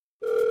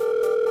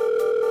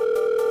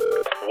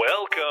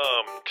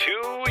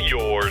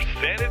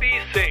Insanity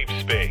Safe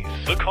Space,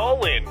 the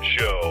call-in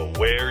show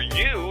where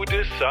you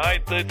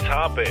decide the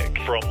topic.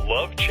 From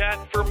love chat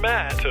for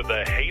Matt to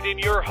the hate in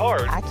your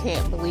heart, I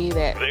can't believe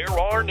it. there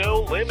are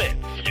no limits.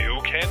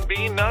 You can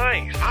be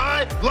nice.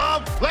 I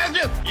love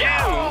legends. You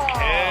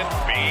can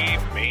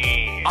be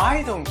mean.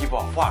 I don't give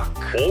a fuck.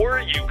 Or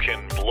you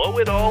can blow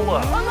it all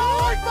up.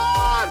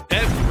 Oh,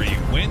 Every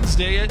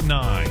Wednesday at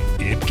 9,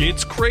 it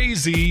gets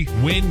crazy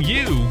when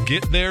you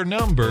get their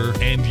number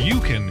and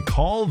you can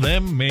call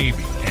them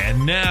maybe.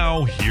 And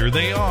now, here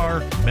they are,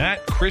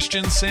 Matt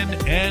Christensen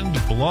and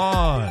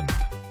Blonde.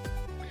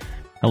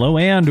 Hello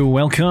and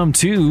welcome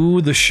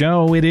to the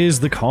show. It is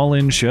the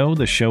call-in show,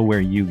 the show where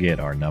you get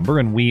our number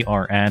and we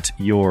are at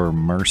your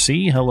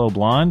mercy. Hello,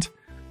 Blonde.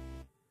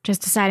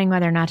 Just deciding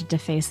whether or not to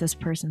deface this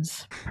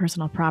person's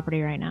personal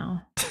property right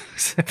now.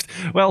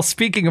 Well,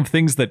 speaking of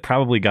things that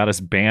probably got us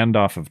banned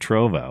off of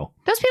Trovo.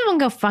 Those people can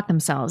go fuck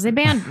themselves. They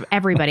banned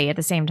everybody at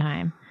the same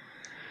time.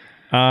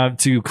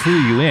 To clue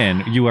you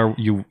in,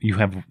 you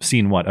have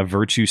seen what, a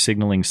virtue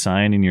signaling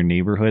sign in your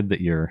neighborhood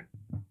that you're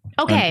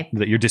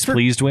that you're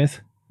displeased with?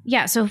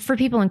 Yeah, so for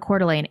people in Coeur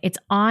d'Alene, it's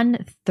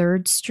on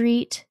 3rd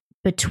Street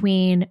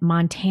between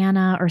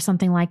Montana or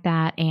something like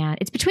that, and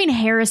it's between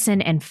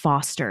Harrison and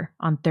Foster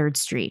on 3rd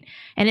Street.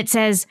 And it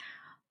says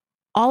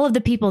all of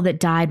the people that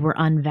died were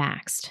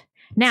unvaxxed.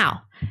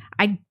 Now,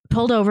 I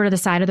pulled over to the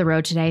side of the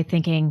road today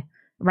thinking,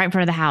 right in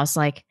front of the house,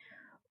 like,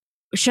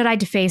 should I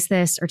deface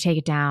this or take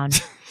it down?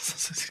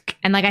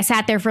 And like I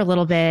sat there for a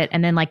little bit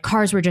and then like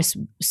cars were just,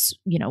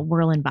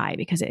 whirling by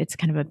because it's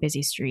kind of a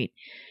busy street.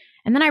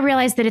 And then I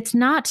realized that it's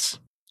not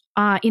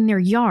in their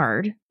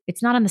yard.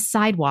 It's not on the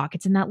sidewalk.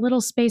 It's in that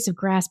little space of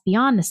grass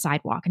beyond the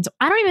sidewalk. And so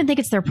I don't even think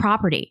it's their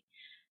property.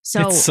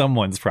 So it's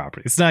someone's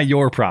property. It's not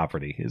your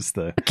property.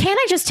 But can't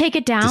I just take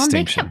it down?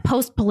 They can't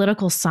post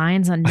political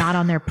signs on not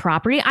on their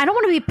property. I don't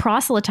want to be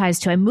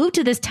proselytized to. I moved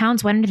to this town,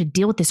 so I don't have to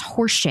deal with this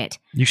horse shit.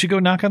 You should go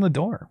knock on the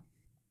door.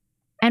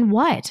 And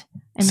what?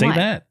 And say what?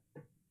 that.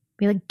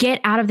 Be like, get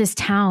out of this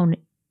town,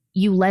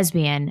 you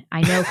lesbian.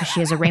 I know, because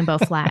she has a rainbow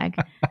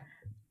flag.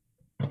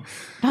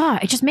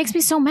 It just makes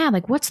me so mad.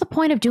 Like, what's the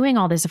point of doing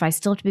all this if I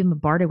still have to be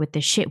bombarded with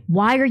this shit?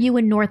 Why are you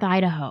in North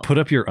Idaho? Put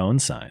up your own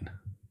sign.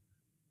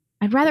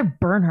 I'd rather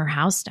burn her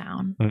house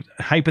down.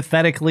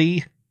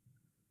 Hypothetically.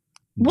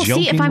 Well,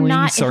 see, if I'm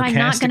not going to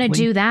sarcastically.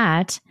 do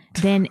that,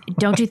 then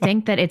don't you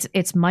think that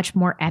it's much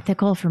more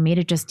ethical for me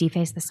to just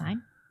deface the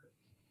sign?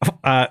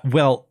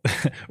 Well,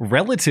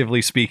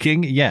 relatively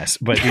speaking, yes.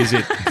 But is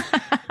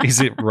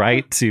it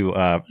right to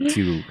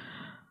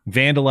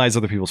vandalize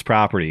other people's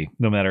property,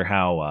 no matter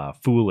how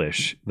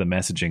foolish the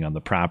messaging on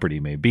the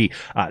property may be?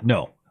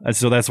 No.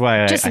 So that's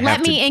why just I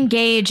let me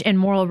engage in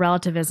moral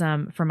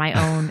relativism for my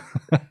own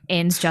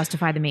ends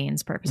justify the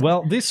means purposes.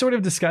 Well, this sort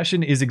of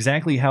discussion is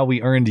exactly how we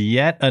earned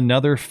yet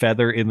another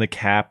feather in the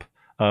cap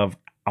of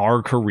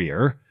our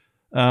career.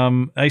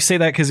 I say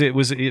that because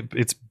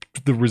it's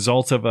the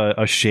result of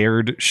a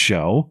shared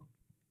show.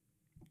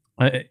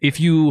 If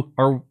you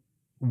are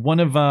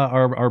one of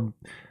our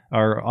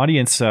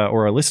audience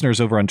or our listeners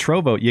over on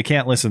Trovo, you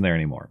can't listen there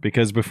anymore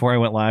because before I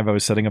went live, I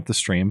was setting up the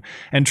stream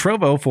and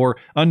Trovo, for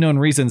unknown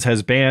reasons,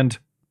 has banned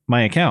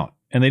my account.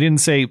 And they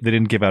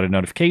didn't give out a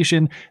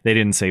notification. They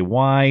didn't say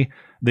why.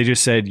 They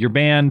just said, you're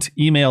banned.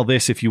 Email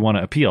this if you want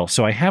to appeal.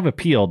 So I have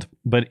appealed,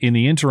 but in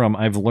the interim,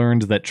 I've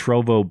learned that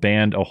Trovo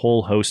banned a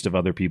whole host of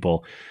other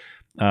people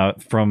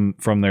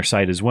from their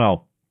site as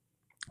well.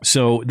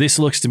 So this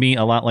looks to me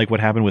a lot like what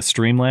happened with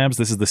Streamlabs.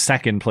 This is the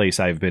second place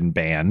I've been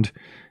banned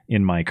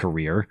in my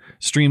career.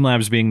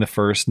 Streamlabs being the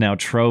first, now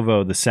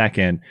Trovo the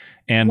second.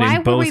 And why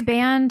in both, were we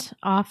banned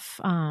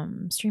off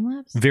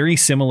Streamlabs? Very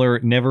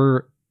similar.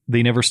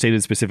 They never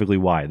stated specifically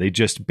why. They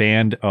just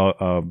banned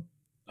a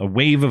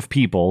wave of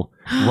people,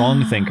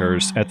 wrong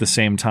thinkers, at the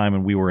same time,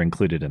 and we were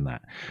included in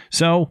that.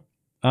 So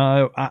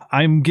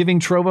I'm giving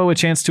Trovo a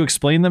chance to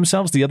explain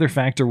themselves. The other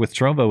factor with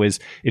Trovo is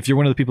if you're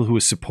one of the people who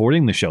is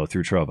supporting the show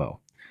through Trovo,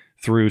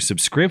 through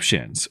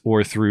subscriptions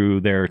or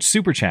through their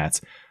super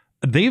chats,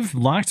 they've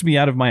locked me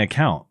out of my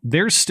account.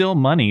 There's still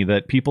money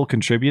that people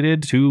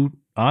contributed to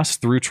us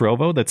through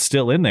Trovo that's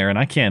still in there, and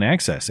I can't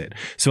access it.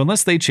 So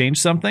unless they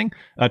change something,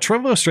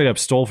 Trovo straight up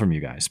stole from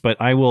you guys. But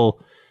I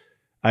will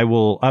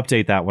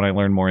update that when I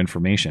learn more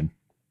information.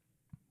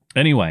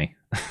 Anyway,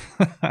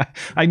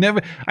 I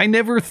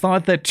never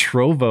thought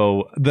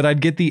that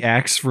I'd get the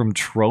axe from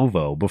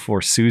Trovo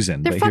before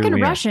Susan. They're fucking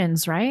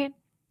Russians, right?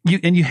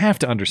 You have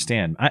to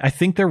understand. I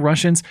think they're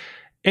Russians.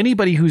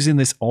 Anybody who's in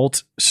this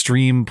alt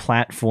stream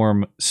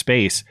platform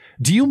space,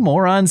 do you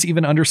morons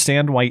even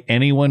understand why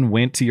anyone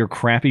went to your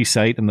crappy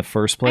site in the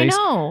first place? I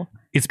know.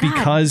 It's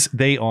because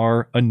they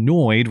are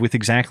annoyed with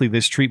exactly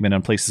this treatment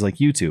on places like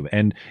YouTube.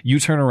 And you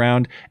turn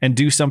around and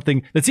do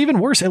something that's even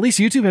worse. At least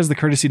YouTube has the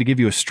courtesy to give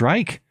you a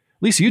strike.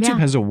 At least YouTube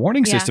has a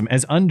warning system,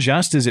 as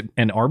unjust as it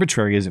and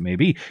arbitrary as it may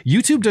be.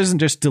 YouTube doesn't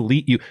just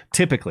delete you.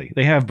 Typically,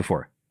 they have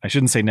before. I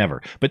shouldn't say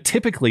never, but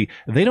typically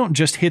they don't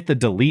just hit the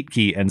delete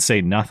key and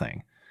say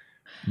nothing.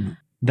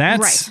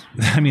 That's,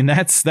 right. I mean,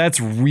 that's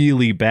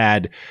really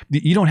bad.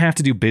 You don't have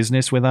to do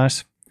business with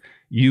us.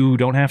 You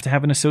don't have to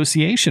have an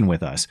association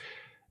with us.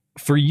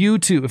 For you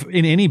to,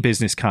 in any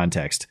business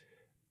context,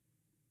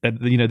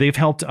 they've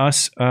helped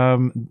us.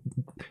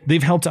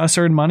 They've helped us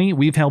earn money.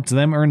 We've helped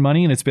them earn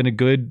money, and it's been a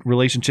good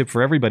relationship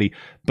for everybody.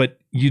 But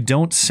you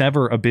don't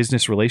sever a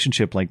business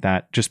relationship like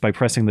that just by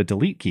pressing the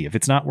delete key. If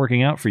it's not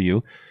working out for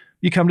you,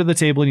 you come to the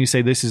table and you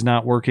say, "This is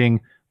not working.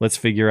 Let's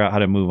figure out how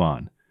to move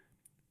on."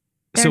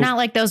 They're not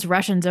like those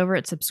Russians over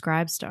at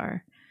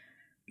Subscribestar.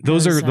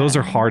 Those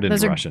are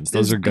hardened Russians.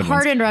 Those are good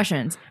hardened ones.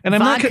 Russians. And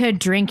I'm vodka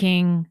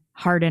drinking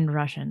hardened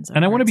Russians.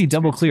 And I want to be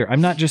double clear.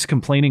 I'm not just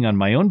complaining on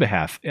my own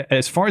behalf.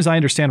 As far as I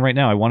understand right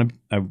now, I want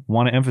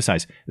to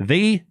emphasize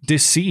they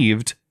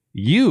deceived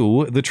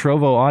you, the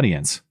Trovo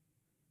audience.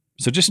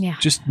 So just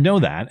know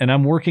that, and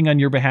I'm working on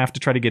your behalf to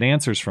try to get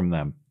answers from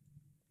them.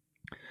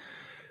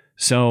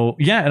 So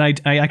yeah,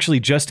 and I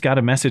actually just got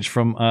a message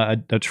from a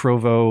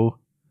Trovo,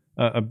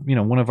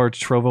 one of our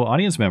Trovo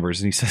audience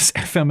members, and he says,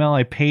 "FML,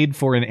 I paid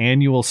for an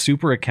annual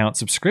super account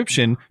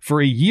subscription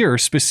for a year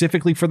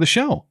specifically for the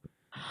show."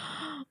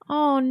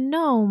 Oh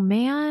no,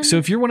 man. So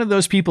if you're one of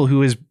those people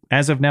who has,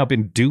 as of now,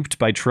 been duped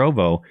by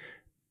Trovo,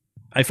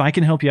 if I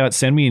can help you out,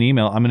 send me an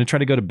email. I'm going to try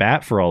to go to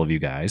bat for all of you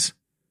guys,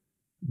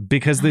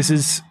 because this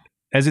is,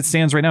 as it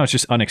stands right now, it's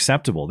just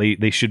unacceptable.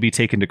 They should be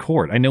taken to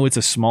court. I know it's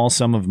a small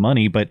sum of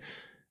money, but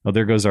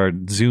there goes our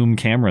Zoom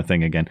camera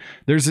thing again.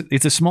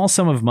 It's a small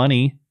sum of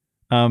money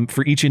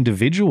for each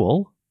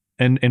individual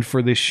and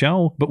for this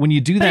show. But when you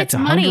do that to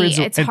money. Hundreds,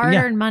 it's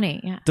hard-earned money.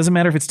 Yeah. Doesn't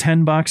matter if it's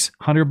 $10,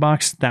 $100,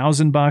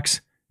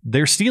 $1,000.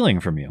 They're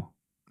stealing from you.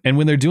 And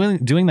when they're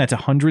doing that to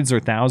hundreds or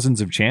thousands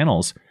of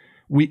channels,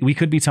 we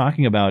could be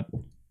talking about,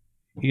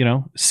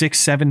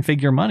 6-7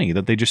 figure money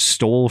that they just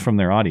stole from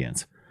their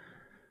audience.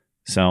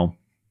 So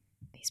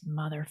these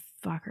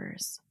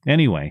motherfuckers.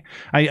 Anyway,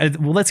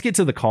 well, let's get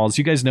to the calls.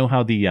 You guys know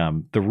how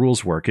the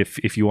rules work.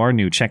 If you are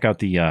new, check out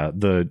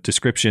the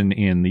description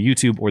in the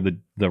YouTube or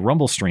the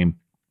Rumble stream.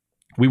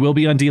 We will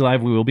be on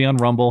DLive. We will be on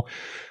Rumble.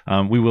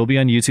 We will be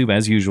on YouTube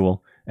as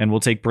usual, and we'll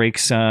take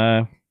breaks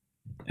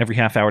every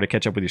half hour to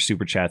catch up with your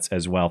super chats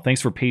as well.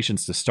 Thanks for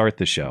patience to start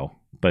the show,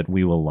 but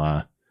we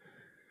will.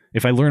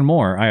 If I learn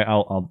more,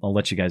 I'll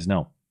let you guys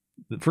know.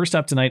 The first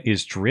up tonight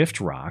is Drift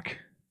Rock.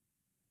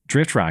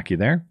 Drift Rock, you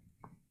there?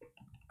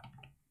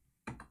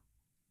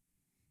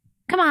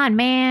 Come on,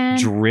 man.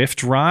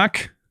 Drift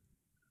Rock.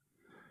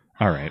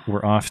 All right,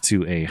 we're off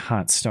to a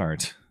hot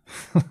start.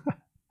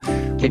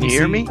 Can you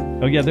hear me?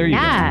 Oh yeah, there you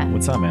go.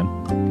 What's up,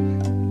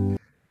 man?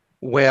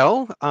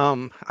 Well,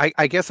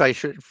 I guess I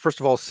should first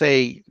of all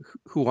say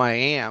who I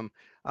am.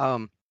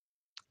 On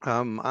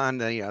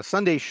the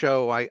Sunday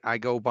show, I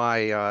go by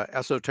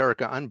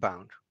Esoterica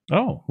Unbound.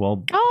 Oh,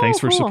 well, thanks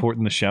for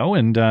supporting the show,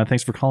 and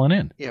thanks for calling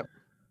in. Yeah.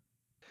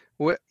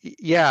 Well,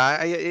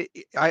 yeah,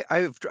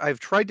 I've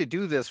tried to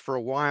do this for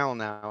a while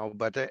now,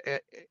 but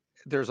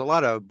there's a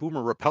lot of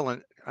boomer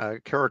repellent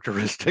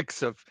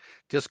characteristics of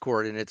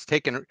Discord, and it's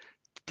taken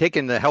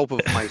the help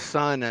of my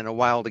son and a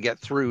while to get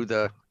through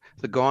the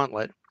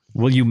gauntlet.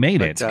 Well, you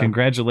made it.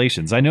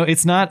 Congratulations. I know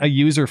it's not a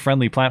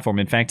user-friendly platform.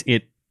 In fact,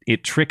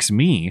 it tricks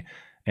me,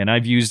 and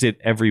I've used it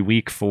every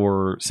week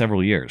for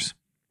several years.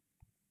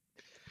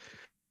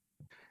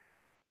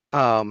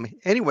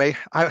 Anyway,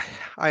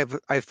 I've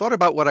thought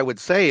about what I would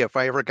say if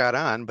I ever got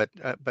on, but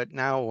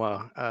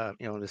now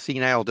the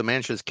senile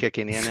dementia is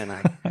kicking in, and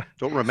I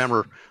don't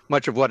remember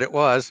much of what it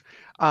was.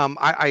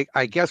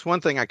 I guess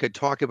one thing I could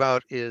talk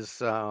about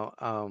is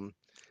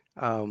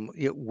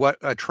what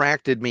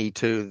attracted me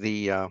to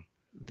the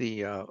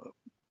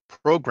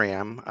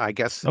program. I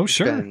guess it's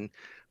been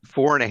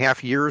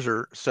 4.5 years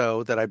or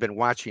so that I've been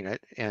watching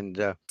it,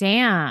 and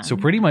damn. So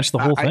pretty much the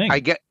whole thing.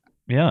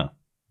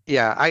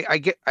 Yeah,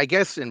 I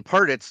guess in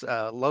part it's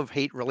a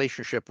love-hate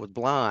relationship with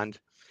Blonde,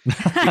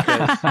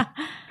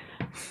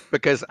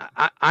 because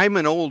I'm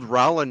an old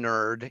Rala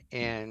nerd,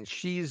 and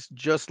she's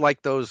just like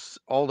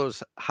all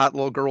those hot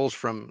little girls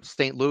from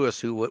St. Louis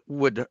who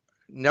would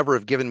never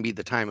have given me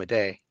the time of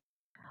day.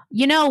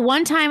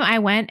 One time I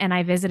went and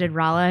I visited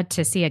Rala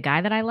to see a guy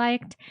that I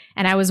liked,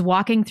 and I was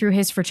walking through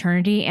his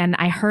fraternity, and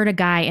I heard a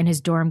guy in his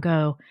dorm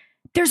go,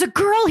 "There's a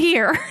girl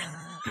here."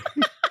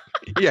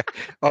 Yeah.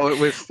 Oh,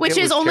 Which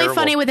is only terrible.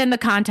 Funny within the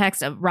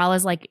context of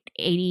Rala's like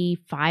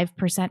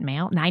 85%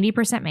 male,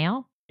 90%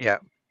 male. Yeah.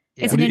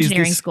 It's an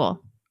engineering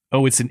school.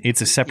 Oh, it's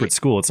a separate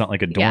school. It's not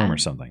like a dorm or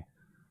something.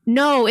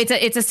 No, it's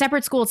a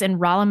separate school. It's in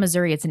Rolla,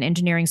 Missouri. It's an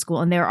engineering school,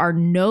 and there are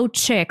no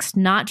chicks,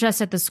 not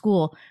just at the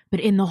school, but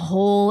in the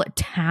whole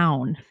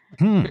town.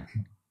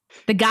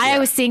 The guy I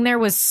was seeing there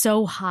was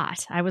so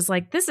hot. I was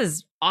like, "This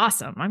is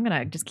awesome. I'm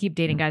gonna just keep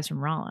dating guys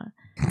from Rolla."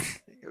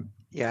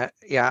 Yeah.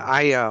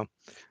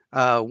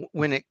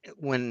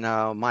 When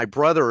my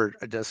brother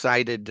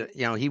decided,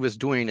 he was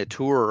doing a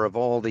tour of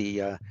all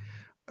the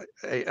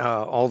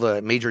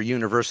major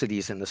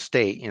universities in the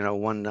state,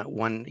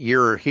 one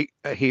year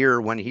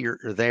here, 1 year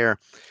there,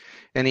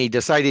 and he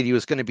decided he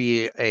was going to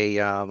be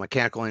a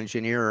mechanical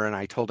engineer. And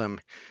I told him,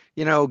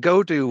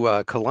 go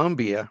to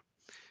Columbia,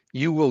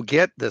 you will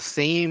get the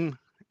same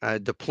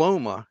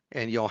diploma,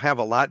 and you'll have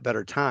a lot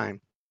better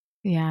time.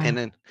 Yeah.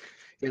 And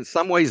in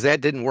some ways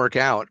that didn't work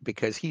out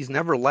because he's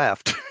never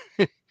left.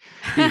 he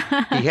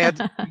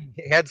had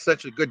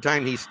such a good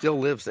time. He still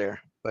lives there,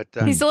 but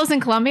He still lives in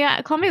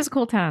Columbia. Columbia's a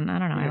cool town. I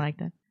don't know. I Yeah.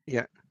 liked it.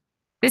 Yeah.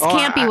 This Oh,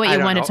 can't be what I you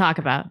don't want know. to talk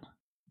about.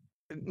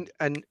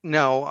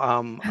 No.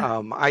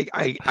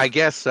 I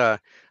guess the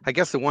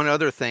one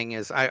other thing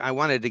is I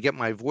wanted to get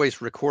my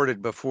voice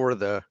recorded before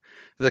the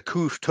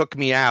coof took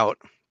me out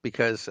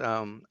because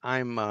I'm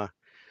a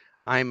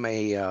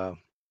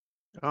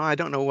I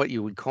don't know what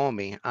you would call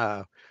me,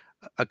 a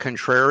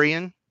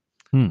contrarian.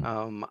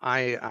 Hmm.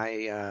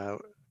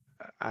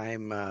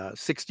 I'm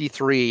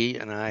 63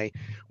 and I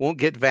won't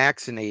get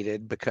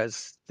vaccinated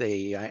because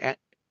they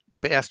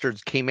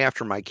bastards came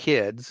after my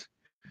kids.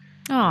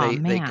 Oh They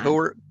man.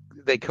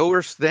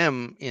 coerced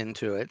them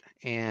into it,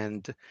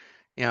 and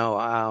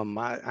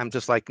I'm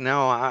just like,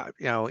 no,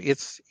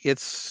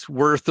 it's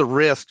worth the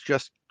risk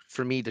just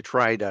for me to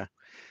try to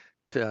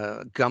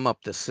gum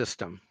up the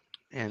system,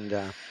 and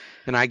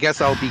I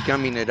guess I'll be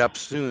gumming it up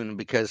soon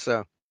because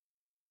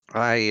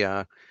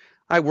I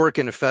work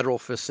in a federal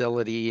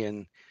facility,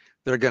 and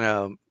they're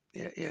gonna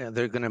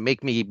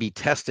make me be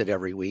tested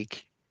every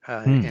week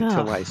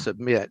until I Ugh.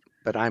 submit,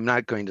 but I'm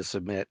not going to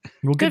submit.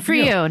 Well, Good for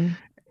you.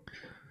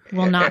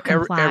 Will not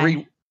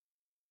comply.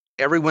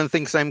 Everyone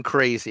thinks I'm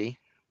crazy,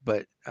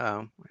 but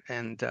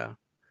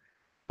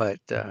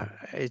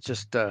it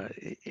just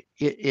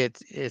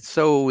it's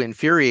so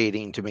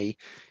infuriating to me.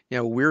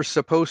 We're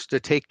supposed to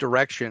take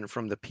direction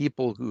from the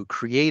people who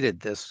created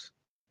this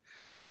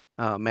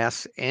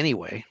mess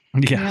anyway,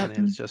 Yeah. Yep.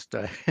 and it's just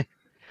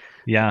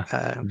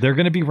Yeah. They're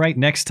going to be right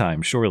next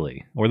time,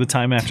 surely. Or the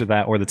time after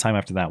that, or the time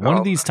after that. One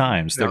of these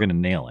times, they're no. going to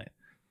nail it.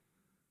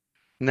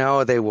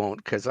 No, they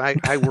won't, because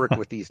I work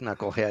with these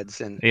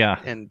knuckleheads, and Yeah.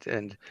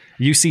 and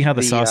You see how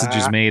the the, sausage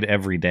is made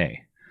every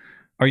day.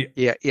 Are you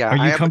yeah. are I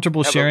you have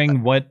comfortable have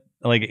sharing what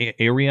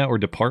area or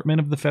department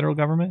of the federal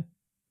government?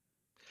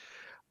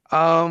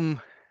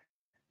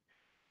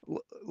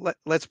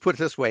 Let's put it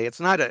this way: it's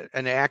not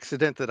an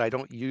accident that I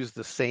don't use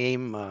the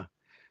same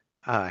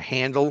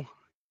handle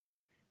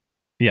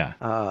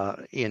Yeah.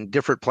 in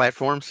different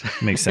platforms.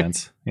 Makes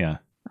sense. Yeah.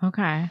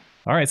 Okay.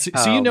 All right.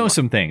 So you know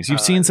some things.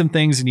 You've seen some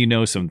things and you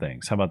know some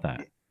things. How about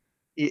that?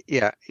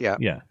 Yeah.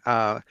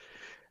 Yeah.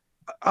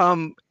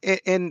 And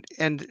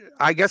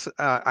I guess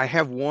I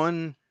have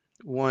one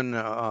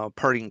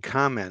parting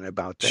comment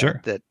about that. Sure.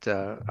 That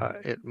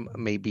it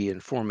may be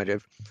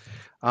informative.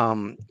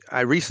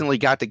 I recently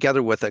got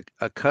together with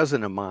a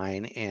cousin of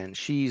mine, and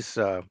she's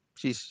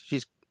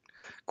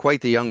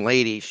quite the young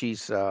lady.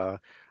 She's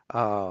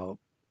Yale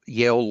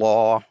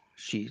Law.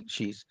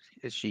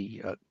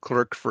 She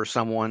clerked for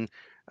someone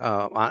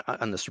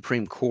on the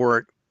Supreme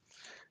Court.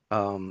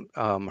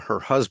 Her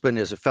husband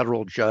is a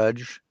federal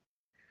judge,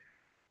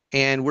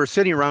 and we're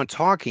sitting around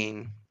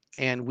talking,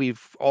 and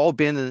we've all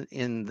been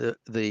in the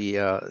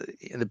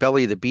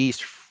belly of the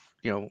beast,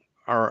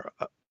 our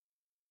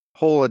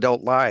whole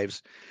adult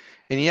lives,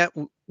 and yet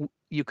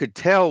you could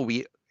tell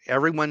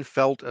everyone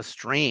felt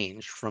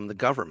estranged from the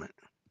government.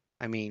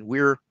 I mean,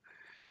 we're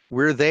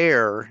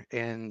there,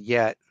 and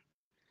yet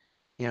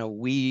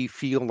we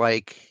feel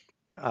like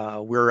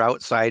we're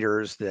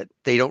outsiders, that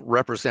they don't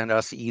represent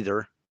us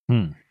either.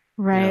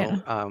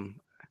 Right.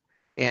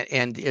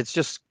 And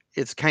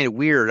it's kind of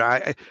weird.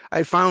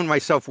 I found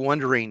myself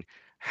wondering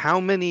how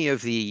many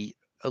of the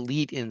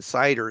elite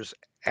insiders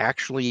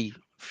actually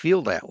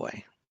feel that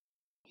way.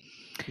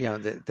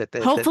 That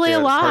Hopefully a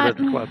they're lot. part of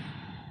the club.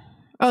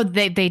 Oh,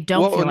 they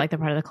don't Well, feel like they're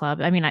part of the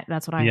club. I mean,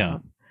 that's what I Yeah.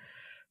 hope.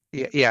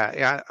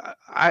 Yeah.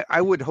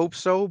 I would hope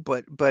so,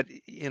 but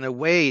in a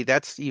way,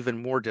 that's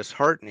even more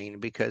disheartening,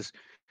 because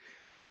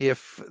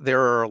if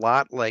there are a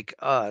lot like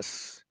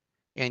us,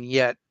 and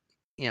yet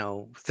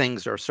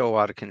things are so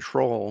out of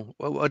control,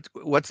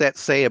 what's that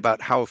say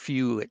about how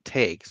few it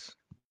takes?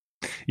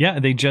 Yeah,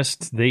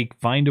 they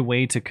find a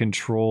way to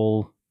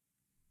control.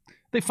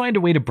 They find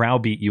a way to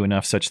browbeat you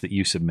enough such that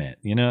you submit.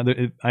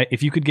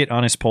 If you could get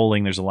honest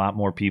polling, there's a lot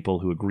more people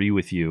who agree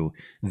with you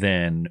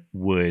than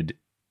would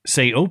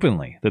say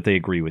openly that they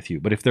agree with you.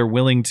 But if they're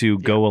willing to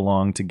go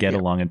along to get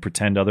along and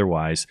pretend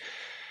otherwise,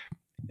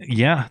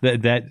 yeah,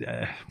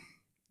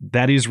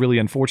 that is really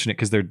unfortunate,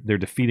 because they're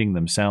defeating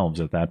themselves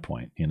at that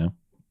point.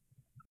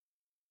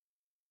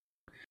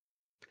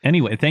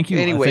 Anyway, thank you.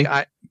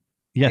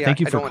 Thank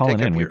you for calling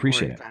in. We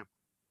appreciate it.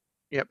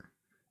 Yep.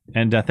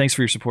 And thanks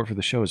for your support for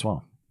the show as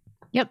well.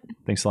 Yep.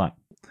 Thanks a lot.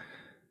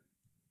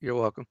 You're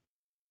welcome.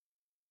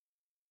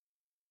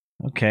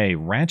 Okay,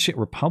 Ratchet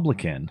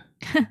Republican.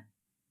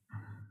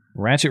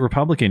 Ratchet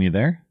Republican, you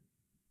there?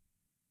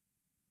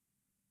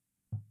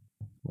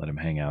 Let him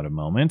hang out a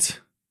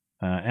moment.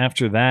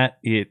 After that,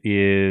 it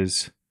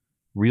is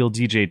Real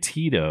DJ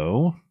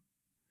Tito.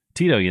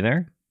 Tito, you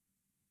there?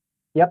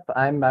 Yep,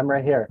 I'm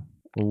right here.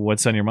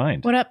 What's on your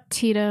mind? What up,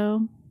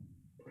 Tito?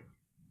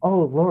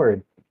 Oh,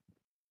 Lord.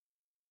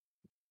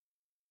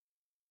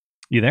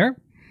 You there?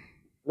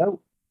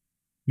 Nope.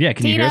 Yeah,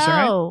 can you hear us all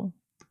right? Tito!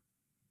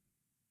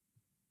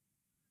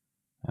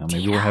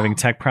 Maybe we're having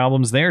tech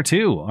problems there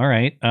too. All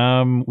right.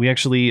 I'll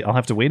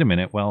have to wait a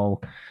minute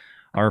while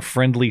our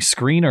friendly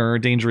screener,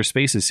 Dangerous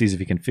Spaces, sees if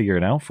he can figure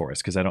it out for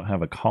us, because I don't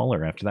have a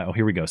caller after that. Oh,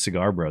 here we go.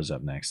 Cigar Bro's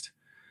up next.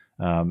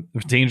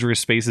 Dangerous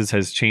Spaces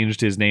has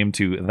changed his name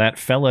to That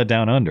Fella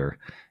Down Under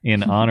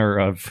in honor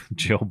of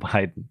Joe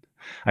Biden.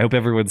 I hope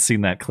everyone's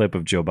seen that clip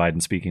of Joe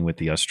Biden speaking with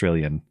the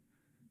Australian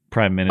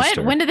Prime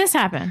Minister. What? When did this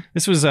happen?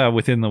 This was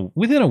within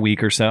a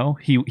week or so.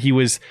 He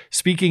was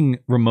speaking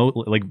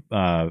remotely, like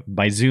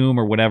by Zoom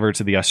or whatever,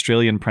 to the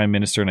Australian Prime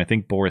Minister and I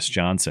think Boris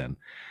Johnson.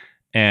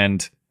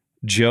 And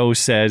Joe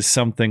says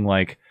something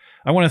like,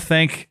 "I want to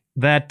thank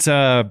that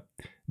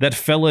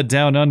fella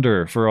down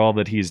under for all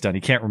that he's done." He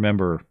can't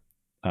remember.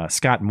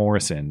 Scott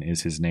Morrison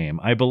is his name,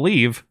 I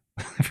believe.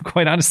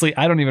 Quite honestly,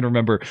 I don't even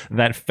remember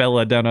that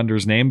fella down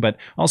under's name. But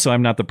also,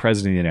 I'm not the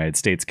president of the United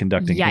States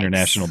conducting Yikes.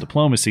 international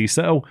diplomacy,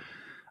 so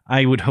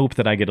I would hope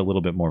that I get a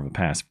little bit more of a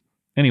pass.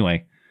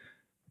 Anyway,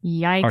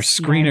 Yikes! our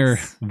screener,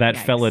 yikes, that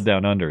yikes. fella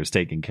down under, is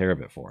taking care of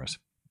it for us.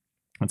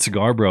 And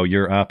Cigar Bro,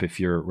 you're up if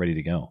you're ready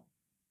to go.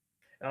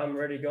 I'm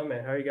ready to go,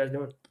 man. How are you guys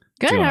doing?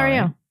 Good. Doing How are all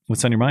right. you?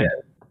 What's on your mind?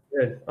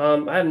 Good.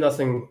 I have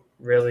nothing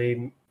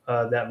really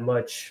that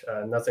much,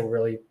 nothing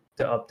really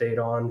to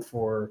update on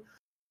for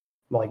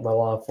like my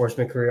law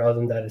enforcement career. Other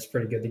than that, it's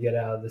pretty good to get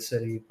out of the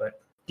city.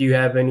 But do you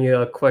have any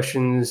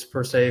questions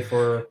per se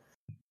for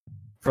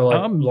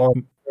like law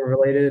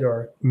related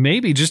or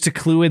Maybe just to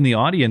clue in the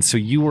audience. So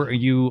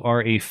you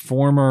are a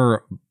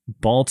former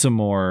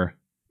Baltimore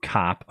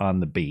cop on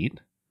the beat.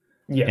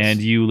 yes?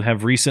 And you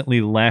have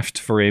recently left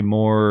for a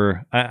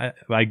more,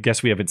 I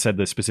guess we haven't said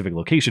the specific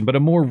location, but a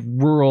more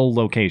rural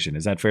location.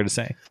 Is that fair to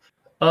say?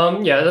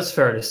 Yeah, that's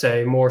fair to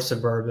say. More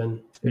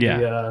suburban.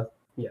 Yeah.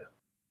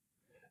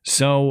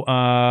 So,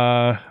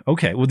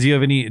 okay. Well, do you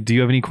have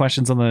any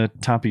questions on the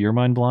top of your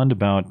mind, Blonde,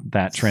 about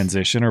that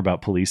transition or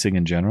about policing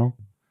in general?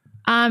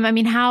 I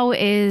mean, how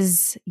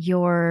is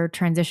your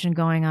transition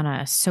going on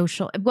a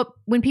social?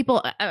 When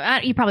people,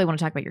 you probably want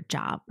to talk about your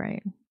job,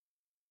 right?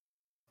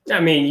 I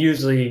mean,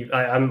 usually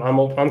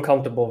I'm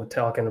comfortable with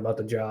talking about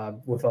the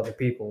job with other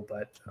people,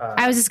 but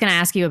I was just going to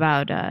ask you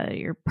about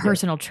your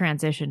personal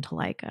transition to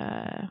like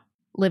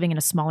living in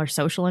a smaller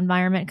social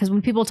environment. Because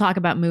when people talk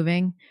about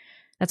moving,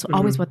 that's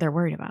always what they're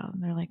worried about.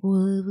 They're like,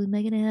 well, am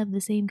I going to have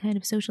the same kind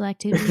of social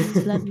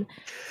activities? Blah, blah.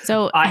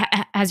 So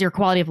has your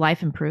quality of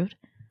life improved?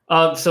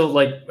 So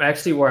like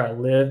actually where I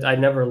lived, I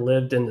never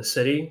lived in the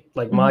city.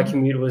 Like my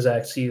commute was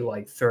actually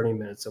like 30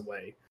 minutes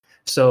away.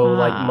 So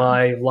like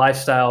my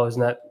lifestyle has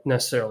not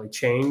necessarily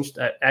changed.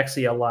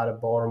 Actually, a lot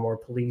of Baltimore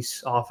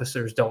police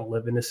officers don't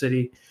live in the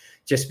city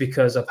just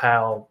because of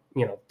how,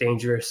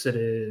 dangerous it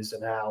is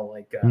and how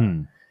like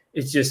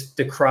it's just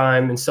the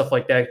crime and stuff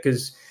like that.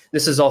 Because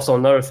this is also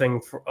another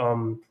thing for,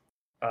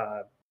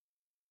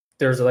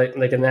 there's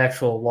like an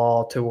actual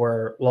law to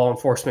where law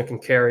enforcement can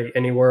carry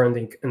anywhere in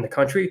the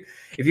country.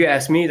 If you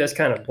ask me, that's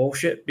kind of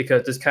bullshit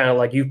because it's kind of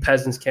like you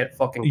peasants can't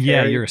fucking carry.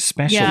 Yeah, you're a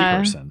special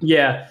person.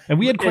 Yeah. And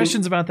we had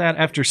questions about that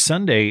after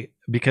Sunday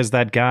because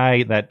that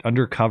guy, that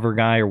undercover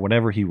guy or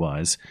whatever he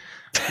was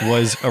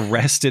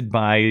arrested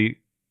by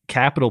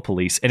Capitol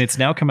Police. And it's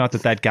now come out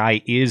that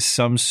guy is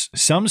some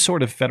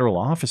sort of federal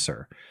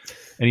officer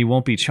and he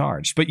won't be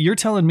charged. But you're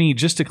telling me,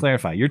 just to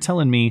clarify, you're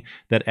telling me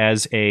that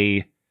as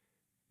a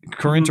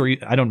current or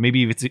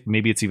maybe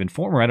it's even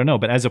former, I don't know,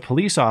 but as a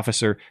police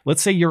officer, let's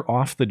say you're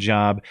off the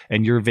job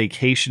and you're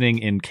vacationing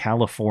in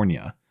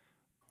California.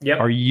 Yep.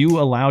 Are you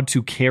allowed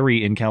to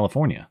carry in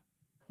California?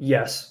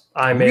 Yes,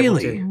 I'm able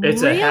to.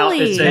 It's a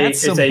house.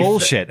 That's some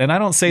bullshit. And I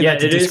don't say that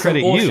to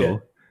discredit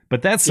you,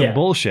 but that's some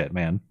bullshit,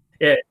 man.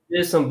 Yeah, it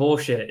is some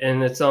bullshit.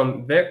 And it's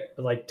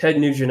like Ted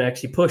Nugent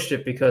actually pushed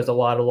it because a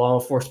lot of law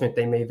enforcement,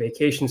 they may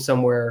vacation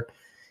somewhere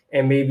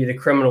and maybe the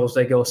criminals,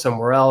 they go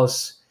somewhere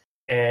else.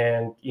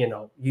 And,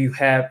 you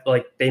have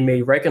like, they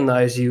may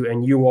recognize you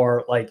and you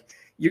are like,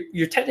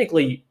 you're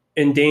technically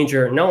in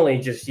danger, not only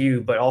just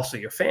you, but also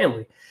your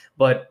family.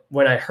 But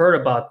when I heard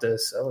about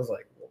this, I was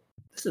like, well,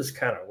 this is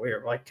kind of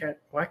weird. Why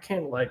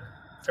can't like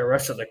the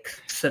rest of the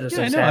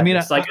citizens have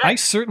this? I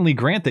certainly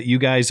grant that you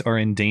guys are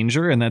in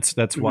danger. And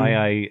that's why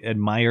I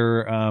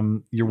admire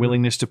your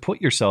willingness to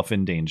put yourself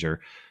in danger.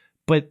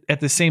 But at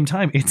the same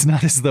time, it's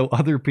not as though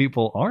other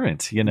people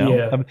aren't,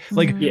 Yeah.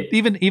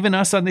 Even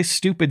us on this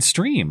stupid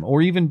stream,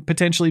 or even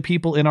potentially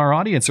people in our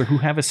audience or who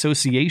have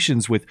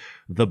associations with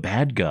the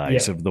bad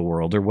guys of the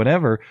world or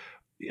whatever.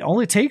 All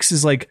it takes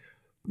is like,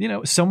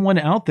 someone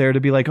out there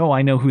to be like, oh,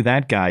 I know who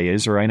that guy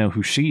is, or I know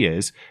who she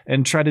is,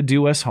 and try to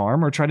do us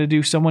harm or try to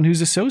do someone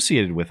who's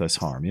associated with us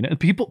harm.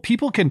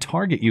 People can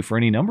target you for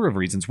any number of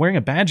reasons. Wearing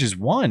a badge is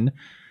one,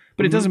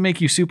 but it doesn't make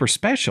you super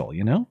special,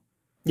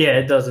 Yeah,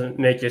 it doesn't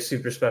make you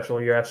super special.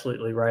 You're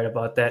absolutely right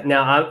about that.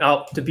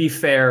 Now, to be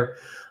fair,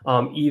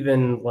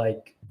 even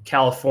like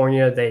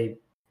California,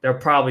 they'll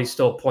probably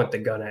still point the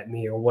gun at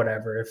me or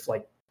whatever. If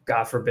like,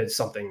 God forbid,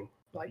 something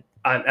like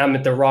I'm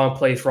at the wrong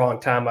place,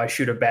 wrong time, I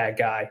shoot a bad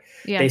guy.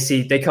 Yeah.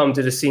 They come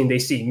to the scene, they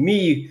see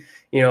me,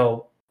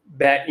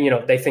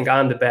 they think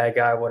I'm the bad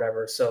guy,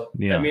 whatever. So,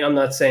 I mean, I'm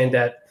not saying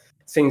that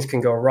things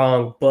can go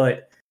wrong,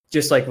 but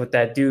just like with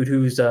that dude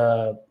who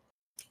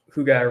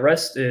got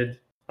arrested,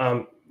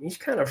 he's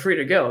kind of free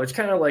to go. It's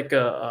kind of like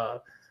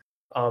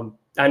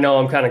I know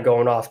I'm kind of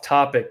going off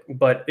topic,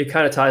 but it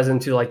kind of ties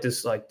into like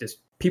this.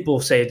 People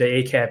say the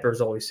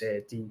ACAPers always say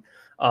it,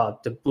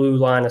 the blue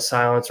line of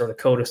silence or the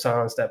code of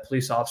silence that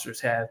police officers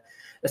have.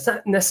 It's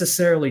not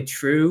necessarily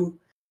true.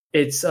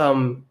 It's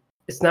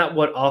not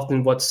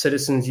what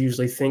citizens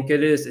usually think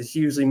it is. It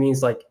usually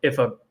means like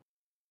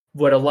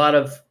what a lot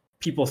of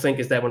people think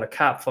is that when a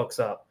cop fucks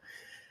up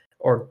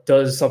or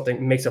does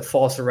something, makes a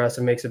false arrest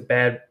and makes a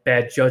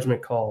bad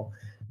judgment call,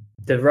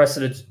 the rest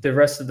of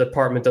the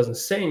department doesn't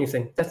say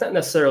anything. That's not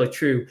necessarily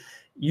true.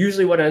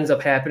 Usually what ends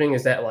up happening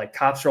is that like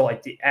cops are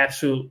like the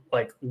absolute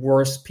like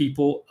worst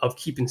people of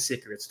keeping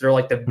secrets. They're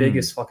like the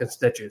biggest fucking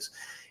snitches.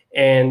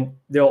 And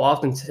they'll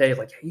often say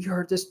like, hey, you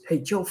heard this? Hey,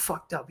 Joe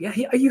fucked up. Yeah,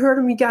 you heard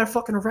him? He got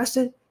fucking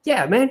arrested?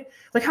 Yeah, man.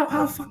 Like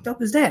how fucked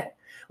up is that?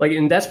 Like,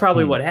 and that's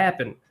probably what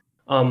happened.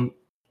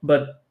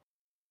 But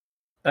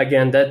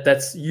again,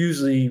 that's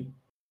usually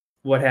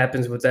what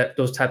happens with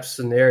those types of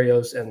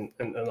scenarios and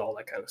all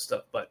that kind of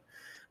stuff. But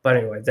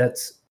anyway,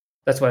 that's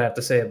what I have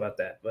to say about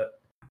that. But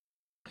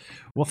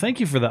well, thank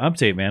you for the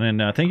update, man,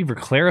 and thank you for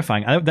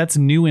clarifying. That's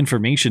new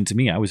information to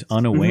me. I was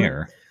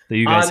unaware that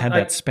you guys had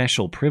that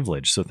special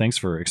privilege. So thanks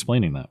for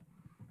explaining that.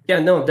 Yeah,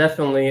 no,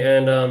 definitely.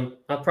 And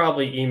I'll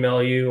probably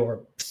email you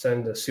or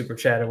send a super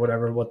chat or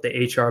whatever what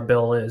the HR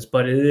bill is.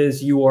 But it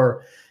is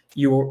you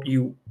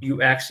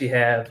actually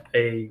have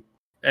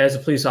as a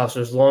police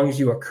officer, as long as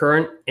you are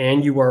current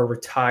and you are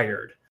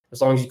retired,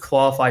 as long as you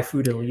qualify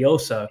for the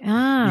LEOSA,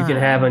 you can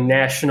have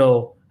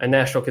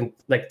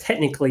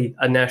technically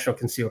a national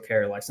concealed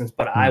carry license.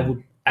 But I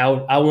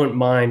wouldn't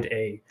mind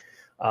a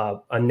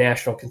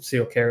national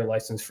concealed carry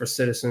license for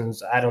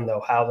citizens. I don't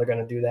know how they're going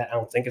to do that. I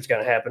don't think it's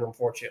going to happen,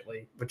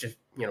 unfortunately. Which is,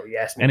 you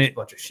asked me a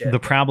bunch of shit. The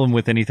problem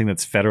with anything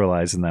that's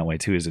federalized in that way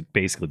too is it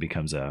basically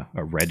becomes a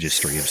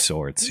registry of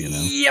sorts.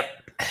 Yep.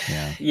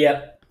 Yeah.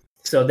 Yep.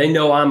 So they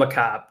know I'm a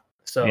cop.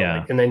 So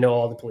and they know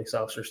all the police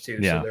officers too.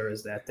 Yeah. So there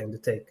is that thing to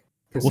take.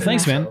 Well,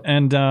 thanks, man,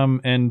 and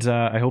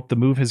I hope the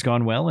move has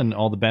gone well, and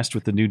all the best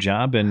with the new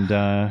job, and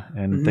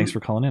thanks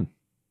for calling in.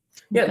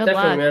 Yeah, Good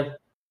definitely, luck. man.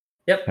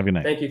 Yep. Have a good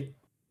night. Thank you.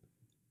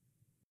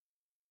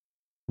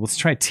 Let's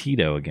try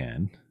Tito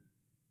again.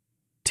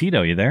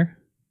 Tito, you there?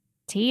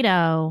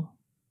 Tito.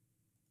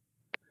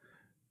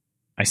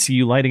 I see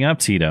you lighting up,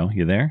 Tito.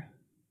 You there?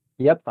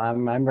 Yep,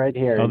 I'm right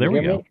here. Oh, there You we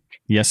hear go. me?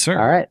 Yes, sir.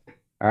 All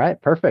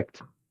right,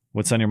 perfect.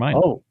 What's on your mind?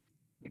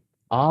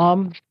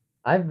 I've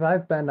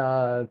been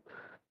I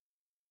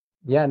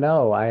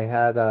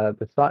had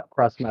this thought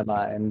cross my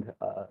mind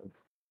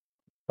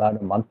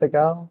about a month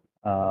ago.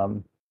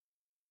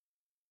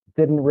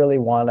 Didn't really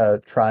want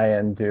to try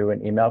and do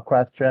an email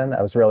question.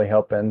 I was really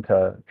hoping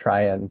to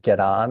try and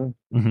get on.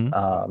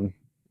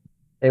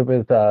 It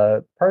was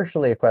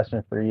partially a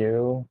question for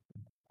you,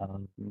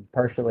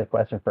 partially a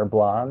question for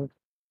Blonde.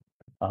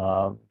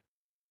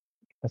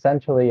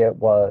 Essentially, it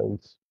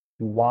was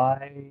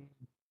why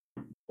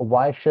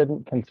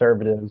shouldn't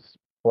conservatives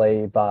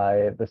play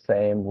by the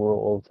same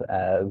rules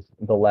as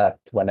the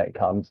left when it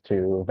comes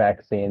to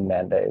vaccine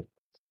mandates?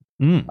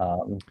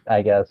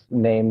 I guess,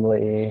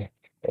 namely,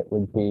 it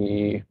would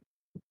be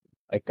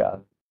like,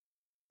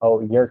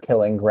 you're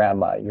killing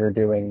grandma, you're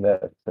doing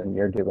this, and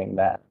you're doing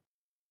that.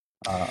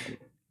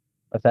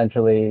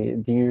 Essentially,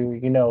 do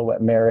you know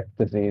what Marek's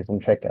disease in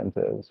chickens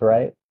is,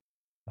 right?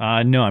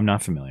 No, I'm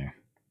not familiar.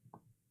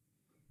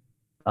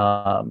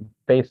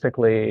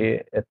 Basically,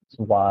 it's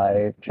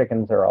why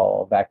chickens are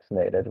all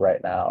vaccinated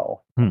right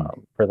now,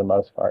 for the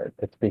most part.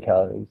 It's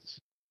because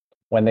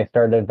when they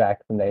started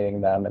vaccinating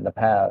them in the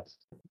past,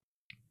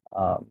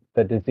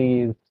 the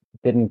disease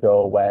didn't go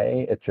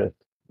away, it just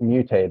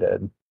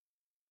mutated.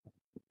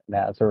 And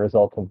as a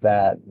result of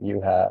that,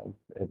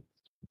 it's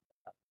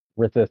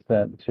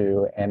resistant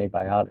to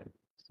antibiotics.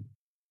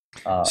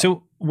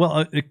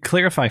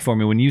 Clarify for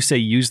me, when you say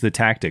use the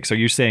tactics, are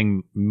you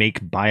saying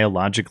make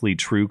biologically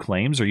true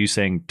claims, or are you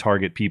saying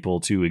target people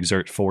to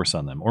exert force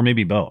on them, or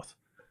maybe both?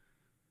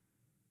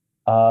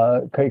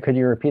 Could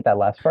you repeat that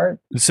last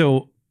part?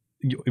 So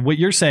what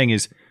you're saying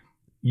is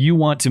you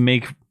want to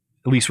make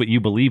at least what you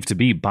believe to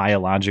be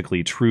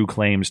biologically true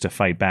claims to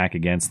fight back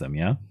against them,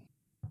 yeah?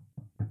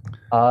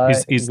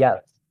 Yes.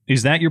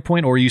 Is that your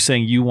point, or are you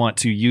saying you want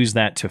to use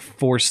that to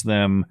force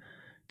them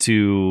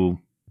to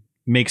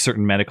make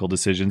certain medical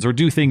decisions or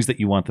do things that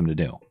you want them to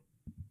do?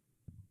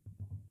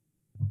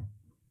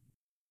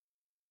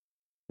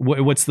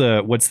 What's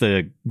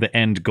the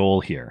end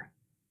goal here?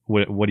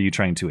 What are you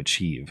trying to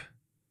achieve?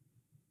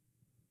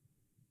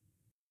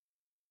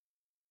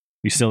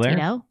 You still there?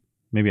 Tito?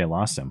 Maybe I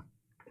lost him.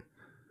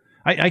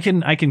 I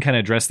can kind of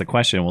address the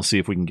question, and we'll see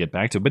if we can get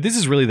back to it. But this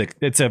is really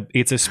it's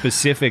a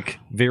specific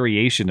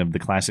variation of the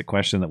classic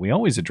question that we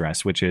always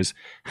address, which is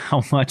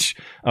how much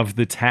of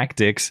the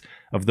tactics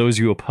of those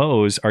you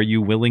oppose are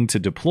you willing to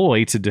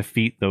deploy to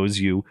defeat those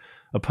you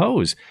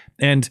oppose?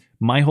 And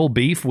my whole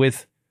beef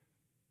with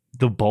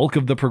the bulk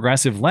of the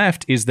progressive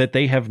left is that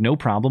they have no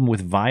problem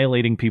with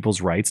violating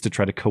people's rights to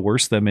try to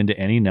coerce them into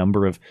any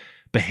number of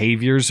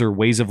behaviors or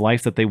ways of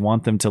life that they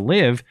want them to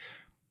live.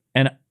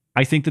 And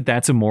I think that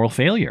that's a moral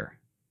failure.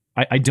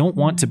 I don't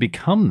want to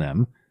become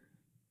them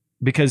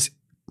because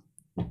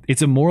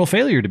it's a moral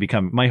failure to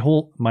become. My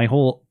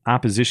whole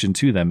opposition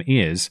to them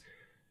is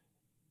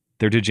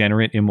their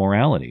degenerate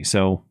immorality.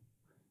 So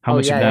how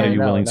much of that are you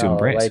willing to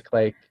embrace?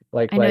 I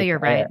know you're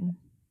right.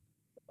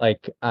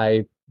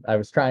 I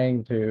was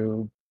trying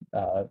to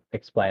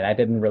explain. I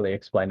didn't really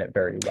explain it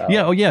very well.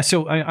 Yeah. Oh, yeah.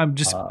 So I'm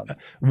just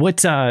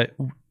what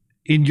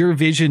in your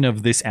vision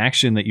of this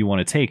action that you want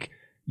to take,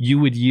 you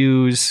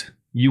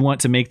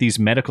want to make these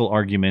medical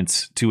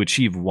arguments to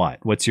achieve what?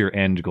 What's your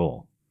end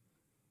goal?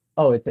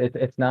 Oh,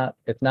 it's not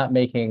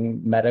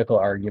making medical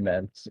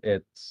arguments.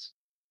 It's,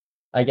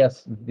 I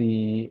guess,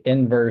 the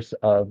inverse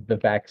of the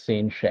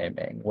vaccine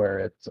shaming, where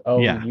it's,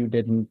 you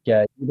didn't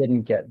get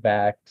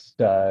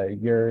vaxxed,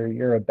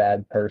 you're a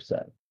bad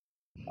person.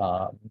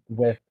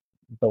 With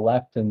the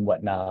left and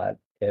whatnot,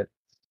 it's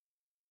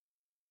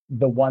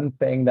the one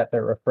thing that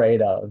they're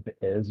afraid of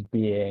is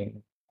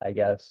being, I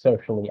guess,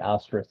 socially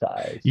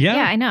ostracized.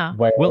 Yeah, I know.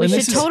 We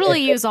should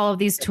totally use all of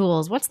these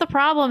tools. What's the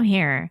problem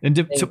here? And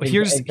so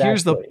here's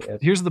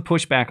the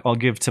pushback I'll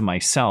give to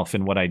myself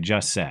in what I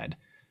just said.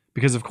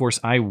 Because, of course,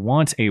 I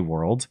want a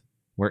world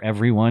where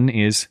everyone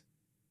is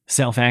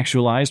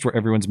self-actualized, where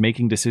everyone's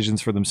making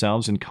decisions for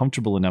themselves and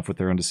comfortable enough with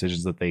their own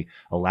decisions that they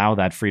allow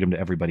that freedom to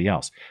everybody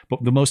else.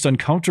 But the most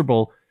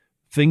uncomfortable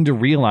thing to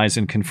realize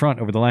and confront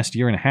over the last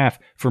year and a half,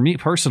 for me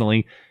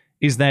personally,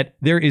 is that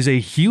there is a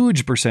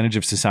huge percentage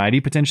of society,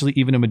 potentially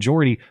even a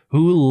majority,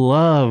 who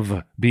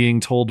love being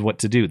told what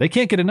to do. They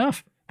can't get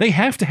enough. They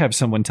have to have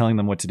someone telling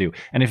them what to do.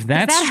 And if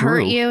that's true... Does that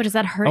hurt you? Does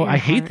that hurt you? Oh, I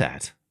hate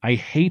that. I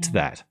hate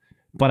that.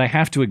 But I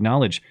have to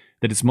acknowledge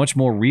that it's much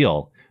more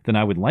real than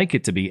I would like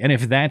it to be. And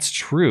if that's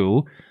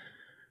true,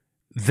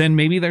 then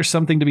maybe there's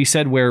something to be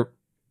said where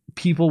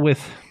people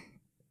with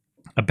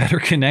a better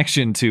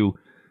connection to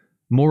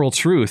moral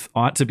truth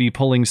ought to be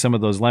pulling some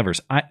of those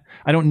levers. I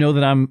don't know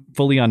that I'm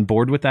fully on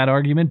board with that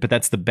argument, but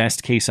that's the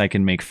best case I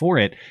can make for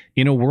it.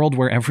 In a world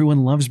where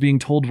everyone loves being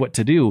told what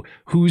to do,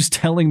 who's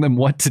telling them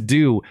what to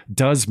do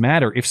does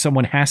matter if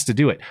someone has to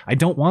do it. I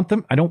don't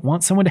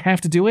want someone to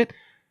have to do it.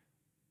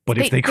 But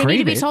if they crave need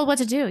to be it, told what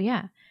to do.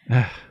 Yeah.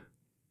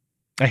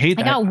 I hate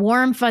that. I got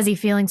warm, fuzzy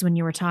feelings when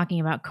you were talking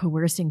about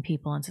coercing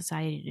people in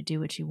society to do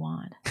what you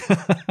want.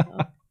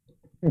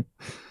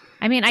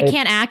 I mean, I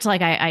can't act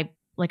like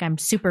I'm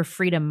super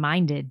freedom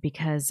minded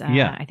because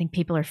I think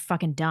people are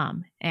fucking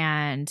dumb.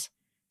 And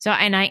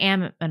I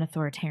am an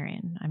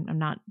authoritarian. I'm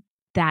not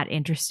that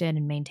interested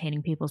in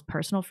maintaining people's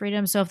personal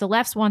freedom. So if the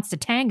left wants to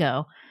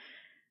tango,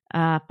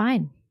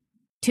 fine.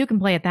 Two can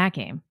play at that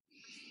game.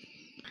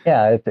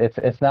 Yeah,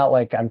 it's not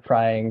like I'm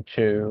trying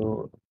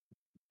to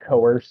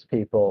coerce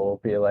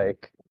people, be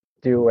like,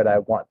 do what I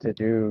want to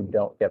do,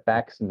 don't get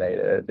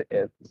vaccinated.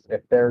 It's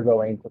if they're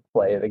going to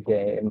play the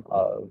game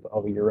of,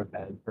 oh, you're a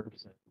bad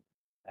person,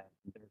 and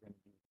they're going to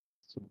be,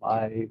 so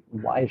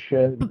why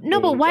should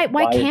no, but why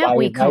can't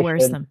we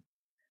coerce them?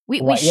 We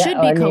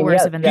should be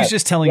coercive. He's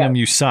just telling them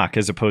you suck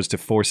as opposed to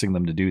forcing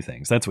them to do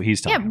things. That's what he's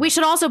talking about. We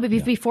should also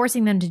be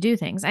forcing them to do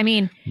things. I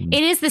mean,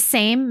 it is the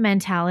same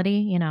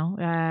mentality,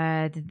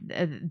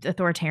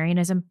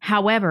 authoritarianism.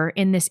 However,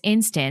 in this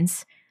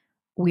instance,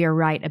 we are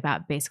right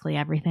about basically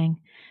everything.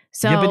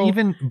 So,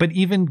 yeah, but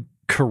even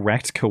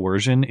correct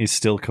coercion is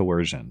still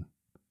coercion.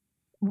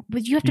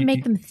 But you have to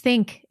make them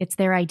think it's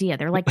their idea.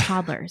 They're like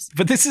toddlers.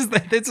 But this is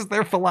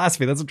their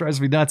philosophy. That's what drives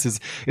me nuts.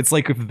 It's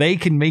like if they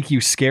can make you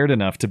scared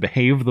enough to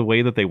behave the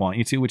way that they want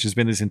you to, which has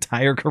been this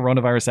entire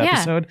coronavirus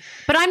episode.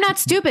 But I'm not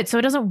stupid, so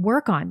it doesn't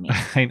work on me.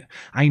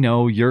 I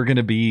know you're going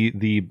to be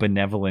the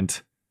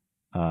benevolent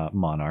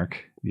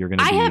monarch. You're going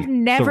to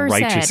be the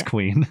righteous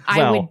queen.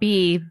 I would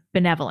be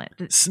benevolent.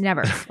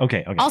 Never.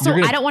 Okay. Also,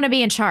 I don't want to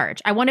be in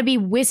charge. I want to be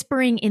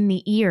whispering in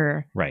the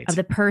ear of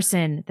the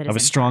person that is of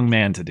a strong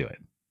man to do it.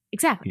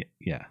 Exactly.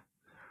 Yeah.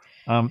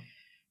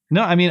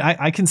 No, I mean,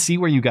 I can see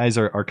where you guys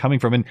are coming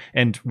from,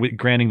 and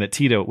granting that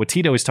what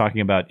Tito is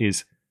talking about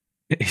is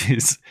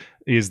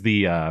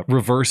the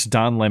reverse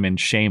Don Lemon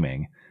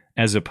shaming,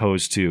 as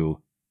opposed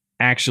to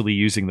actually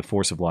using the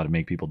force of law to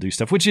make people do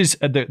stuff, which is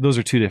those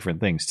are two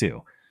different things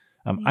too.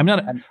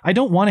 I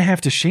don't want to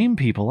have to shame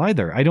people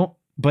either. I don't.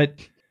 But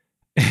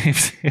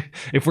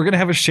if we're gonna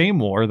have a shame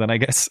war, then I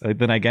guess.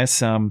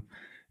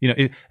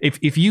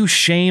 If you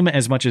shame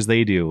as much as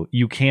they do,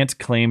 you can't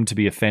claim to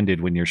be offended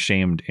when you're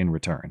shamed in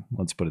return.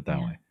 Let's put it that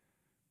way.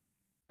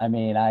 I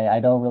mean, I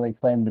don't really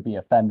claim to be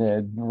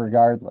offended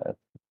regardless.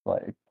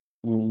 Like,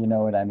 you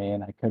know what I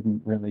mean? I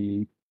couldn't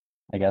really,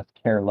 I guess,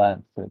 care less.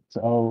 It's,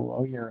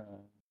 you're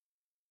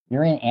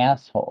an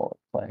asshole.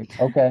 It's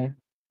like, okay.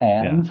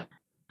 And?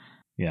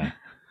 Yeah.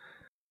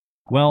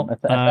 Well,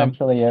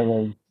 essentially it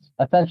was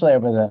what I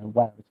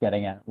was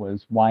getting at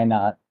was, why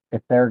not,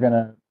 if they're going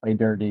to play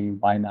dirty,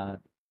 why not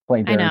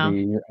play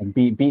dirty and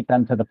beat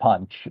them to the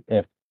punch?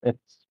 If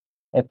it's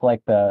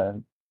like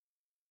the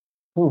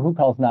who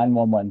calls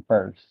 911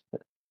 first,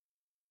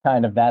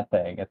 kind of that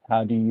thing. It's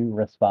how do you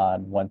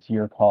respond once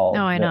you're called?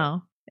 No, I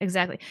know.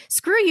 Exactly.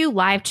 Screw you,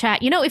 live chat.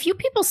 If you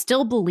people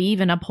still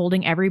believe in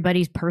upholding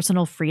everybody's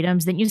personal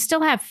freedoms, then you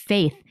still have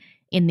faith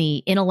in the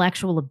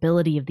intellectual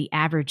ability of the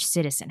average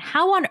citizen.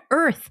 How on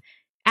earth,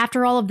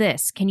 after all of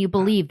this, can you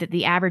believe that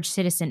the average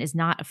citizen is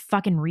not a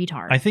fucking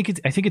retard? I think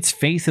it's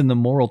faith in the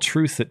moral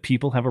truth that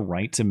people have a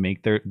right to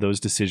make those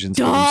decisions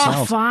for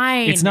themselves.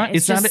 Fine. It's not.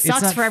 It's just not. sucks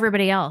it's not for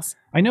everybody else.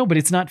 I know, but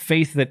it's not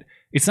faith that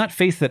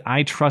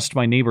I trust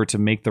my neighbor to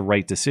make the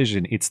right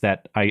decision. It's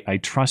that I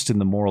trust in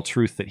the moral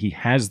truth that he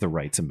has the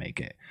right to make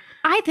it.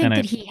 I think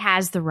that he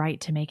has the right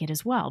to make it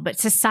as well. But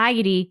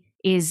society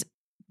is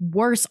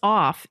worse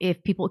off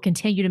if people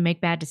continue to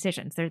make bad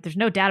decisions. There's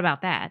no doubt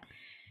about that.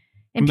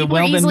 And people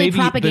are easily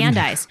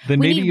propagandized.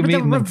 Then we maybe need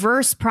the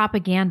reverse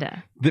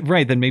propaganda.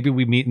 Right. Then maybe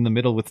we meet in the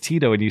middle with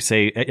Tito and you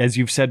say, as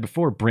you've said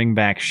before, bring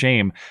back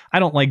shame. I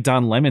don't like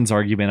Don Lemon's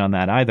argument on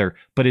that either,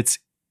 but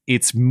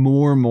it's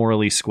more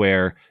morally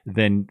square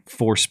than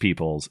force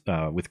people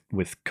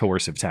with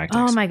coercive tactics.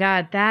 Oh my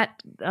God.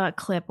 That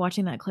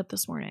watching that clip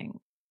this morning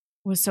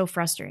was so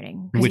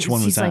frustrating. Which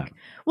one was that?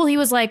 He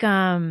was like,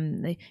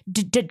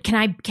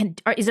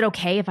 is it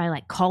okay if I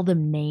like call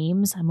them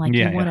names? I'm like,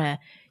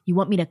 you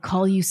want me to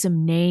call you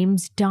some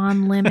names,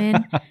 Don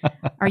Lemon?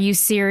 Are you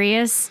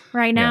serious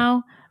right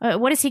now?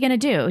 What is he going to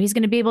do? He's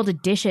going to be able to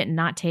dish it and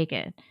not take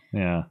it.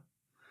 Yeah.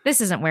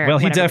 This isn't where. Well,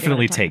 he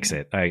definitely takes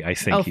it. I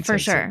think. Oh, he for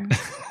takes sure. It.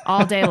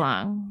 All day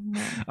long.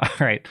 All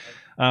right.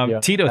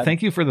 Tito,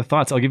 thank you for the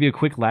thoughts. I'll give you a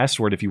quick last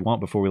word if you want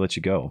before we let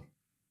you go.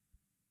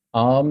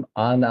 On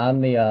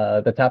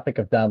the topic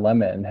of Don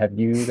Lemon, have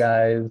you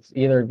guys,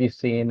 either of you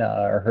seen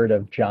or heard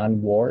of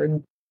John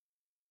Ward?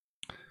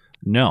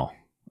 No,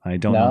 I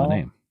don't know the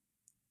name.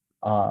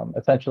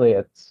 Essentially,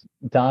 it's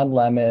Don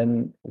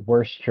Lemon,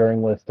 worst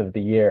journalist of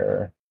the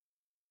year.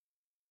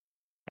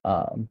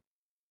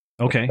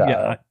 Okay.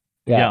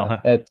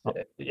 It's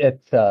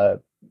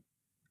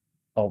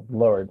oh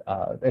Lord,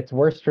 it's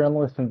worst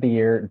journalist of the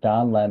year.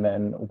 Don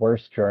Lemon,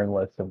 worst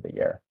journalist of the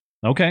year.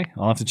 Okay,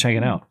 I'll have to check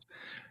it out.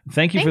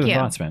 Thank you for the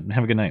thoughts, man.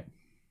 Have a good night.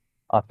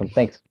 Awesome.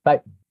 Thanks.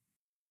 Bye.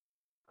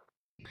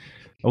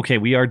 Okay,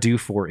 we are due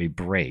for a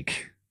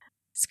break.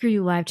 Screw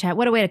you, live chat.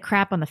 What a way to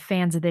crap on the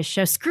fans of this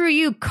show. Screw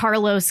you,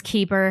 Carlos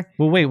Keeper.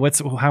 Well, wait,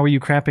 how are you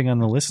crapping on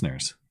the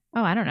listeners?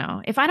 Oh, I don't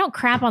know. If I don't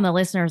crap on the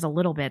listeners a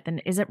little bit, then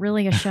is it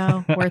really a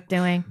show worth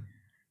doing?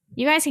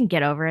 You guys can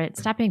get over it.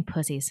 Stop being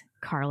pussies,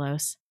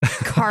 Carlos.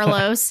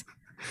 Carlos.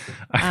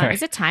 Right.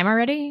 Is it time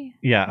already?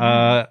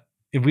 Yeah.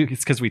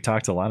 It's because we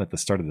talked a lot at the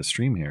start of the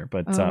stream here,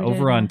 but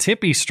over on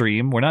Tippy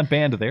Stream, we're not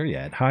banned there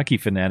yet. Hockey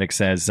Fanatic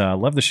says,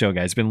 love the show,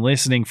 guys. Been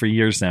listening for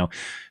years now.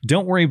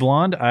 Don't worry,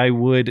 Blonde. I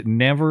would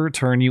never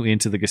turn you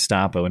into the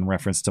Gestapo, in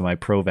reference to my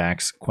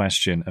pro-vax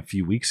question a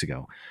few weeks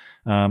ago.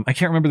 I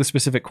can't remember the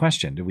specific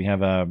question. Did we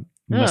have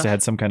we must have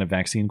had some kind of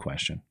vaccine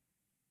question.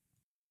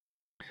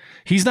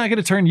 He's not going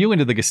to turn you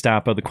into the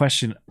Gestapo. The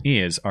question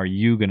is, are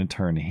you going to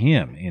turn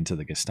him into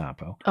the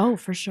Gestapo? Oh,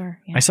 for sure.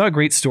 Yeah. I saw a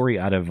great story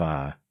out of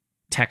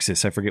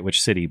Texas, I forget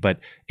which city, but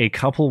a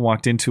couple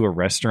walked into a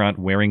restaurant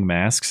wearing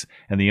masks,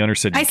 and the owner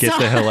said, "Get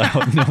the hell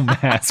out, no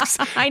masks."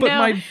 I but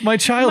know. my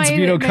child's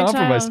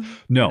immunocompromised.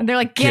 No, and they're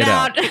like, get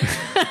out.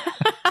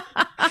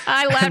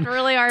 I laughed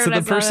really hard. So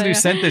the person who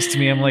sent this to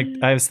me,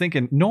 I was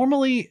thinking,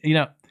 normally,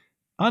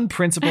 on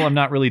principle, I'm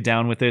not really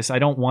down with this. I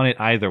don't want it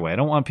either way. I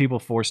don't want people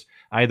forced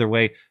either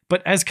way.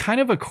 But as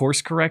kind of a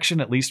course correction,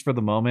 at least for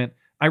the moment,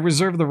 I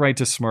reserve the right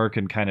to smirk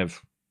and kind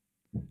of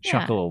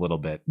chuckle a little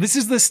bit. This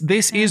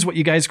is what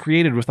you guys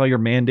created with all your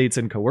mandates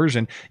and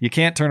coercion. You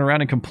can't turn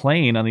around and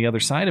complain on the other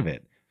side of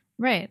it.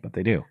 Right. But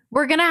they do.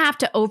 We're going to have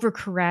to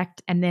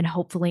overcorrect and then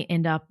hopefully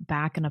end up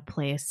back in a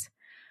place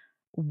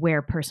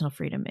where personal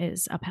freedom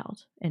is upheld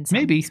in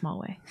some small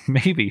way.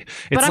 Maybe.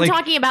 But I'm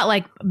talking about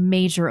like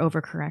major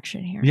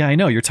overcorrection here. Yeah, I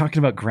know. You're talking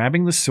about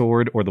grabbing the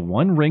sword or the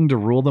one ring to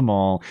rule them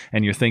all.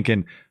 And you're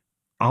thinking,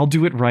 I'll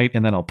do it right.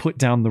 And then I'll put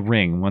down the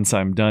ring once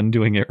I'm done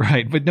doing it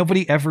right. But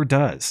nobody ever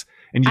does.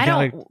 And you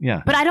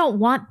But I don't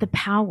want the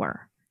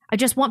power. I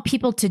just want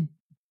people to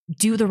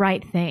do the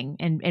right thing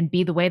and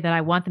be the way that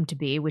I want them to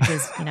be, which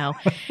is,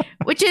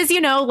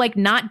 like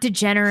not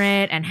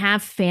degenerate and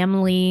have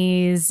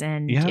families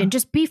and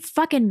just be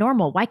fucking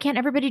normal. Why can't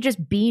everybody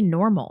just be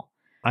normal?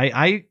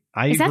 I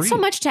Is that agree. so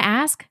much to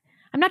ask?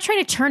 I'm not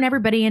trying to turn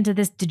everybody into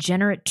this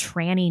degenerate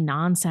tranny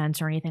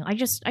nonsense or anything. I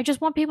just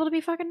want people to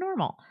be fucking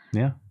normal.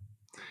 Yeah.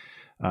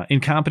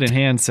 Incompetent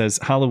Hand says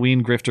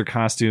Halloween grifter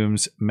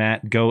costumes.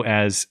 Matt, go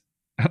as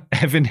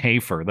Evan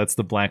Hafer. That's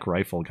the Black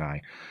Rifle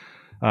guy.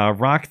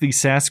 Rock the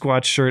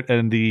Sasquatch shirt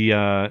and the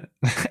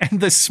and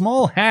the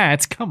small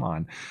hat. Come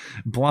on,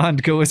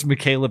 Blonde, go as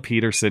Michaela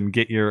Peterson.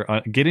 Get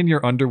in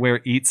your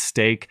underwear, eat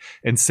steak,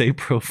 and say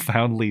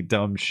profoundly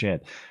dumb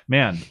shit.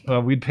 Man,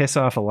 we'd piss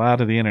off a lot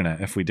of the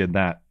internet if we did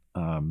that.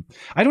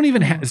 I don't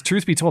even have,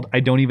 truth be told, I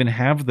don't even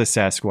have the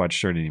Sasquatch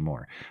shirt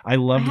anymore. I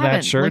loved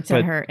that shirt,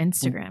 but her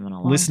Instagram in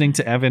a long listening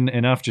time. to Evan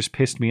enough just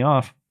pissed me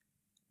off.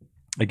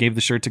 I gave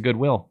the shirt to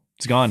Goodwill.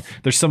 It's gone.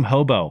 There's some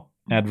hobo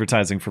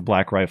advertising for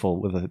Black Rifle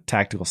with a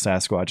tactical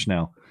Sasquatch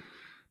now.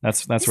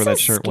 That's where that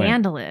shirt went.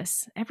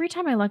 Scandalous. Every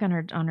time I look on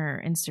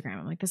her Instagram,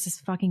 I'm like, this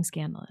is fucking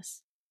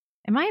scandalous.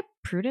 Am I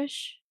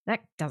prudish? That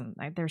doesn't.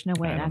 There's no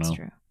way that's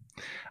true.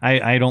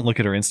 I don't look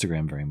at her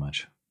Instagram very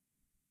much.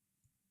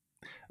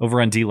 Over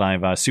on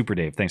DLive, Super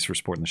Dave, thanks for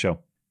supporting the show.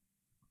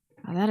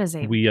 Oh, that is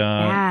a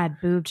bad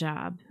boob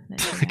job.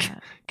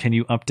 Can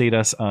you update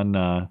us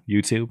on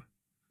YouTube?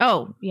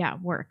 Oh, yeah,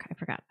 work. I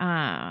forgot.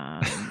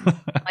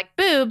 Like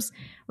boobs,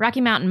 Rocky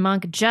Mountain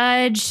Monk,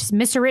 Judge,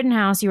 Mr.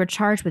 Rittenhouse, you were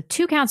charged with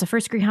 2 counts of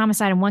first-degree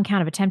homicide and 1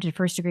 count of attempted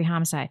first-degree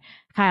homicide.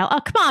 Kyle,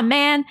 oh, come on,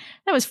 man.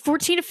 That was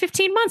 14 to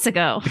 15 months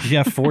ago.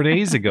 Yeah, 4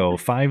 days ago,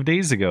 5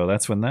 days ago.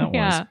 That's when that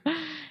was.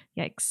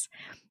 Yikes.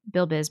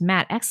 Bill Biz,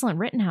 Matt, excellent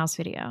Rittenhouse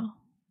video.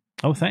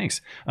 Oh, thanks.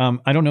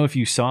 I don't know if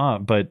you saw,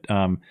 but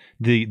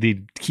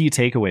the key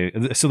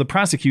takeaway. So the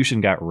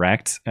prosecution got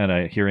wrecked at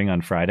a hearing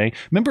on Friday.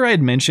 Remember I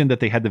had mentioned that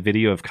they had the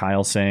video of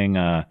Kyle saying...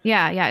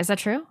 Yeah. Is that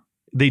true?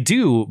 They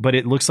do, but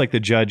it looks like the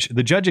judge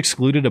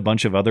excluded a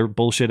bunch of other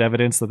bullshit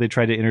evidence that they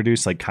tried to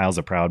introduce, like Kyle's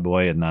a Proud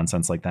Boy and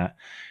nonsense like that.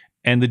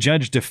 And the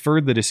judge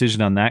deferred the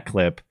decision on that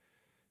clip,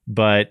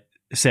 but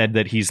said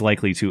that he's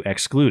likely to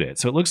exclude it.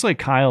 So it looks like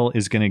Kyle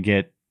is going to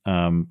get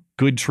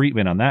good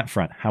treatment on that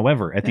front.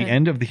 However, at the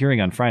end of the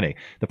hearing on Friday,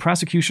 the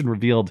prosecution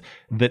revealed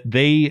that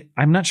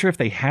I'm not sure if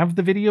they have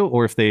the video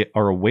or if they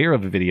are aware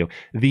of the video.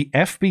 The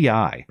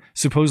FBI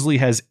supposedly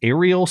has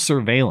aerial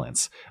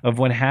surveillance of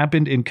what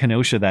happened in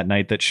Kenosha that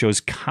night that shows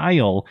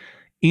Kyle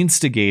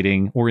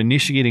instigating or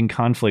initiating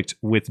conflict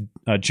with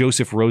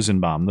Joseph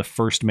Rosenbaum, the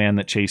first man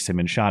that chased him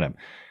and shot him.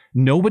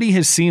 Nobody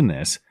has seen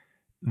this.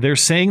 They're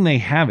saying they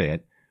have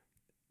it.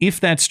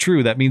 If that's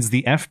true, that means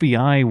the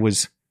FBI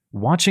was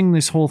watching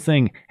this whole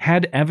thing,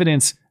 had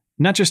evidence,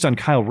 not just on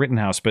Kyle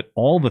Rittenhouse, but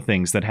all the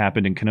things that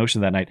happened in Kenosha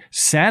that night,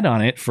 sat on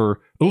it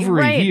for over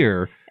a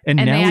year, and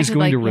now is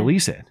going to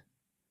release it.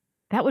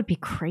 That would be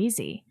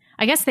crazy.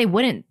 I guess they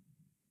wouldn't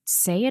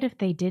say it if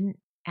they didn't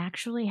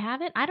actually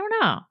have it. I don't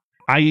know.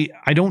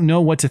 I don't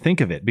know what to think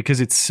of it because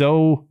it's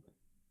so...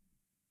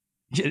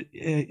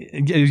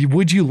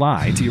 Would you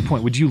lie, to your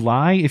point? Would you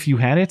lie if you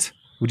had it?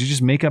 Would you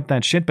just make up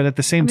that shit? But at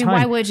the same time,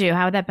 why would you?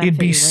 How would that benefit it'd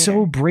be you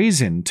so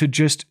brazen to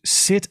just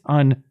sit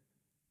on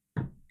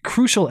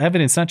crucial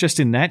evidence, not just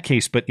in that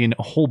case, but in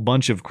a whole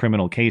bunch of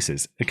criminal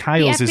cases.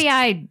 Kyle's the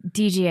FBI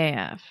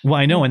DGAF. Well,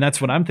 I know, and that's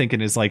what I'm thinking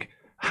is like,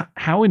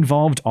 how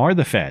involved are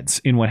the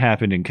feds in what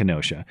happened in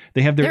Kenosha?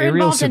 They have their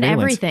aerial surveillance. They're involved in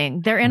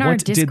everything. They're in our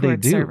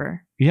Discord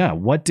server. Yeah,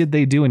 what did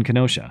they do in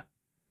Kenosha?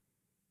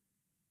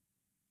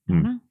 I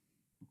don't know.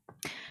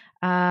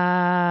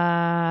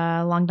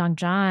 Long Dong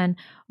John,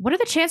 what are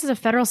the chances of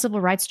federal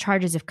civil rights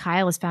charges if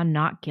Kyle is found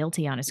not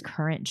guilty on his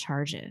current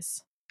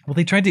charges? Well,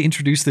 they tried to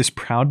introduce this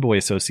Proud Boy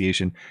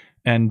Association,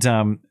 and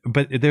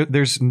but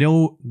there's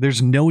no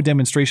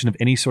demonstration of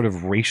any sort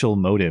of racial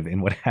motive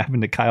in what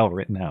happened to Kyle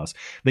Rittenhouse.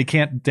 They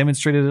can't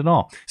demonstrate it at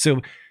all.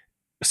 So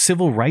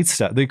civil rights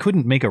stuff, they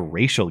couldn't make a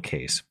racial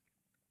case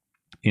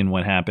in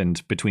what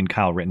happened between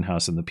Kyle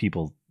Rittenhouse and the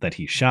people that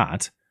he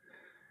shot.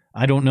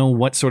 I don't know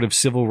what sort of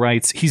civil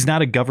rights. He's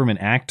not a government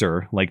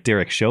actor like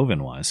Derek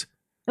Chauvin was.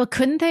 Well,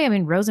 couldn't they? I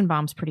mean,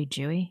 Rosenbaum's pretty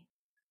Jewy.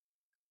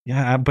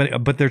 Yeah,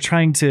 but they're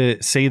trying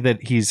to say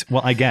that he's,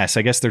 well, I guess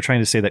they're trying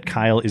to say that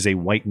Kyle is a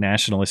white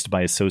nationalist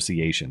by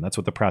association. That's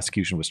what the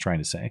prosecution was trying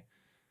to say.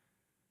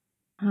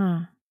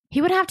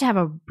 He would have to have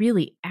a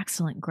really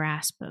excellent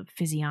grasp of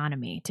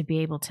physiognomy to be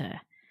able to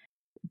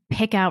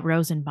pick out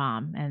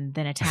Rosenbaum and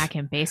then attack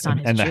him based on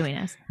his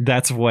Jewiness.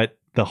 That's what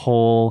the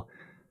whole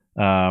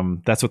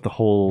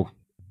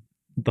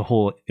the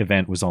whole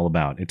event was all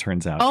about, it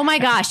turns out. Oh my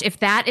gosh, if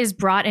that is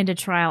brought into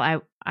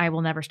trial, I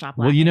will never stop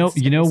laughing. Well,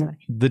 you know,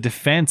 the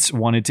defense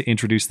wanted to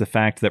introduce the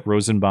fact that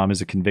Rosenbaum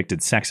is a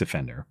convicted sex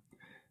offender.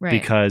 Right.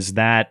 Because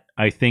that,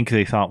 I think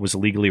they thought, was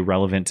legally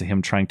relevant to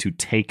him trying to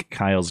take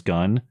Kyle's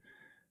gun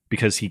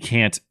because he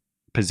can't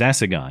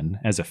possess a gun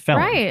as a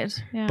felon.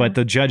 Right. Yeah. But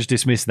the judge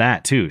dismissed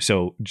that too.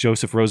 So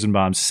Joseph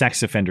Rosenbaum's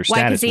sex offender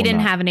status. Why? Because he didn't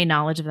have any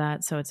knowledge of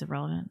that, so it's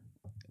irrelevant.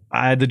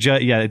 The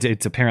judge, yeah,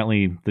 it's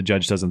apparently the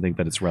judge doesn't think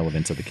that it's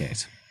relevant to the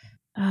case.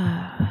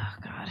 Oh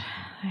God,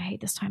 I hate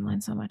this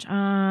timeline so much.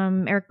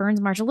 Eric Burns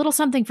March, a little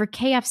something for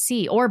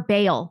KFC or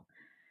bail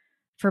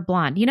for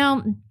Blonde. You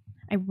know,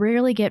 I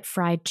rarely get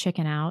fried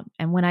chicken out,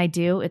 and when I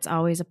do, it's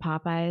always a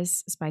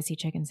Popeyes spicy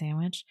chicken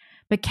sandwich.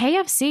 But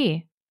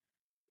KFC,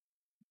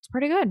 it's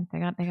pretty good. They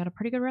got a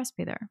pretty good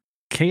recipe there.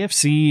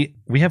 KFC,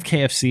 we have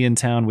KFC in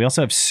town. We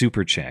also have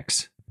Super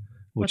Chicks,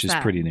 which is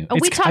pretty new. Oh,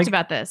 we talked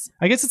about this.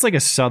 I guess it's like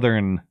a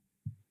southern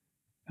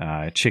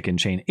chicken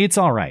chain. It's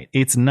all right.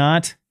 It's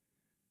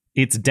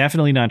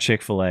definitely not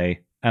Chick-fil-A.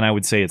 And I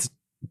would say it's,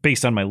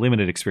 based on my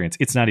limited experience,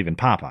 it's not even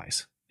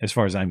Popeyes as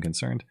far as I'm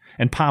concerned.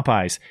 And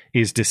Popeyes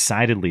is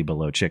decidedly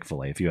below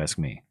Chick-fil-A, if you ask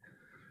me.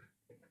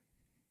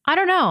 I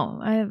don't know.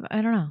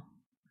 I don't know.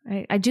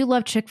 I do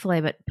love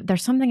Chick-fil-A, but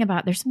there's something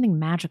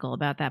magical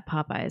about that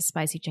Popeyes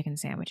spicy chicken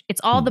sandwich.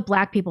 It's all the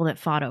black people that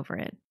fought over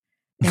it.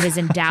 It has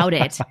endowed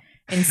it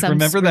in some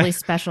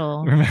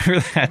special. Remember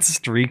that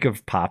streak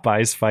of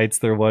Popeyes fights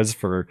there was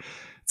for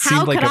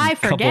seemed like a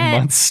couple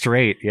months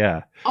straight.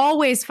 Yeah.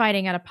 Always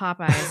fighting at a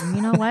Popeyes. And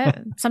you know what?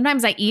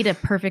 Sometimes I eat a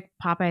perfect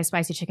Popeyes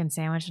spicy chicken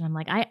sandwich and I'm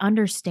like, I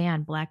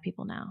understand black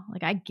people now.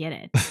 Like, I get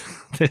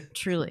it.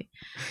 Truly.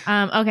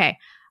 Okay.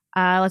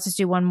 Let's just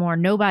do one more.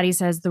 Nobody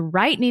says the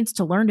right needs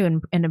to learn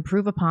to and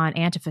improve upon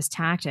Antifa's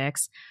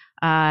tactics.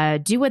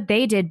 Do what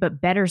they did,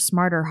 but better,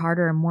 smarter,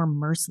 harder, and more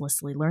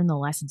mercilessly. Learn the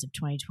lessons of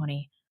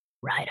 2020.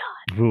 Right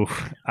on.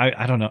 Oof.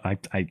 I don't know.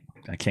 I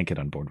can't get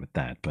on board with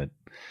that, but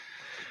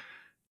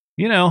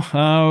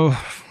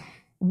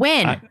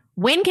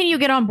when can you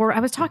get on board? I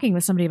was talking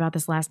with somebody about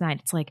this last night.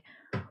 It's like,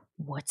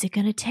 what's it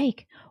going to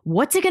take?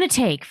 What's it going to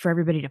take for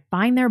everybody to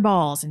find their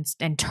balls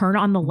and turn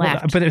on the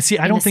left? But see,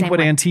 I don't think what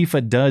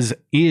Antifa does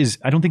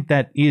I don't think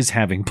that is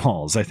having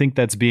balls. I think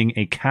that's being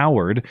a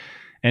coward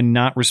and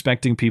not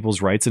respecting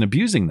people's rights and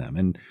abusing them.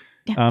 And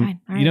fine.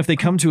 Right, if they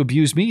come to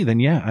abuse me,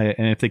 then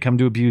and if they come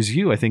to abuse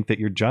you, I think that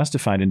you're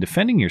justified in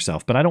defending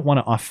yourself. But I don't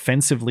want to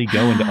offensively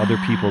go into other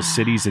people's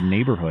cities and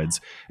neighborhoods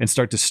and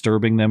start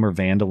disturbing them or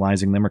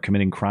vandalizing them or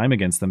committing crime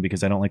against them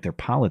because I don't like their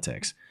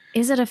politics.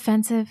 Is it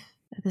offensive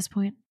at this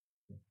point?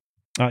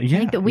 Yeah. I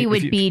think that we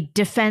would be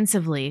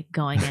defensively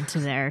going into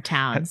their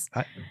towns.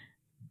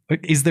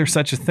 Is there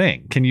such a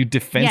thing? Can you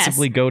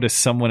defensively go to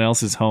someone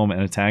else's home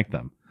and attack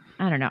them?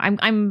 I don't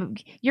know.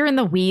 You're in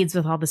the weeds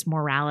with all this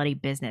morality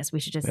business.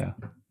 We should just. Yeah.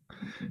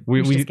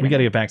 We got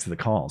to get back to the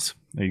calls.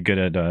 Are you good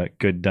at a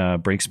good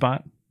break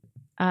spot?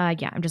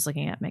 Yeah, I'm just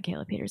looking at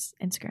Michaela Peters'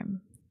 Instagram.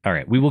 All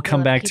right, we will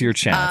come back to your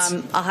chats.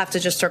 I'll have to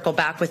just circle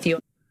back with you.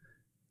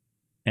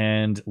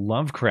 And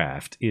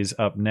Lovecraft is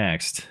up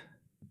next.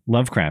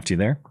 Lovecraft, you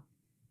there?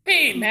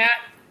 Hey, Matt.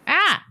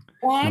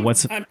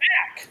 Blonde, I'm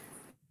back.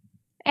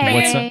 Hey.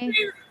 What's up?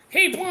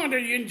 Hey, Blonde, are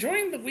you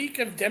enjoying the week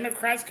of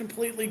Democrats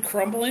completely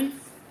crumbling?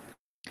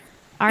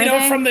 Are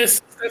they? From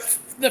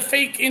the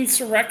fake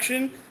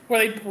insurrection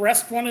where they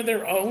arrest one of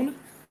their own?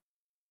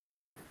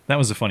 That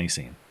was a funny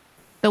scene.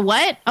 The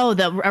what? Oh,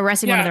 the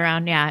arresting one of their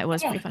own. Yeah, it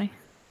was pretty funny.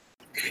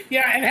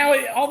 Yeah, and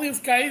how all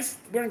these guys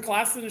wearing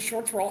glasses and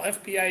shorts were all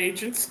FBI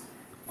agents.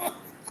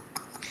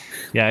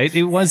 Yeah,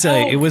 it was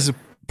a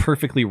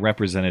perfectly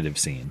representative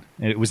scene.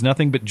 It was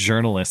nothing but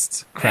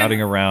journalists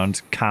crowding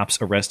around cops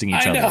arresting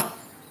each other. Know.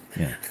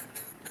 Yeah.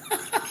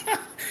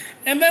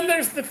 And then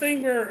there's the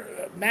thing where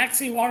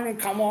Maxine Waters and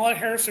Kamala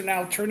Harris are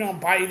now turning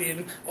on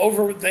Biden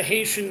over the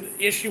Haitian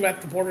issue at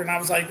the border, and I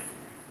was like,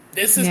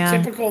 this is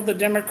typical of the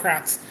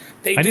Democrats.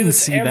 They do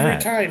this every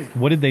time.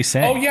 What did they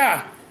say? Oh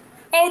yeah.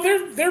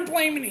 Oh, they're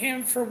blaming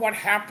him for what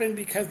happened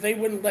because they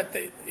wouldn't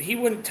he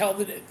wouldn't tell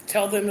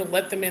them to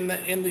let them in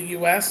the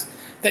U.S.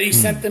 that he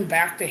sent them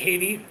back to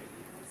Haiti.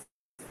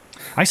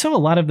 I saw a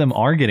lot of them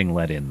are getting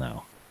let in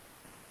though,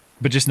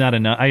 but just not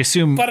enough. I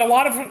assume. But a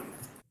lot of them.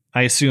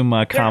 I assume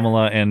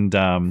Kamala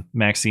and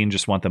Maxine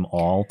just want them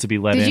all to be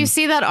let in. Did you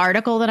see that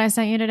article that I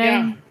sent you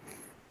today?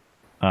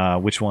 Yeah.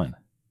 Which one?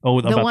 Oh,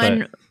 the about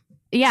one.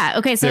 Yeah.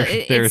 Okay. So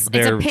it's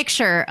a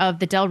picture of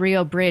the Del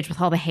Rio Bridge with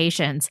all the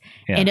Haitians,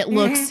 and it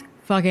looks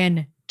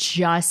fucking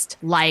just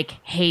like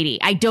Haiti.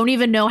 I don't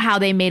even know how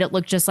they made it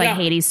look just like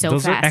Haiti so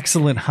fast. Those are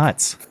excellent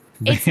huts.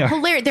 It's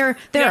hilarious. There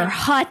are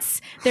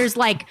huts. There's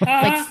like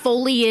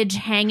foliage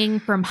hanging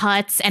from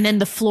huts, and then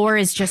the floor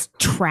is just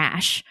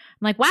trash.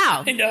 I'm like,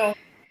 wow. I know.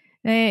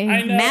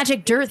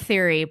 Magic dirt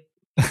theory,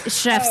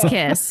 chef's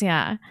kiss,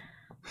 yeah.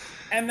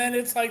 And then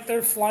it's like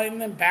they're flying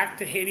them back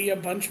to Haiti, a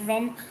bunch of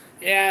them,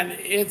 and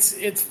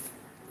it's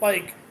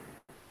like,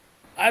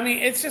 I mean,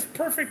 it's just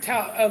perfect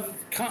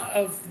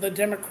of the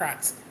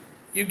Democrats.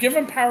 You give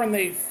them power and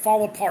they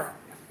fall apart,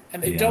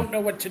 and they don't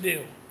know what to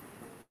do.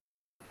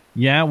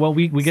 Yeah, well,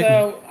 we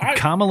get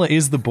Kamala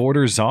is the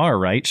border czar,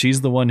 right?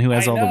 She's the one who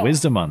has all the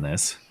wisdom on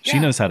this. She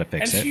knows how to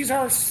fix it. And she's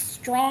our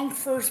strong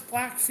first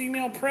black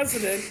female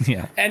president.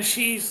 Yeah. And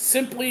she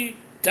simply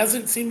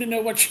doesn't seem to know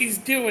what she's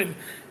doing.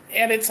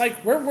 And it's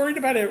like, we're worried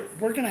about it.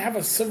 We're going to have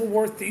a civil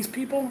war with these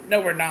people?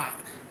 No, we're not.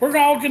 We're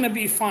all going to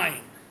be fine.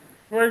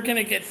 We're going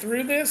to get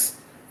through this.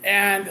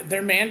 And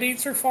their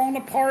mandates are falling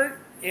apart.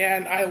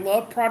 And I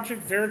love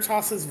Project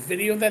Veritas's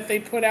video that they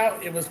put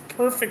out. It was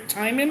perfect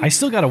timing. I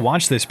still got to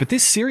watch this, but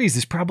this series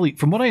is probably,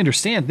 from what I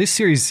understand, this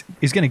series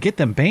is going to get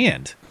them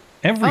banned.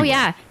 Everywhere. Oh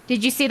yeah!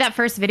 Did you see that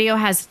first video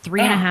has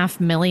 3.5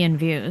 million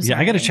views? Yeah,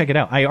 I got to check it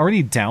out. I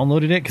already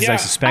downloaded it because I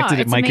suspected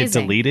it might get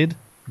deleted,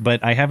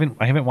 but I haven't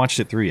watched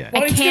it through yet.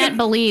 I can't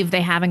believe they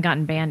haven't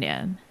gotten banned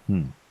yet.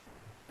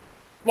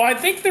 Well, I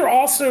think they're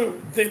also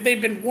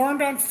they've been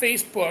warned on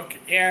Facebook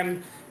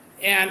and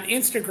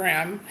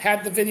Instagram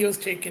had the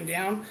videos taken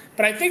down,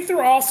 but I think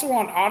they're also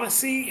on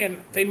Odyssey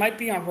and they might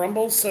be on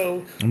Rumble.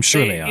 So I'm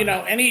sure they are. You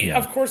know,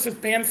 of course, it's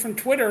banned from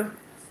Twitter,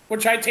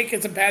 which I take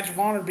as a badge of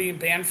honor being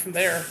banned from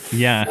there.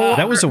 Yeah,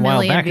 that was a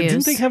while back.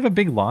 Didn't they have a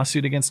big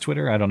lawsuit against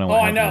Twitter? I don't know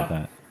what happened with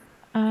that.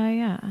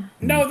 Yeah.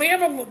 No, they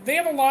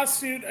have a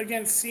lawsuit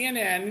against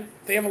CNN.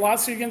 They have a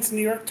lawsuit against the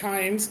New York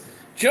Times.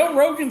 Joe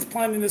Rogan's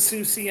planning to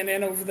sue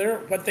CNN over there.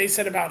 What they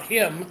said about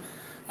him.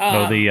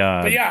 But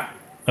yeah.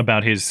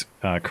 About his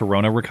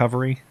corona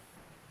recovery?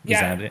 Is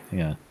that it?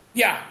 Yeah.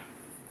 Yeah.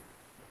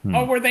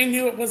 Oh, where they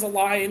knew it was a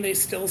lie and they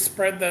still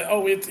spread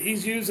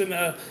he's using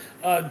a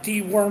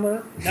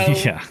dewormer. No.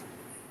 Yeah.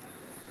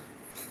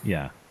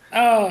 Yeah.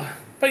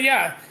 But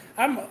yeah,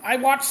 I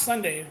watched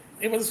Sunday.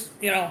 It was,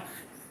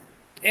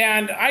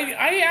 And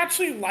I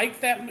actually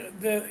like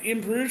that the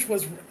In Bruges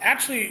was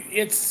actually,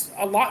 it's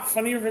a lot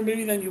funnier of a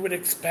movie than you would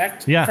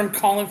expect from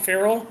Colin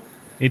Farrell.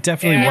 It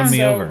definitely won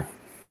me over.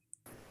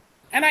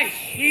 And I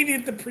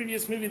hated the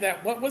previous movie.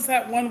 What was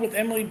that one with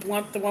Emily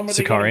Blunt, the one where Sicario?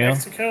 they go to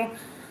Mexico?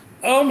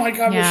 Oh my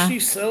God, was she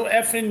so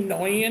effing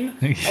annoying?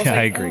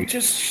 I agree. Oh,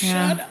 just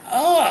shut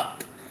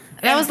up.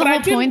 That was the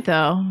whole point,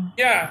 though.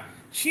 Yeah.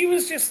 She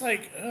was just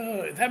like,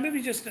 oh, that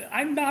movie just...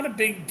 I'm not a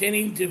big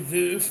Denny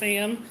DeVue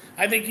fan.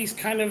 I think he's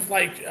kind of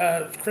like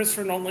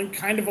Christopher Nolan,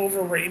 kind of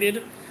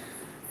overrated.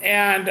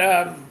 And,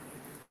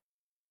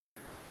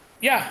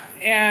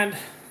 and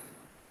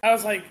I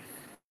was like...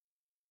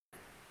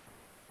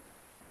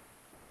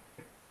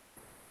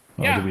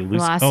 Did we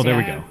lose? There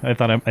we go. I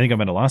think I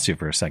might have lost you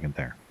for a second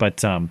there.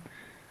 But,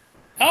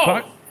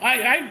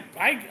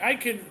 I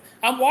could...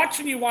 I'm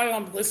watching you while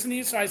I'm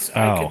listening, so I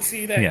could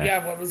see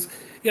that, what was...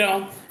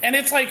 and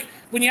it's like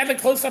when you have the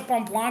close up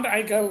on Blonde,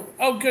 I go,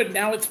 oh, good.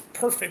 Now it's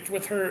perfect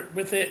with her,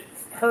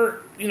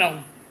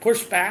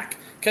 pushed back.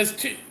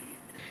 Because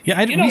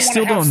we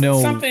still don't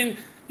know something.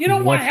 You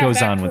don't want to have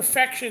that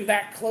perfection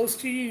that close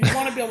to you. You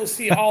want to be able to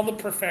see all the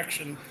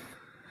perfection.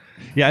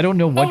 Yeah, I don't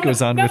know what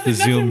goes on with the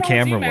zoom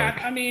camera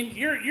work. I mean,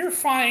 you're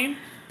fine,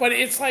 but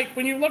it's like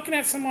when you're looking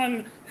at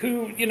someone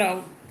who,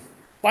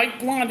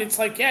 like Blonde, it's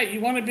like, you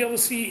want to be able to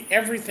see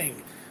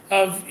everything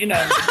of,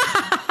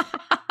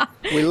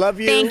 We love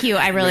you. Thank you.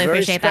 I really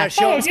appreciate that.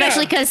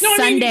 Especially because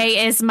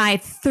Sunday is my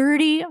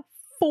 34th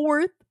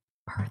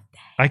birthday.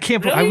 I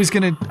can't. Really? I was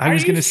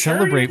gonna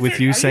celebrate with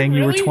you saying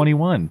you were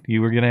 21.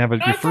 You were gonna have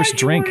your first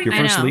drink, your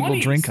first legal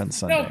drink on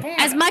Sunday.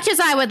 As much as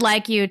I would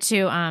like you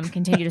to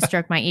continue to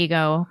stroke my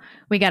ego,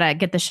 we gotta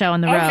get the show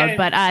on the road.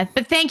 But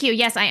thank you.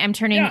 Yes, I'm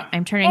turning. Yeah.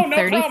 I'm turning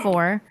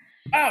 34.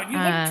 Wow, you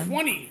look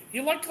 20.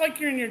 You look like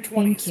you're in your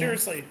 20s.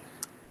 Seriously.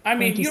 I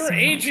mean, you're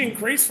aging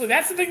gracefully.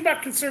 That's the thing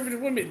about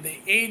conservative women. They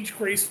age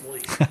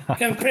gracefully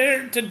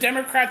compared to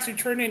Democrats who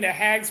turn into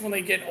hags when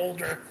they get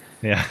older.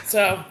 Yeah.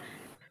 So.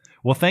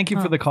 Well, thank you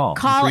for the call.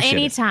 Call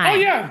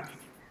anytime.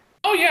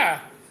 Oh, yeah.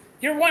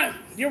 You're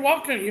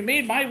welcome. You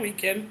made my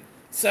weekend.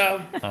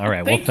 So. All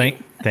right. Well,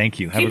 thank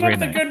you. Have a great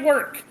night. Keep up the good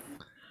work.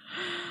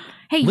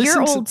 Hey,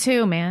 you're old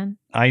too, man.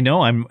 I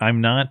know.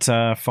 I'm not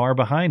far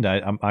behind.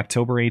 I'm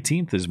October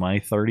 18th is my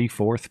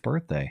 34th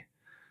birthday.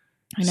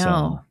 I know.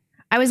 So.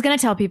 I was going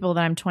to tell people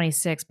that I'm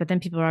 26, but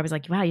then people are always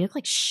like, wow, you look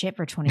like shit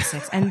for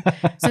 26. And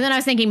so then I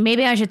was thinking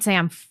maybe I should say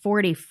I'm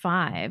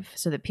 45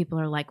 so that people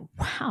are like,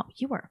 wow,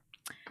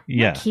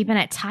 you're keeping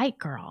it tight,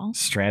 girl.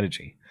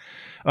 Strategy.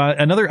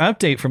 Another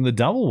update from the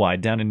Double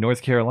Wide down in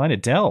North Carolina.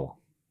 Del,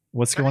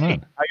 what's going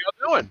on? How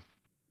y'all doing?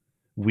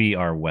 We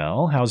are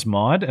well. How's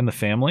Maud and the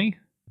family?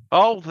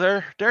 Oh,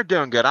 they're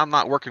doing good. I'm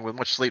not working with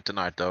much sleep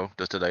tonight, though.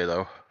 Just today,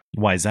 though.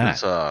 Why is that?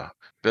 It's a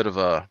bit of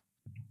a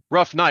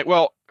rough night.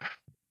 Well,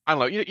 I don't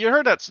know. You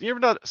heard that? You ever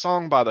that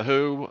song by the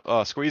Who,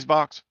 Squeeze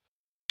Box?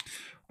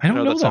 I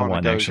don't know that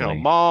one, actually.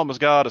 Mama's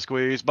got a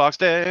squeeze box,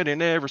 Daddy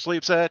never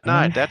sleeps at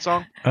night. That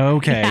song?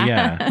 Okay,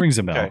 yeah. Rings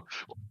a bell. Okay.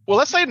 Well,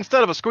 let's say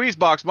instead of a squeeze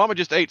box, Mama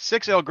just ate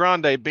 6 El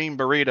Grande bean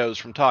burritos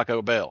from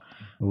Taco Bell.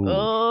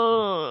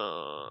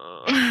 Well,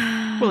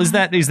 is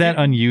that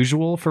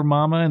unusual for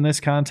Mama in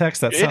this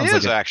context? That sounds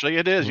like actually.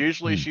 It is.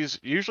 Usually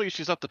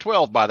she's up to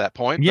 12 by that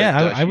point.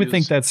 Yeah, but, I would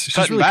think she's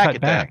really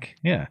cut back.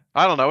 Yeah.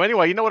 I don't know.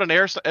 Anyway, you know what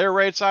an air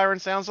raid siren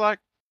sounds like?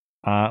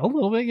 A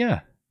little bit, yeah.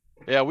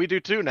 Yeah, we do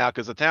too now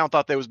because the town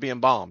thought they was being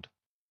bombed.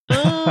 They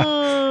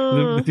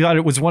thought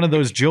it was one of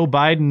those Joe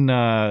Biden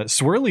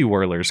swirly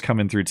whirlers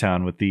coming through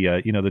town with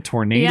the the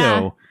tornado.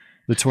 Yeah.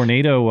 The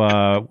tornado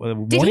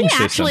warning system. Did he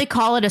actually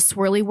call it a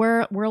swirly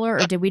whirler,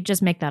 or did we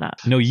just make that up?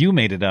 No, you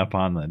made it up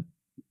on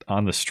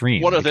the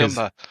stream. One of them.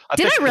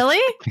 Did I really?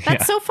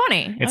 That's so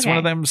funny. It's one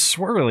of them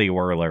swirly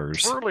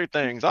whirlers. Swirly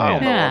things. I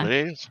don't know what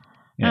it is.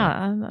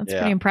 Yeah. That's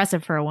pretty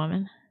impressive for a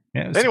woman.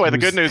 Yeah, anyway, the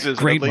good news is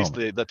at least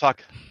the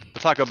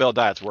Taco Bell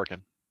diet's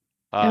working.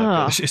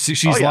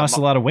 She's lost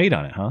a lot of weight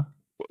on it, huh?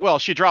 Well,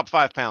 she dropped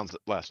 5 pounds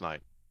last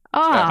night.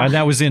 Oh,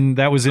 that was in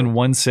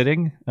one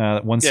sitting.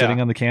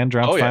 Sitting on the can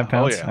dropped 5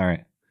 pounds. All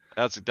right,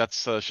 that's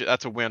a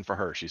win for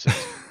her, she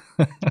says.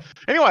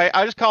 Anyway,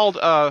 I just called.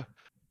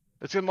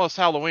 It's almost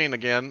Halloween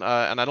again,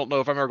 and I don't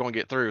know if I'm ever going to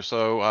get through.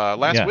 So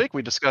last week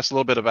we discussed a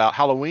little bit about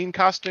Halloween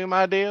costume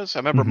ideas. I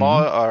remember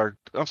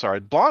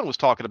Blonde was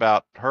talking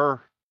about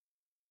her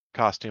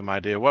costume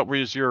idea. What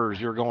was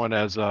yours? You're going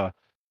as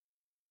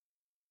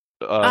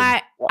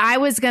I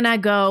was gonna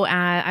go.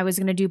 I was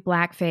gonna do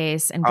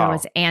blackface and go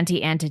as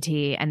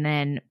Anti-Entity, and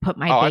then put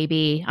my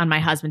baby on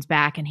my husband's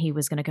back, and he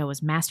was gonna go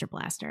as Master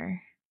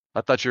Blaster. I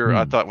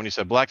thought when you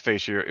said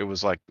blackface, it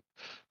was like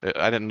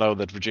I didn't know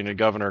that Virginia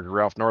Governor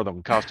Ralph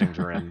Northam costumes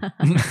were in.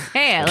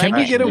 Hey, can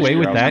we get away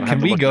with that?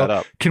 Can we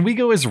go? Can we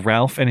go as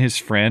Ralph and his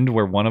friend,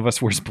 where one of us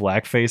wears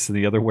blackface and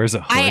the other wears a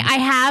hood? I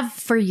have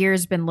for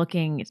years been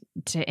looking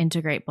to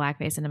integrate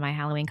blackface into my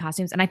Halloween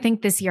costumes, and I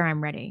think this year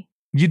I'm ready.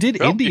 You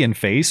did Indian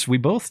face. We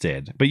both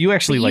did. But you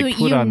actually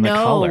put on the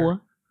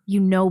color. You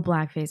know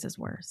blackface is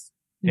worse.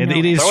 And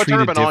it is throw a treated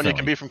turban differently. on, you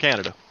can be from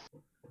Canada.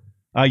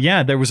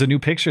 Yeah, there was a new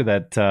picture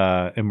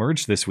that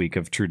emerged this week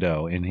of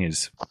Trudeau in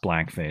his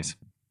blackface.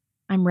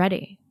 I'm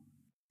ready.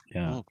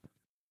 Yeah.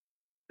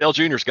 Dale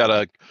Jr.'s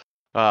got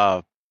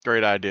a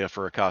great idea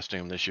for a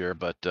costume this year,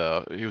 but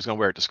he was going to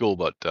wear it to school,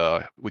 but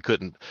we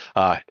couldn't.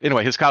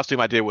 Anyway, his costume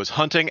idea was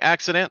hunting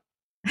accident,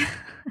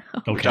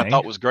 which I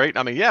thought was great.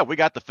 I mean, yeah, we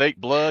got the fake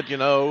blood,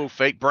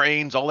 fake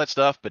brains, all that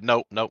stuff, but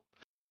nope.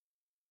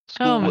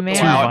 Oh, man.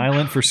 Too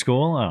violent for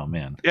school? Oh,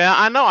 man. Yeah,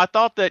 I know. I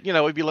thought that,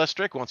 it'd be less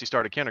strict once he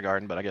started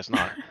kindergarten, but I guess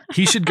not.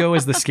 He should go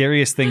as the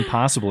scariest thing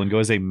possible and go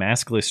as a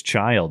maskless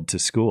child to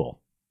school.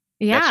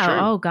 Yeah.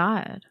 Oh,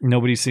 God.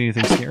 Nobody's seen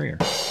anything scarier.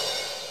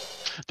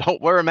 Don't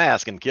wear a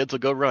mask and kids will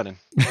go running.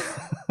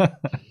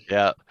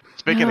 Yeah.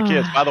 Speaking of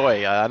kids, by the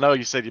way, I know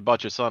you said you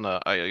bought your son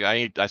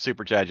I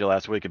super chatted you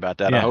last week about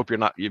that. Yeah. I hope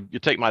you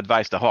take my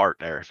advice to heart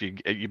there. If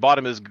you bought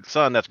him his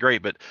son, that's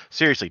great, but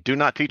seriously, do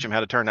not teach him how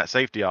to turn that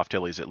safety off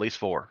till he's at least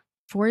 4.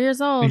 4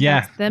 years old.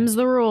 Yeah. Them's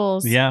the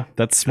rules. Yeah,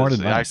 that's smart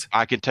advice.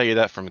 I can tell you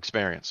that from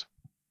experience.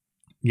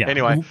 Yeah.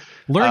 Anyway,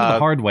 learn the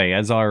hard way,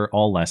 as are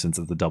all lessons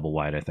at the Double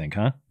Wide, I think,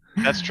 huh?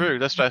 That's true.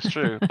 That's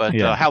true. But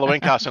Halloween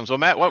costumes. Well,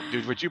 Matt,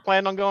 would you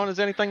plan on going as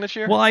anything this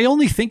year? Well, I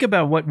only think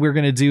about what we're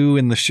going to do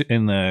in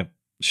the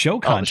show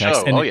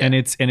context, and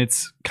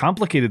it's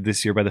complicated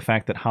this year by the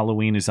fact that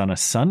Halloween is on a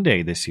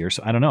Sunday this year.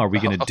 So I don't know. Are we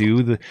going to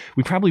do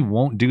we probably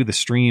won't do the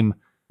stream.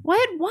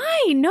 What?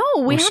 Why? No,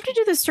 we have to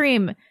do the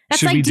stream. That's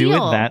should we ideal.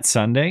 do it that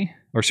Sunday,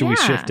 or should we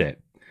shift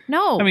it?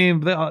 No. I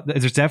mean,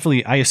 there's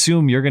definitely. I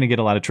assume you're going to get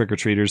a lot of trick or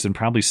treaters, and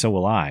probably so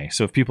will I.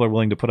 So if people are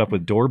willing to put up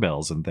with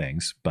doorbells and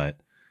things, but.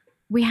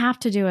 We have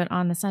to do it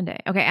on the Sunday.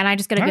 Okay, and I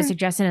just got a good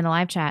suggestion in the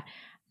live chat.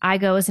 I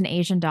go as an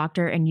Asian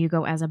doctor and you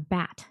go as a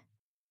bat.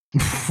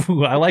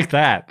 I like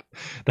that.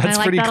 That's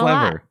pretty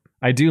clever.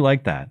 I do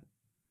like that.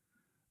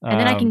 And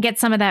then I can get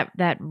some of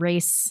that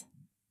race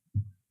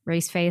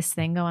face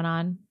thing going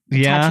on.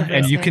 Yeah,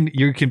 and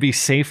you can be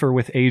safer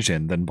with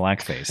Asian than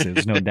blackface.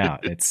 There's no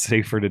doubt. It's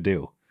safer to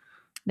do.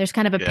 There's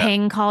kind of a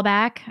ping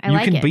callback. I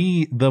like it. You can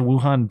be the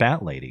Wuhan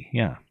bat lady.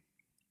 Yeah.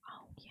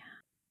 Oh yeah.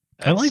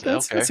 I like that.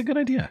 Okay. That's a good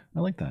idea. I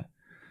like that.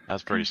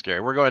 That's pretty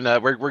scary. We're going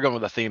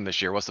with a theme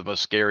this year. What's the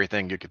most scary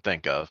thing you could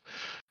think of?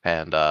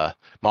 And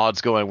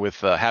Maud's going with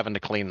having to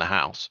clean the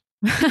house.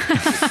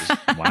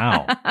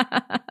 Wow.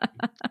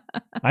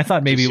 I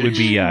thought maybe it would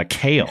be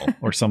kale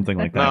or something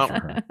like that for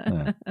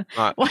her.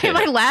 Why am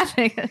I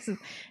laughing?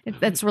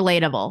 That's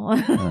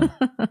relatable.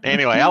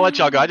 Anyway, I'll let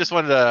y'all go. I just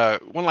wanted to,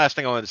 one last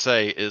thing I wanted to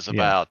say is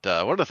about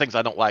one of the things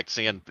I don't like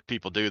seeing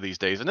people do these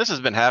days, and this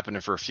has been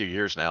happening for a few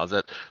years now, is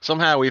that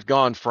somehow we've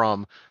gone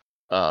from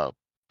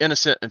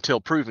innocent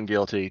until proven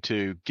guilty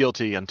to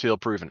guilty until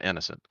proven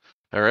innocent.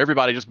 Or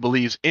everybody just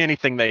believes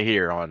anything they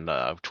hear on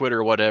Twitter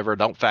or whatever.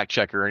 Don't fact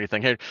check or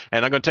anything here.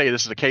 And I'm going to tell you,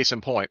 this is a case in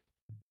point.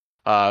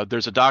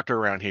 There's a doctor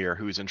around here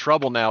who's in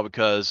trouble now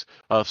because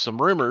of some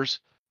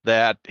rumors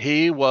that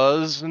he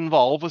was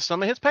involved with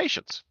some of his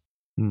patients.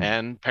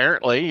 And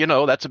apparently,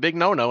 that's a big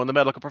no-no in the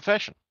medical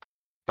profession.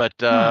 But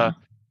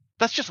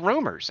that's just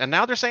rumors. And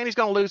now they're saying he's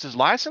going to lose his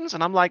license.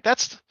 And I'm like,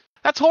 that's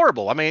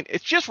horrible. I mean,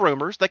 it's just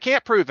rumors. They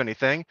can't prove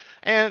anything.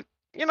 And,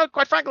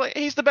 quite frankly,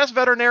 he's the best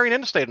veterinarian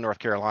in the state of North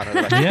Carolina.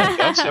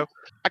 So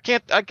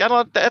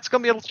that's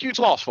going to be a huge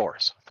loss for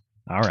us.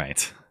 All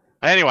right.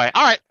 Anyway,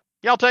 all right.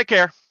 Y'all take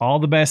care. All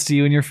the best to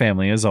you and your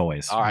family, as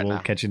always. All right, we'll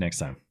catch you next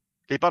time.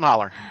 Keep on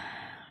hollering.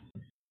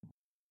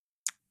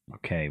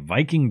 Okay.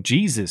 Viking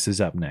Jesus is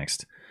up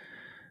next.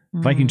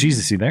 Viking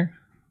Jesus, you there?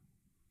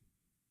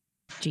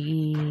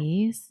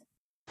 Jesus?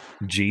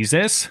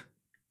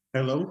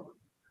 Hello?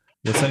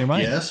 What's on your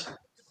mind? Yes.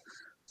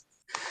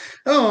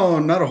 Oh,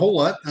 not a whole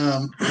lot.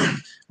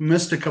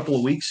 Missed a couple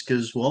of weeks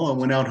because, I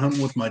went out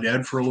hunting with my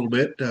dad for a little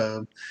bit,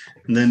 and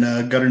then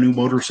got a new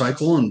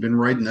motorcycle and been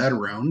riding that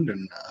around.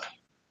 And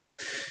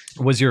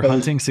was your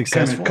hunting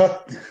successful?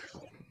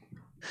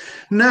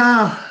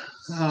 No,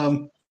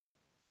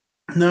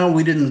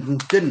 we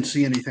didn't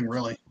see anything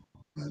really.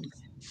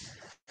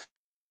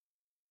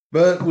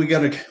 But we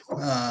got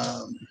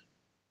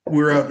we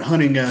were out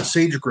hunting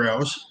sage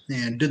grouse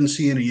and didn't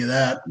see any of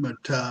that. But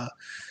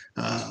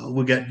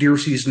we got deer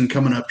season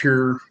coming up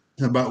here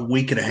in about a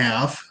week and a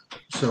half,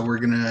 so we're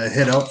gonna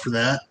head out for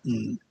that.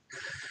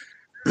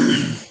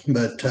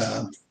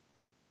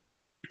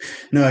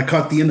 No, I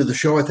caught the end of the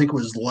show. I think it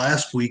was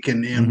last week,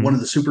 and one of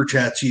the super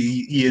chats,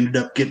 you ended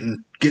up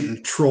getting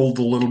trolled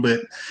a little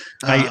bit.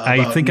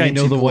 I think Nancy I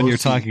know the Pelosi. One you're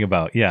talking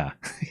about. Yeah.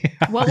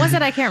 What was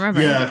it? I can't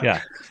remember.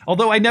 Yeah.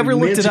 Although I never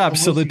looked it up,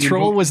 so the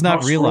troll was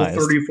not realized.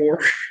 34.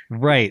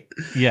 Right.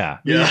 Yeah.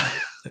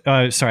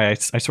 Yeah. Sorry, I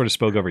sort of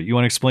spoke over it. You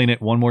want to explain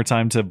it one more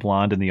time to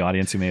Blonde and the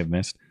audience who may have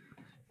missed?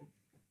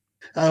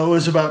 It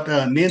was about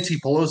Nancy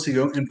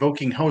Pelosi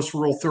invoking House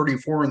Rule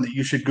 34, and that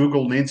you should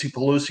Google Nancy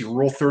Pelosi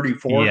Rule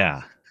 34.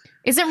 Yeah.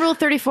 Isn't Rule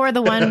 34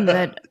 the one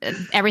that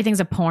everything's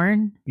a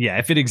porn? Yeah,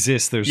 if it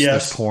exists,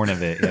 there's porn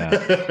of it.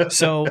 Yeah.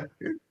 So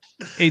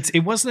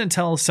it wasn't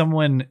until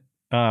someone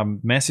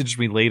messaged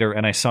me later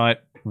and I saw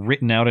it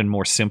written out in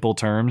more simple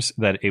terms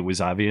that it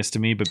was obvious to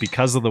me. But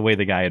because of the way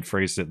the guy had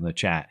phrased it in the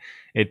chat,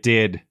 it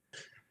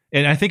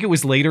And I think it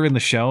was later in the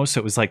show, so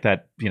it was like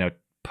that,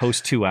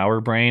 post 2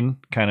 hour brain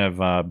kind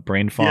of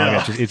brain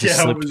fog. Yeah. It just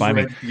slipped by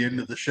me. At the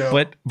end of the show.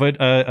 But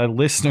a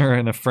listener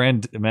and a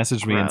friend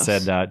messaged me and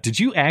said, "Did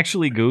you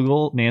actually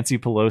Google Nancy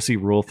Pelosi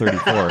Rule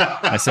 34?"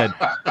 I said,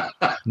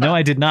 "No,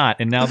 I did not."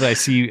 And now that I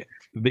see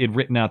it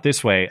written out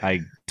this way,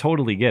 I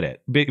totally get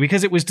it,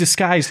 because it was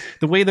disguised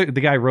the way the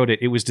guy wrote it.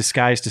 It was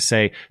disguised to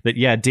say that,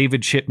 yeah,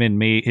 David Chipman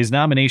his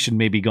nomination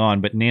may be gone,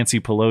 but Nancy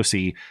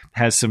Pelosi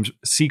has some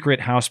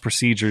secret House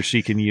procedures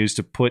she can use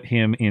to put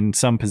him in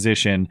some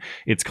position.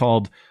 It's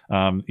called,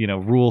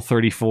 Rule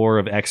 34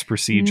 of X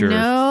procedure.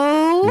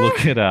 No,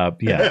 look it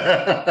up.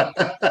 Yeah.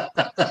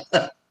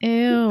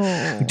 Ew.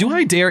 Do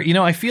I dare?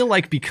 I feel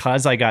like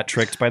because I got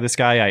tricked by this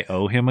guy, I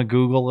owe him a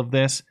Google of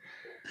this.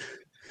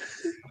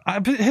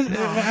 I'm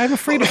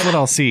afraid of what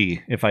I'll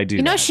see if I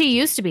do. She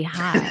used to be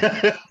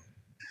hot.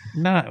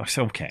 No,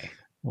 okay.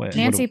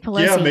 Nancy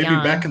Pelosi. Yeah, maybe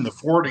young. back in the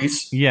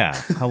 40s. Yeah,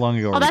 how long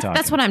ago?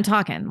 That's what I'm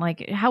talking.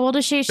 Like, how old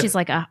is she? She's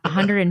like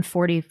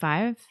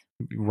 145,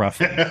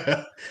 roughly.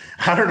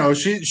 I don't know.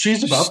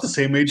 She's about the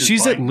same age.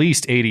 She's as at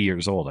least 80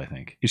 years old, I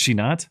think. Is she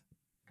not?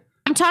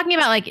 I'm talking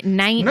about like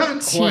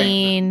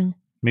 19.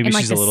 Maybe in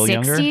she's like a little the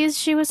 60s, younger.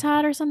 She was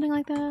hot or something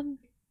like that.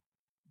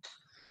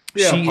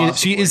 Yeah,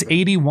 she is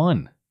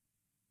 81.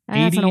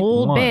 That's an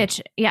old 81.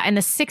 bitch. Yeah, in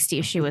the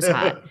 60s she was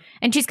hot.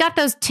 And she's got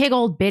those tig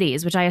old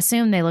bitties, which I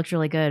assume they looked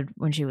really good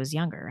when she was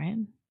younger, right?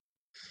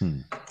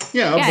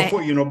 Yeah,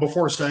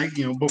 before sag,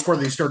 before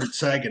they started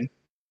sagging.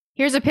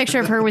 Here's a picture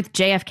of her with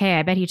JFK.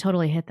 I bet he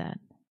totally hit that.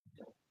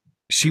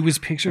 She was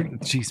pictured.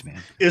 Jeez,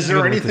 man. Is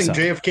there anything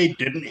JFK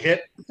didn't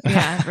hit?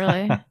 Yeah,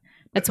 really.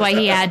 That's why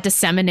he had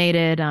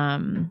disseminated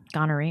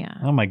gonorrhea.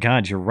 Oh my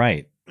God, you're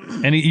right.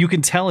 And you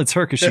can tell it's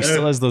her because she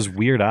still has those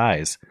weird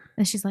eyes.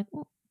 And she's like,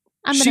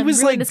 I'm going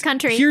to ruin this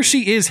country. Here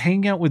she is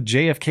hanging out with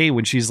JFK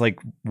when she's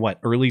like, what,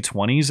 early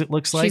 20s, it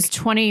looks like? She's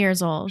 20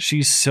 years old.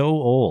 She's so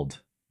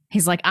old.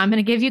 He's like, I'm going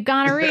to give you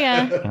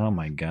gonorrhea. Oh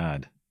my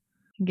God.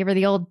 Give her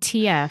the old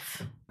TF.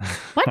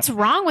 What's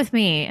wrong with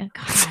me?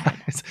 God.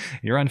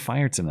 You're on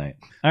fire tonight.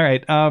 All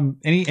right.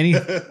 Any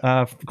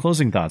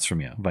closing thoughts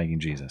from you, Viking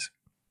Jesus?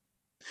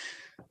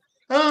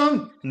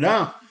 No.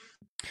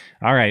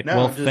 All right. No,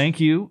 well, thank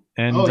you.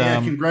 And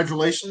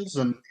congratulations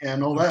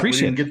and all that.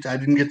 Appreciate it. I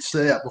didn't get to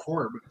say that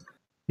before, but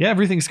yeah,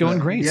 everything's going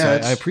great.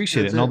 Yeah, so I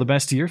appreciate it, and all the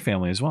best to your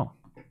family as well.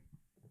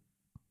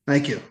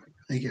 Thank you.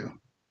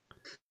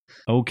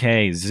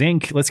 Okay,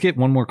 Zinc. Let's get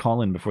one more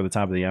call in before the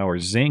top of the hour.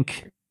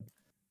 Zinc,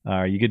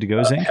 are you good to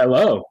go, Zinc?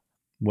 Hello.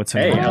 What's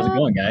hey? up? How's it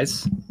going,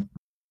 guys?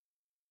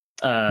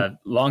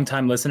 Long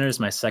time listeners.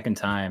 My second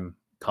time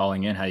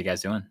calling in. How you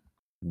guys doing?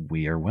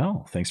 We are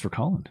well. Thanks for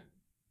calling.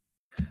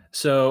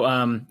 So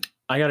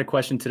I got a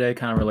question today.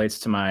 Kind of relates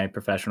to my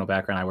professional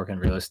background. I work in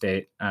real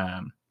estate.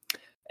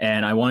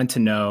 And I wanted to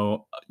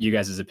know you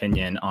guys'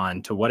 opinion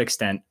on to what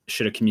extent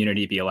should a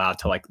community be allowed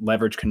to like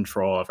leverage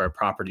control of our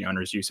property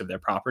owners' use of their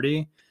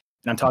property.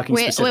 And I'm talking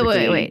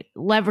specifically. Wait.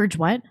 Leverage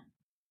what?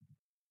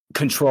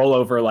 Control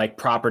over like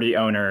property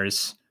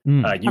owners'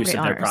 use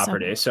of their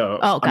property. So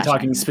I'm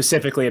talking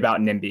specifically about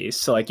NIMBYs.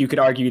 So like you could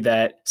argue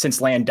that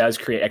since land does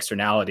create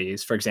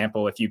externalities, for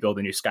example, if you build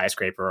a new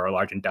skyscraper or a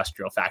large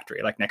industrial factory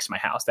like next to my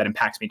house, that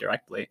impacts me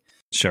directly.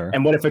 Sure.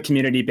 And what if a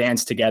community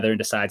bands together and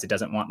decides it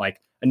doesn't want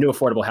like a new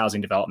affordable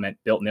housing development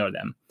built near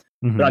them?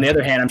 Mm-hmm. But on the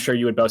other hand, I'm sure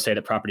you would both say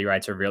that property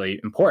rights are really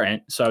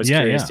important. So I was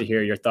curious to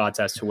hear your thoughts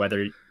as to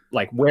whether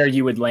like where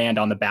you would land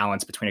on the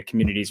balance between a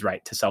community's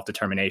right to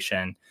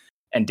self-determination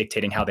and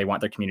dictating how they want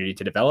their community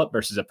to develop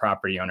versus a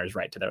property owner's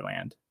right to their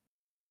land.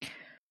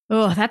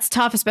 Oh, that's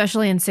tough,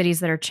 especially in cities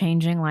that are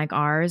changing like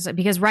ours.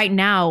 Because right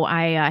now,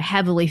 I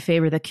heavily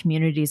favor the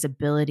community's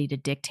ability to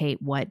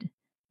dictate what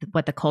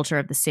the culture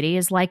of the city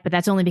is like. But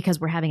that's only because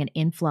we're having an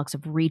influx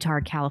of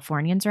retard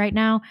Californians right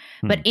now.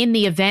 But in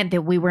the event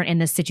that we weren't in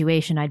this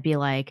situation, I'd be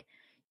like,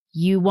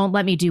 you won't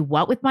let me do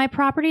what with my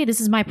property? This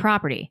is my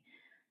property.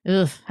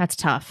 Ugh, that's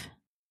tough.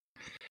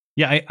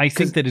 Yeah, I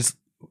think that is...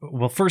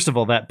 Well, first of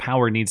all, that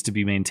power needs to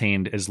be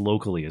maintained as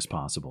locally as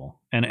possible.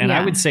 And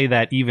I would say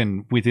that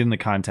even within the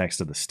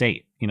context of the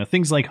state,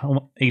 things like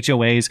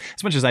HOAs,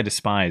 as much as I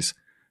despise,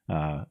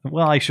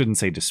 I shouldn't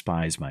say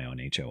despise my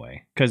own HOA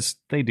because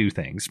they do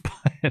things,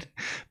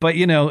 but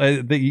you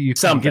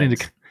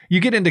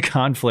get into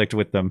conflict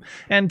with them,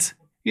 and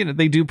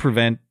they do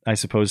prevent, I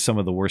suppose, some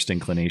of the worst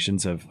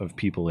inclinations of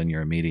people in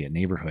your immediate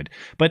neighborhood.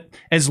 But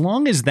as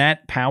long as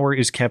that power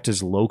is kept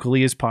as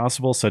locally as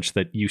possible, such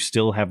that you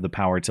still have the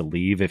power to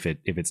leave if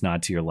it's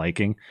not to your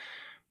liking,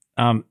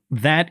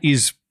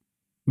 that's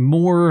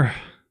more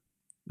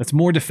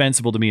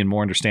defensible to me and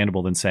more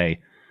understandable than,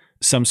 say,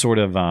 some sort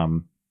of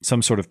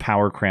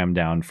power cram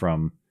down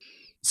from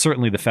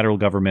certainly the federal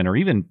government or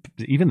even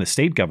the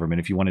state government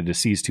if you wanted to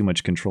seize too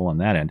much control on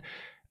that end.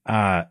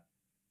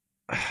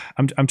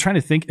 I'm trying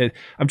to think.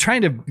 I'm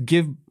trying to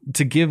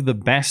give the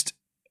best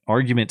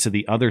argument to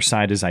the other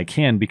side as I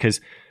can,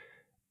 because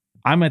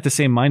I'm at the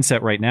same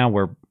mindset right now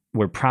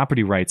where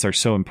property rights are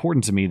so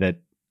important to me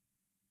that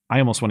I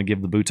almost want to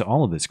give the boot to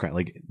all of this crap.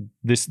 Like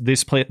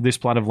this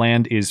plot of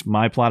land is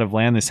my plot of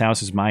land. This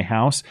house is my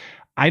house.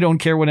 I don't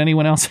care what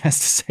anyone else has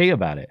to say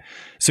about it.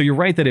 So you're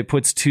right that it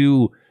puts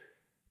two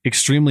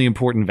extremely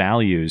important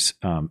values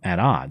at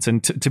odds.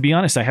 And to be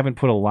honest, I haven't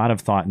put a lot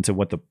of thought into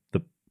what the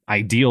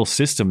ideal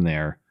system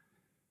there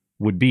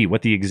would be,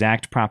 what the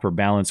exact proper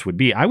balance would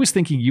be. I was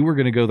thinking you were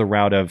going to go the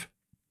route of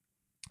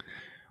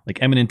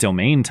like eminent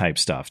domain type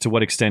stuff. To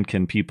what extent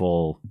can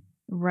people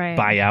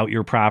buy out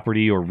your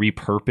property or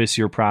repurpose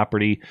your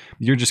property?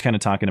 You're just kind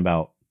of talking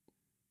about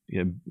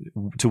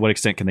to what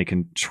extent can they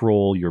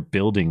control your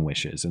building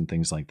wishes and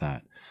things like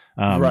that.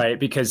 Right,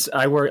 because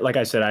I work, like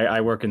I said,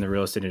 I work in the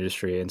real estate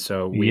industry, and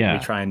so we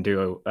try and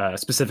do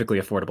specifically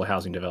affordable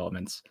housing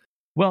developments.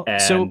 Well,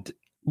 so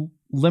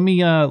let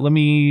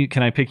me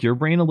can I pick your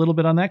brain a little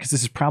bit on that, because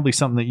this is probably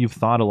something that you've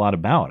thought a lot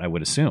about, I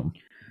would assume.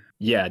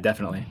 Yeah,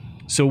 definitely.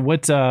 So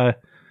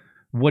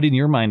what in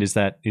your mind is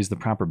the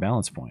proper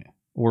balance point,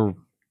 or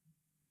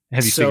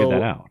have you figured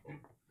that out?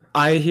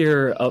 I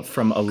hear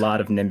from a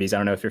lot of NIMBYs, I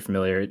don't know if you're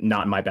familiar,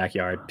 not in my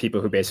backyard, people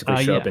who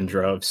basically show up in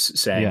droves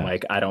saying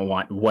like, I don't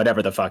want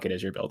whatever the fuck it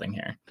is you're building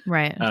here.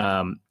 Right.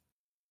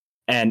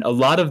 And a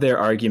lot of their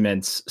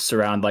arguments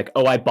surround like,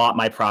 oh, I bought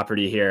my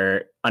property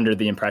here under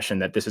the impression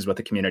that this is what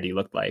the community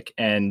looked like.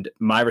 And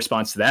my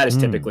response to that is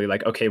typically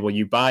like, okay, well, when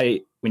you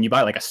buy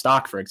like a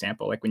stock, for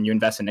example, like when you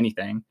invest in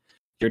anything,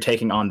 you're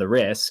taking on the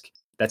risk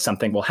that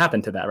something will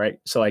happen to that, right?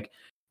 So like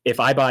if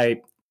I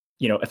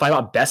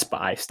bought Best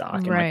Buy stock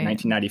in like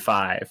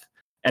 1995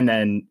 and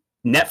then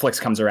Netflix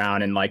comes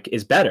around and like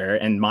is better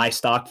and my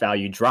stock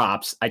value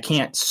drops, I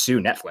can't sue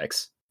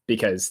Netflix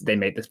because they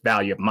made this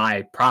value of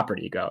my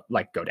property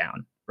go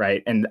down,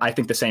 right? And I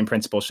think the same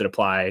principle should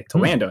apply to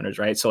landowners,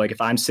 right? So like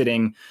if I'm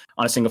sitting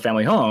on a single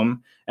family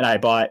home and I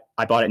bought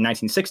it in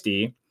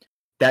 1960,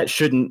 that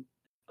shouldn't,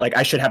 like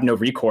I should have no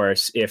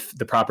recourse if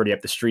the property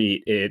up the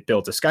street, it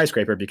builds a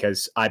skyscraper,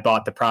 because I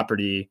bought the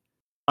property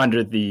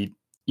under the,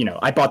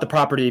 I bought the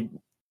property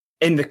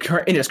in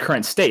its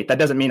current state. That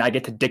doesn't mean I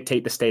get to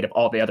dictate the state of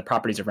all the other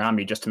properties around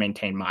me just to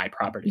maintain my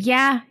property.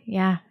 Yeah,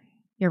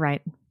 you're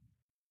right.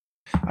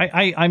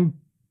 I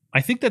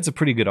think that's a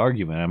pretty good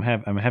argument.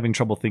 I'm having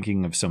trouble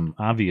thinking of some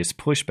obvious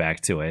pushback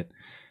to it.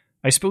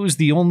 I suppose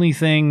the only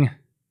thing,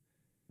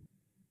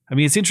 I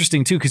mean, it's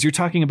interesting too, because you're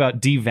talking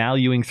about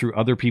devaluing through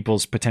other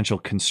people's potential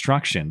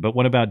construction, but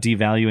what about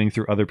devaluing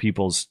through other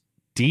people's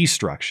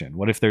destruction?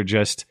 What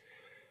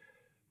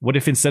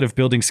if instead of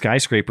building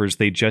skyscrapers,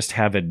 they just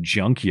have a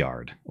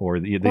junkyard, or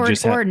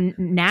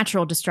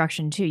natural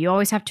destruction too? You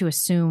always have to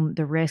assume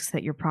the risk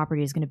that your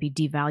property is going to be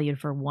devalued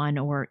for one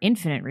or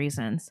infinite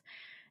reasons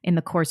in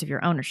the course of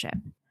your ownership.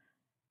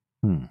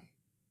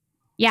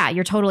 Yeah,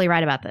 you're totally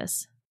right about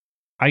this.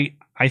 I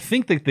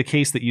think that the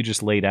case that you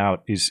just laid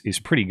out is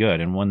pretty good,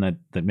 and one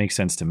that makes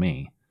sense to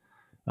me.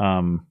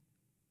 So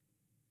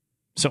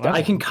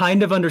I can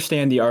kind of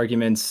understand the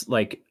arguments.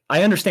 Like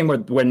I understand where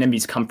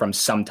NIMBYs come from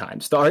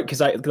sometimes. Because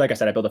like I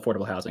said, I build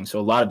affordable housing, so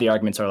a lot of the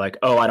arguments are like,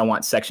 oh, I don't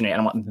want Section 8. I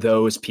don't want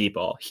those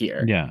people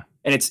here. Yeah,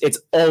 and it's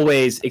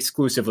always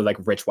exclusively like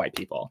rich white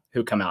people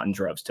who come out in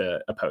droves to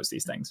oppose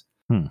these things.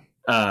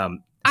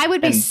 I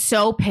would be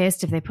so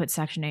pissed if they put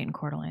Section 8 in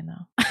Coeur d'Alene,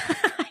 though.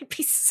 I'd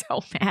be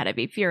so mad. I'd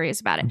be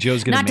furious about it.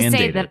 Joe's going to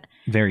mandate it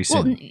very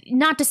soon. Well,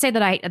 not to say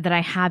that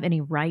I have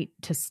any right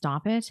to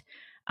stop it.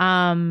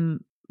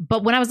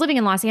 But when I was living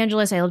in Los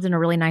Angeles, I lived in a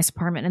really nice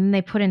apartment, and then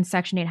they put in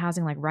Section 8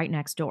 housing like right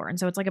next door. And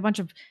so it's like a bunch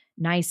of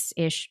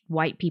nice-ish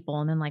white people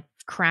and then like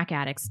crack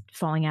addicts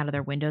falling out of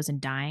their windows and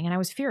dying. And I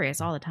was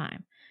furious all the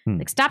time.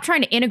 Like, stop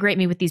trying to integrate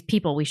me with these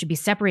people. We should be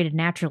separated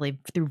naturally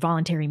through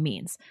voluntary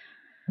means.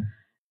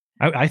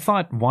 I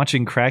thought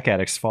watching crack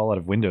addicts fall out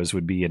of windows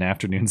would be an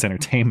afternoon's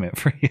entertainment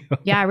for you.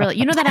 Yeah, really.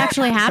 You know, that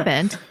actually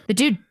happened. The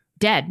dude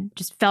dead,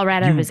 just fell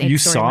right out of his 8th story You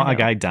saw window. A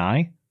guy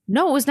die?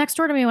 No, it was next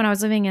door to me when I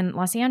was living in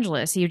Los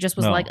Angeles. He just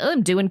was like, oh,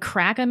 I'm doing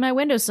crack on my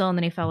windowsill, and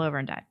then he fell over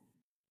and died.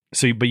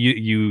 So, but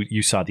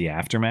you saw the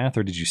aftermath,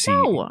 or did you see?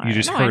 No, you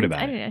just heard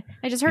about it.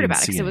 I just heard about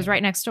it because it was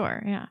right next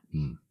door. Yeah.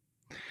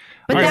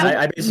 But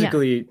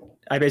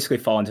I basically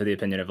fall into the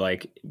opinion of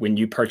like, when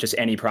you purchase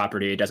any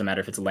property, it doesn't matter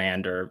if it's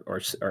land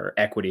or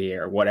equity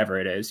or whatever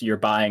it is, you're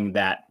buying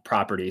that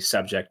property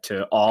subject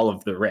to all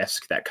of the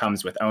risk that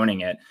comes with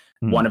owning it.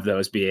 One of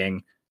those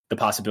being the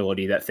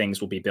possibility that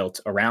things will be built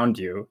around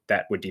you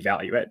that would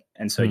devalue it.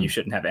 And so you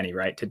shouldn't have any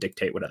right to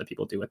dictate what other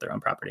people do with their own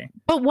property.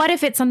 But what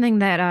if it's something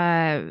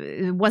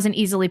that wasn't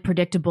easily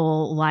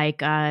predictable, like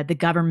the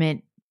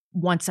government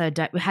has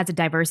a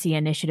diversity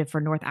initiative for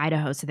North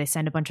Idaho, so they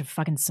send a bunch of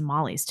fucking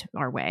Somalis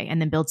our way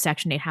and then build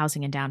Section 8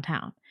 housing in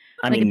downtown?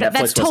 I mean, Netflix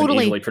that's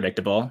totally easily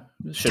predictable.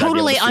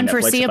 Totally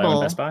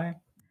unforeseeable.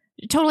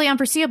 Totally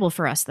unforeseeable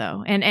for us,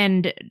 though,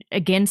 and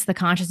against the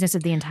consciousness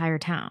of the entire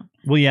town.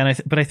 Well, yeah,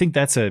 but I think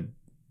that's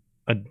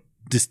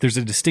there's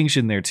a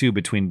distinction there too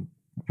between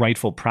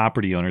rightful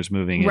property owners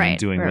moving in and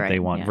doing what they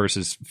want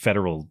versus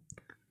federal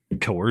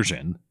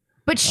coercion.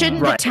 But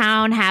shouldn't the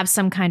town have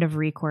some kind of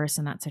recourse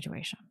in that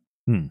situation?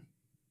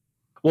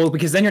 Well,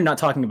 because then you're not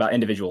talking about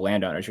individual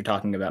landowners, you're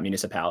talking about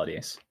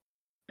municipalities.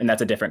 And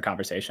that's a different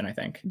conversation, I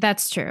think.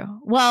 That's true.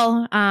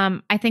 Well,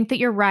 I think that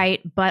you're right,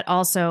 but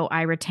also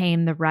I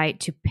retain the right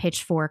to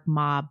pitchfork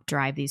mob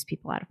drive these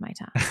people out of my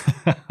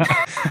town.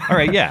 All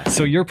right, yeah.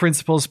 So your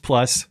principles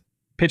plus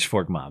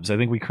pitchfork mobs. I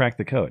think we cracked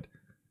the code.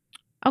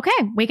 Okay,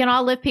 we can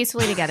all live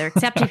peacefully together,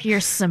 except if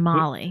you're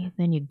Somali,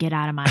 then you get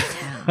out of my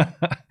town.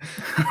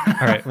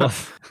 All right. Well,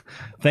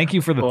 thank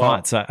you for the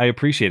thoughts. I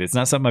appreciate it. It's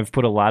not something I've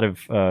put a lot of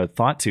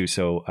thought to,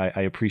 so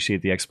I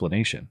appreciate the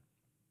explanation.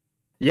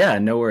 Yeah,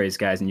 no worries,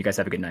 guys. And you guys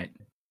have a good night.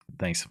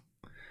 Thanks.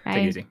 Bye.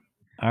 Take it easy.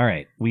 All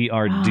right. We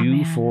are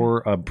due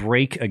for a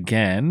break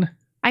again.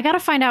 I got to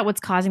find out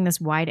what's causing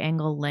this wide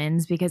angle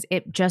lens because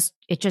it just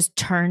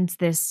turns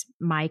this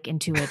mic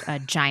into a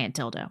giant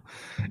dildo.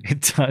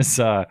 It does.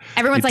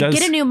 Everyone's like,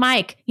 get a new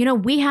mic.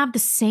 We have the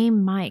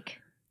same mic.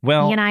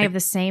 Well, he and I have the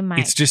same mic.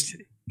 It's just,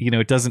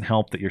 it doesn't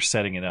help that you're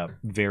setting it up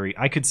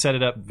I could set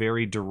it up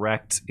very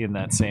direct in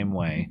that same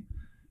way,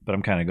 but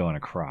I'm kind of going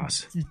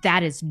across.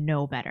 That is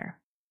no better.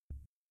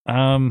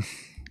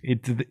 The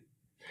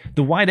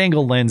wide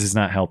angle lens is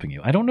not helping you.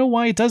 I don't know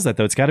why it does that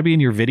though. It's got to be in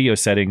your video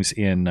settings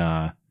in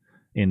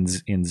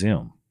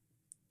Zoom.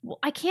 Well,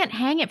 I can't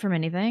hang it from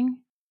anything.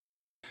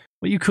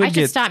 Well, you could I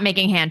should stop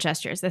making hand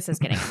gestures. This is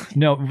getting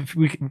no.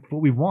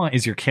 What we want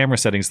is your camera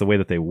settings the way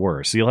that they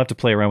were. So you'll have to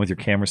play around with your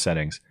camera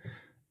settings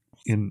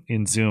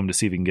in Zoom to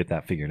see if you can get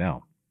that figured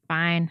out.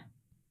 Fine.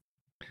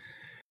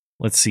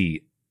 Let's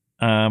see.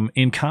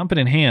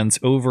 Incompetent Hands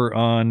over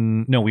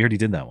on. No, we already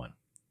did that one.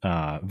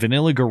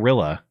 Vanilla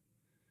Gorilla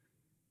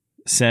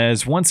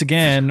says, once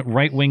again,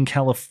 right-wing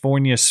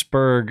California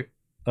Spurg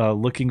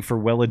looking for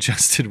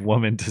well-adjusted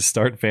woman to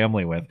start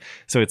family with.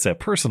 So it's a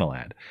personal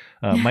ad.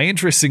 My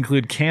interests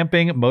include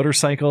camping,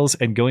 motorcycles,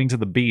 and going to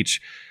the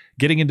beach.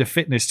 Getting into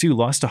fitness, too.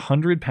 Lost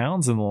 100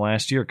 pounds in the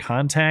last year.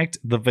 Contact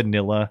the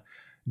Vanilla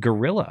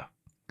Gorilla.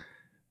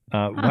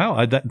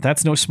 Wow,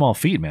 that's no small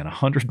feat, man.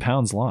 100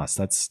 pounds lost.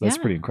 That's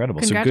pretty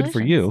incredible. So good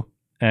for you.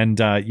 And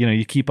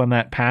you keep on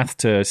that path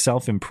to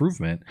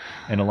self-improvement,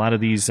 and a lot of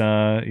these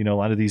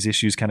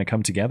issues kind of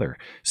come together.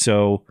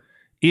 So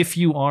if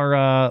you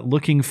are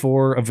looking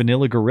for a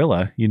Vanilla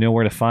Gorilla, you know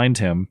where to find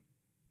him.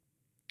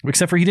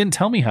 Except for he didn't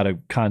tell me how to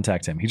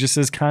contact him. He just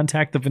says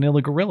contact the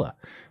Vanilla Gorilla,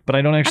 but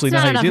I don't actually know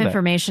how to do that. That's not enough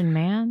information,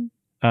 man.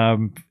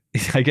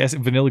 I guess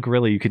Vanilla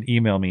Gorilla, you can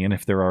email me, and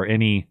if there are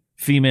any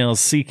females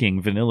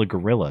seeking Vanilla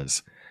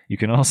Gorillas, you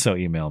can also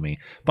email me.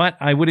 But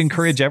I would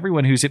encourage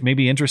everyone who's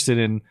maybe interested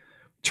in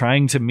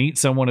trying to meet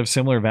someone of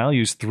similar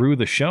values through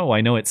the show.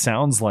 I know it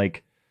sounds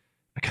like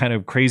a kind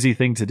of crazy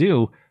thing to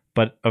do,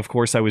 but of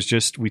course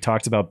we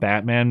talked about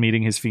Batman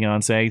meeting his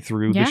fiance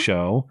through the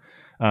show.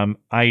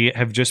 I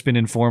have just been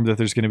informed that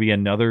there's going to be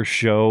another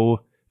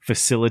show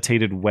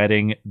facilitated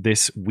wedding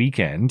this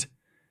weekend.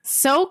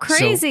 So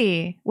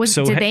crazy.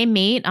 Did they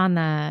meet on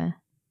the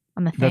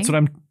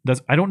thing?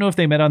 I don't know if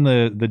they met on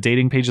the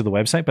dating page of the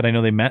website, but I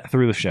know they met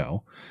through the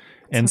show.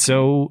 And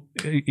so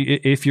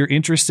if you're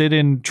interested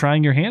in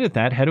trying your hand at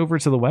that, head over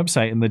to the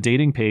website and the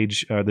dating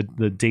page,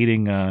 the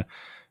dating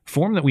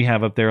form that we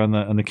have up there on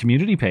the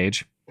community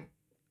page.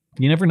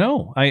 You never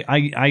know.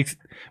 I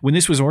when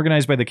this was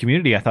organized by the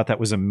community, I thought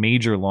that was a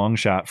major long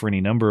shot for any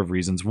number of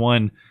reasons.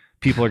 One,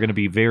 people are going to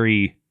be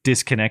very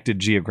disconnected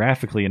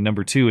geographically. And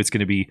number two, it's going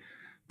to be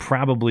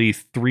probably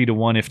 3 to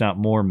 1, if not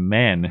more,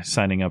 men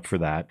signing up for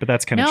that. But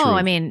that's kind of true. No,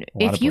 I mean,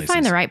 if you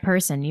find the right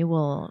person, you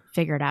will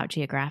figure it out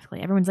geographically.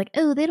 Everyone's like,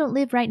 oh, they don't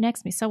live right next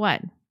to me. So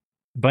what?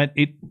 But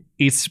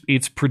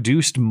it's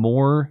produced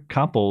more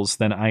couples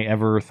than I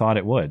ever thought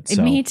it would.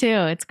 So. Me too.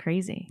 It's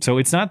crazy. So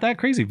it's not that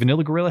crazy.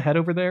 Vanilla Gorilla, head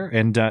over there.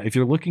 And if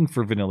you're looking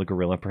for Vanilla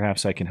Gorilla,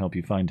 perhaps I can help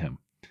you find him.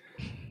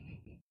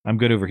 I'm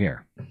good over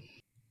here.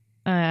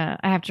 I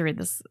have to read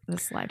this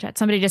live chat.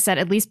 Somebody just said,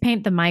 at least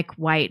paint the mic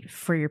white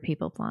for your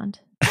people blonde.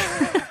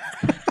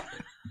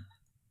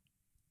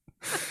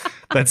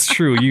 That's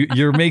true.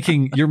 You're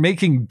making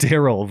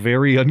Daryl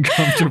very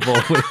uncomfortable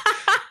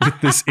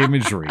with this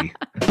imagery.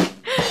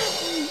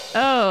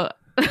 Oh,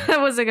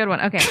 that was a good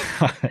one.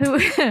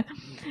 Okay.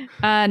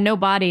 No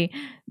body.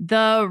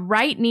 The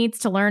right needs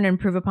to learn and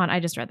improve upon. I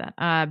just read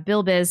that.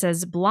 Bill Biz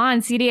says,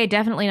 blonde CDA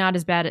definitely not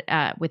as bad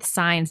with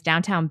signs.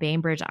 Downtown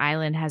Bainbridge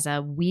Island has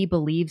a "We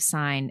Believe"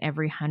 sign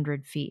every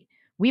 100 feet.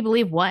 We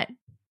believe what?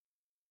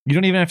 You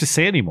don't even have to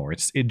say anymore.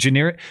 It's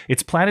generic.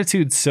 It's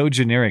platitudes so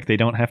generic they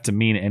don't have to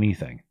mean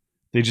anything.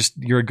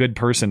 You're a good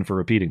person for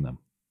repeating them.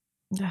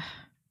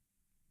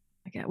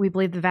 Okay. We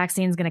believe the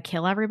vaccine is going to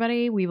kill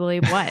everybody. We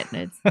believe what?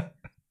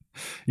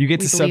 You get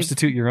to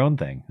substitute your own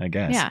thing, I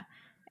guess. Yeah.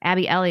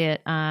 Abby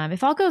Elliott,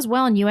 if all goes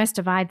well and U.S.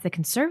 divides, the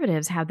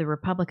conservatives have the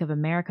Republic of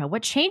America.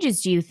 What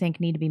changes do you think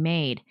need to be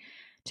made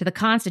to the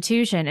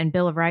Constitution and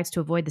Bill of Rights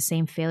to avoid the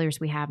same failures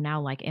we have now,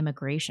 like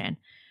immigration?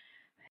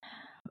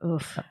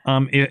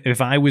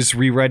 If I was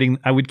rewriting,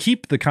 I would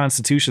keep the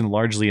Constitution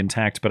largely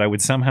intact, but I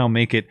would somehow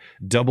make it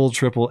double,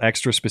 triple,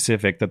 extra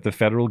specific that the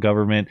federal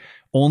government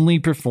only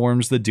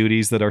performs the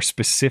duties that are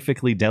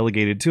specifically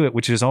delegated to it,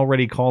 which is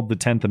already called the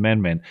 10th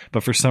Amendment.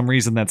 But for some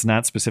reason, that's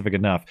not specific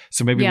enough.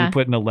 So maybe we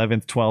put an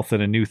 11th, 12th,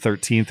 and a new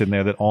 13th in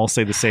there that all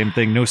say the same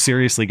thing. No,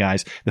 seriously,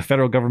 guys, the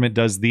federal government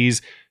does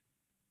these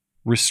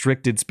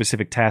restricted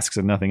specific tasks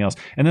and nothing else.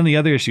 And then the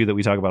other issue that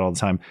we talk about all the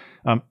time,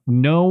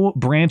 no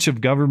branch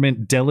of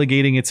government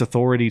delegating its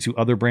authority to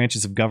other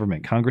branches of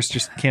government. Congress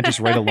just can't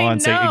just write a law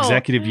and say,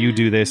 executive, you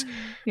do this.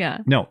 Yeah.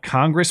 No,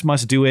 Congress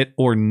must do it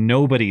or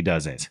nobody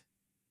does it.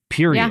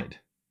 Period.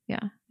 Yeah.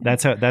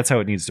 That's how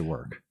it needs to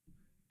work.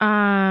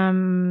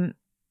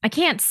 I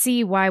can't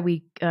see why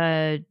we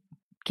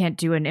can't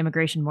do an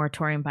immigration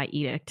moratorium by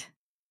edict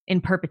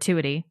in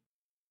perpetuity,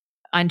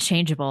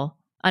 unchangeable,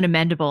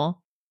 unamendable.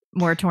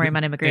 Moratorium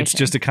on immigration. It's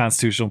just a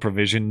constitutional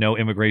provision. No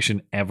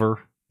immigration ever.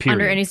 Period.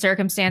 Under any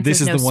circumstances.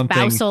 This is no the one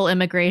spousal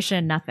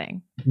immigration.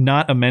 Nothing.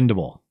 Not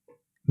amendable.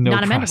 No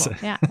not process.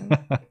 Amendable.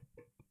 Yeah.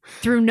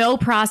 Through no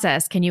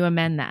process can you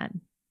amend that.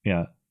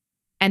 Yeah.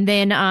 And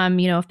then,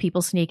 if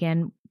people sneak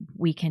in,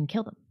 we can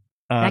kill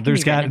them.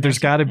 There's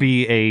got to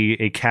be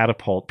a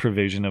catapult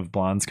provision of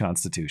Blonde's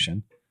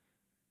Constitution.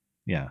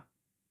 Yeah.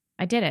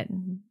 I did it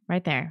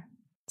right there.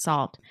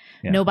 Solved.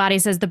 Yeah. Nobody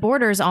says the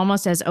border is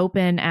almost as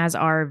open as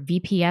our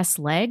VPS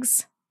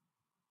legs.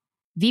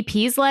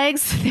 VP's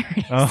legs. There it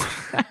is.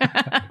 Oh.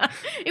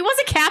 It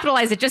wasn't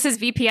capitalized. It just says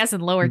VPS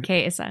in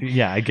lowercase.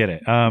 Yeah, I get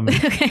it.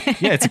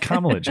 Yeah, it's a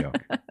Kamala joke.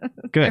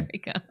 Good. There we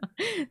go.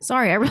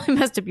 Sorry, I really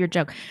messed up your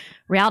joke.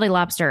 Reality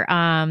Lobster.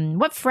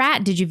 What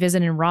frat did you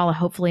visit in Rolla?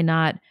 Hopefully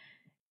not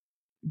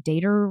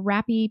Dater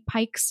Rappy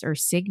Pikes or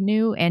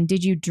Signu. And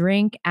did you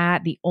drink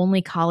at the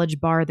only college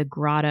bar, the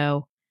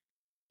Grotto?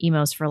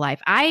 Emos for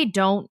life. I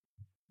don't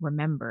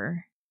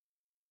remember.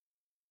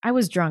 I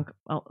was drunk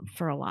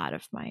for a lot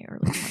of my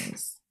early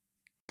 20s.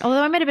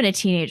 Although I might have been a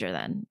teenager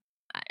then,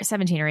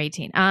 17 or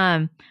 18.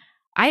 I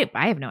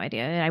have no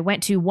idea. I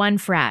went to one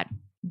frat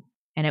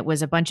and it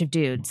was a bunch of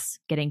dudes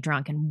getting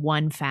drunk and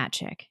one fat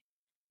chick.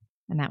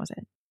 And that was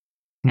it.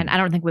 And I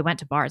don't think we went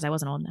to bars. I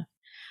wasn't old enough.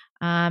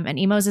 And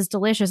Emos is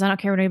delicious. I don't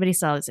care what anybody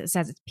says. It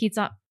says it's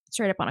pizza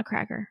straight up on a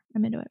cracker.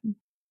 I'm into it.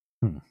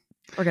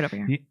 We're good over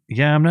here.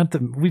 Yeah,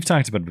 we've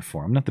talked about it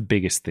before. I'm not the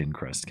biggest thin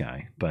crust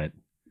guy, but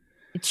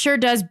it sure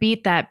does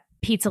beat that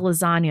pizza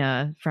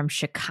lasagna from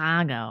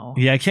Chicago.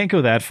 Yeah, I can't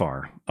go that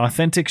far.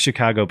 Authentic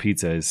Chicago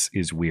pizza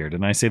is weird.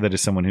 And I say that as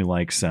someone who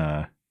likes,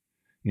 like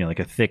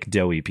a thick,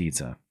 doughy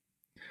pizza.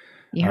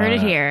 You heard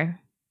it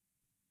here.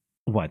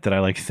 What? That I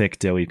like thick,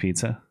 doughy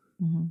pizza?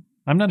 Mm-hmm.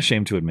 I'm not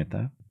ashamed to admit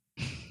that.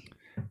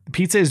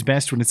 Pizza is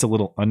best when it's a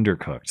little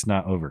undercooked,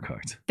 not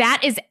overcooked.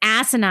 That is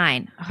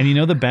asinine. And you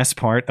know the best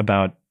part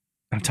about...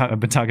 I've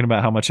been talking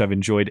about how much I've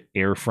enjoyed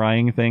air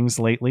frying things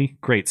lately.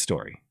 Great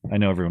story. I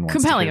know everyone wants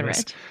compelling to hear and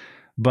this. rich.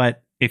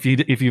 But if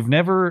you've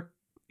never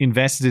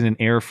invested in an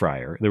air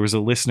fryer, there was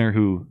a listener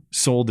who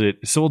sold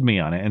me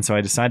on it, and so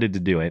I decided to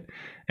do it.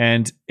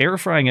 And air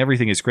frying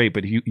everything is great,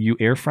 but you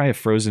air fry a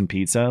frozen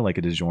pizza like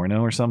a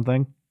DiGiorno or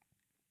something,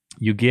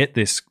 you get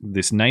this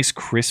nice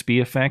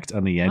crispy effect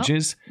on the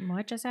edges.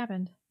 What just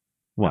happened?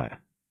 What?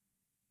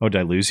 Oh,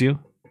 did I lose you?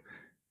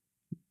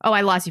 Oh,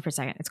 I lost you for a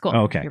second. It's cool.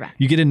 Oh, okay. You're back.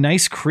 You get a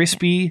nice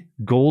crispy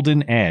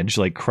golden edge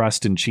like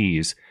crust and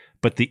cheese,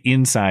 but the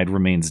inside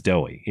remains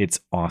doughy. It's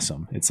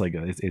awesome. It's like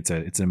it's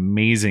an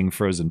amazing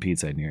frozen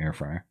pizza in your air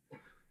fryer.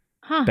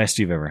 Huh. Best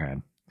you've ever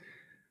had.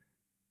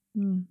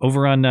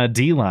 Over on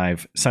D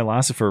Live,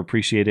 Silosopher,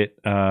 appreciate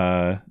it.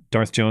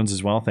 Darth Jones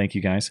as well. Thank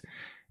you guys.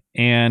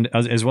 And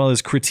as well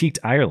as Critiqued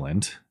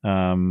Ireland.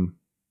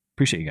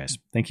 Appreciate you guys.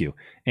 Thank you.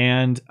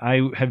 And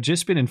I have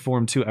just been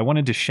informed too. I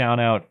wanted to shout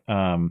out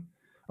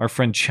our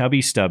friend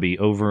Chubby Stubby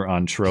over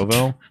on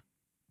Trovo.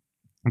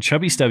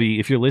 Chubby Stubby,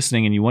 if you're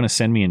listening and you want to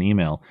send me an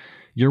email,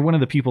 you're one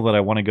of the people that I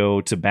want to go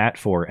to bat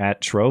for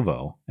at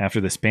Trovo after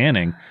this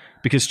banning,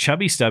 because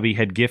Chubby Stubby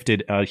had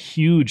gifted a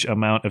huge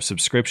amount of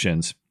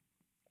subscriptions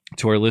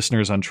to our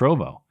listeners on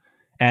Trovo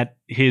at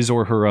his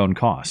or her own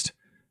cost.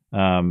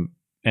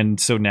 And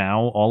so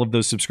now all of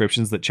those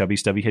subscriptions that Chubby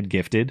Stubby had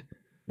gifted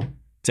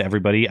to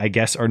everybody, I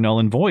guess, are null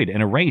and void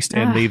and erased.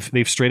 And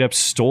they've straight up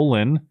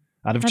stolen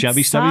out of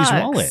Chubby Stubby's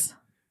wallet.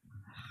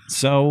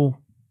 So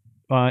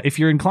if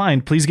you're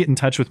inclined, please get in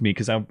touch with me,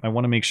 because I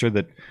want to make sure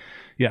that,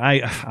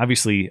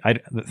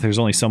 there's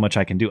only so much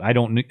I can do. I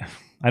don't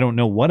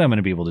know what I'm going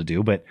to be able to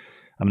do, but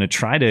I'm going to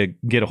try to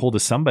get a hold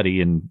of somebody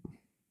and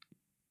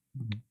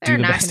They're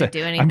not going to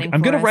do anything.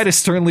 I'm going to write a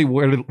sternly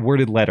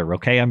worded letter.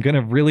 Okay, I'm going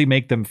to really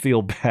make them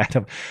feel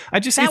bad.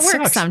 That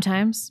works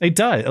sometimes. It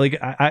does. Like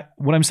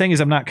what I'm saying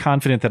is, I'm not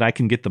confident that I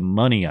can get the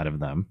money out of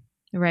them.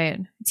 Right,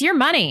 it's your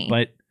money.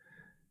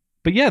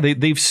 But yeah,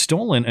 they've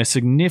stolen a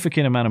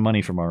significant amount of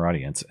money from our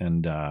audience,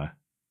 and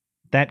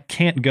that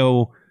can't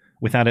go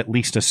without at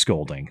least a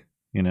scolding,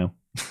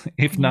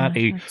 if not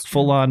a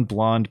full-on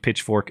blonde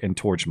pitchfork and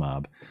torch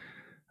mob.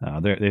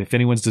 If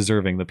anyone's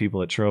deserving, the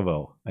people at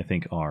Trovo, I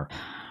think, are.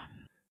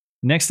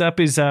 Next up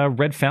is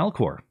Red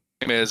Falcor.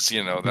 is,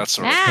 that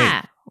sort of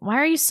Yeah. Why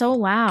are you so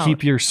loud?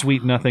 Keep your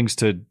sweet nothings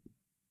to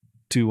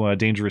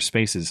dangerous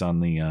spaces on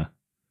the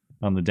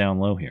down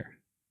low here.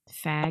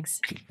 Fags.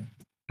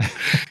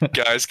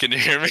 Guys, can you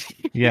hear me?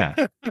 Yeah.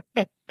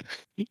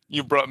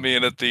 You brought me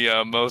in at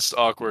the most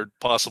awkward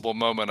possible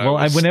moment.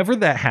 Well, whenever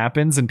that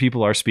happens and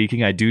people are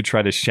speaking, I do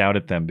try to shout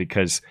at them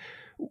because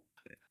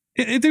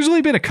there's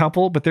only been a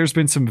couple, but there's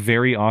been some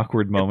very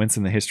awkward moments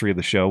in the history of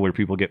the show where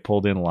people get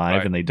pulled in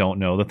live and they don't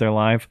know that they're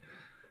live.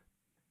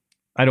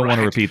 I don't want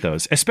to repeat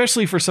those,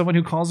 especially for someone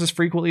who calls as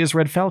frequently as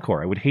Red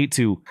Falcor. I would hate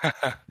to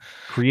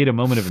create a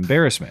moment of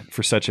embarrassment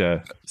for such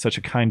a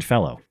kind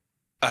fellow.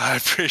 I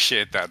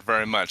appreciate that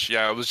very much.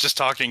 Yeah, I was just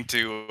talking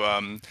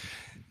to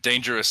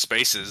Dangerous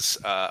Spaces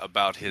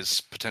about his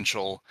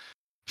potential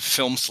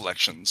film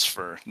selections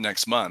for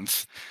next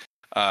month,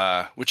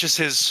 which is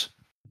his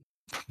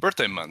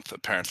birthday month,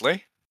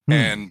 apparently.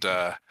 And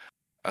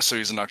so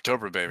he's an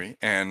October baby,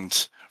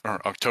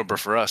 or October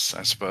for us,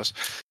 I suppose.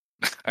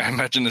 I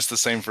imagine it's the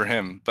same for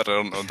him, but I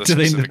don't know.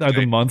 Are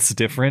the months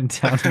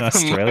different down in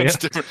Australia?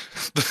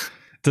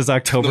 Does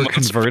October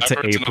convert to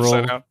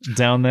April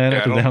down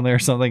there or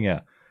something?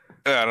 Yeah.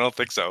 Yeah, I don't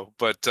think so.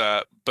 But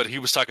he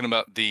was talking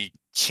about the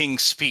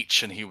King's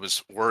Speech, and he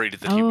was worried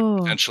that he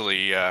would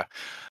potentially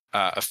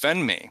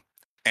offend me.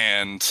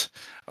 And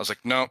I was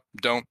like, no,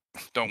 don't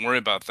worry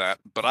about that.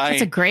 But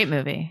That's a great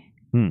movie.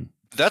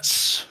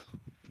 That's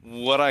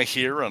what I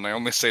hear, and I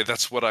only say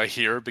that's what I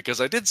hear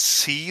because I did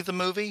see the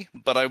movie,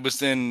 but I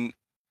was in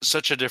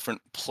such a different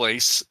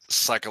place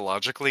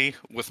psychologically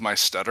with my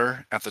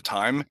stutter at the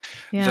time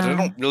that I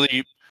don't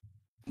really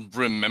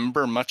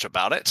remember much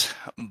about it.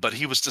 But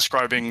he was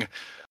describing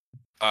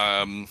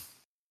Colin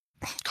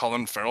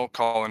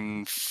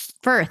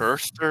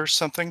Firth or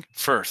something.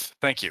 Firth,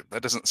 thank you.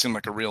 That doesn't seem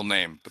like a real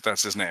name, but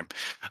that's his name.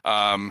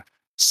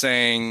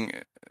 Saying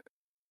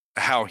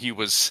how he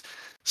was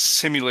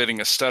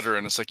simulating a stutter,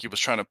 and it's like he was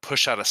trying to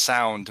push out a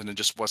sound and it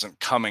just wasn't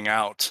coming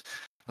out.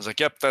 I was like,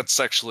 yep, that's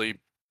actually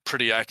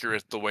pretty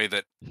accurate, the way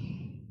that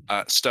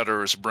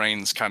stutterers'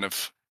 brains kind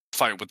of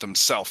fight with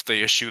themselves.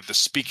 They issue the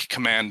speak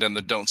command and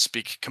the don't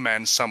speak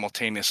command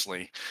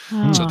simultaneously.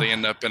 So they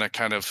end up in a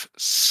kind of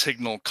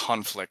signal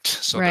conflict.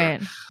 So they're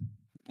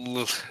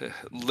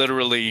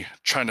literally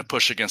trying to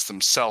push against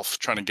themselves,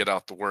 trying to get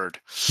out the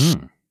word.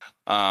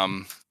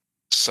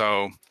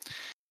 So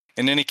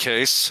in any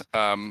case,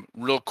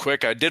 real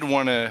quick, I did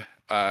want to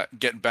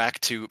get back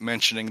to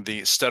mentioning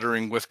the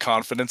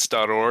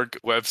stutteringwithconfidence.org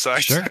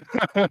website. Sure.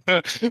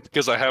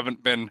 Because I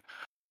haven't been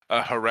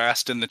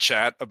harassed in the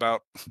chat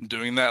about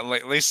doing that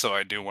lately, so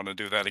I do want to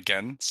do that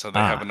again, so they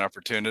have an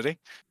opportunity.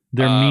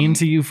 They're mean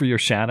to you for your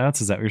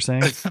shout-outs? Is that what you're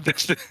saying?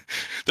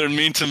 They're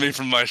mean to me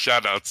for my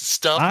shout-outs.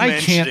 Stop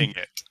mentioning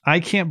it. I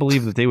can't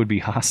believe that they would be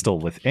hostile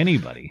with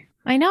anybody.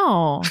 I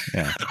know.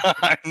 Yeah.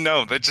 I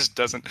know. That just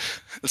doesn't...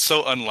 It's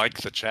so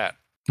unlike the chat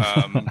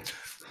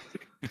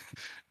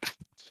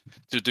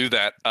to do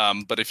that.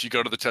 But if you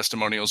go to the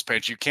testimonials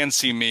page, you can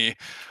see me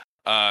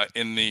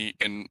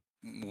in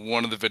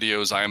one of the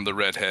videos. I am the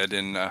redhead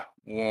in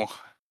one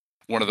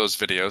of those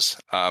videos.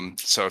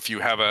 So if you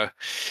have a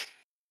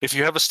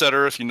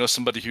stutter, if you know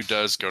somebody who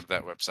does, go to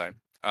that website.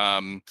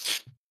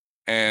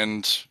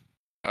 And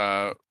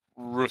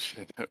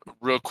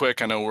real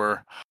quick, I know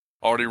we're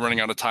already running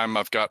out of time.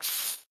 I've got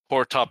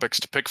 4 topics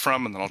to pick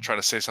from, and then I'll try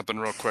to say something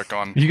real quick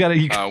on. You gotta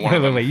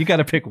wait. You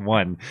gotta pick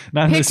one.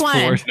 Not pick this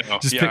one. 4. No,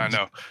 just I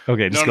know.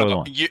 Okay, just go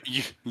on.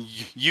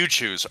 You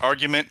choose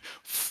argument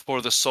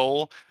for the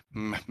soul,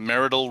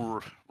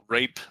 marital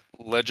rape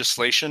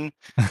legislation,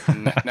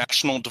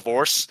 national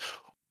divorce,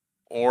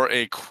 or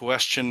a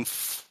question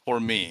for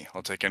me.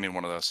 I'll take any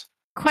one of those.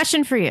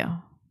 Question for you.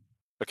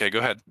 Okay, go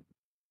ahead.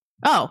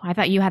 Oh, I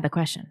thought you had the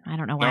question. I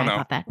don't know why I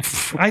thought that.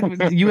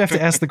 You have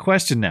to ask the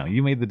question now.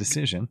 You made the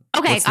decision.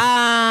 Okay.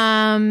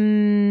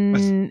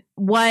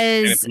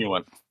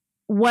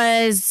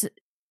 Was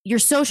your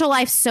social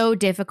life so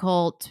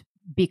difficult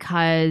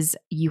because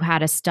you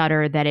had a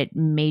stutter that it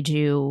made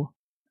you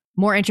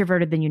more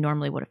introverted than you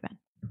normally would have been?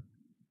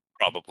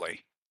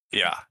 Probably.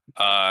 Yeah.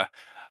 I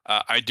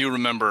do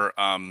remember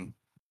I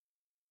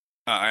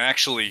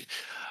actually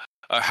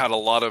had a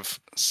lot of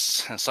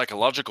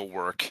psychological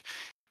work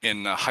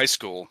in high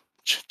school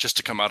just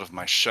to come out of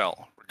my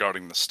shell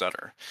regarding the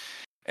stutter.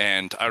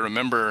 And I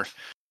remember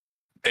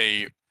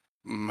a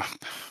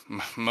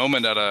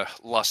moment at a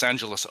Los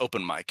Angeles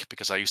open mic,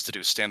 because I used to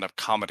do stand-up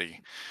comedy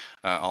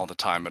all the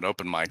time at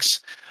open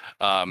mics.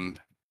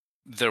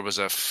 There was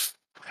a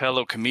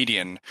fellow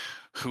comedian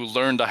who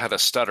learned I had a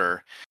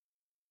stutter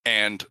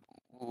and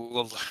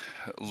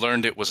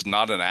learned it was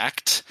not an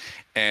act,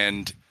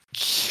 and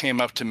came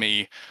up to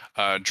me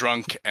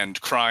drunk and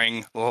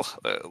crying,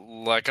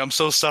 like, I'm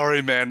so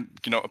sorry, man.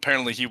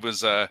 Apparently he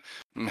was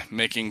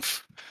making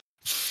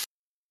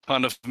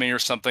fun of me or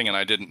something, and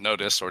I didn't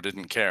notice or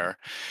didn't care.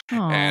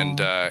 Aww.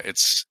 And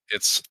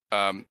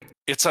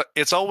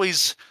it's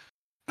always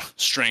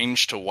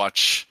strange to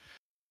watch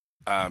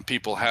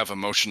people have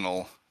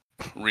emotional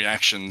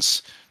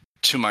reactions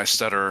to my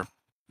stutter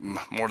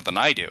more than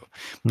I do.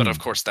 But of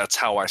course, that's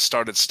how I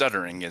started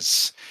stuttering.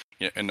 Is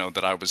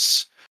that I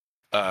was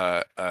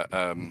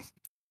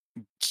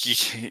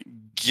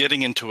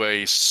getting into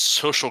a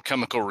social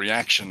chemical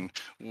reaction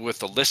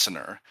with a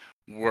listener,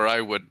 where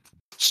I would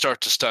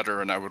start to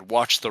stutter, and I would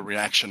watch the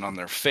reaction on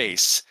their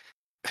face,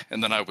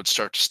 and then I would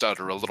start to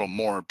stutter a little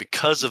more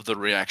because of the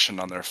reaction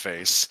on their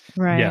face.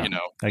 Right. Yeah, and I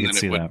can then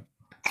see it would that.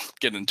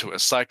 get into a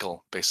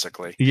cycle,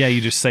 basically. Yeah,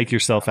 you just psych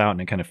yourself out,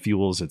 and it kind of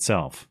fuels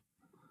itself.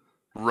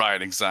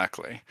 Right,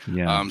 exactly.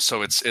 Yeah.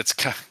 So it's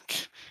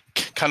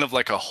kind of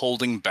like a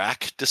holding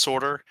back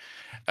disorder,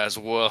 as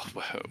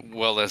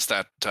well as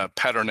that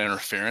pattern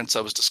interference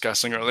I was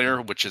discussing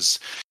earlier, which is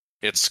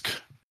it's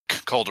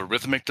called a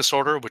rhythmic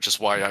disorder, which is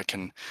why I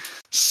can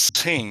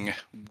sing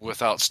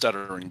without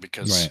stuttering,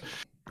 because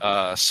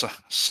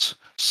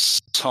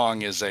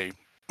song is a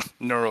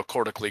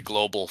neurocortically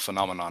global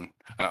phenomenon.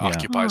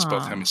 Occupies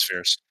both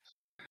hemispheres.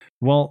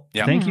 Well,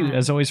 thank you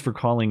as always for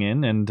calling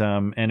in,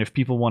 and if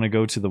people want to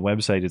go to the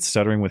website, it's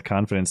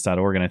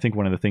stutteringwithconfidence.org, and I think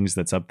one of the things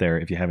that's up there,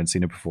 if you haven't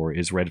seen it before,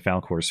 is Red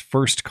Falcor's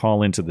first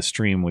call into the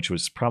stream, which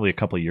was probably a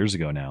couple of years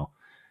ago now.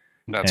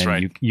 That's and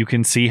right. You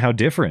can see how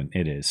different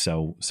it is.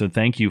 So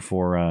thank you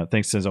for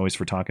thanks as always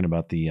for talking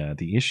about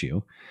the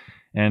issue,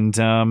 and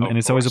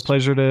it's always a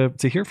pleasure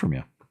to hear from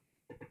you.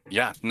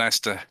 Yeah, nice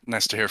to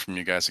hear from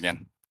you guys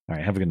again. All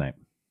right, have a good night.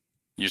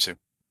 You too.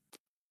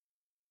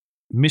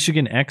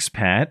 Michigan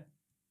Expat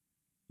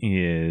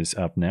is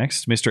up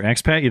next. Mr.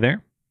 Expat, you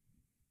there?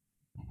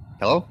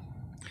 Hello?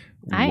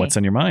 Hi. What's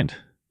on your mind?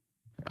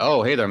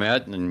 Oh, hey there,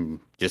 Matt. And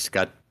just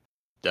got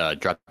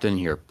dropped in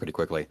here pretty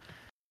quickly.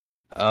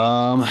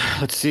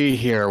 Let's see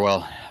here.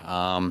 Well,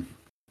 all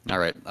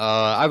right.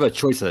 I have a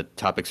choice of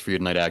topics for you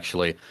tonight,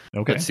 actually.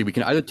 Okay. Let's see. We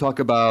can either talk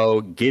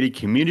about gated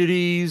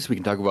communities. We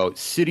can talk about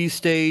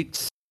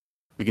city-states.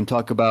 We can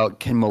talk about,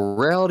 can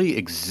morality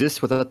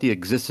exist without the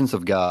existence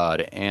of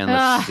God? And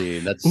let's see.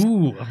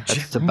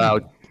 That's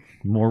about...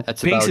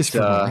 That's basis for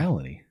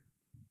morality.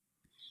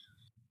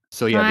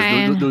 So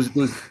yeah, those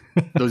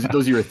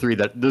are your three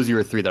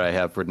that I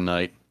have for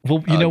tonight. Well,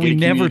 we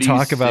never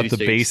talk about the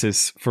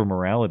basis for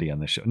morality on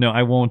the show. No,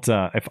 I won't.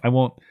 If I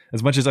won't,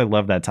 as much as I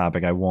love that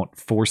topic, I won't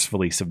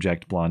forcefully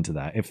subject Blonde to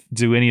that.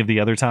 Do any of the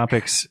other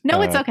topics?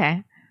 No, it's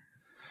okay.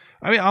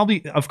 I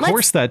mean, of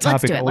course, that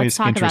topic always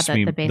interests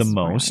me the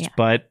most,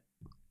 but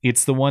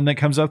it's the one that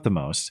comes up the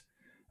most.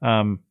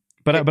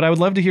 But I would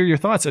love to hear your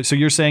thoughts. So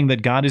you're saying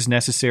that God is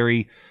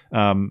necessary.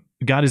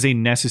 God is a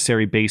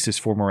necessary basis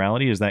for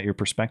morality. Is that your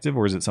perspective,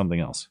 or is it something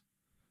else?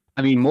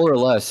 I mean, more or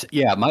less,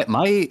 yeah.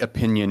 My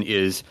opinion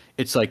is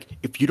it's like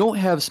if you don't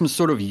have some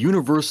sort of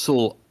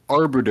universal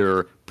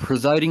arbiter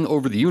presiding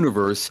over the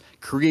universe,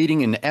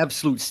 creating an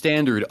absolute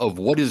standard of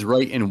what is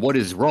right and what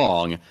is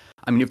wrong.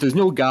 I mean, if there's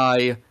no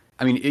guy.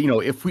 I mean,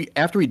 if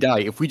after we die,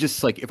 if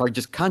our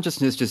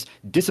consciousness just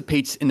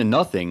dissipates into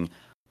nothing.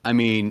 I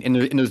mean, and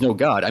there's no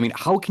God. I mean,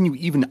 how can you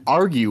even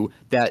argue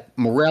that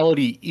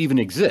morality even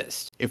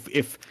exists?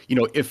 If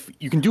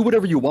you can do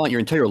whatever you want your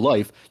entire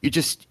life, you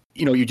just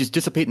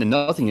dissipate into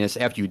nothingness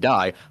after you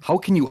die. How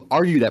can you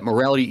argue that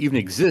morality even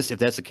exists if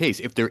that's the case?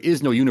 If there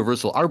is no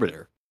universal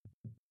arbiter?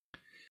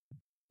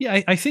 Yeah,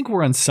 I think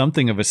we're on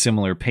something of a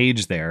similar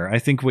page there. I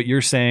think what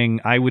you're saying,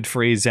 I would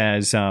phrase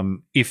as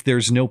if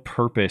there's no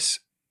purpose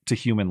to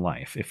human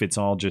life, if it's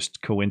all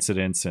just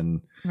coincidence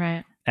and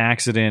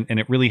accident, and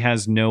it really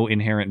has no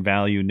inherent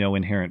value, no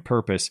inherent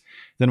purpose,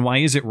 then why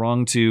is it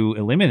wrong to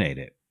eliminate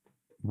it?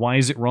 Why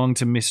is it wrong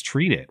to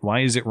mistreat it?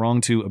 Why is it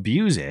wrong to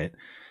abuse it?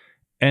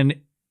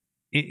 And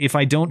if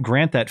I don't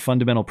grant that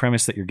fundamental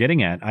premise that you're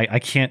getting at, I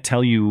can't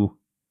tell you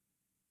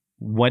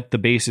what the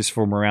basis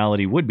for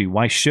morality would be.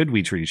 Why should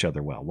we treat each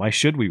other well? Why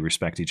should we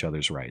respect each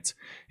other's rights?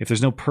 If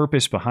there's no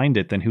purpose behind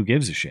it, then who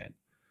gives a shit?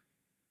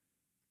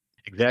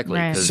 Exactly.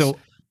 Right. So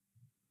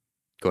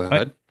go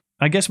ahead.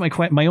 I guess my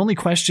only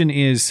question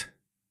is,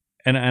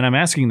 and I'm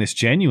asking this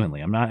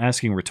genuinely, I'm not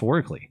asking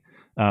rhetorically,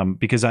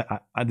 because I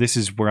this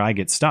is where I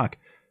get stuck.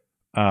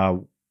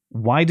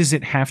 Why does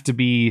it have to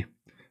be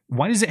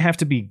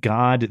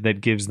God that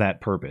gives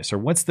that purpose? Or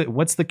what's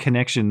the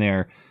connection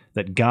there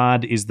that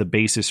God is the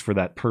basis for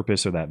that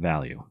purpose or that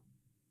value?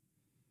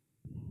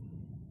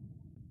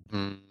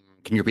 Can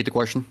you repeat the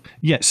question?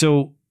 Yeah.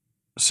 So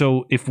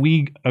if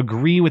we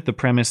agree with the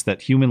premise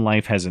that human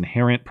life has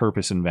inherent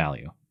purpose and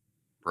value,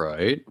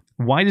 right?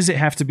 Why does it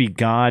have to be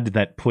God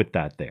that put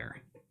that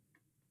there?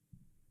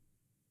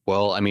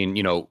 Well, I mean,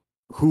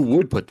 who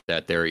would put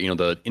that there?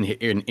 The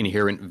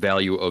inherent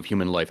value of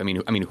human life. I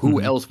mean,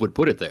 who else would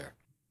put it there?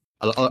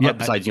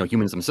 Besides,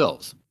 humans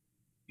themselves.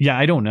 Yeah,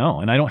 I don't know,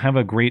 and I don't have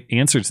a great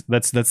answer.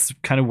 That's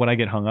kind of what I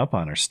get hung up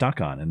on or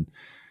stuck on,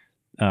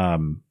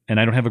 and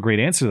I don't have a great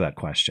answer to that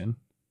question.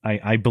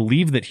 I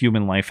believe that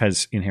human life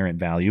has inherent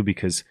value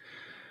because,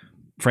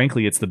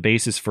 frankly, it's the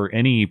basis for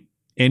any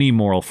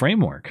moral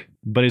framework.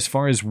 But as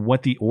far as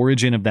what the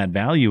origin of that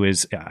value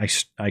is,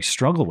 I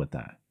struggle with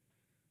that.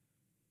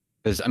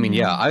 Because I mean,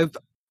 yeah,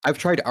 I've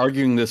tried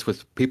arguing this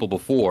with people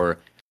before,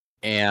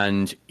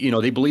 and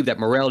they believe that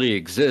morality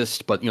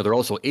exists, but they're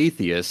also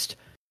atheist.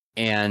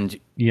 And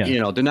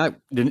Yeah.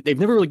 they've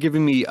never really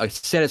given me a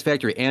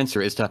satisfactory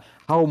answer as to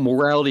how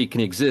morality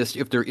can exist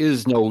if there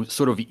is no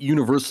sort of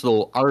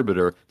universal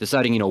arbiter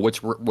deciding,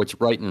 what's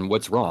right and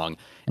what's wrong.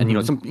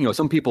 And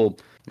some people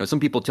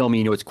tell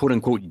me, it's quote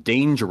unquote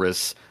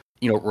dangerous,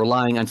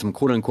 relying on some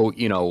quote unquote,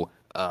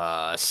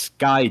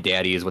 sky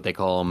daddy is what they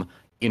call them,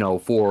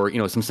 for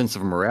some sense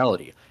of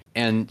morality.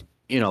 And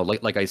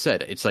like I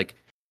said, it's like,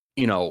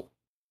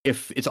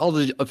 if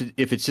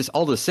it's just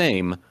all the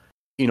same,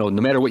 no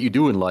matter what you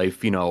do in life,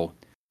 then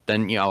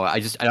I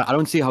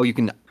don't see how you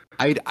can.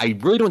 I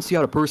really don't see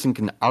how a person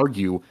can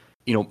argue,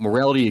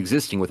 morality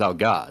existing without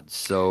God.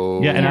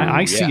 So yeah, and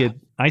I see it.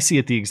 I see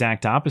it the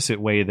exact opposite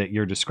way that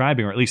you're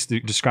describing, or at least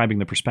describing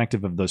the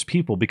perspective of those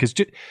people. Because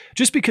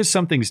just because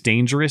something's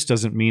dangerous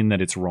doesn't mean that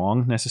it's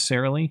wrong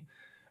necessarily.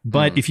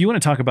 But if you want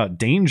to talk about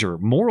danger,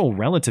 moral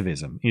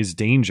relativism is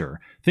danger.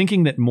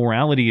 Thinking that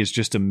morality is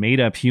just a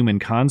made-up human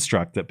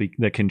construct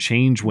that can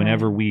change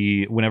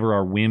whenever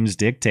our whims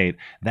dictate,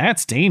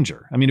 that's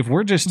danger. I mean, if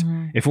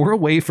we're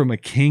away from a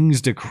king's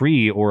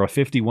decree or a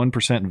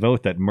 51%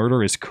 vote that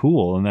murder is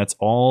cool and that's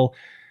all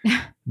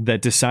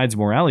that decides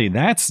morality,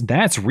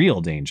 that's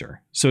real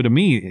danger. So to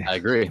me, I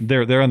agree.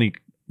 They're on the,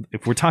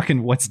 if we're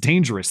talking what's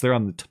dangerous, they're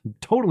on the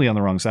totally on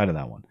the wrong side of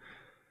that one.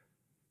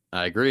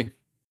 I agree.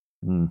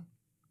 Well,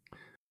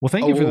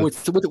 thank you for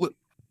that.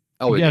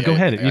 Go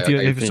ahead. If you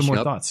have some more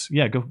thoughts.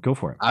 Yeah, go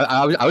for it.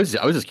 I was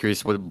just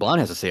curious what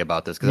Blonde has to say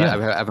about this, because I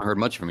haven't heard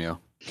much from you.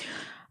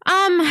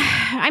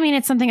 I mean,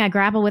 it's something I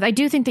grapple with. I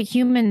do think that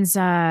humans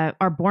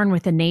are born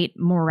with innate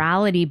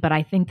morality, but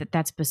I think that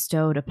that's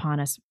bestowed upon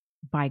us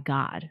by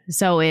God.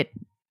 So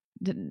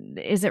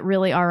is it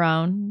really our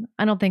own?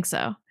 I don't think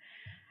so.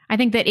 I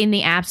think that in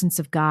the absence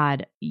of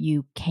God,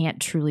 you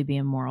can't truly be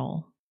a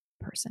moral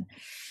person.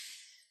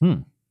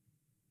 Well,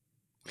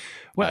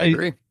 I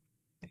agree.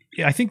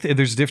 I think that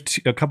there's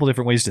a couple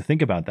different ways to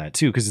think about that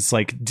too, because it's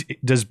like,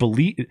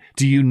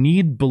 do you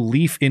need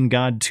belief in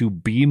God to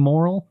be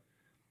moral?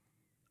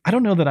 I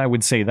don't know that I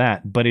would say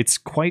that, but it's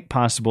quite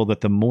possible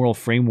that the moral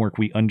framework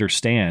we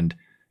understand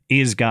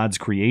is God's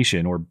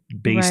creation or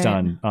based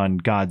on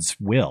God's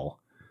will.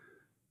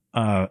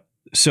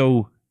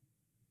 So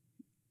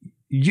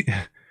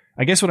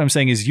I guess what I'm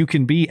saying is you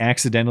can be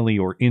accidentally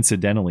or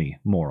incidentally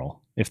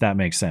moral, if that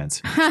makes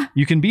sense.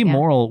 You can be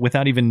moral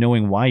without even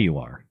knowing why you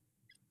are.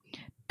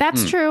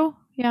 That's true.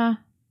 Yeah.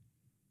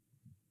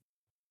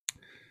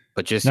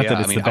 But just not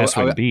that it's the best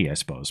way to be, I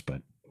suppose,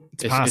 but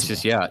it's possible.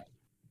 It's just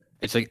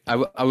it's like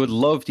I would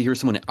love to hear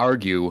someone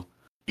argue,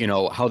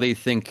 how they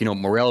think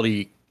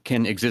morality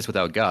can exist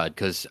without God,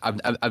 because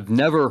I've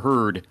never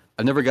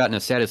gotten a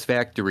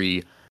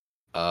satisfactory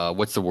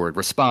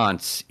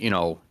response,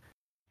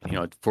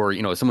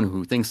 for someone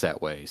who thinks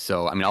that way.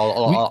 So I mean,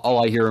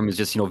 all I hear him is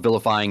just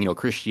vilifying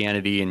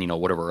Christianity and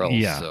whatever else.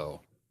 Yeah.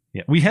 So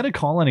yeah, we had a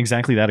call on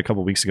exactly that a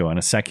couple of weeks ago on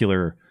a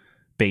secular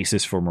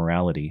basis for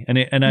morality,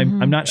 and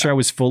I'm not sure I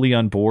was fully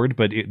on board,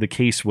 but the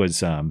case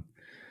was in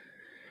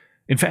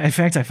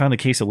fact I found the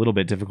case a little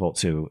bit difficult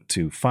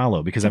to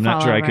follow, because I'm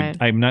not sure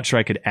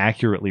I could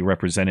accurately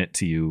represent it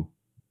to you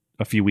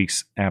a few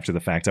weeks after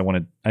the fact. I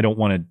don't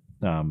want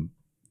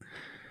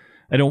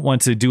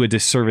to do a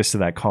disservice to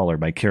that caller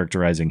by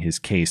characterizing his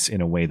case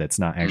in a way that's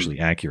not actually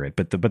accurate.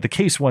 But the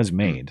case was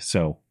made,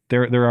 so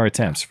there are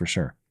attempts for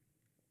sure.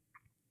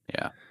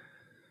 Yeah.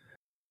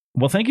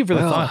 Well, thank you for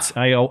the thoughts.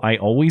 I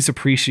always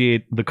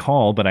appreciate the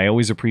call, but I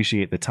always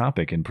appreciate the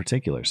topic in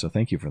particular. So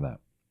thank you for that.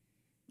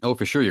 Oh,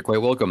 for sure. You're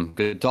quite welcome.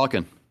 Good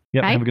talking.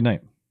 Yep. Have a good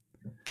night.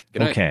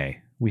 Good night.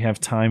 Okay. We have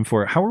time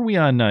for, how are we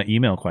on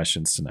email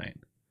questions tonight?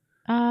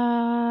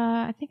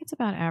 I think it's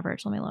about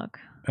average. Let me look.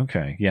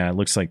 Okay. Yeah. It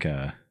looks like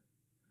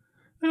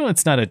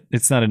it's not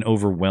an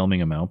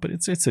overwhelming amount, but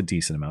it's a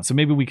decent amount. So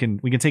maybe we can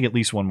take at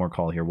least one more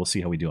call here. We'll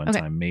see how we do on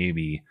time.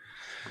 Maybe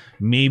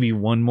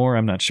one more.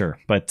 I'm not sure,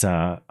 but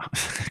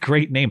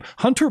great name,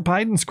 Hunter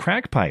Biden's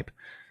crack pipe.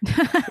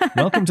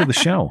 Welcome to the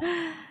show.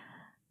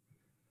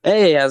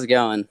 Hey, how's it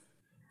going?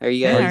 Are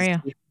you guys? How are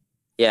you?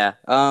 Yeah.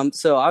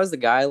 So I was the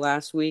guy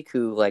last week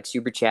who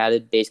super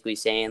chatted, basically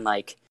saying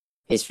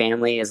his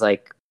family is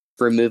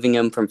removing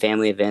him from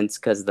family events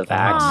because of the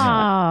vax.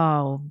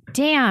 Oh,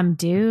 damn,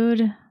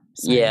 dude.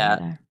 Sorry.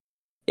 Yeah.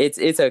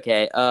 It's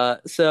okay.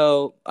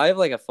 So I have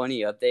a funny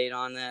update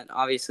on that.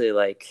 Obviously,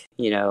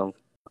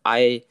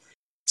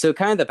 so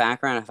kind of the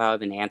background of how I've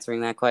been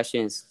answering that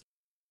question is,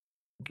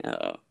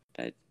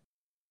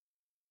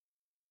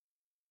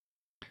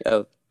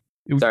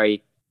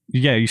 sorry.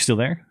 Yeah, are you still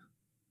there?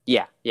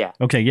 Yeah.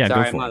 Okay, yeah,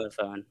 sorry, go for I'm on the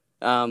phone.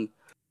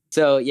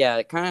 So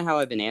yeah, kind of how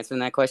I've been answering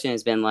that question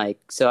has been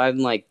so I'm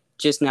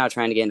just now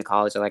trying to get into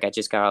college. I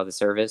just got out of the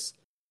service.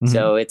 Mm-hmm.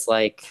 So it's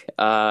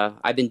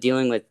I've been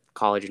dealing with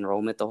college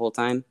enrollment the whole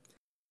time,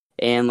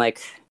 and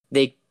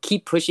they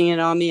keep pushing it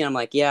on me. And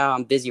I'm yeah,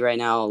 I'm busy right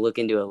now. I'll look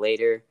into it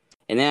later.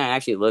 And then I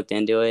actually looked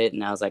into it,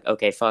 and I was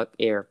okay, fuck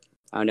here.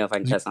 I don't know if I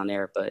can test on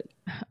air, but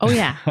oh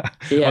yeah,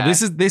 yeah. Oh,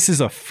 this is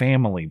a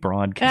family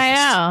broadcast. I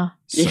know.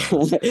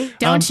 So,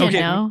 don't you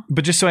know?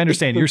 But just so I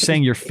understand, you're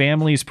saying your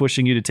family is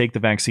pushing you to take the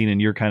vaccine,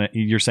 and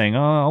you're saying,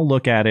 oh, I'll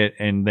look at it,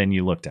 and then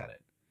you looked at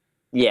it.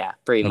 Yeah,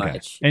 pretty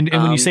much. And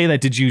when you say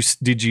that,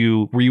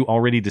 were you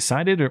already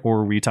decided,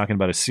 or were you talking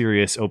about a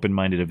serious,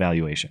 open-minded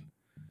evaluation?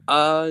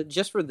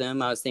 Just for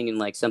them, I was thinking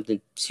like something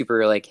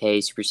super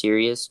super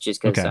serious,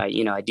 just because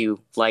I do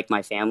like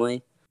my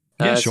family.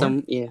 Yeah,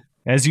 sure.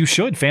 As you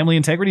should. Family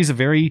integrity is a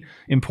very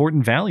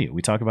important value.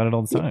 We talk about it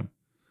all the time.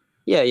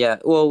 Yeah.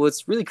 Well,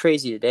 what's really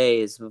crazy today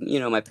is,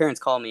 my parents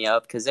call me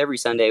up because every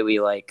Sunday we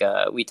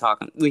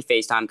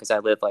FaceTime because I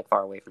live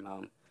far away from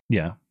home.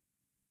 Yeah.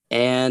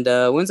 And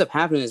what ends up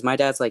happening is my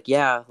dad's like,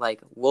 yeah,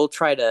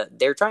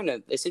 they're trying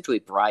to essentially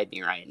bribe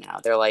me right now.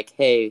 They're like,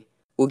 hey,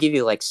 we'll give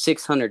you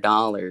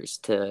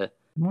 $600 to.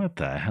 What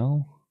the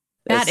hell?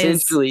 That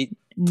is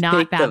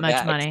not that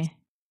much money.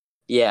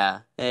 Yeah.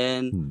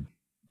 And,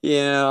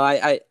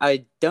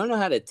 I don't know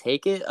how to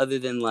take it other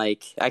than I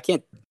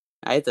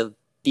have to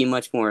be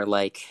much more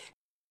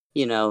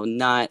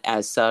not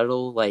as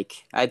subtle.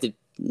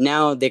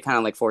 Now they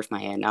kind of force my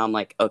hand. Now I'm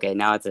like, okay,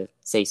 now I have to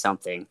say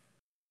something.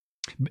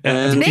 Do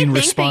they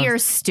think that you're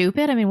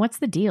stupid? I mean, what's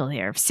the deal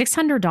here?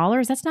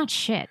 $600? That's not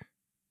shit.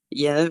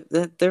 Yeah,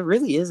 there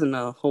really isn't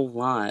a whole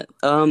lot.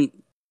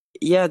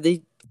 Yeah,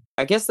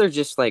 I guess they're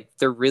just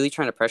they're really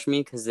trying to pressure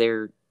me because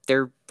they're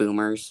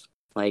boomers.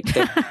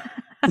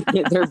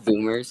 They're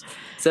boomers.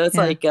 So it's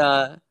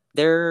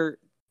they're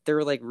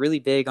really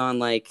big on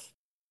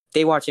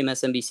they watch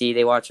MSNBC,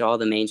 they watch all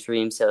the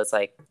mainstream. So it's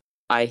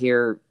I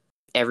hear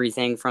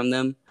everything from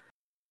them.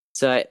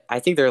 So I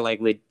think they're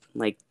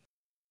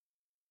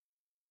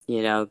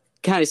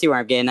kind of see where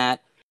I'm getting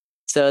at.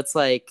 So it's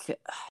I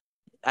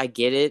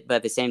get it, but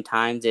at the same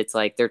time, it's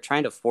they're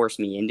trying to force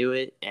me into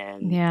it,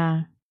 and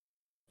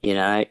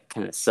it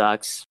kind of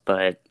sucks.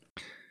 But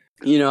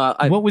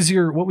what was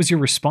your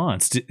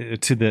response to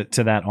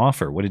that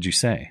offer? What did you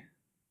say?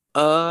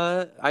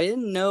 I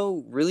didn't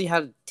know really how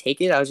to take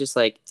it. I was just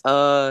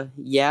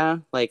yeah,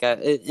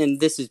 and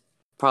this is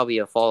probably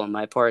a fault on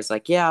my part.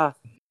 It's yeah,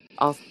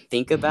 I'll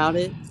think about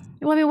it.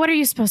 Well, I mean, what are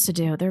you supposed to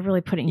do? They're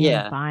really putting you in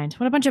a bind.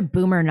 What a bunch of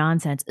boomer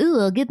nonsense. Ooh,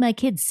 I'll give my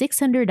kids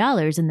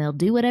 $600 and they'll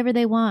do whatever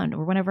they want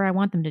or whatever I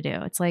want them to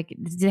do. It's do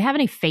they have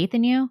any faith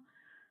in you?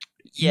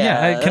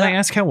 Yeah. Can I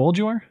ask how old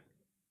you are?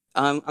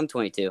 I'm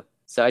 22.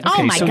 So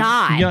oh my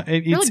God. Yeah,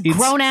 you're a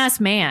grown-ass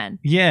man.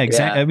 Yeah,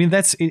 exactly. Yeah. I mean,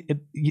 that's it.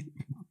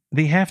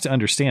 They have to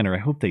understand, or I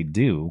hope they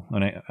do.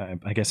 And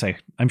I guess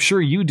I'm sure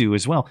you do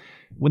as well.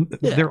 When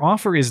their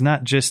offer is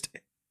not just...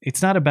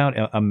 It's not about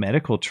a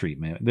medical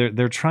treatment.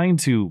 They're trying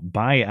to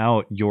buy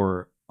out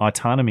your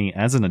autonomy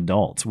as an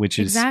adult, which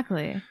is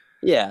exactly.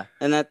 Yeah,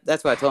 and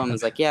that's what I told him.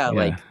 It's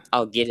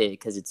I'll get it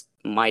because it's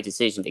my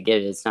decision to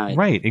get it. It's not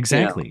right.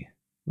 Exactly.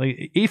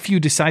 If you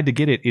decide to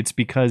get it, it's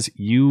because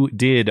you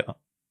did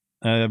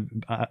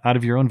out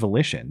of your own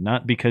volition,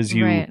 not because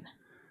you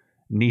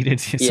needed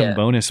some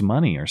bonus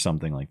money or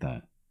something like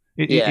that.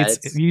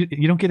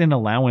 You don't get an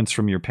allowance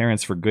from your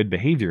parents for good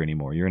behavior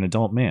anymore. You're an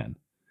adult man.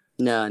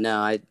 No,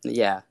 I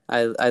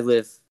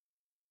live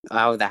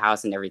out of the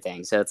house and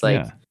everything, so it's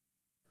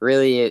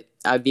really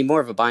I'd be more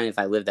of a bind if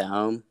I lived at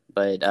home.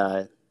 But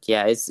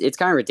it's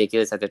kind of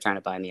ridiculous that they're trying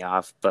to buy me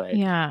off. But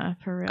yeah,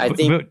 for real. I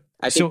think.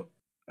 So,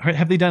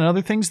 have they done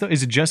other things though?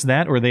 Is it just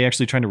that, or are they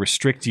actually trying to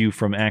restrict you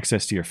from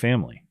access to your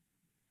family?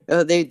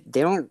 They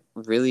don't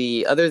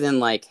really, other than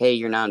hey,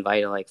 you're not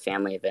invited to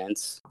family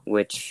events,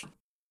 which.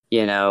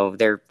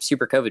 They're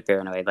super COVID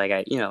paranoid, like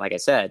I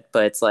said.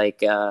 But it's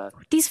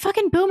these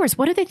fucking boomers.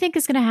 What do they think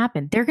is going to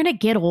happen? They're going to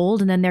get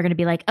old, and then they're going to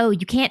be like, "Oh,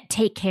 you can't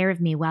take care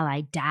of me while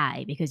I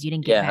die because you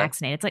didn't get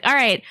vaccinated." It's all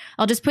right,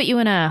 I'll just put you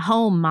in a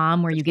home,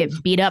 mom, where you get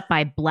beat up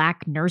by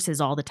black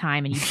nurses all the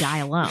time and you die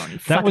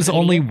alone. That was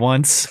only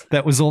once.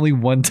 That was only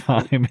one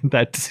time.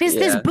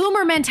 This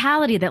boomer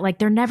mentality that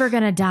they're never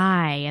going to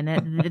die and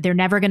that they're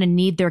never going to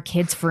need their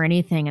kids for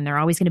anything, and they're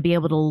always going to be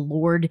able to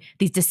lord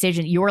these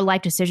decisions, your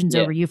life decisions,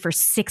 over you for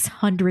 $600.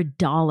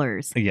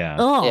 Yeah.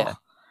 Oh.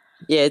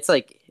 Yeah. It's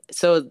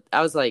so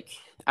I was I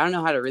don't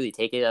know how to really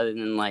take it other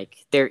than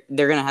they're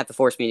gonna have to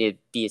force me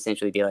to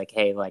essentially be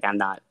hey, I'm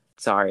not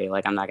sorry,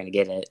 I'm not gonna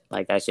get it.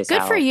 That's just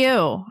good for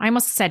you. I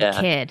almost said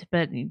kid,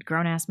 but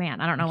grown ass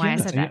man. I don't know why I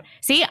said that.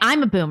 See,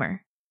 I'm a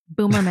boomer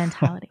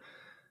mentality.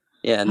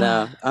 Yeah,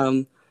 no.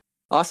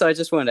 Also, I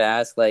just wanted to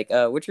ask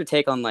what's your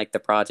take on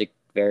the Project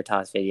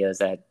Veritas videos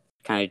that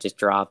kind of just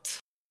dropped?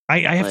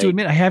 I have to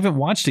admit, I haven't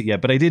watched it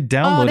yet, but I did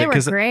download it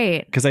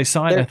because I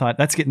saw it and I thought,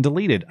 that's getting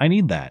deleted. I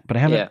need that, but I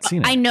haven't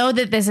seen it. I know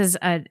that this is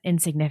an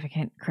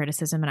insignificant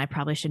criticism, and I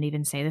probably shouldn't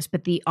even say this,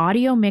 but the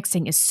audio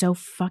mixing is so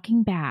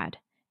fucking bad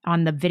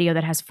on the video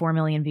that has 4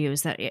 million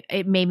views that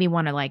it made me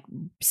want to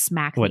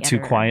smack the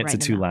too quiet right to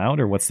too loud,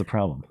 or what's the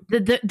problem?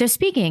 The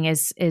speaking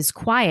is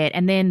quiet,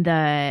 and then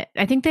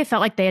I think they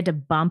felt like they had to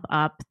bump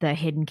up the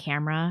hidden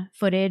camera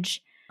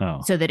footage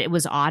so that it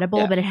was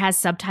audible, but it has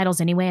subtitles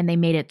anyway, and they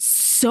made it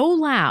so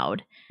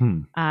loud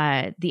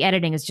The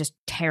editing is just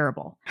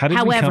terrible. How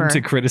did we come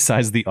to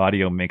criticize the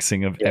audio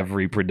mixing of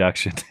every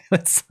production?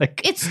 It's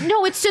like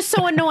it's just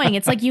so annoying.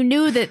 It's like you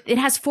knew that it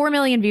has 4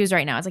 million views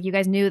right now. It's like you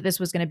guys knew that this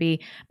was going to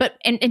be. But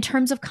in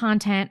terms of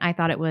content, I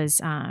thought it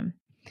was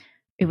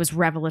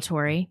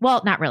revelatory.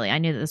 Well, not really. I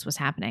knew that this was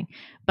happening,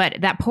 but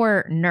that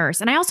poor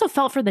nurse, and I also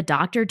felt for the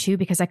doctor too,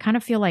 because I kind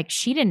of feel like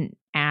she didn't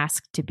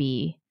ask to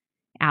be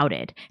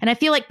outed, and I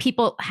feel like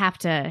people have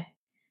to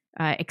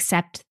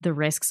accept the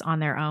risks on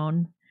their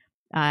own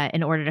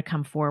in order to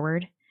come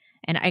forward.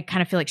 And I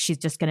kind of feel like she's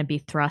just going to be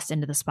thrust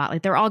into the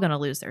spotlight. They're all going to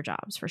lose their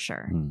jobs for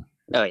sure.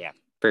 Oh yeah,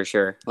 for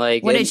sure.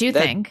 Like, what did you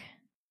think?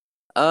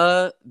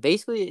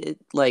 Basically,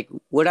 like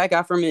what I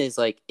got from it is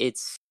like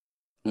it's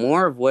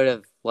more of what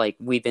of like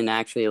we've been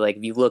actually like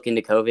if you look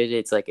into COVID,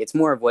 it's like it's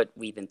more of what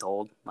we've been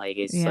told. Like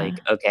it's like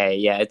okay,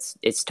 yeah,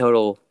 it's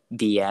total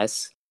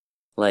BS.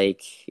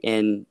 Like,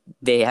 and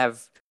they're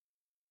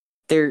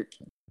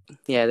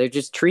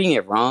just treating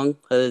it wrong,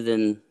 other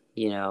than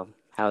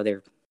how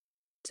they're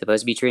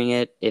supposed to be treating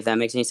it, if that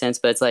makes any sense.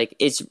 But it's like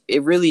it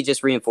really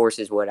just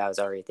reinforces what I was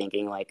already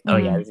thinking. Like, oh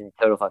yeah, this is a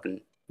total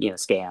fucking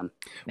scam.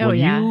 Will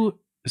you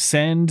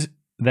send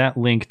that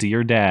link to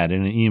your dad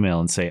in an email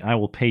and say, I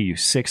will pay you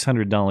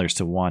 $600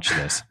 to watch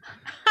this?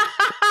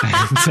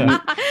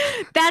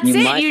 That's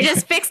it. You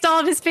just fixed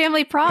all of his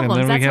family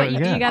problems. That's what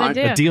you got to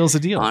do. A deal's a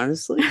deal.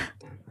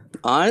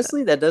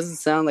 Honestly, that doesn't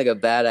sound like a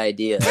bad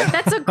idea.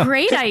 That's a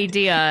great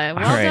idea.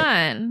 Well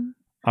done.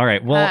 All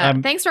right.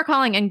 Well, thanks for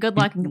calling and good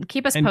luck. And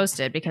keep us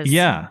posted because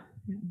thank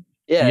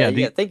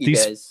you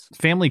guys.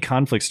 Family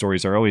conflict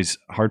stories are always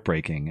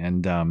heartbreaking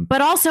and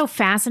but also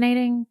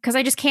fascinating because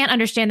I just can't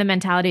understand the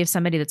mentality of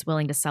somebody that's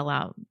willing to sell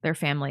out their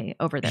family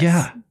over this.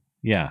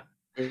 Yeah.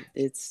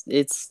 It's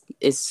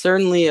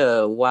certainly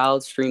a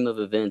wild stream of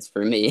events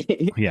for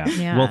me.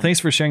 Yeah. Well, thanks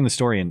for sharing the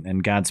story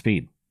and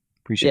Godspeed.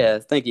 Appreciate it. Yeah,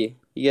 thank you.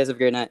 You guys have a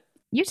great night.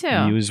 You too.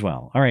 You as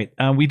well. All right.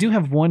 We do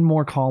have one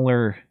more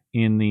caller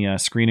in the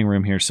screening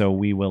room here, so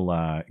we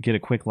will get a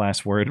quick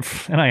last word,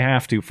 and I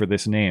have to for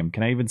this name.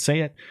 Can I even say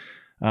it?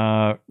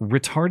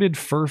 Retarded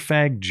fur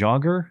fag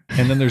jogger,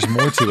 and then there's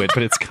more to it,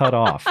 but it's cut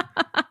off.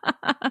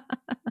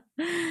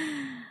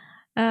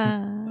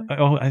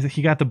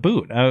 He got the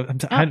boot.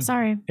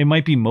 Sorry. It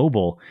might be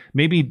mobile.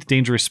 Maybe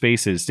Dangerous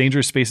Spaces.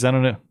 Dangerous Spaces. I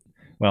don't know.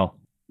 Well,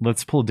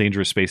 let's pull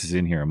Dangerous Spaces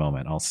in here a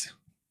moment. I'll see.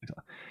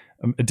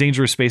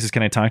 Dangerous Spaces.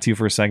 Can I talk to you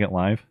for a second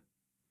live?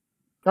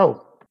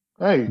 Oh.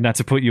 Hey. Not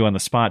to put you on the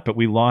spot, but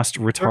we lost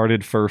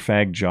retarded fur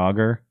fag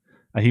jogger.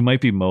 He might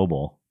be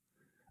mobile,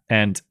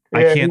 and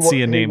I can't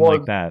see a name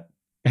like that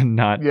and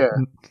not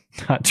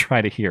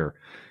try to hear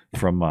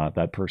from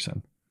that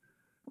person.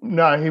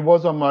 No, he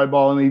was on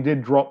mobile, and he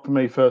did drop for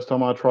me first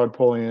time I tried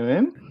pulling it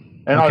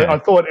in, and I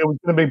thought it was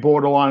going to be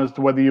borderline as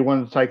to whether you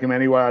wanted to take him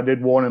anyway. I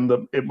did warn him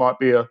that it might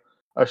be a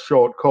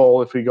short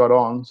call if he got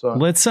on. So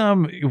let's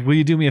will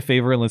you do me a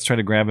favor and let's try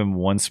to grab him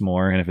once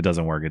more, and if it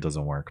doesn't work, it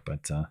doesn't work.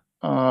 But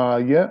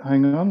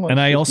hang on. And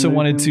I also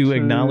wanted to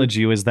acknowledge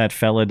you as that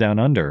fella down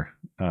under.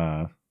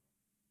 Yeah,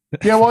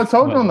 well, I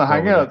told you on the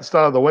hangout at the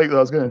start of the week that I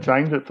was going to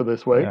change it for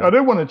this week. I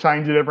do want to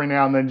change it every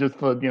now and then just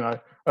for a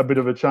bit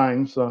of a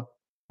change. So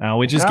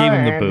we just gave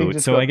him the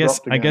boot, so I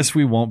guess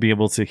we won't be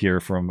able to hear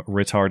from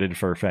retarded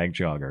fur fag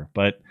jogger,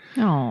 but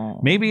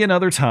maybe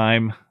another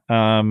time.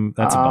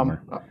 That's a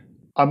bummer.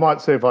 I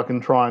might see if I can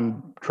try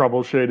and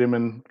troubleshoot him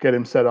and get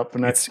him set up for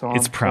next time.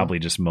 It's probably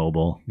just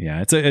mobile.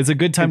 Yeah, it's a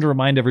good time to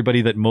remind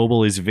everybody that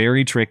mobile is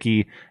very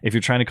tricky. If you're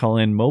trying to call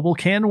in, mobile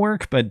can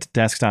work, but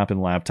desktop and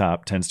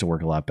laptop tends to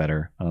work a lot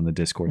better on the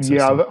Discord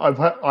system.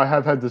 Yeah, I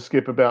have had to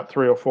skip about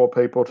 3 or 4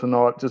 people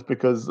tonight just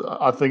because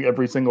I think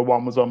every single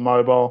one was on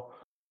mobile.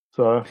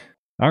 So,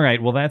 all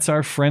right, well, that's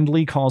our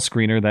friendly call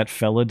screener, that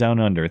fella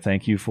down under.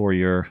 Thank you for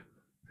your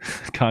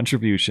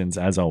contributions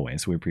as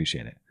always. We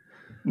appreciate it.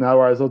 No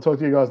worries. I'll talk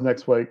to you guys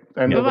next week.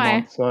 End of the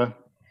month. So.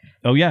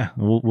 Oh yeah,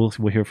 we'll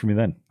hear from you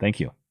then. Thank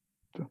you.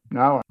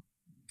 No.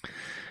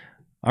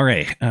 All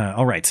right.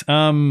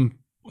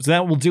 So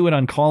that will do it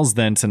on calls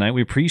then tonight.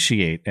 We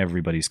appreciate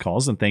everybody's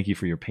calls and thank you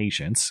for your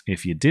patience.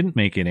 If you didn't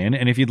make it in,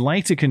 and if you'd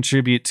like to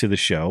contribute to the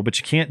show, but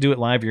you can't do it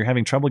live, you're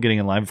having trouble getting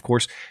in live, of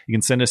course, you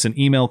can send us an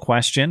email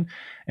question.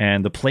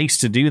 And the place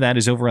to do that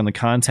is over on the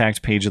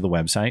contact page of the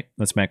website.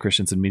 That's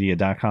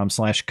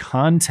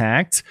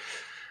mattchristiansenmedia.com/contact.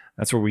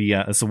 That's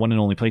where that's the one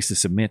and only place to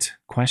submit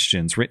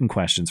questions, written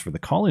questions for the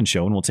call-in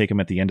show, and we'll take them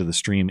at the end of the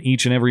stream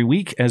each and every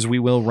week, as we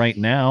will right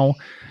now.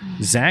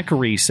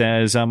 Zachary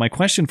says, my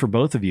question for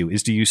both of you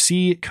is, do you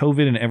see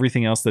COVID and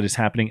everything else that is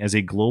happening as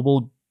a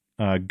global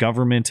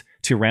government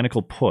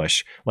tyrannical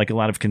push, like a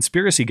lot of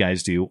conspiracy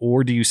guys do,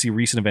 or do you see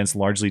recent events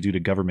largely due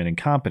to government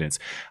incompetence?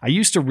 I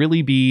used to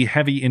really be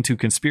heavy into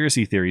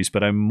conspiracy theories,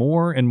 but I'm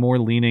more and more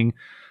leaning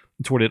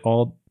toward it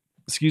all,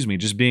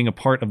 just being a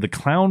part of the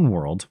clown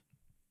world,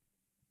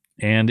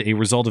 and a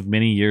result of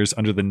many years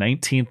under the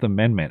 19th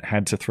Amendment.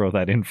 Had to throw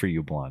that in for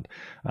you, Blonde.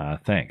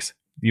 Thanks.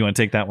 You want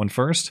to take that one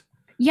first?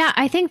 Yeah,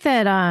 I think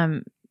that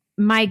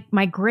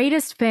my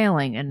greatest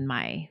failing in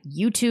my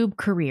YouTube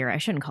career, I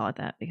shouldn't call it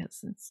that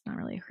because it's not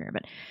really a career,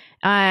 but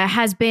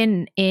has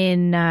been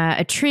in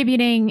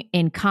attributing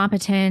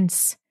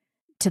incompetence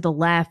to the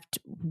left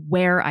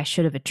where I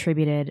should have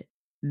attributed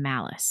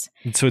malice.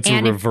 So it's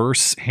a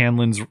reverse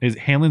Hanlon's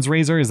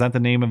razor. Is that the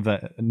name of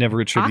the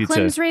never attribute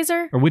Occam's to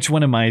razor? Or which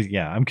one am I?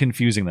 Yeah, I'm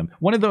confusing them.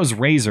 One of those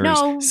razors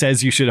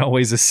says you should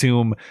always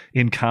assume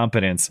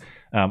incompetence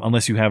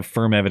unless you have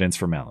firm evidence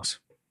for malice.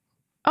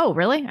 Oh,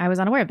 really? I was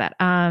unaware of that.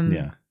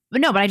 Yeah.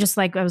 But no, but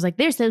I was like,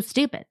 they're so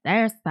stupid.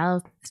 They're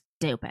so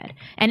stupid.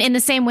 And in the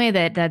same way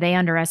that they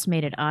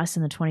underestimated us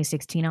in the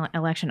 2016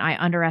 election,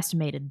 I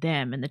underestimated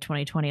them in the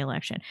 2020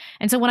 election.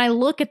 And so when I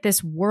look at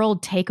this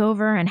world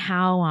takeover and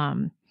how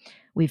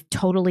we've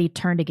totally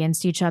turned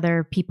against each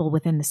other, people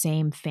within the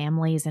same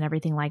families and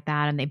everything like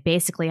that, and they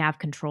basically have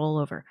control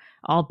over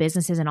all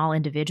businesses and all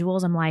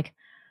individuals, I'm like,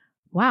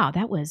 wow,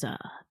 that was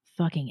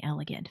fucking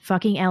elegant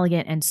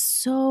and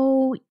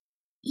so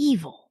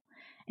evil.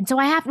 And so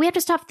we have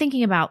to stop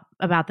thinking about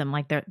them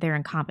like they're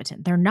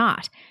incompetent. They're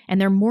not. And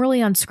they're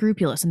morally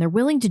unscrupulous, and they're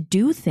willing to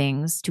do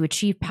things to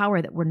achieve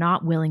power that we're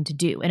not willing to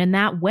do. And in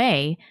that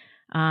way,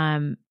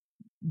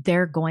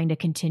 they're going to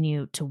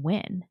continue to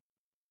win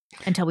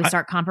until we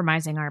start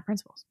compromising our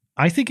principles.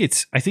 I think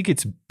it's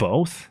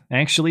both,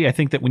 actually. I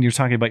think that when you're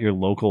talking about your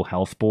local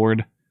health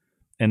board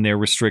and their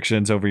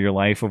restrictions over your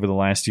life over the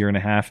last year and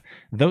a half,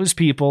 those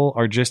people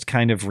are just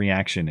kind of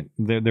reactionaries.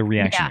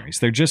 Yeah.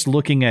 They're just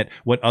looking at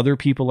what other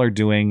people are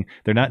doing.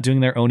 They're not doing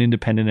their own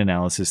independent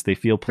analysis. They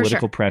feel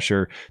political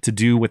pressure to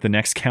do what the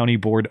next county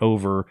board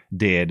over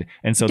did.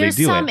 And so there's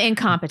they do it. There's some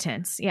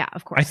incompetence. Yeah,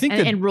 of course. I think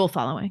and rule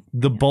following.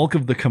 The bulk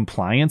of the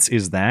compliance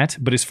is that.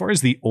 But as far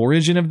as the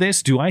origin of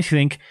this, do I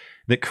think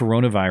that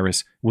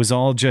coronavirus was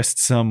all just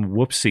some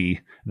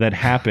whoopsie that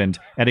happened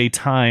at a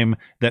time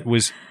that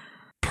was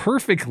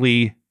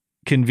perfectly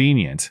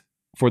convenient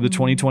for the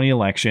 2020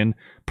 election,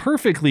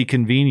 perfectly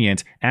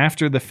convenient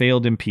after the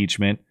failed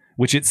impeachment,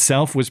 which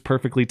itself was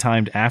perfectly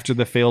timed after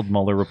the failed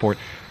Mueller report?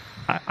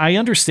 I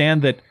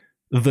understand that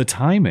the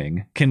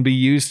timing can be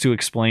used to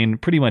explain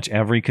pretty much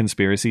every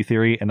conspiracy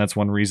theory, and that's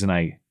one reason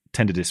I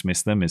tend to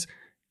dismiss them, is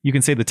you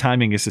can say the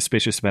timing is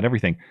suspicious about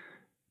everything.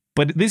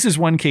 But this is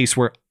one case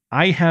where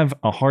I have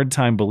a hard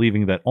time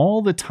believing that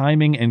all the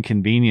timing and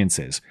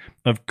conveniences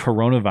of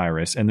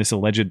coronavirus and this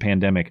alleged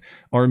pandemic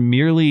are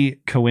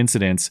merely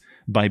coincidence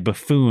by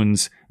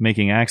buffoons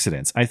making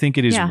accidents. I think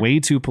it is way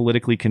too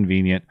politically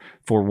convenient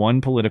for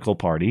one political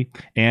party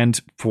and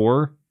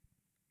for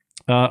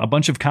a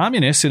bunch of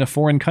communists in a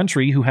foreign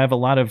country who have a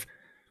lot of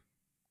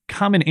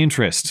common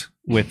interest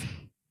with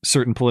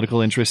certain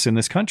political interests in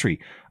this country.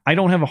 I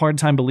don't have a hard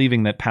time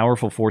believing that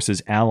powerful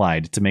forces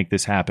allied to make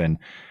this happen.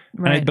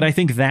 Right. But I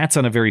think that's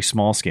on a very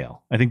small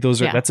scale. I think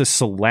that's a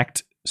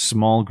select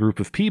small group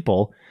of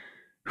people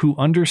who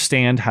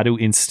understand how to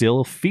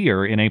instill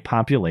fear in a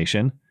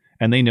population,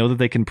 and they know that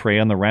they can prey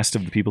on the rest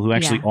of the people who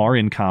actually are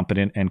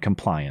incompetent and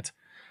compliant.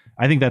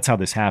 I think that's how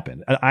this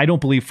happened. I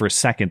don't believe for a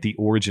second the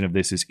origin of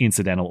this is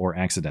incidental or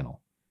accidental.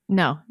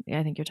 No,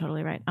 I think you're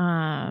totally right.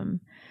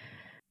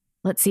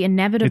 Let's see,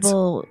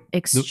 inevitable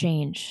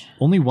exchange.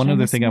 Only one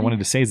other thing I wanted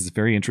to say is it's a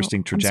very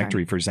interesting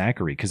trajectory for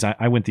Zachary, because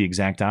I went the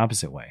exact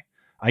opposite way.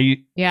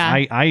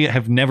 I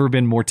have never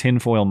been more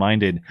tinfoil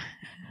minded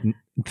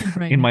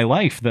in my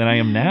life than I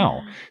am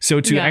now.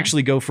 So to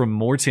actually go from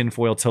more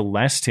tinfoil to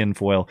less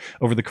tinfoil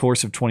over the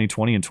course of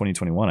 2020 and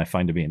 2021, I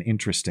find to be an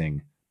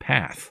interesting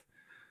path.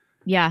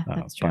 Yeah,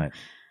 that's true. But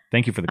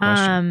thank you for the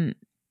question.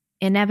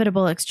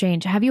 Inevitable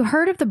exchange. Have you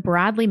heard of the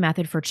Bradley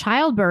method for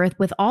childbirth?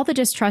 With all the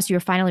distrust, you're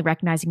finally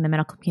recognizing the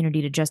medical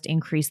community to just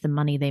increase the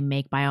money they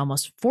make by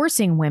almost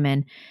forcing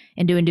women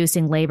into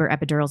inducing labor,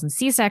 epidurals, and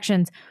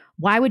C-sections.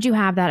 Why would you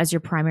have that as your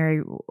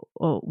primary?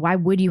 Why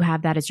would you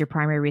have that as your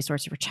primary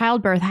resource for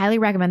childbirth? Highly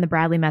recommend the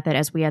Bradley method,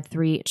 as we had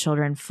 3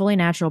 children, fully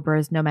natural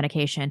births, no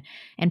medication,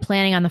 and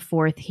planning on the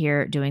 4th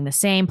here doing the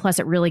same. Plus,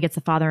 it really gets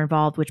the father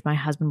involved, which my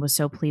husband was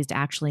so pleased to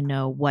actually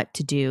know what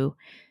to do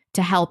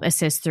to help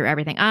assist through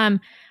everything.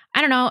 I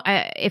don't know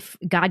if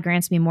God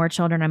grants me more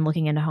children. I'm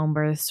looking into home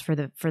births for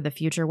the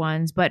future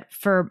ones. But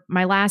for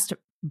my last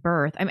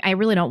birth, I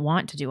really don't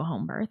want to do a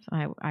home birth.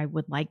 I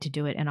would like to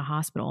do it in a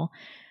hospital.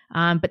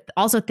 But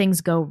also things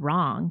go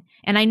wrong.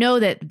 And I know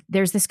that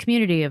there's this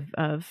community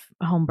of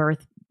home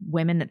birth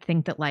women that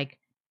think that like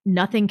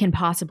nothing can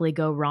possibly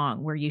go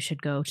wrong where you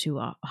should go to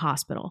a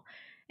hospital.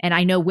 And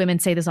I know women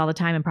say this all the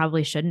time and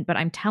probably shouldn't, but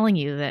I'm telling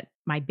you that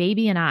my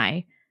baby and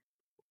I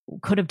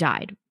could have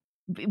died.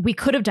 We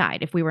could have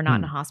died if we were not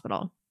in a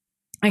hospital.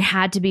 I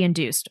had to be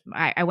induced.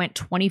 I went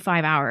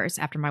 25 hours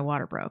after my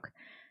water broke.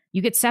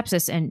 You get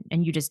sepsis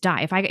and you just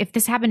die. If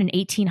this happened in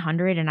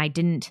 1800 and I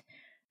didn't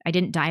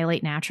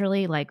dilate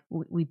naturally, like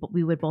we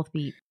would both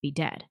be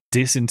dead.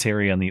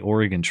 Dysentery on the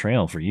Oregon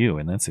Trail for you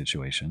in that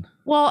situation.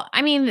 Well,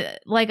 I mean,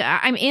 like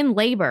I'm in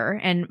labor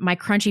and my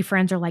crunchy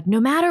friends are like,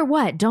 no matter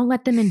what, don't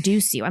let them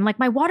induce you. I'm like,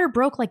 my water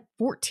broke like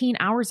 14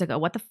 hours ago.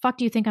 What the fuck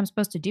do you think I'm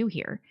supposed to do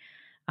here?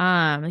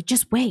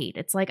 Just wait.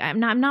 It's like I'm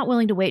not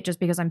willing to wait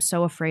just because I'm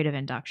so afraid of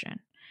induction.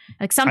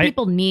 Like some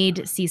people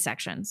need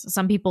C-sections.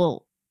 Some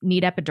people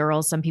need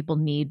epidurals. Some people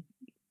need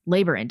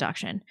labor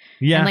induction.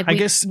 Yeah, I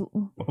guess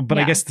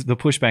the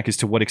pushback is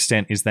to what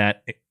extent is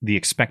that the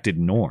expected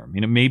norm?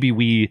 You know, maybe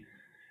we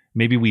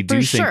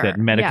do think that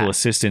medical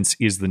assistance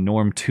is the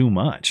norm too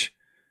much.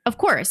 Of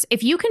course,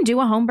 if you can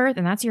do a home birth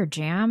and that's your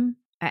jam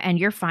and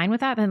you're fine with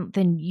that,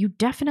 then you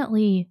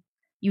definitely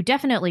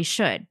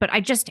should. But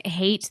I just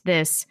hate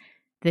this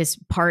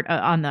part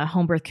on the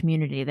home birth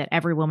community that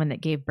every woman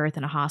that gave birth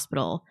in a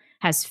hospital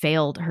has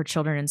failed her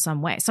children in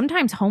some way.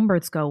 Sometimes home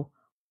births go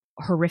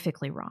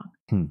horrifically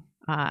wrong.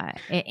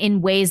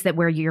 In ways that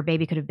where your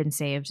baby could have been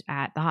saved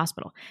at the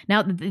hospital.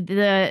 Now,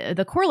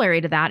 the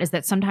corollary to that is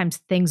that sometimes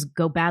things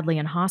go badly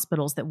in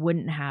hospitals that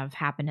wouldn't have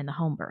happened in the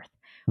home birth.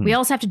 We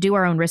also have to do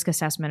our own risk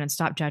assessment and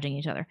stop judging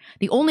each other.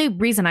 The only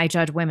reason I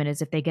judge women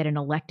is if they get an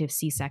elective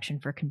C-section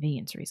for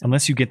convenience reasons.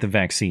 Unless you get the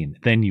vaccine,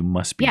 then you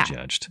must be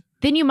judged.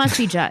 Then you must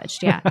be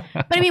judged, yeah.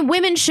 But I mean,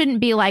 women shouldn't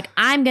be like,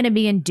 I'm going to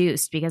be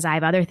induced because I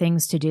have other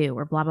things to do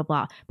or blah, blah,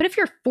 blah. But if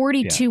you're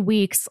 42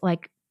 weeks,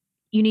 like,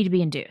 you need to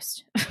be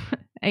induced.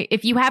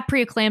 If you have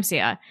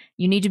preeclampsia,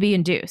 you need to be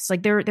induced.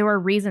 Like there are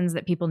reasons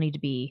that people need to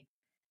be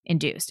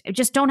induced.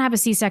 Just don't have a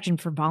C-section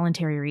for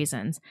voluntary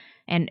reasons.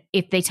 And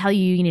if they tell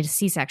you need a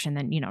C-section,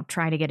 then,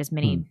 try to get as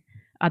many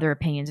other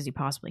opinions as you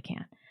possibly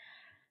can.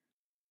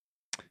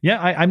 Yeah,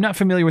 I'm not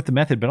familiar with the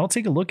method, but I'll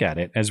take a look at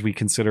it as we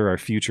consider our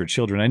future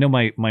children. I know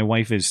my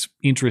wife is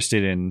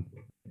interested in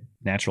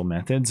natural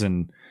methods,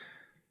 and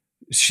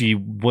she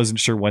wasn't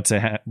sure what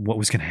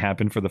was going to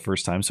happen for the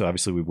first time. So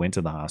obviously we went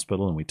to the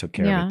hospital and we took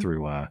care of it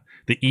through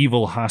the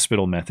evil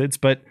hospital methods.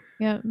 But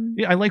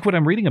I like what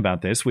I'm reading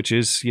about this, which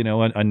is,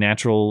 a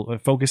natural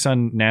focus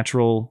on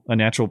a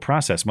natural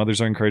process.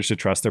 Mothers are encouraged to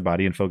trust their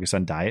body and focus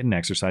on diet and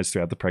exercise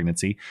throughout the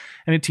pregnancy.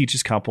 And it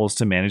teaches couples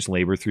to manage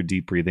labor through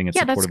deep breathing and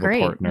support of a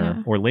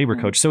partner or labor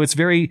coach. So it's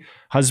very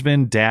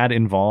husband, dad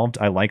involved.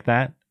 I like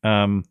that.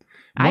 One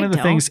of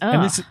the things,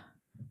 and this,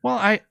 well,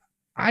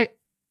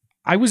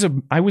 I was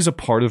a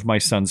part of my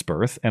son's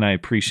birth, and I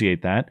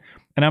appreciate that.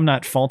 And I'm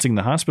not faulting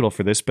the hospital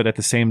for this, but at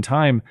the same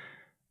time,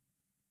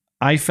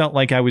 I felt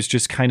like I was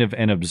just kind of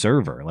an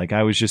observer, like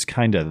I was just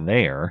kind of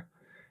there.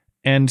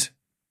 And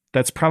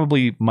that's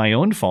probably my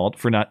own fault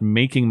for not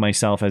making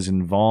myself as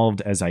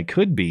involved as I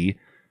could be.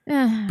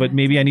 But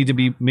maybe I need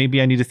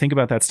to think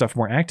about that stuff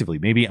more actively.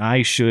 Maybe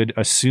I should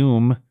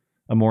assume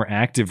a more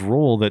active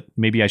role that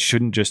maybe I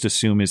shouldn't just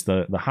assume is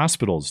the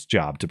hospital's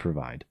job to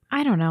provide.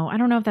 I don't know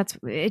if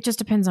it just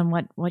depends on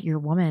what your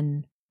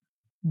woman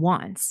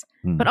wants.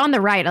 But on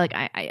the right, like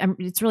I'm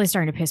it's really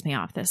starting to piss me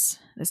off, this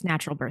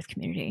natural birth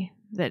community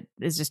that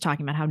is just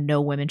talking about how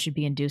no women should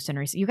be induced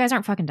and you guys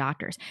aren't fucking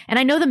doctors. And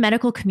I know the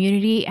medical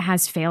community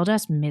has failed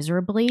us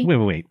miserably.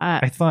 Wait.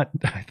 I thought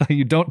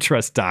you don't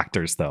trust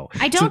doctors though.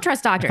 I don't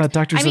trust doctors. I thought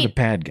doctors are the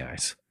bad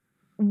guys.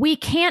 We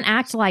can't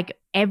act like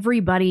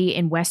everybody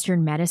in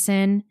Western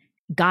medicine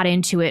got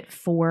into it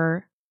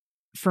for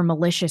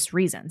malicious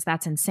reasons.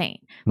 That's insane.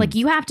 Like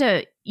you have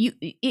to,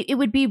 it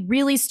would be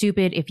really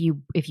stupid if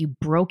you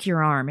broke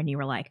your arm and you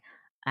were like,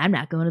 I'm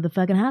not going to the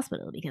fucking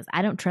hospital because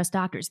I don't trust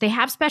doctors. They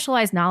have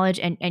specialized knowledge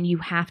and you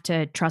have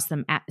to trust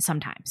them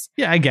sometimes.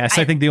 Yeah, I guess.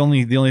 I think the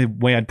only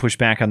way I'd push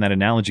back on that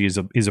analogy is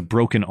a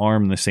broken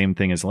arm the same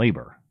thing as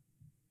labor.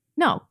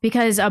 No,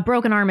 because a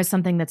broken arm is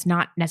something that's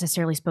not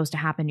necessarily supposed to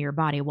happen to your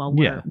body while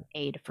we're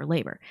made for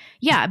labor.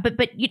 Yeah, but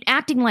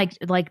acting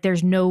like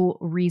there's no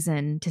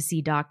reason to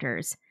see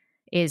doctors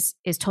is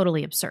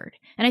totally absurd.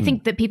 And I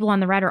think that people on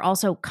the right are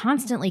also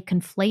constantly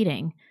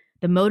conflating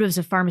the motives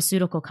of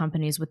pharmaceutical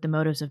companies with the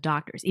motives of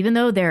doctors, even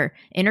though they're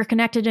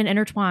interconnected and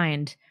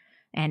intertwined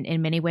and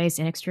in many ways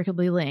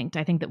inextricably linked.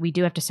 I think that we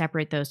do have to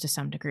separate those to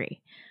some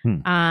degree.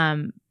 But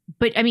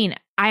I mean,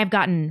 I have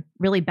gotten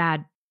really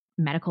bad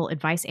medical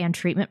advice and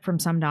treatment from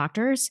some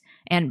doctors,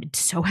 and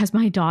so has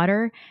my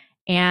daughter.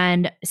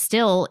 And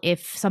still,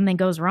 if something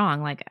goes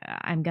wrong, like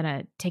I'm going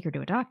to take her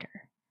to a doctor.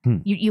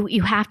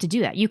 You have to do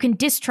that. You can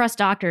distrust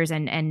doctors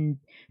and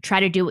try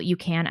to do what you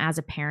can as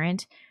a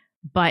parent,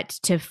 but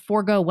to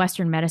forego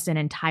Western medicine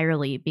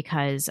entirely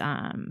because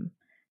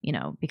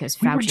because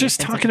Fauci. We were just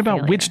talking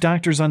about witch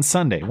doctors on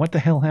Sunday. What the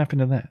hell happened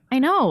to that? I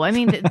know. I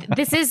mean,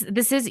 this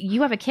is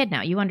you have a kid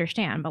now. You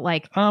understand, but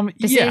like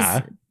this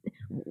is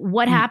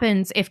what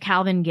happens if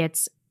Calvin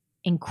gets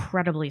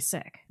incredibly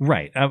sick.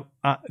 Right.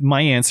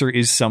 My answer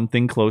is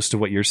something close to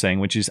what you're saying,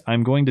 which is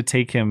I'm going to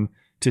take him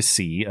to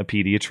see a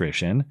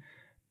pediatrician,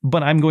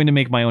 but I'm going to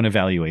make my own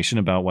evaluation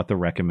about what the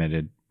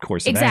recommended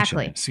course of action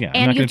is. Yeah,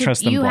 I'm not going to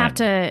trust them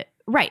blindly.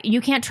 You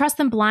can't trust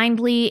them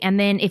blindly. And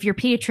then if your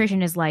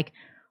pediatrician is like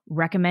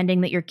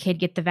recommending that your kid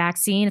get the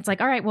vaccine, it's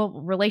like, all right, well,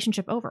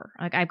 relationship over.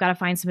 Like I've got to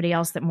find somebody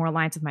else that more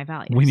aligns with my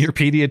values. When your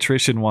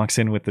pediatrician walks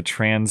in with the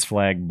trans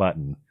flag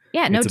button,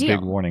 no deal. It's a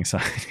big warning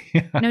sign.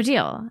 No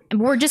deal. And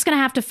we're just going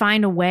to have to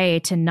find a way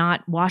to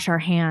not wash our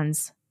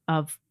hands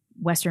of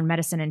Western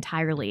medicine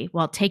entirely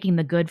while taking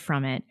the good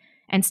from it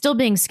and still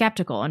being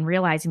skeptical and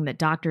realizing that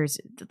doctors,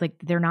 like,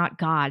 they're not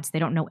gods. They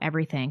don't know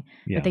everything,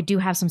 but they do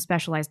have some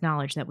specialized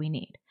knowledge that we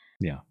need.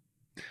 Yeah.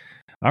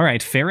 All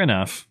right. Fair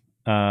enough.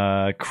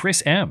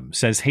 Chris M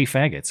says, "Hey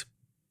faggots,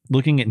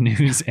 looking at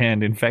news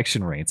and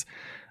infection rates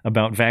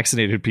about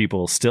vaccinated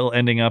people still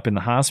ending up in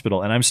the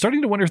hospital, and I'm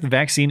starting to wonder if the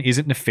vaccine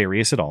isn't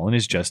nefarious at all and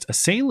is just a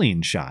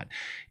saline shot.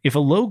 If a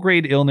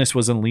low-grade illness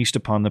was unleashed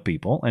upon the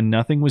people and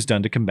nothing was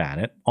done to combat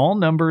it, all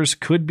numbers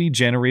could be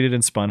generated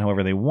and spun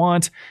however they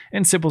want,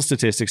 and simple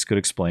statistics could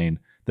explain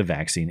the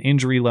vaccine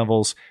injury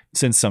levels,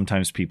 since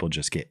sometimes people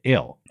just get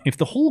ill. If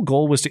the whole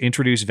goal was to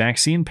introduce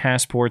vaccine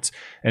passports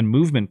and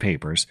movement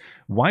papers,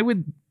 why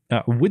would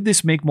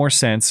this make more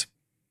sense?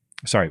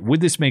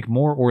 Would this make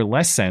more or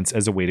less sense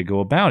as a way to go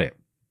about it?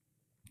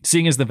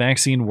 Seeing as the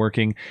vaccine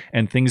working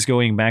and things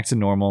going back to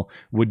normal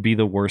would be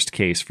the worst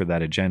case for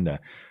that agenda."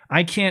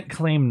 I can't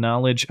claim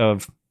knowledge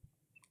of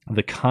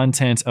the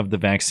content of the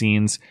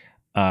vaccines.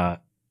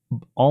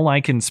 All I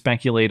can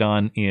speculate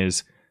on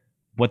is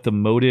what the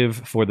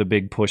motive for the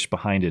big push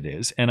behind it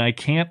is. And I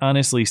can't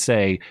honestly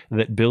say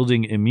that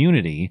building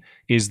immunity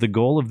is the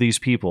goal of these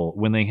people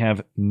when they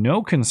have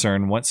no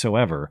concern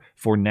whatsoever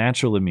for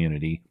natural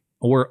immunity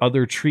or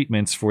other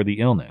treatments for the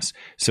illness.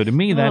 So to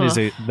me,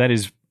 that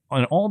is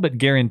an all but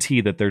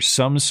guarantee that there's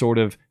some sort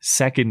of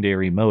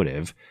secondary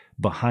motive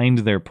behind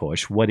their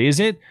push. What is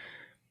it?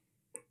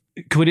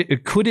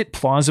 Could it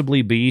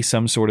plausibly be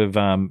some sort of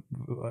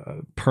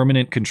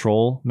permanent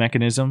control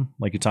mechanism,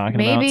 like you're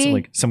talking about? So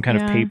like some kind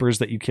of papers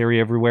that you carry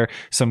everywhere,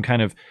 some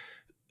kind of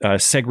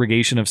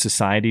segregation of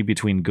society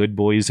between good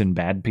boys and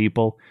bad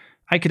people.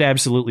 I could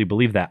absolutely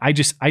believe that.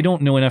 I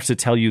don't know enough to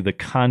tell you the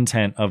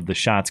content of the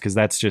shots, because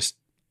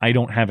I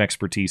don't have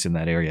expertise in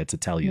that area to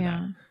tell you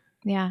that.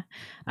 Yeah.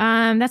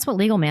 That's what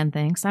Legal Man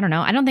thinks. I don't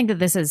know. I don't think that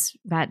this is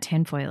that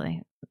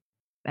tinfoily,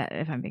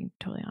 if I'm being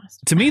totally honest.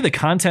 To me, the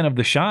content of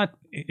the shot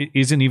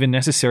isn't even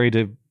necessary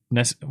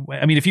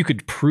I mean, if you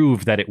could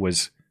prove that it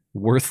was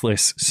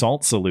worthless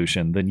salt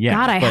solution, then yeah.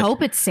 God, I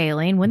hope it's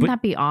saline. Wouldn't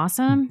that be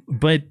awesome?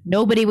 But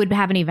nobody would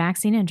have any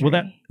vaccine injury.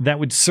 Well, that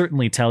would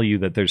certainly tell you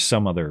that there's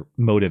some other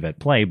motive at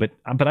play. But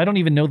I don't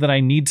even know that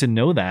I need to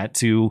know that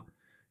to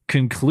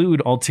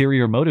conclude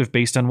ulterior motive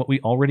based on what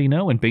we already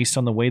know and based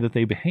on the way that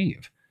they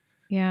behave.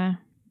 Yeah.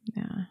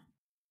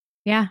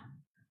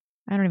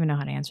 I don't even know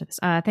how to answer this.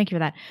 Thank you for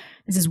that.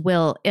 This is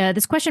Will.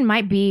 This question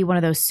might be one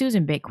of those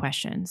Susan bait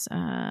questions.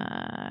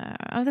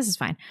 This is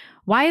fine.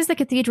 Why is the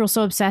cathedral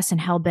so obsessed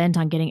and hell-bent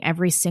on getting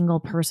every single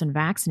person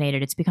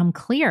vaccinated? It's become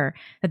clear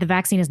that the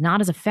vaccine is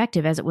not as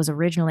effective as it was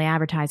originally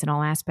advertised in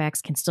all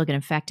aspects, can still get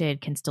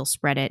infected, can still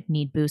spread it,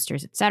 need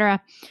boosters,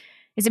 etc.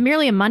 Is it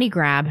merely a money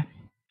grab?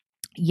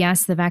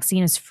 Yes, the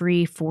vaccine is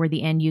free for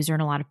the end user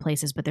in a lot of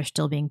places, but they're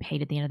still being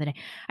paid at the end of the day.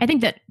 I think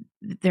that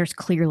there's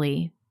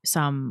clearly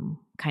some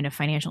kind of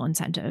financial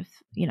incentive,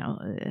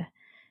 it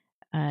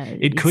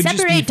could separate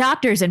just be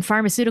doctors and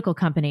pharmaceutical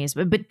companies,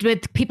 but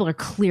people are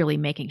clearly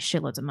making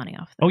shitloads of money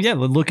off this. Oh yeah,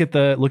 look at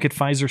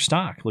Pfizer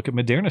stock, look at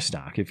Moderna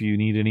stock. If you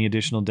need any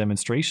additional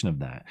demonstration of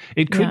that,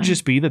 it could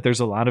just be that there's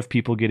a lot of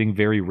people getting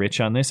very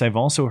rich on this. I've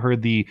also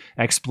heard the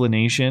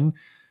explanation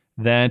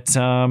that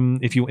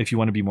if you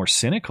want to be more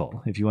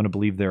cynical, if you want to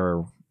believe there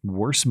are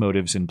worse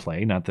motives in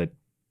play, not that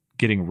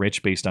getting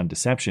rich based on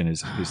deception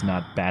is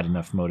not bad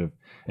enough motive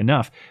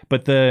enough,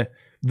 but the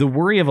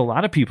worry of a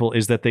lot of people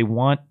is that they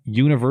want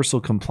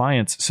universal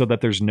compliance so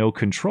that there's no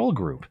control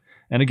group.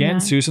 And again,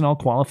 Susan, I'll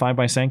qualify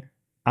by saying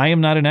I am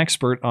not an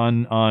expert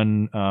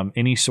on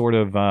any sort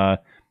of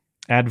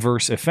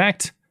adverse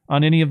effect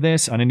on any of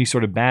this, on any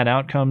sort of bad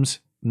outcomes.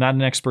 Not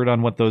an expert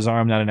on what those are.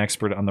 I'm not an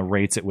expert on the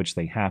rates at which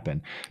they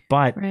happen.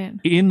 But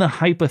in the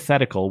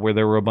hypothetical where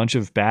there were a bunch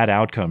of bad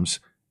outcomes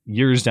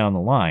years down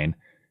the line,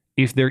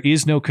 if there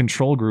is no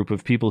control group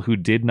of people who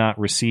did not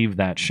receive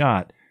that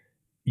shot,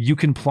 you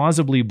can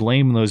plausibly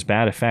blame those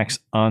bad effects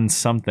on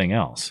something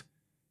else.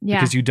 Yeah.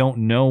 Because you don't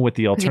know what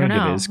the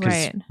alternative is,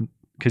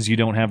 because you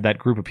don't have that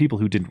group of people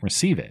who didn't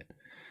receive it.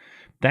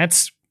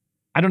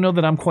 I don't know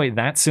that I'm quite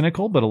that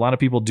cynical, but a lot of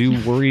people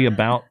do worry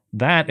about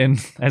that. And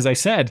as I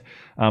said,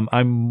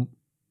 I'm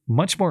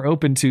much more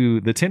open to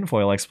the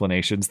tinfoil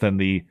explanations than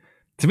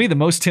to me, the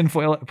most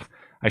tinfoil.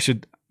 I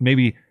should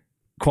maybe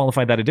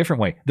qualify that a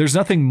different way. There's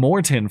nothing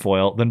more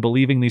tinfoil than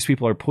believing these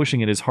people are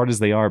pushing it as hard as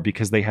they are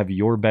because they have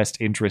your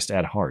best interest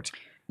at heart.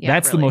 Yeah,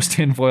 that's really the most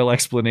tinfoil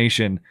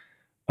explanation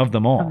of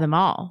them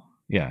all.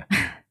 Yeah.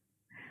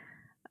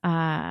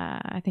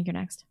 I think you're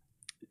next.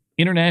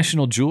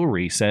 International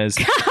Jewelry says...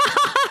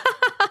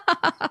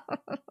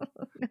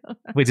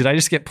 Wait, did I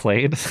just get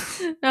played?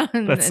 No,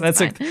 I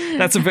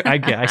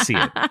see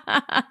it.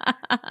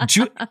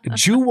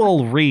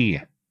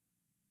 Jewelry.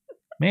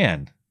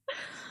 Man.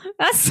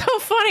 That's so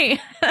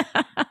funny.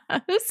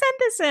 Who sent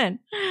this in?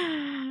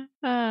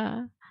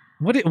 I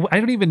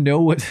don't even know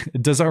what.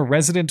 Does our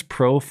resident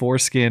pro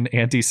foreskin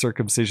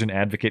anti-circumcision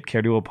advocate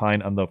care to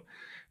opine on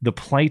the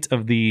plight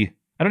of the?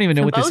 I don't even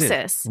know phimosis. What this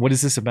is. What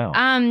is this about?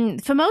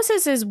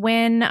 Phimosis is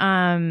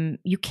when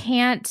you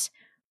can't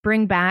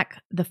bring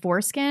back the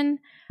foreskin.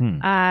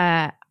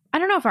 I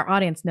don't know if our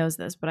audience knows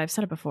this, but I've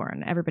said it before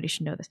and everybody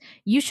should know this.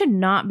 You should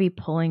not be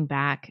pulling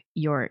back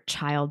your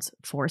child's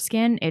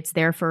foreskin. It's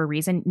there for a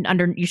reason.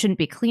 You shouldn't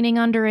be cleaning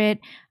under it.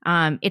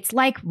 It's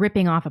like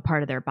ripping off a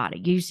part of their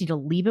body. You just need to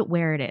leave it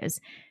where it is.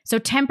 So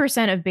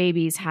 10% of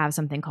babies have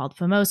something called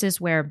phimosis,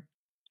 where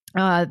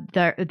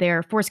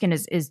their foreskin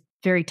is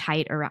very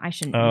tight around. I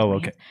shouldn't. Oh,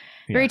 okay.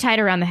 Very tight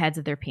around the heads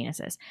of their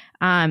penises.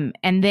 And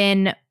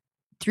then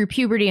through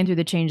puberty and through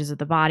the changes of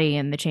the body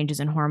and the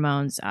changes in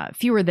hormones,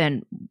 fewer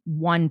than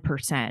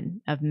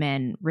 1% of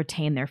men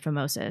retain their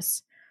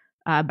phimosis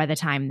by the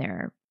time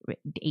they're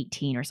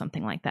 18 or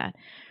something like that.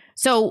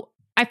 So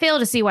I fail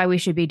to see why we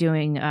should be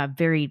doing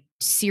very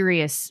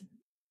serious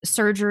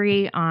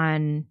surgery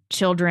on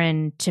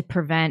children to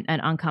prevent an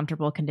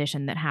uncomfortable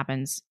condition that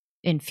happens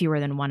in fewer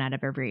than 1 out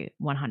of every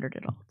 100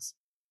 adults.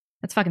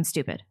 That's fucking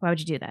stupid. Why would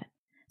you do that?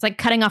 It's like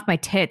cutting off my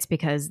tits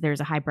because there's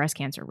a high breast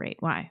cancer rate.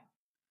 Why?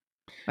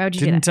 Why would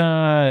you do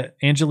that?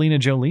 Angelina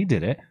Jolie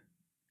did it,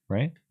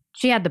 right?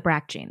 She had the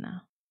BRCA gene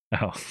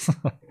though. Oh.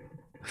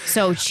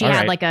 So she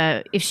had like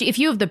if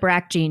you have the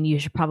BRCA gene, you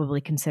should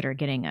probably consider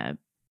getting a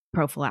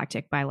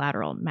prophylactic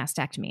bilateral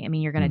mastectomy. I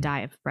mean, you're going to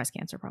die of breast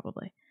cancer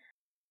probably,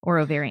 or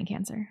ovarian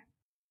cancer.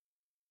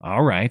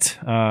 All right.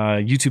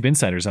 YouTube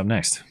Insider's up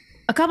next.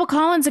 A couple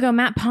call-ins ago,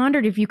 Matt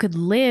pondered if you could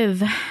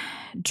live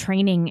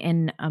training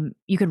in,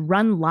 you could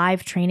run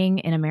live training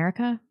in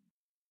America.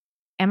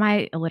 Am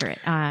I illiterate?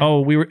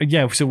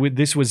 So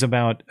this was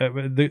about,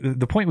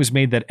 the point was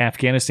made that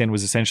Afghanistan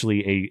was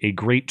essentially a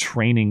great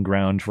training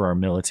ground for our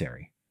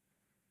military.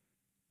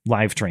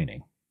 Live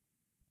training.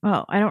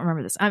 Oh, I don't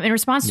remember this. In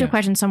response to a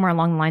question somewhere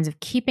along the lines of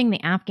keeping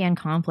the Afghan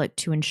conflict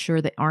to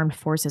ensure that armed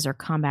forces are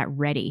combat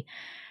ready.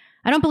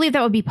 I don't believe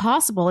that would be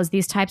possible, as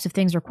these types of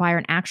things require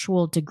an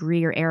actual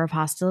degree or air of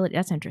hostility.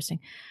 That's interesting.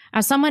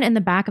 As someone in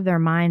the back of their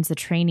minds, the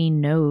trainee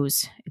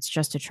knows it's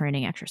just a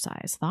training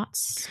exercise.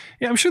 Thoughts?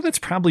 Yeah, I'm sure that's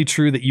probably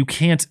true, that you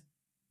can't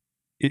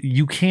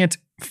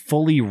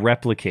fully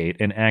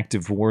replicate an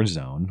active war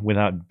zone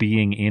without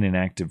being in an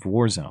active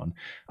war zone.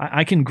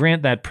 I can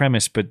grant that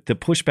premise, but the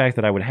pushback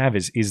that I would have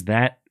is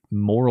that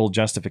moral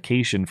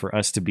justification for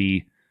us to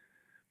be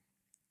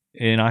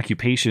in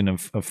occupation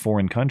of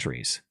foreign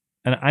countries.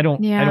 And I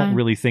don't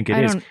really think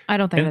it is. I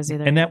don't think it is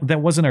either. And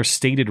that wasn't our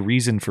stated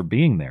reason for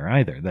being there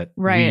either. That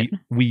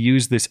we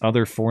use this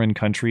other foreign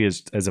country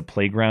as a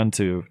playground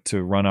to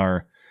run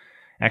our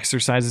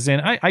exercises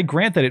in. I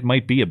grant that it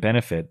might be a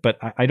benefit, but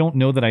I don't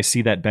know that I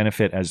see that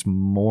benefit as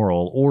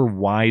moral or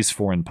wise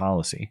foreign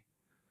policy.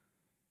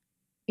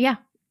 Yeah.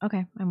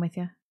 Okay. I'm with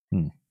you.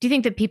 Do you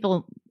think that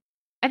people?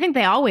 I think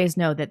they always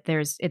know that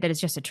that it's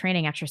just a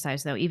training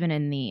exercise, though, even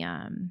in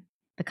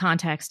the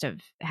context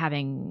of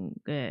having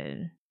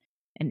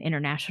an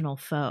international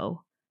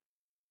foe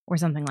or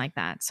something like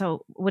that.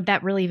 So would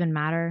that really even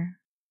matter?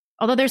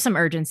 Although there's some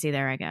urgency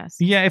there, I guess.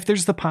 Yeah, if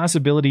there's the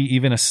possibility,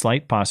 even a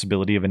slight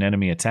possibility of an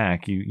enemy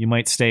attack, you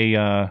might stay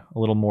a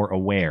little more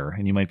aware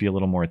and you might be a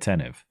little more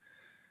attentive.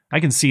 I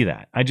can see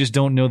that. I just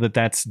don't know that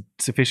that's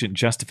sufficient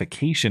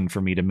justification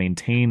for me to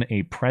maintain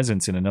a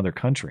presence in another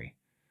country.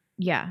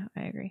 Yeah,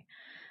 I agree.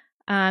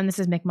 This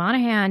is Mick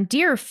Monahan.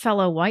 Dear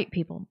fellow white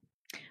people,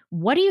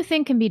 what do you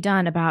think can be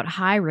done about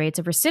high rates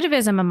of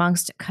recidivism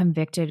amongst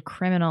convicted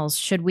criminals?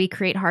 Should we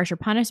create harsher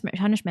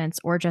punishments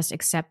or just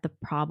accept the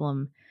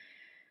problem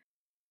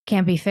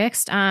can't be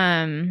fixed?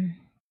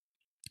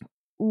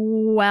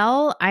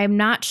 Well, I'm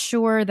not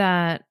sure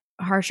that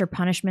harsher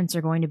punishments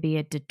are going to be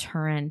a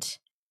deterrent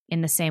in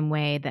the same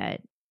way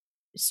that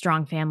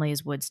strong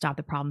families would stop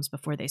the problems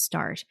before they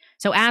start.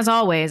 So as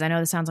always, I know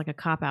this sounds like a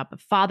cop-out, but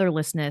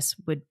fatherlessness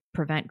would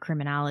prevent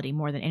criminality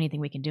more than anything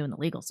we can do in the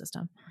legal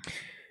system.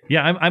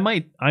 Yeah,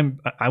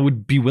 I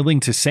would be willing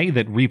to say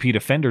that repeat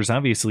offenders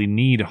obviously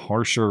need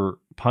harsher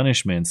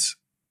punishments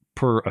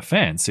per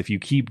offense. If you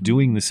keep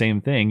doing the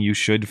same thing, you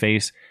should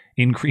face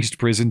increased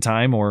prison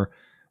time or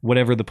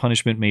whatever the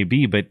punishment may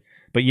be. But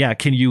yeah,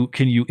 can you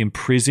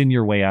imprison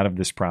your way out of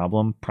this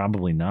problem?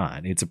 Probably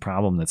not. It's a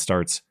problem that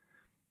starts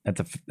at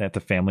the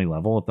family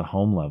level, at the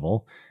home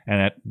level,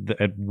 and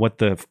at what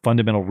the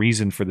fundamental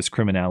reason for this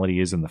criminality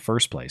is in the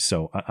first place.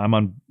 So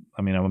I'm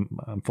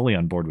fully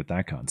on board with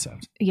that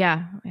concept.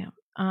 Yeah.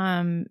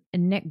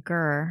 Nick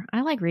Gurr.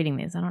 I like reading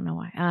these. I don't know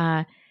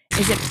why.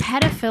 Is it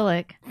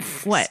pedophilic?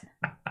 What?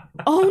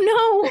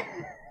 Oh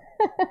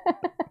no.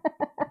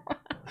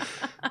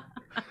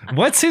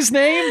 What's his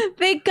name?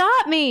 They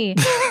got me.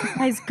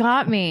 Guys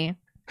got me.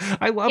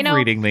 I love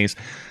reading these.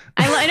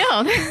 I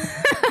know.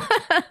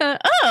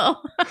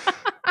 Oh.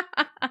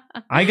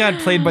 I got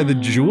played by the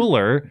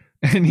jeweler,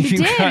 and you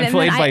got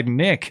played by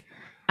Nick.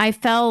 I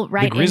fell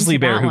right into the grizzly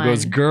bear who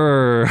goes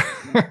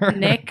grrr.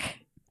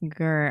 Nick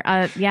Gurr.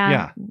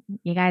 Yeah,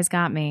 you guys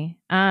got me.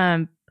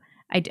 I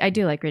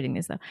do like reading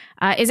these though.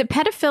 Is it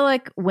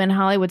pedophilic when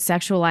Hollywood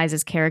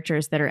sexualizes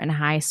characters that are in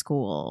high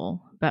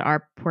school but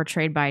are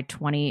portrayed by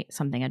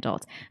 20-something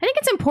adults? I think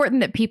it's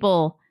important that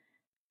people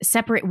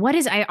separate.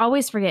 I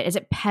always forget. Is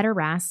it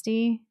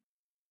pederasty?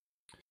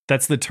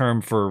 That's the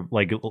term for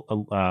like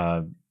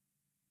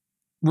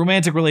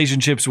romantic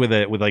relationships with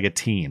like a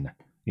teen.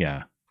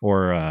 Yeah.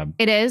 Or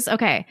it is?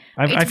 Okay.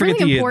 I forget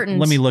really important.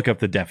 Let me look up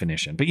the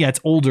definition. But yeah, it's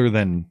older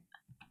than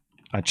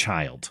a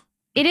child.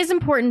 It is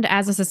important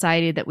as a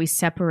society that we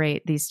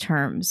separate these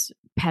terms,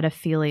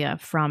 pedophilia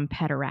from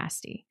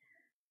pederasty.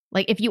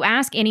 Like, if you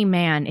ask any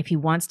man if he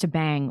wants to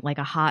bang like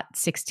a hot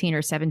 16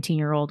 or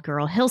 17-year-old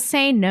girl, he'll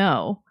say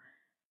no,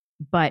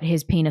 but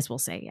his penis will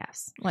say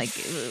yes. Like,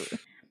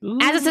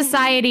 as a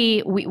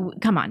society, we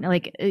come on,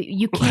 like,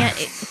 you can't.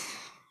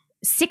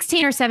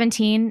 16 or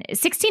 17,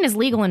 16 is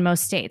legal in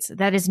most states.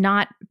 That is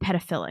not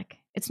pedophilic.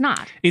 It's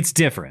not. It's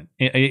different.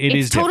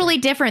 It's totally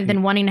different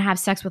than wanting to have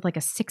sex with like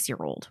a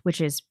 6-year-old,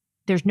 which is,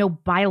 there's no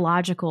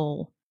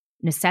biological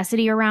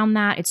necessity around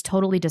that. It's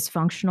totally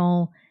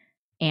dysfunctional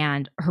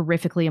and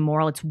horrifically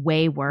immoral. It's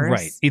way worse.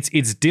 Right.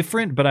 It's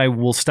different, but I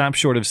will stop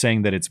short of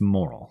saying that it's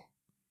moral.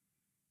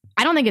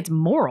 I don't think it's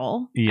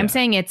moral. Yeah. I'm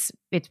saying it's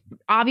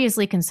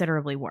obviously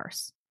considerably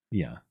worse.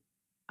 Yeah.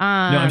 No,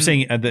 I'm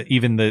saying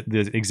even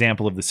the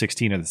example of the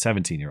 16 or the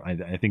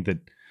 17-year-old. I think that.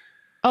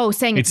 Oh,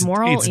 saying it's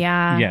moral?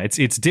 Yeah. Yeah,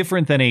 it's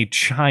different than a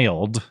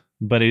child,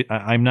 but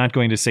I'm not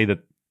going to say that,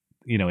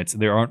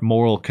 there aren't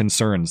moral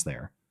concerns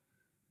there.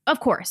 Of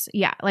course.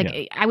 Yeah.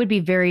 Like, I would be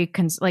very,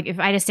 like, if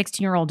I had a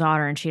 16-year-old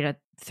daughter and she had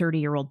a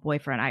 30-year-old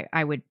boyfriend,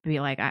 I would be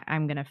like,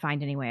 I'm going to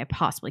find any way I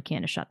possibly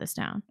can to shut this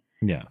down.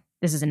 Yeah.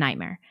 This is a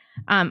nightmare.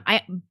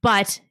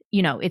 But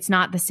it's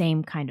not the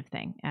same kind of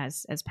thing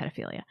as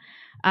pedophilia.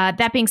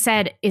 That being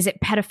said, is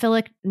it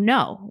pedophilic?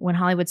 No. When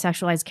Hollywood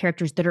sexualized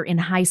characters that are in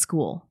high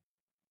school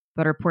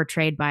but are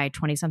portrayed by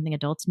 20-something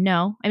adults,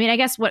 no. I mean, I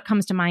guess what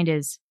comes to mind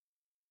is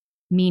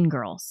Mean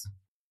Girls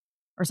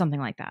or something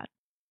like that.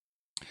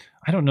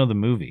 I don't know the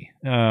movie.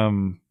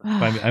 I'm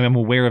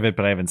aware of it,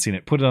 but I haven't seen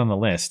it. Put it on the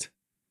list.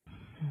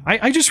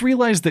 I just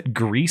realized that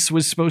Grease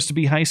was supposed to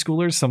be high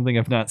schoolers, something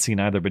I've not seen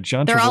either. But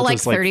John Travolta's they're all like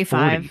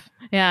 35. 40.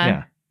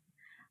 Yeah.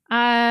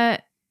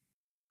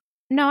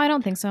 No, I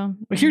don't think so.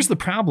 But here's the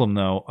problem,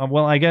 though.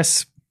 Well, I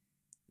guess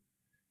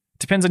it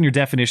depends on your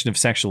definition of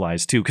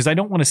sexualized, too, because I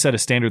don't want to set a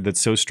standard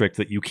that's so strict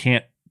that you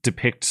can't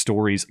depict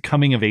stories,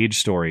 coming-of-age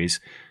stories,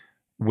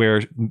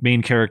 where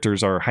main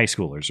characters are high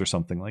schoolers or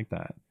something like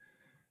that.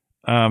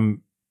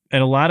 And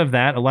a lot of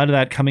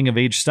that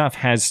coming-of-age stuff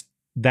has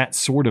that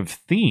sort of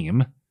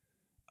theme.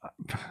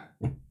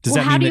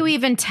 How do you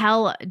even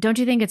tell? Don't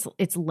you think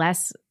it's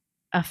less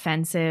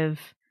offensive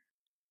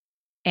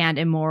and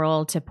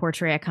immoral to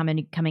portray a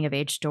coming of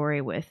age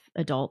story with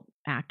adult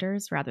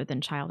actors rather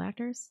than child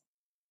actors?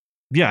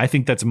 Yeah, I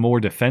think that's more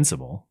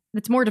defensible.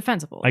 It's more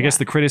defensible. I guess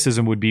the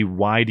criticism would be,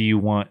 why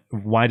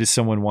does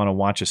someone want to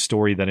watch a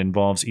story that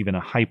involves even a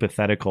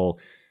hypothetical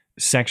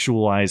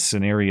sexualized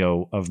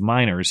scenario of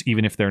minors,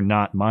 even if they're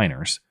not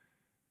minors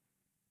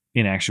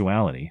in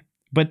actuality?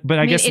 But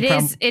I guess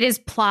it is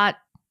plot.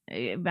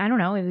 I don't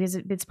know.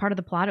 It's part of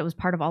the plot. It was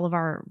part of all of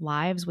our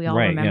lives. We all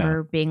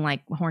remember being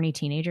like horny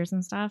teenagers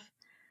and stuff.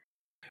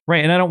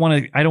 Right. And I don't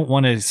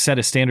want to set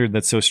a standard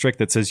that's so strict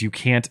that says you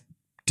can't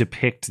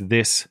depict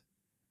this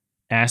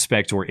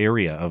aspect or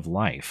area of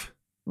life.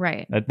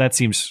 Right. That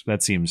seems way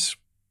too strict.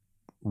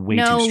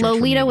 No,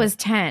 Lolita was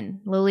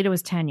 10. Lolita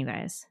was 10, you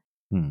guys.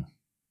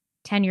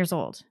 10 years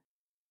old.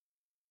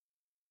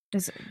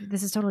 This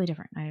is totally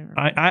different.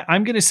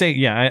 I'm going to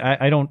say,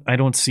 I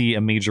don't see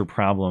a major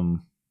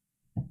problem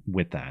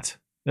with that.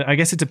 I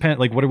guess it depends.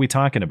 Like, what are we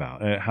talking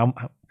about?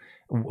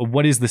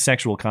 What is the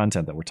sexual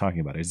content that we're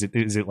talking about? Is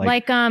it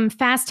like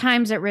Fast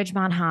Times at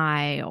Ridgemont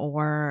High,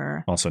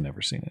 or also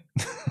never seen it?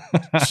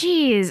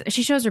 Jeez,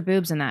 she shows her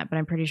boobs in that, but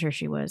I'm pretty sure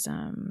she was.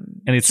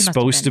 And it's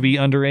supposed to be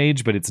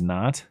underage, but it's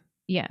not.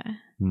 Yeah.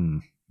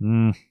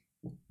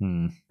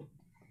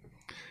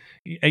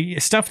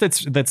 Stuff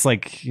that's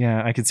like,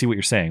 yeah, I can see what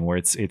you're saying, where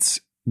it's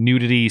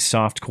nudity,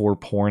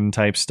 softcore porn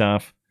type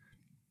stuff,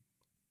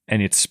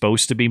 and it's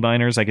supposed to be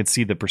minors. I could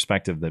see the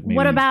perspective that maybe.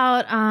 What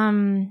about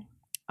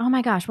oh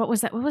my gosh, what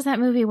was that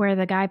movie where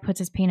the guy puts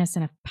his penis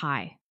in a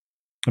pie?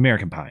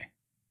 American Pie.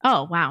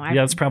 Oh wow. Yeah,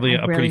 that's probably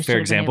a pretty fair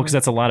example, because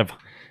that's a lot of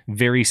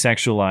very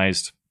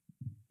sexualized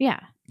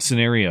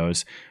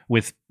scenarios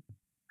with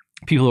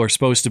people who are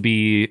supposed to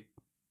be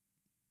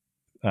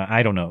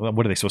I don't know.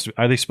 What are they supposed to be?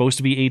 Are they supposed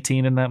to be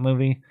 18 in that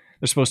movie?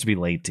 They're supposed to be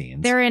late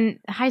teens. They're in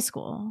high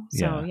school.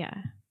 So yeah.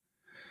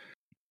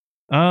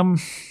 I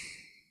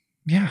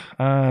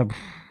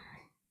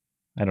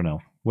don't know.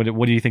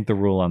 What do you think the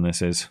rule on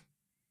this is?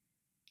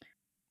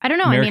 I don't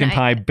know. American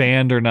Pie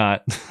banned or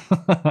not?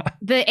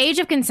 The age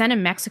of consent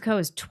in Mexico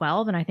is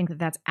 12, and I think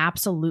that's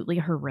absolutely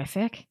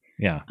horrific.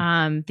 Yeah.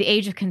 The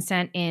age of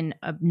consent in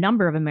a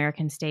number of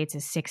American states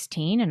is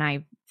 16, and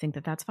I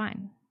think that's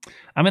fine.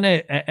 I'm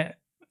gonna,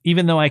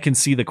 even though I can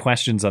see the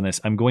questions on this,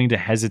 I'm going to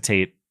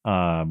hesitate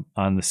on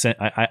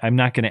the. I'm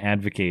not going to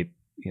advocate,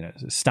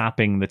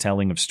 stopping the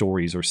telling of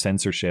stories or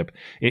censorship.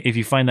 If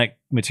you find that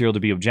material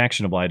to be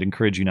objectionable, I'd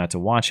encourage you not to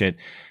watch it.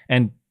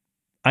 And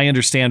I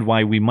understand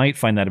why we might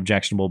find that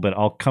objectionable, but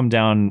I'll come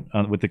down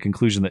with the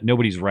conclusion that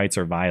nobody's rights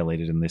are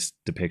violated in this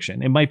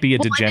depiction. It might be a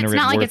degenerate, it's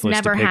not like it's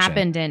worthless never depiction.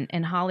 happened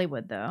in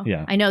Hollywood, though.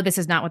 Yeah. I know this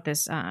is not what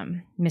this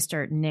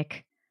Mr.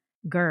 Nick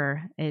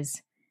Gurr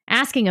is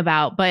asking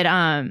about, but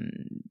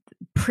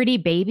Pretty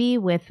Baby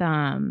with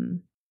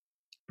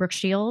Brooke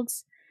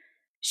Shields.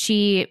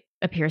 She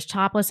appears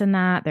topless in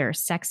that. There are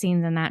sex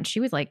scenes in that. And she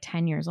was like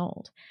 10 years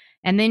old.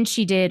 And then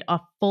she did a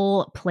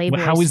full Playboy.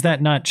 Well, how is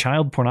that not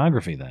child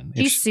pornography then?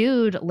 She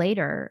sued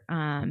later.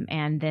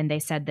 And then they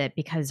said that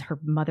because her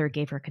mother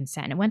gave her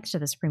consent, and it went to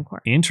the Supreme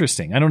Court.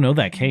 Interesting. I don't know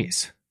that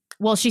case.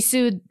 Well, she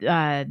sued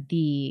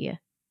the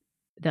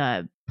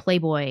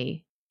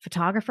Playboy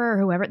photographer or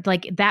whoever.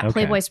 Like that Okay.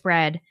 Playboy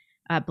spread,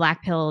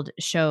 Black Pilled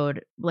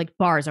showed like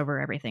bars over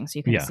everything, so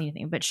you couldn't Yeah. see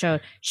anything. But showed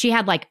she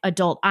had like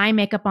adult eye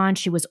makeup on.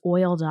 She was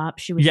oiled up.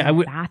 She was in a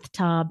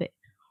bathtub.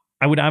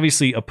 I would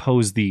obviously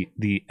oppose the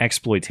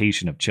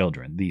exploitation of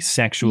children, the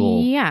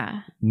sexual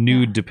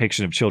nude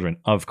depiction of children,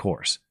 of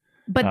course.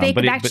 But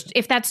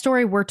if that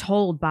story were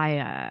told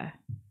by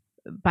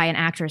an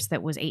actress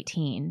that was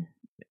 18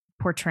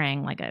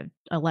 portraying like a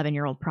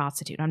 11-year-old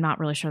prostitute, I'm not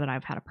really sure that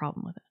I've had a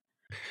problem with it.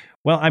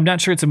 Well, I'm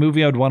not sure it's a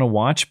movie I would want to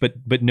watch, but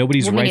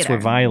nobody's Well, me rights were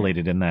neither.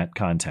 violated in that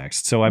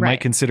context. So I might Right.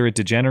 consider it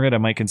degenerate. I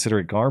might consider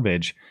it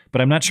garbage, but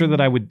I'm not sure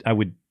that I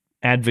would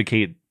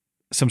advocate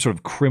some sort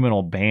of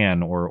criminal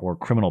ban or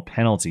criminal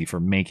penalty for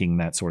making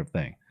that sort of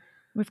thing.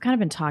 We've kind of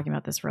been talking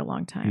about this for a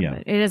long time. Yeah.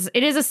 But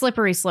it is a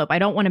slippery slope. I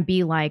don't want to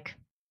be like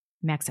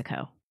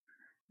Mexico.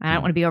 I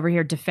don't want to be over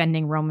here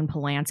defending Roman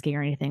Polanski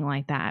or anything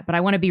like that. But I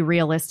want to be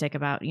realistic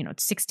about,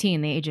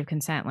 16, the age of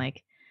consent.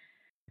 Like,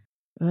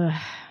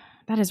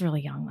 that is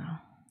really young,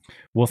 though.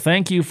 Well,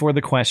 thank you for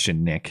the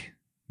question, Nick.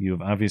 You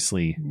have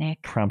obviously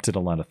prompted a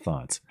lot of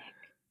thoughts,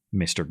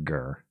 Mr.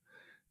 Gurr.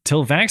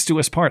 Till Vax do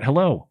us part.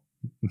 Hello.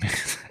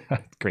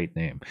 Great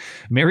name.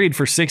 Married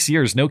for 6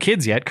 years, no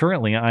kids yet.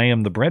 Currently, I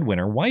am the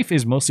breadwinner. Wife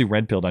is mostly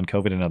red-pilled on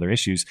COVID and other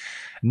issues.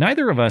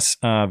 Neither of us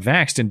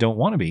vaxxed and don't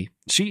want to be.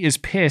 She is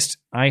pissed.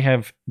 I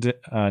have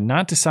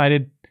not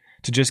decided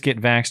to just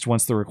get vaxxed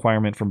once the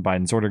requirement from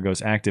Biden's order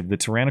goes active. The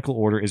tyrannical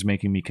order is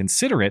making me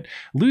consider it.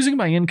 Losing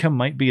my income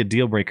might be a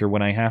deal breaker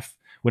when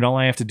all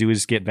I have to do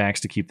is get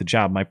vaxxed to keep the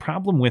job. My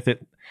problem with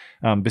it,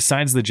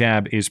 besides the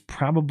jab is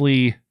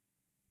probably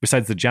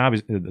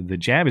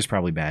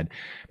bad,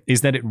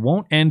 is that it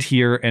won't end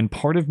here, and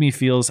part of me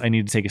feels I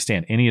need to take a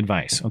stand. Any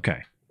advice?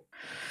 Okay.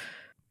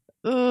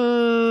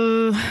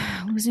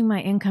 Losing my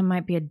income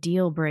might be a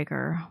deal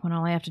breaker when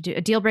all I have to do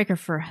a deal breaker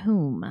for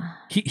whom?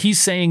 He's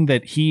saying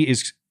that he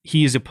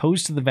is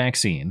opposed to the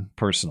vaccine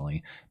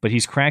personally, but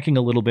he's cracking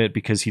a little bit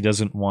because he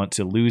doesn't want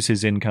to lose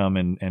his income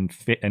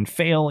and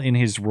fail in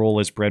his role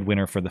as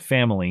breadwinner for the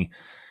family.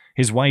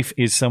 His wife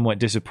is somewhat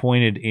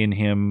disappointed in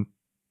him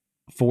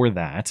for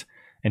that.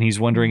 And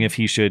he's wondering if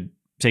he should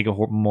take a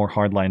more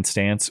hardline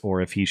stance or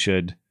if he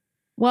should.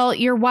 Well,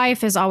 your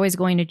wife is always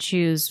going to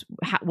choose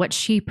what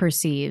she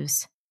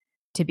perceives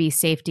to be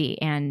safety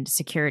and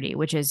security,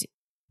 which is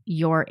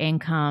your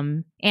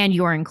income and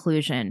your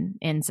inclusion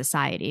in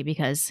society,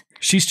 because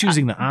she's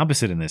choosing the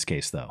opposite in this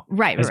case, though.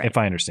 Right. If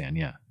I understand.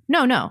 Yeah.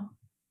 No.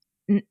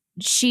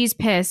 She's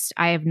pissed.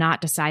 I have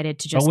not decided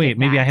to just. Oh, wait,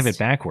 maybe I have it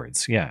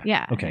backwards. Yeah.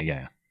 Yeah. Okay.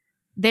 Yeah.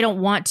 They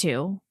don't want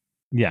to.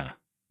 Yeah.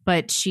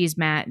 But she's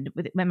mad.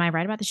 Am I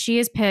right about this? She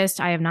is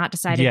pissed. I have not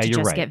decided to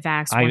just get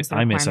vaxxed.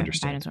 I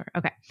misunderstood.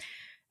 Okay.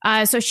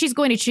 So she's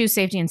going to choose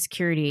safety and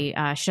security.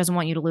 She doesn't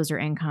want you to lose her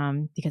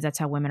income because that's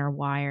how women are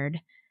wired.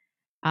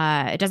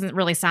 It doesn't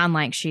really sound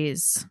like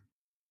she's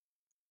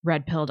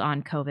red-pilled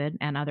on COVID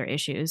and other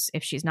issues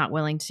if she's not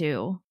willing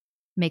to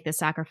make the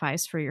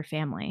sacrifice for your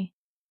family.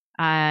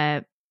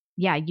 You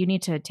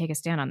need to take a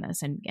stand on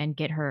this and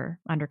get her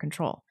under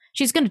control.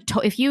 She's going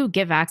to, if you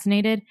get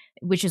vaccinated,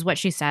 which is what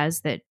she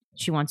says that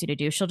she wants you to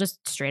do, she'll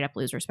just straight up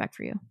lose respect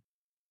for you.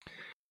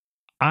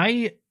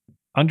 I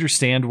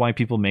understand why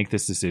people make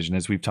this decision,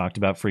 as we've talked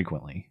about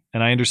frequently.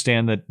 And I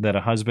understand that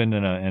a husband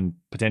and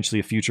potentially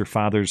a future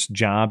father's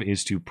job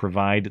is to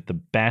provide the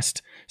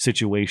best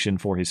situation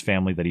for his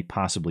family that he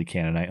possibly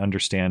can. And I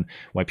understand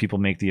why people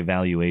make the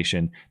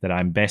evaluation that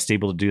I'm best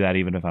able to do that,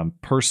 even if I'm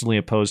personally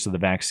opposed to the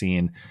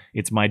vaccine.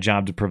 It's my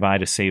job to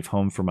provide a safe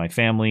home for my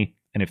family.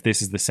 And if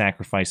this is the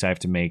sacrifice I have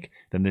to make,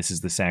 then this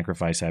is the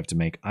sacrifice I have to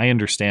make. I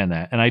understand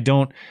that. And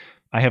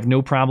I have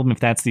no problem if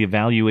that's the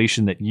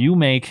evaluation that you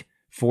make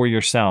for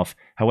yourself.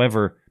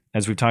 However,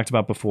 as we've talked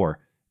about before,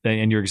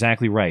 and you're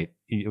exactly right,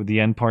 the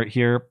end part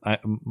here,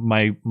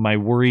 my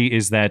worry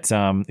is that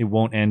it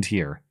won't end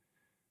here.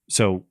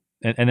 So,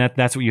 and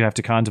that's what you have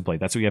to contemplate.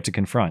 That's what you have to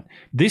confront.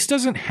 This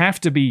doesn't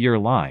have to be your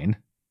line,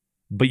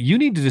 but you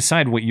need to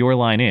decide what your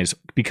line is,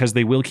 because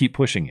they will keep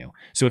pushing you.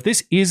 So if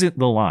this isn't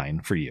the line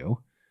for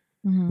you,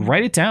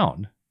 write it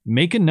down,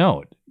 make a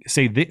note,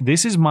 say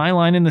this is my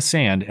line in the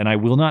sand and I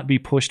will not be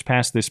pushed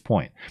past this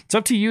point. It's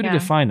up to you to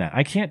define that.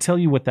 I can't tell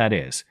you what that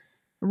is.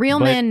 Real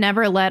men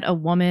never let a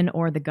woman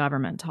or the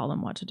government tell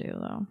them what to do,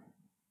 though.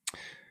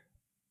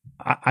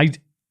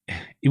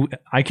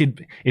 I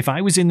could, if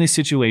I was in this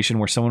situation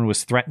where someone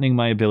was threatening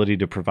my ability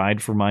to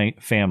provide for my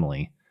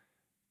family,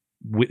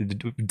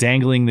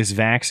 dangling this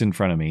vax in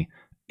front of me,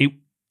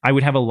 I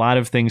would have a lot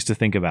of things to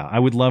think about. I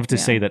would love to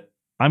say that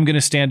I'm going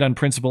to stand on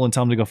principle and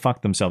tell them to go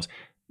fuck themselves.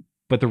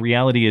 But the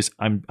reality is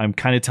I'm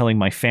kind of telling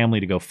my family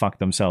to go fuck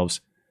themselves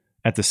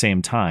at the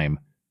same time.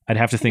 I'd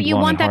have to think. You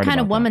long want and that hard kind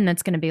of about woman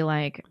that's going to be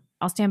like,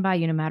 "I'll stand by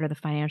you no matter the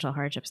financial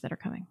hardships that are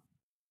coming."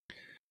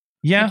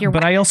 Yeah, Like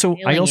but I also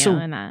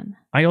in that.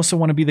 I also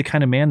want to be the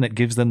kind of man that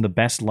gives them the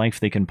best life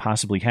they can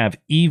possibly have,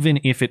 even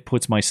if it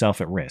puts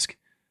myself at risk.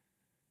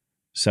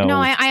 So no,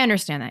 I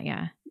understand that.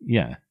 Yeah.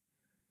 Yeah.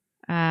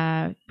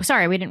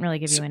 Sorry, we didn't really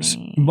give you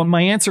any. But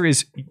my answer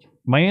is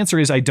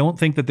I don't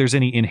think that there's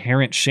any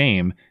inherent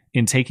shame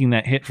in taking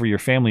that hit for your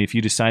family if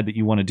you decide that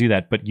you want to do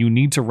that. But you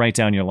need to write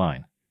down your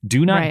line.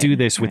 Do not do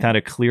this without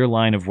a clear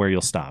line of where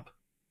you'll stop.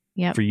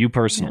 Yep. For you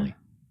personally.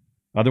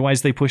 Yeah.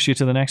 Otherwise, they push you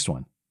to the next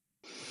one.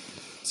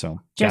 So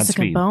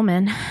Jessica Godspeed.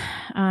 Bowman.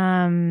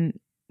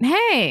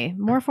 Hey,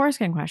 more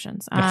foreskin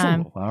questions.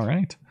 All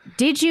right.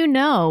 Did you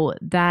know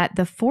that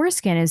the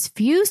foreskin is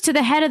fused to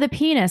the head of the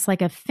penis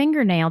like a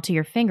fingernail to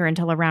your finger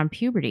until around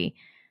puberty?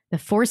 The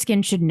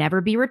foreskin should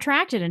never be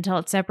retracted until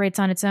it separates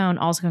on its own.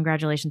 Also,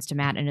 congratulations to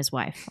Matt and his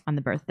wife on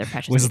the birth of their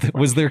precious.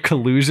 Was there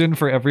collusion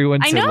for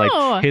everyone to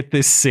like hit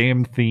this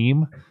same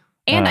theme?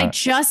 And I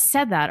just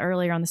said that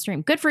earlier on the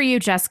stream. Good for you,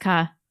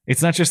 Jessica.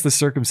 It's not just the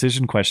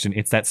circumcision question;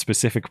 it's that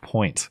specific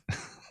point.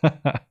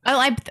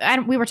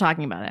 We were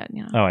talking about it.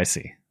 You know. Oh, I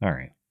see. All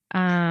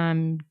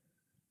right.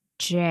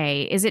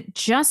 Jay, is it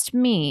just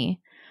me,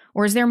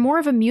 or is there more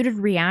of a muted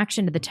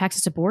reaction to the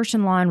Texas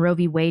abortion law and Roe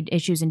v. Wade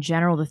issues in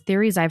general? The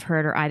theories I've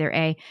heard are either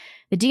A,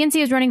 the DNC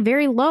is running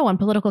very low on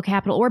political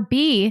capital, or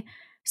B,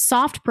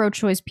 soft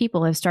pro-choice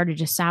people have started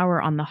to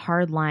sour on the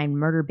hardline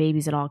murder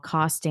babies at all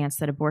costs stance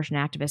that abortion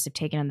activists have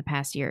taken in the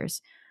past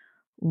years.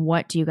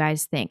 What do you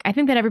guys think? I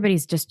think that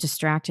everybody's just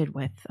distracted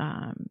with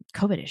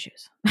COVID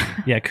issues.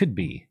 Yeah, it could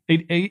be.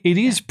 It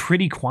is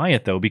pretty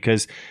quiet, though,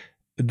 because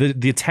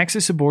the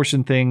Texas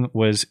abortion thing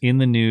was in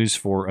the news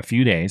for a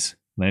few days.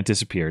 Then it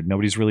disappeared.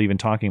 Nobody's really even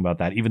talking about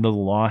that, even though the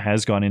law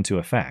has gone into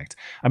effect.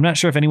 I'm not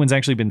sure if anyone's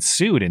actually been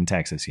sued in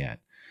Texas yet.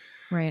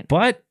 Right.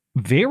 But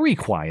very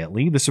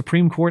quietly, the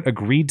Supreme Court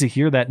agreed to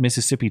hear that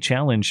Mississippi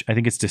challenge. I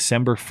think it's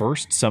December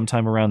 1st,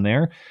 sometime around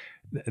there.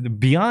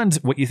 Beyond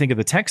what you think of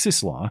the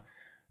Texas law,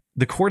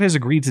 the court has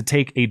agreed to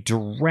take a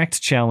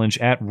direct challenge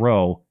at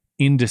Roe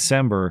in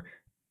December,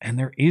 and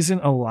there isn't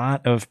a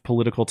lot of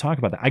political talk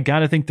about that. I got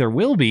to think there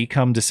will be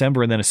come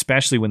December, and then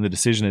especially when the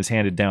decision is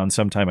handed down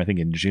sometime, I think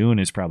in June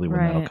is probably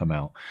when that'll come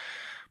out.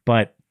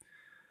 But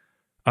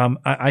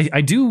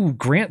I do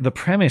grant the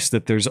premise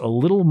that there's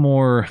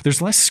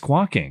less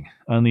squawking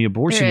on the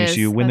abortion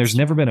issue when there's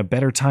never been a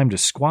better time to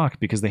squawk,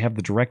 because they have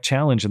the direct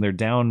challenge and they're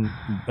down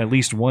at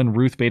least one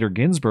Ruth Bader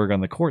Ginsburg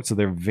on the court. So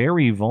they're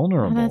very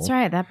vulnerable. Oh, that's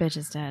right. That bitch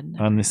is dead.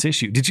 On this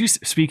issue. Did you,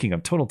 speaking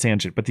of total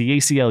tangent, but the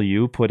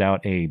ACLU put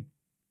out a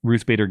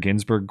Ruth Bader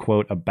Ginsburg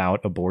quote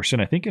about abortion,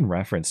 I think in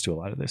reference to a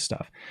lot of this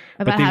stuff.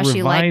 About how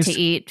she liked to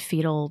eat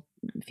fetal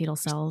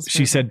cells.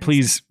 She said,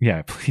 please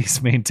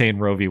maintain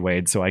Roe v.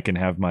 Wade so I can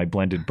have my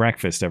blended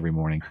breakfast every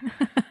morning.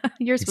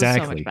 Yours was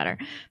so much better.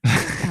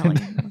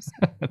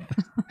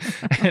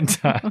 And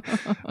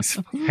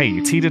hey,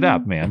 you teed it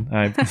up, man.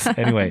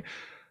 Anyway,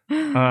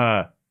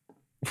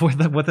 what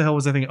the hell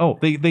was I thinking? Oh,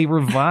 they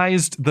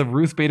revised the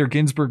Ruth Bader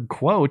Ginsburg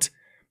quote.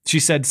 She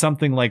said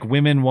something like,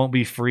 women won't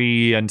be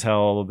free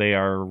until they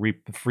are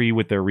free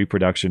with their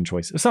reproduction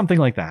choices, something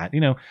like that,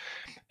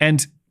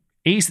 and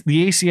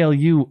the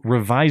ACLU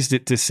revised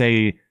it to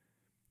say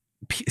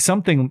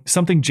something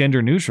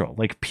gender neutral,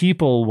 like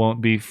people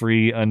won't be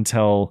free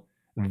until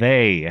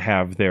they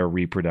have their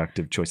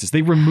reproductive choices.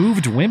 They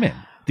removed women.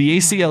 The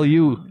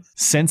ACLU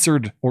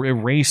censored or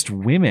erased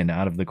women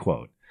out of the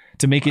quote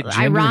to make it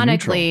gender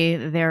ironically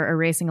neutral. They're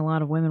erasing a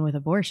lot of women with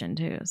abortion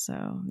too,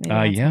 so maybe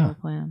that's the whole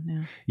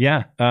plan.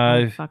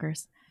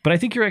 Fuckers. But I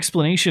think your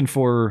explanation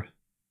for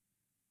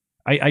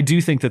I do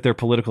think that their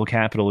political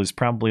capital is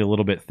probably a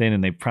little bit thin,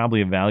 and they've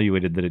probably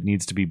evaluated that it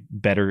needs to be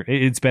better.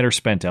 It's better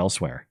spent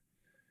elsewhere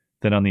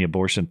than on the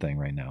abortion thing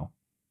right now.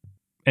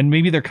 And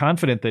maybe they're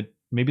confident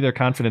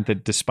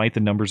that despite the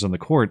numbers on the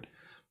court,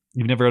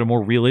 you've never had a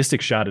more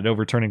realistic shot at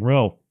overturning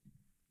Roe,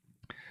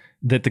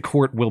 that the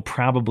court will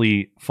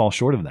probably fall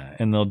short of that.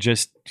 And they'll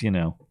just,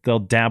 they'll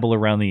dabble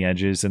around the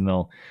edges, and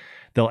they'll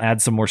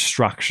add some more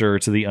structure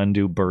to the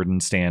undue burden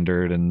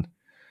standard, and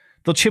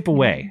they'll chip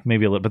away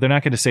maybe a little, but they're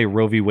not going to say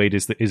Roe v. Wade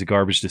is a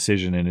garbage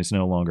decision and is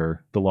no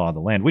longer the law of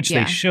the land, which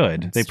they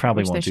should. They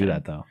probably won't do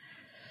that, though.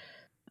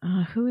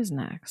 Who is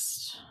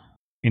next?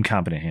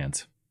 Incompetent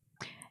hands.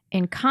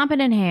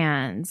 Incompetent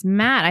hands.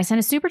 Matt, I sent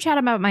a super chat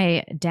about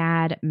my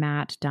dad,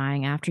 Matt,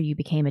 dying after you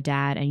became a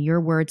dad, and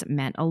your words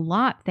meant a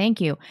lot.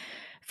 Thank you.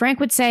 Frank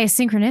would say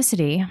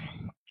synchronicity.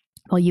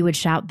 Well, you would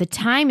shout the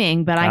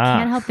timing, but I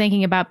can't help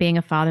thinking about being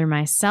a father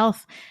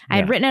myself. I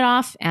had written it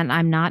off, and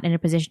I'm not in a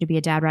position to be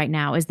a dad right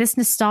now. Is this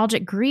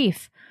nostalgic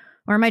grief?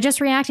 Or am I just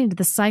reacting to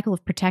the cycle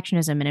of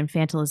protectionism and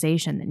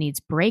infantilization that needs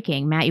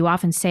breaking? Matt, you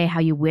often say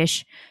how you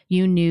wish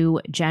you knew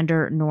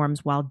gender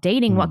norms while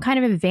dating. What kind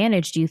of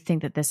advantage do you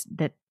think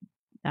that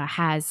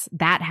has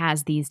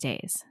these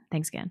days?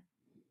 Thanks again.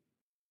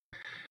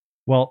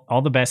 Well,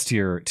 all the best to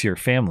your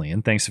family,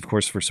 and thanks, of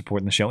course, for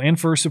supporting the show and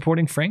for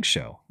supporting Frank's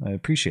show. I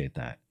appreciate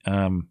that.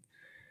 To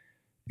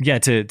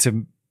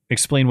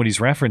explain what he's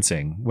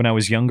referencing, when I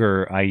was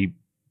younger, I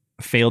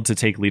failed to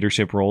take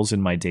leadership roles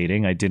in my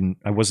dating.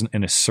 I wasn't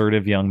an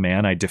assertive young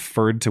man. I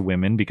deferred to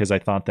women because I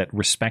thought that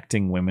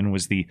respecting women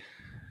was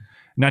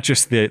not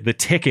just the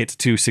ticket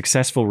to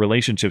successful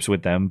relationships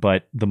with them,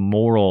 but the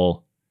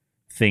moral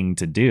thing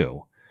to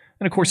do.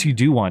 And of course, you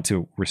do want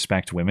to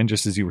respect women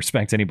just as you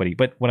respect anybody.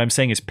 But what I'm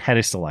saying is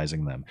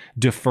pedestalizing them,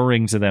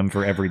 deferring to them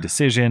for every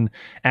decision,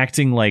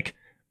 acting like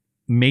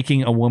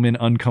making a woman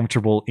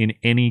uncomfortable in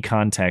any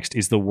context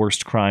is the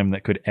worst crime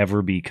that could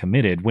ever be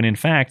committed. When in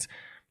fact,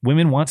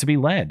 women want to be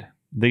led.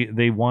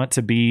 They want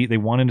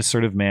an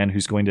assertive man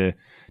who's going to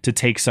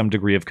take some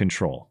degree of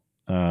control.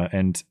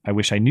 And I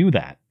wish I knew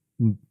that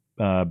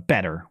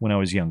better when I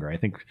was younger. I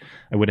think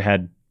I would have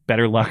had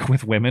better luck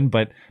with women,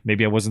 but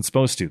maybe I wasn't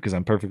supposed to, because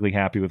I'm perfectly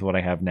happy with what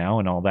I have now,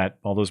 and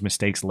all those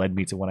mistakes led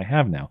me to what I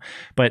have now.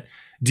 But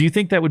do you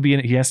think that would be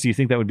do you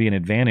think that would be an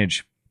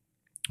advantage,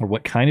 or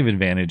what kind of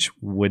advantage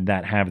would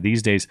that have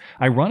these days?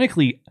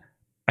 Ironically,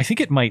 I think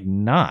it might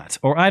not,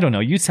 or I don't know,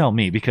 you tell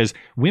me, because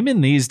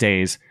women these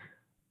days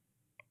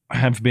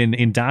have been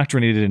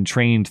indoctrinated and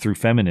trained through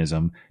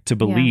feminism to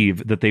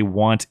believe that they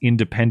want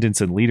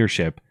independence and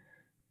leadership,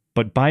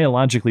 but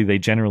biologically they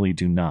generally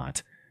do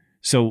not.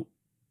 So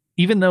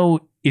even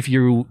though if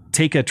you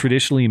take a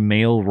traditionally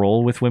male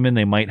role with women,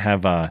 they might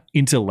have a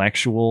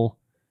intellectual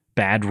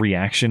bad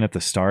reaction at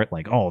the start,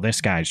 like, oh, this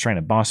guy's trying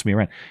to boss me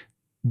around.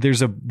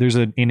 There's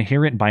an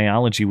inherent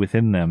biology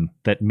within them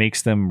that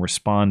makes them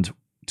respond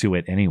to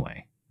it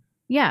anyway.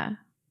 Yeah,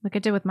 like I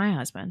did with my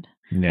husband.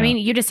 Yeah. I mean,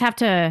 you just have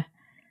to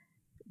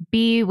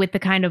be with the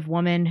kind of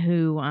woman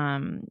who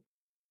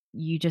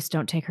you just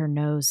don't take her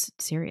nose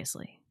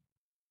seriously.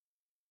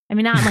 I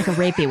mean, not in like a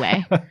rapey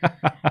way.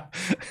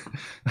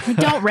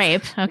 Don't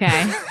rape,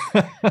 okay?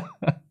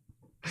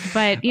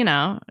 But,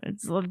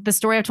 it's the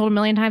story I've told a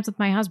million times with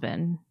my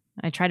husband.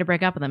 I tried to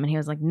break up with him, and he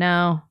was like,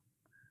 no.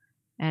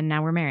 And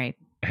now we're married.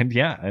 And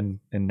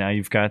and now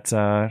you've got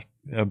a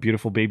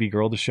beautiful baby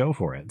girl to show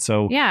for it.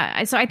 So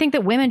yeah, so I think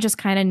that women just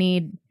kind of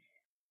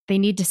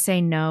need to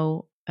say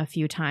no a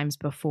few times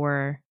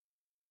before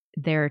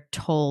they're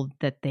told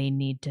that they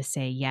need to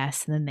say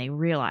yes, and then they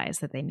realize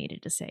that they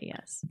needed to say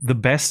yes. The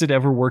best it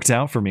ever worked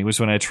out for me was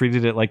when I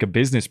treated it like a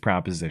business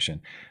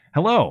proposition.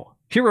 Hello,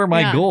 here are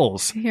my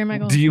goals. Here are my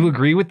goals. Do you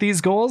agree with these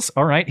goals?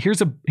 All right,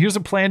 here's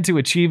a plan to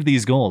achieve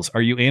these goals.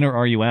 Are you in or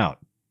are you out?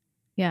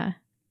 Yeah.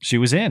 She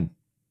was in.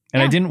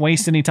 And I didn't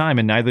waste any time,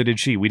 and neither did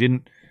she. We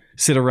didn't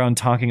sit around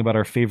talking about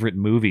our favorite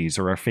movies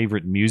or our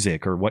favorite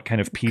music or what kind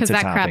of pizza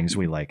toppings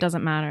we like.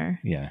 Doesn't matter.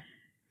 Yeah.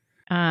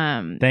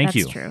 Thank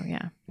you. That's true.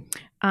 Yeah.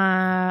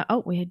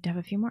 We have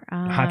a few more.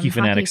 Hockey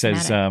Fanatic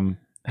says,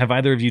 have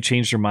either of you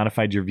changed or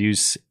modified your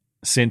views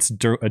since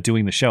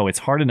doing the show? It's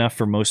hard enough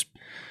for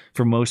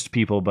most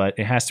people, but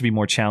it has to be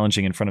more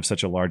challenging in front of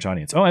such a large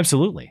audience. Oh,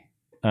 absolutely.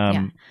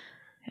 Yeah.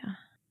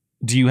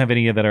 Do you have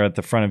any that are at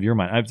the front of your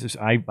mind?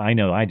 I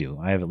know I do.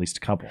 I have at least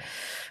a couple.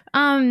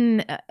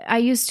 I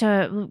used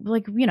to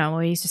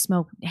I used to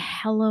smoke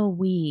hella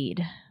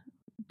weed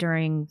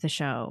during the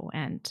show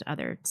and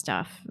other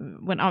stuff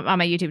when on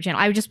my YouTube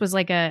channel. I just was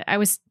like I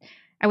was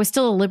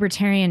still a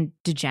libertarian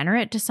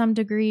degenerate to some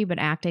degree, but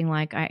acting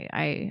like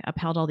I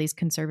upheld all these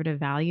conservative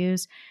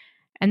values.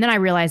 And then I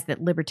realized that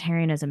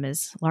libertarianism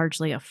is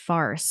largely a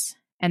farce.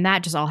 And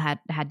that just all had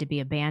to be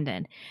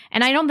abandoned.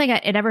 And I don't think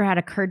it ever had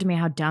occurred to me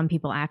how dumb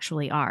people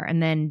actually are.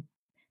 And then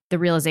the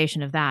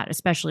realization of that,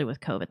 especially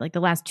with COVID, like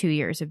the last 2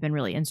 years have been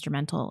really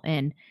instrumental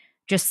in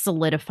just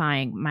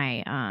solidifying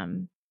my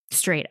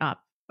straight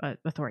up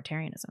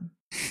authoritarianism.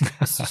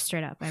 Just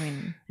straight up. I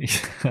mean,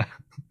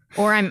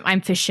 or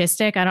I'm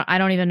fascistic. I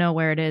don't even know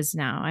where it is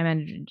now. I'm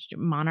a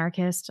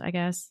monarchist, I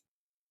guess.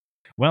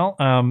 Well,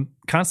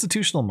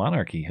 constitutional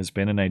monarchy has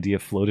been an idea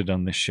floated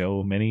on this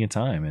show many a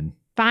time, and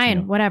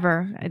fine,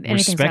 whatever.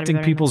 Respecting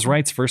people's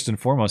rights first and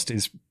foremost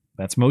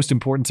that's most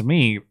important to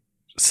me.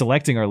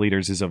 Selecting our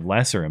leaders is of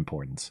lesser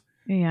importance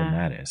than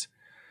that is.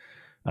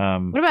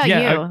 What about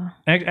you?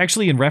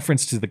 Actually, in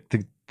reference to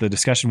the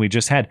discussion we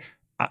just had,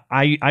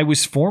 I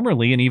was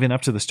formerly, and even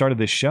up to the start of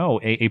this show,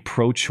 a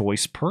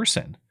pro-choice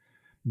person.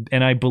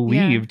 And I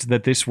believed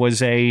that this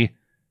was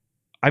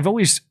I've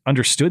always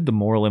understood the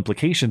moral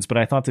implications, but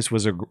I thought this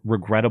was a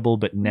regrettable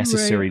but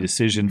necessary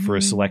decision for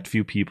a select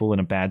few people in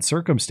a bad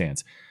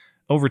circumstance.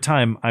 Over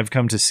time, I've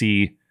come to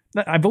see,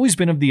 I've always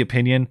been of the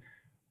opinion,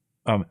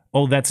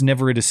 that's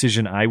never a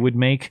decision I would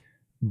make,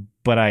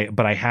 but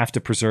I have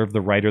to preserve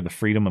the right or the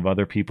freedom of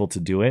other people to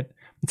do it.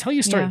 Until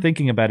you start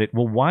thinking about it,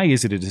 well, why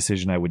is it a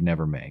decision I would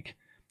never make?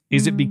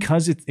 Is it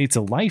because it's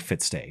a life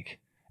at stake?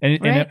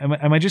 And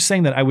am I just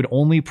saying that I would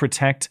only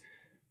protect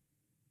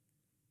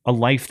a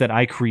life that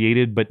I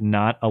created, but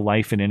not a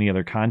life in any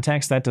other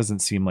context? That doesn't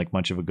seem like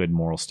much of a good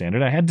moral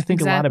standard. I had to think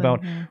a lot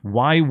about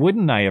why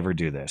wouldn't I ever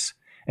do this?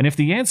 And if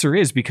the answer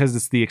is because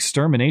it's the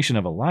extermination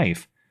of a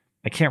life,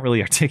 I can't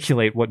really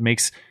articulate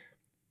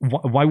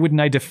why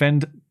wouldn't I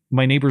defend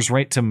my neighbor's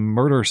right to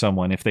murder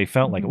someone if they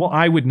felt like, well,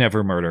 I would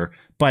never murder,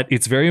 but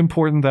it's very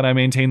important that I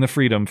maintain the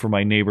freedom for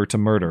my neighbor to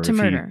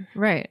murder.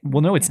 Right. Well,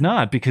 no, it's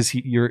not, because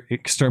you're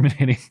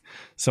exterminating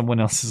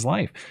someone else's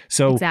life.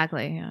 So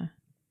exactly, yeah.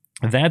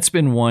 that's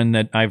been one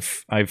that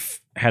I've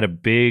had a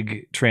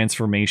big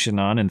transformation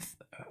on, and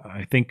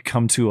I think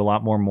come to a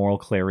lot more moral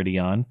clarity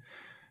on.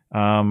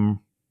 I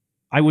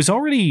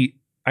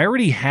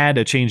already had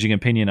a changing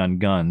opinion on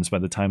guns by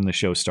the time the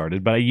show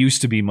started, but I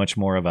used to be much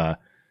more of a,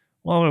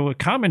 well,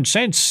 common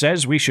sense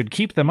says we should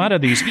keep them out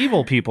of these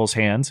evil people's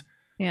hands.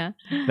 Yeah.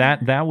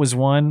 That was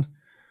one.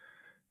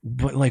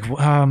 But like,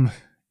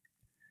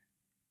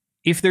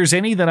 if there's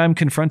any that I'm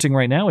confronting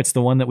right now, it's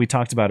the one that we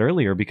talked about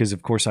earlier, because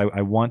of course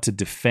I want to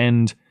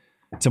defend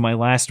to my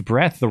last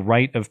breath the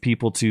right of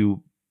people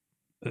to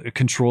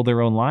control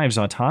their own lives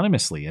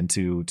autonomously and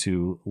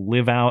to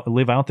live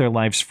out their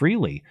lives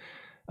freely.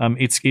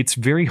 It's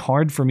very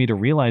hard for me to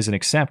realize and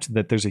accept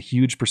that there's a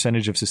huge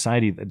percentage of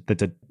society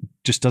that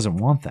just doesn't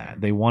want that.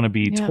 They want to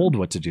be told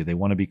what to do. They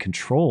want to be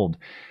controlled.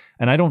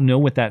 And I don't know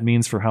what that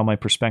means for how my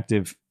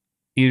perspective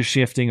is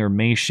shifting or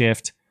may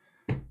shift.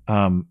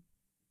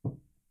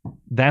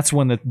 That's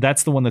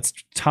the one that's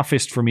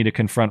toughest for me to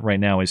confront right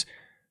now is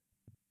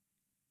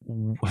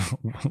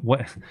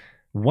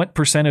what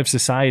percent of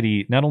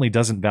society not only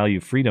doesn't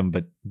value freedom,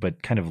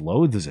 but kind of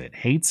loathes it,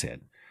 hates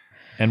it.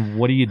 And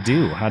what do you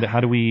do? How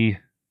do we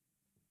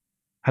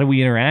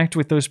interact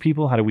with those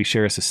people? How do we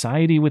share a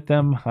society with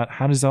them?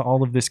 How does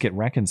all of this get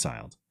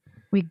reconciled?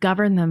 We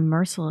govern them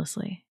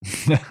mercilessly.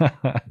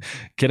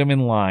 Get them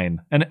in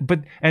line. But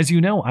as you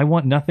know, I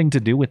want nothing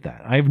to do with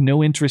that. I have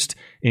no interest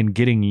in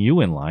getting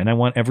you in line. I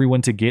want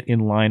everyone to get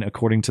in line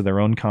according to their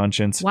own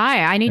conscience. Why?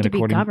 I need to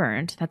be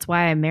governed. That's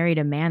why I married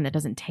a man that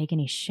doesn't take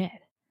any shit.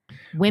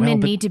 Women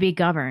need to be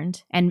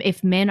governed. And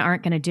if men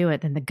aren't going to do it,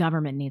 then the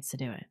government needs to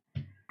do it.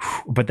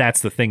 But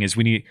that's the thing is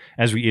we need,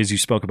 as you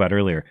spoke about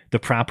earlier, the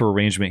proper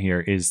arrangement here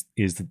is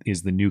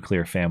the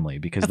nuclear family,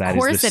 because that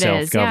is the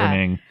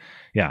self-governing.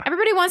 Yeah.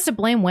 Everybody wants to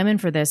blame women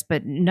for this,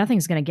 but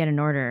nothing's going to get in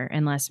order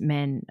unless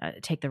men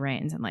take the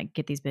reins and like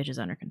get these bitches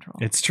under control.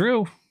 It's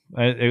true.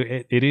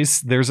 It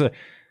is. There's a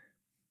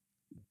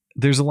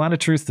lot of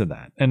truth to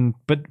that. And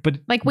but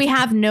like we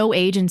have no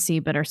agency,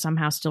 but are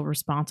somehow still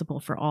responsible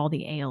for all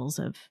the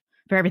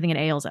for everything that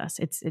ails us.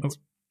 It's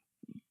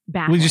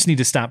baffling. We just need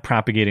to stop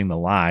propagating the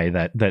lie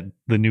that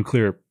the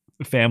nuclear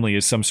family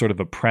is some sort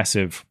of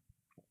oppressive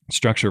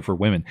structure for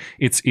women.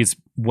 It's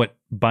what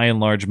by and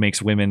large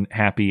makes women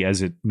happy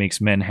as it makes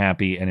men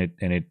happy, and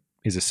it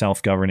is a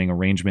self-governing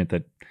arrangement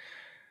that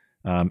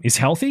is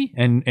healthy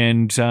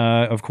and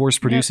of course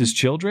produces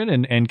children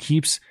and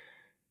keeps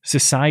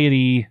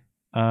society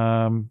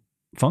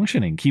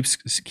functioning, keeps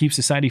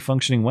society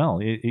functioning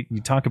well.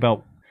 You talk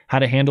about how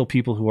to handle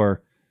people who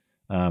are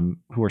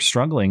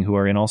struggling, who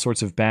are in all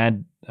sorts of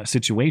bad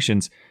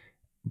situations.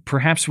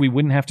 Perhaps we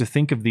wouldn't have to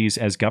think of these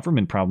as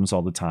government problems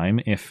all the time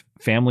if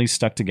families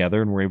stuck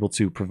together and were able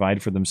to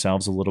provide for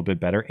themselves a little bit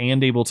better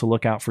and able to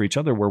look out for each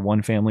other where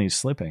one family is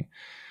slipping.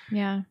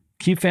 Yeah.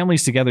 Keep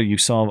families together. You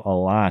solve a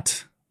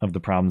lot of the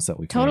problems that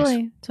we face.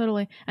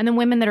 Totally. And then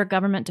women that are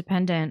government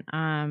dependent.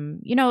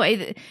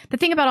 The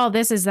thing about all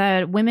this is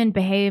that women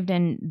behaved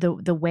in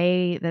the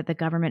way that the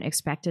government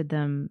expected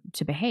them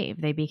to behave.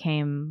 They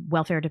became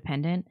welfare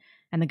dependent,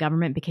 and the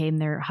government became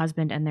their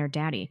husband and their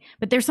daddy.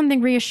 But there's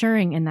something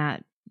reassuring in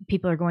that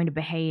people are going to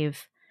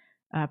behave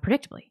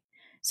predictably.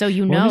 So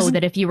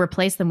that if you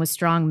replace them with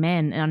strong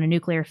men on a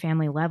nuclear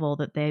family level,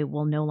 that they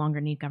will no longer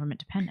need government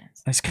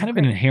dependence. It's kind of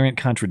an inherent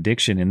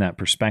contradiction in that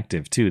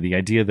perspective, too. The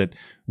idea that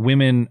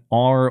women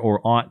are or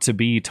ought to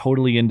be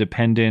totally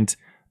independent,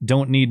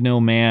 don't need no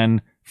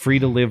man, free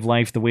to live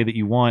life the way that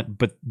you want.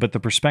 But the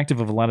perspective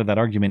of a lot of that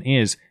argument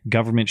is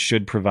government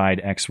should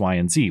provide X, Y,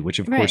 and Z, which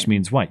of course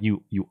means what?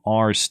 You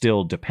are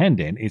still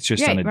dependent. It's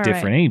just on a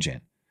different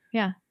agent.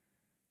 Yeah.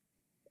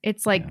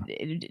 It's like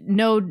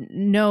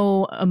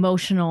no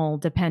emotional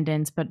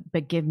dependence,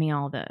 but give me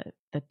all the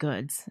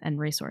goods and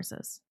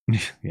resources.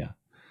 Yeah.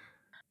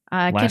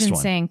 Kitchen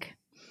Sink.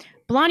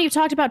 Blondie, you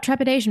talked about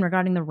trepidation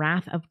regarding the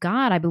wrath of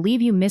God. I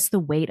believe you missed the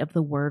weight of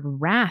the word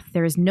wrath.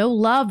 There is no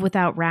love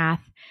without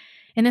wrath.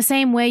 In the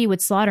same way you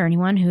would slaughter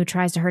anyone who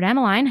tries to hurt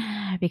Emmeline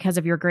because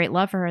of your great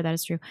love for her, that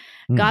is true.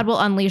 God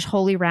will unleash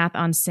holy wrath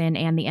on sin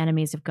and the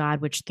enemies of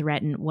God, which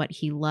threaten what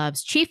he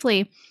loves,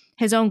 chiefly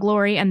his own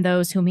glory and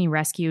those whom he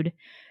rescued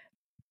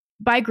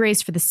by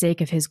grace for the sake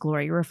of his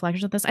glory. Your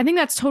reflection of this? I think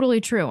that's totally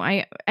true.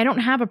 I don't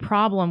have a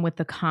problem with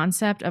the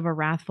concept of a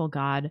wrathful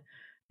God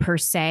per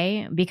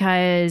se,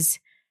 because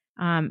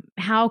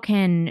how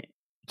can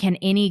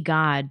any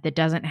God that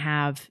doesn't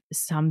have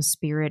some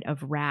spirit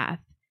of wrath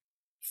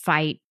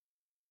fight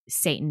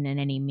Satan in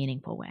any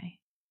meaningful way?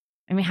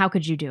 I mean, how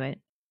could you do it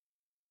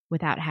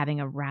without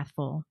having a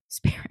wrathful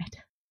spirit?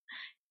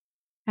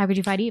 How could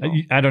you fight evil?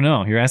 I don't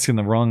know. You're asking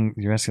the wrong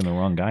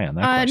guy on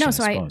that question. No,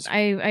 so I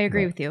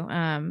agree with you.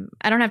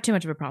 I don't have too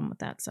much of a problem with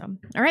that. So,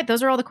 all right,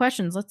 those are all the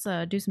questions. Let's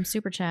do some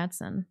super chats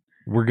and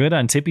we're good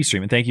on Tippy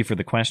Stream. And thank you for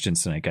the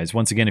questions tonight, guys.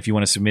 Once again, if you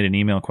want to submit an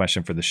email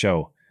question for the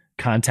show,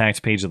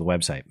 contact page of the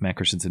website,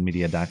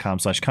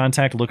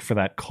 mattchristiansenmedia.com/contact. Look for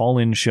that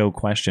call-in show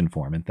question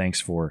form. And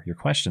thanks for your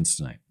questions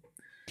tonight.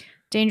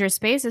 Dangerous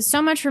Space is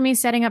so much for me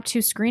setting up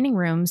 2 screening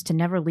rooms to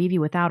never leave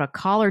you without a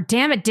caller.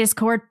 Damn it,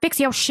 Discord, fix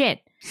your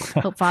shit.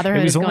 Hope fatherhood.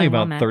 It was is only going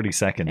about well, 30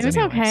 seconds. It was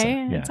anyway, okay. So,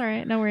 yeah. It's all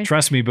right. No worries.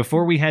 Trust me,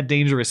 before we had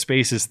Dangerous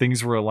Spaces,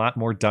 things were a lot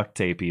more duct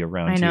tapey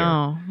around here.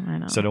 I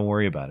know. So don't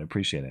worry about it.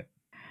 Appreciate it.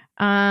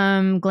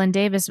 Glenn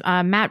Davis,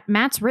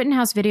 Matt's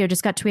Rittenhouse video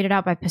just got tweeted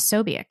out by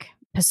Pasobiec.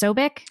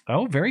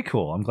 Oh, very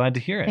cool. I'm glad to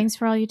hear it. Thanks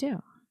for all you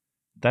do.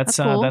 That's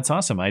cool. That's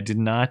awesome. I had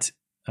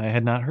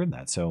not heard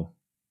that. So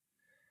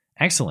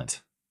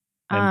excellent.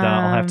 And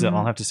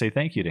I'll have to say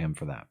thank you to him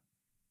for that.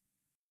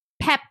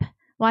 Pep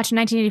watched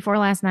 1984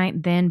 last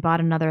night, then bought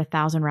another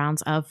 1,000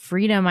 rounds of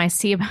freedom. I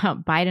see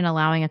about Biden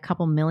allowing a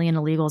couple million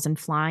illegals and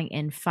flying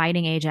in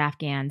fighting age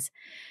Afghans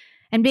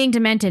and being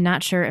demented.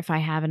 Not sure if I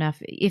have enough.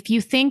 If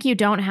you think you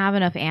don't have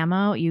enough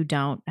ammo, you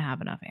don't have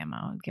enough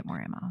ammo. Get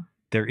more ammo.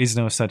 There is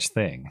no such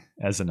thing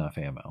as enough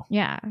ammo.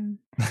 Yeah.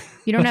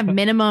 You don't have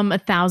minimum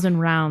 1,000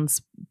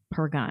 rounds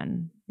per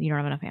gun. You don't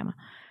have enough ammo.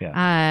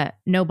 Yeah.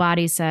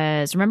 Nobody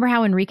says, remember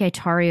how Enrique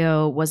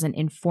Tarrio was an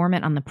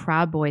informant on the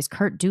Proud Boys?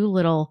 Kurt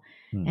Doolittle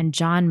and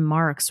John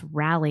Marks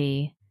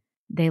rally.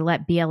 They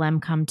let BLM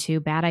come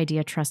too. Bad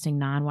idea trusting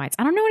non-whites.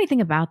 I don't know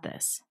anything about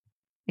this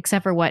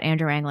except for what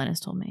Andrew Anglin has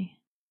told me.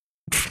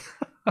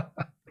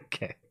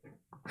 Okay.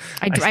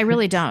 I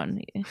really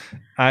don't.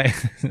 I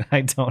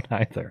don't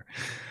either.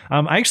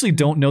 I actually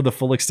don't know the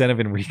full extent of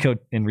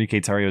Enrique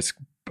Tarrio's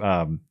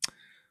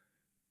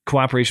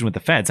cooperation with the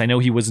feds. I know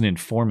he was an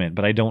informant,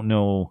 but I don't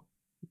know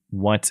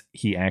what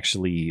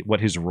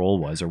his role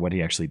was or what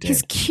he actually did.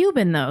 He's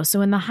Cuban though,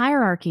 so in the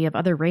hierarchy of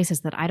other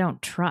races that I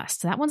don't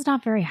trust, that one's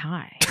not very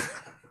high.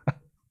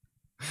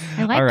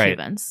 I like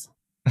Cubans.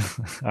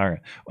 All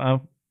right.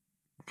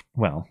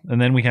 Well,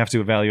 and then we have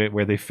to evaluate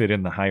where they fit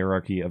in the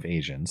hierarchy of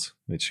Asians,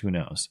 which who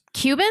knows?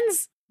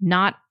 Cubans,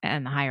 not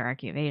in the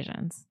hierarchy of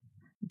Asians.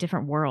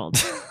 Different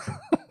world.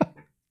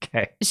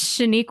 Okay.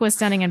 Shanique was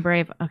stunning and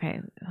brave.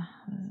 Okay.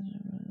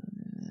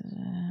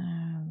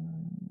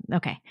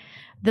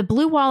 The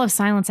blue wall of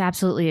silence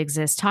absolutely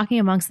exists. Talking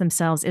amongst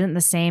themselves isn't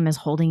the same as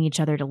holding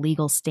each other to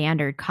legal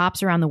standard.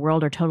 Cops around the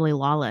world are totally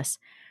lawless,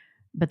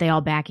 but they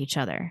all back each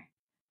other.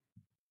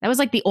 That was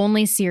like the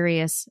only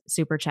serious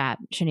super chat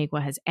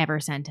Shaniqua has ever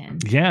sent in.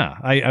 Yeah,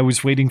 I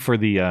was waiting for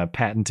the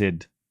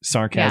patented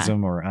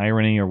sarcasm or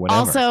irony or whatever.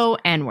 Also,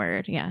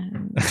 N-word. Yeah.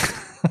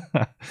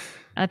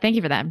 Thank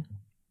you for that.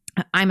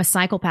 I'm a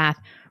psychopath.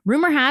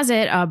 Rumor has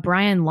it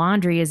Brian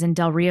Laundrie is in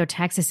Del Rio,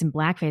 Texas in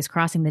blackface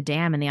crossing the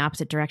dam in the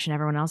opposite direction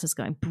everyone else is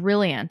going.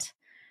 Brilliant.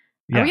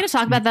 Are we going to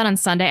talk about that on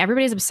Sunday?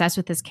 Everybody's obsessed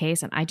with this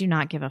case, and I do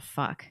not give a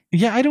fuck.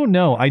 Yeah, I don't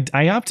know.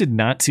 I opted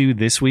not to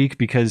this week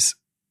because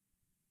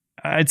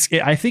I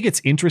think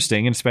it's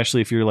interesting, and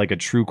especially if you're like a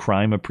true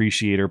crime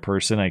appreciator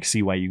person, I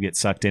see why you get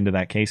sucked into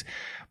that case.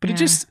 But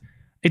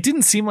it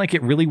didn't seem like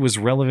it really was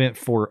relevant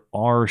for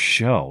our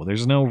show.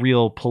 There's no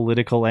real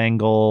political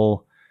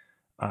angle.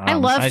 I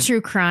love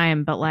true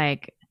crime, but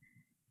like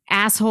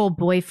asshole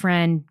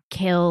boyfriend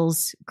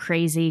kills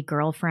crazy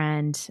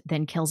girlfriend,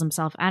 then kills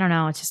himself. I don't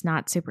know. It's just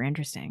not super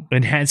interesting.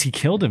 And has he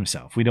killed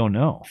himself? We don't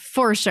know.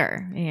 For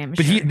sure. Yeah,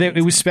 but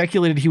it was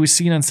speculated he was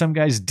seen on some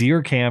guy's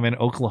deer cam in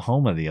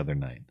Oklahoma the other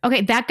night.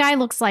 Okay, that guy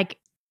looks like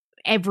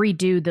every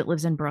dude that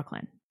lives in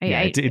Brooklyn.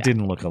 It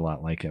didn't look a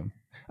lot like him.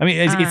 I mean,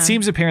 it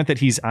seems apparent that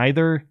he's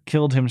either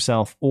killed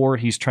himself or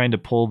he's trying to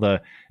pull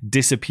the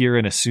disappear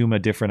and assume a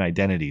different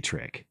identity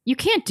trick. You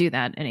can't do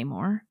that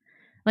anymore.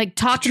 Like,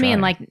 talk to me in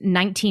like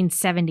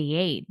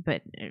 1978,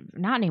 but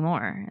not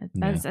anymore.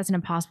 That's an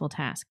impossible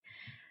task.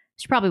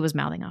 She probably was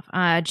mouthing off.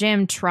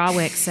 Jim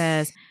Trawick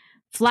says,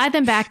 fly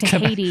them back to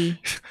Haiti.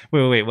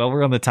 Wait. While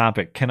we're on the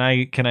topic, can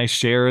I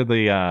share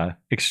the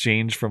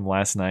exchange from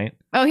last night?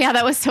 Oh, yeah,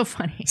 that was so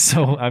funny.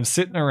 So I'm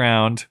sitting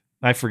around.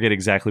 I forget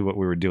exactly what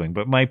we were doing,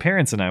 but my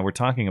parents and I were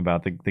talking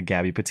about the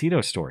Gabby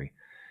Petito story.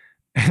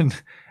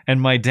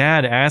 And my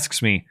dad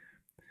asks me,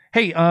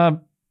 "Hey,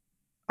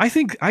 I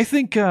think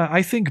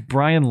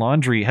Brian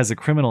Laundrie has a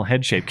criminal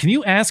head shape. Can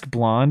you ask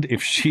Blonde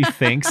if she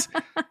thinks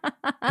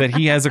that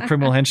he has a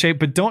criminal head shape?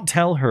 But don't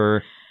tell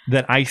her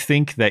that I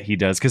think that he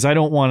does, because I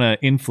don't want to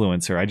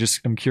influence her.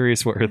 I'm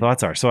curious what her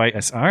thoughts are." So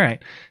all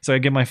right. So I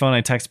get my phone,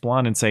 I text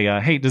Blonde and say,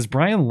 "Hey, does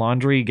Brian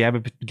Laundrie,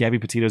 Gabby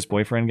Petito's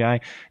boyfriend guy,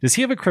 does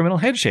he have a criminal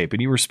head shape?"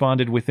 And you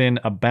responded within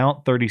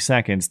about 30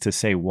 seconds to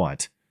say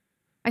what?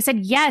 I said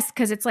yes,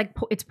 because it's like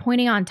it's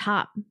pointing on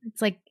top.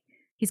 It's like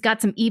he's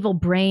got some evil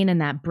brain in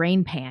that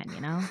brain pan,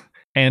 you know?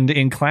 And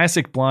in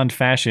classic Blonde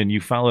fashion, you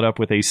followed up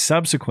with a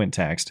subsequent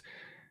text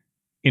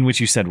in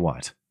which you said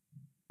what?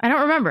 I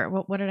don't remember.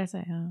 What did I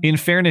say? Oh. In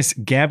fairness,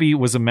 Gabby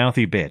was a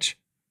mouthy bitch.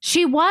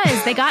 She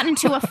was. They got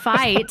into a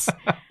fight.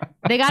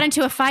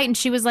 And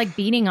she was like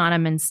beating on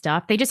him and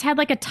stuff. They just had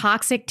like a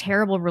toxic,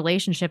 terrible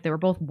relationship. They were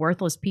both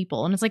worthless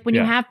people. And it's like when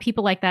you have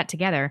people like that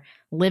together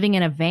living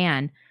in a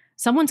van,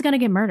 someone's going to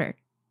get murdered.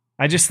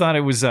 I just thought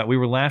it was, we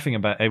were laughing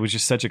about, it was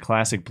just such a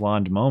classic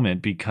Blonde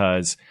moment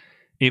because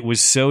it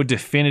was so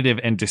definitive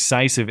and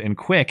decisive and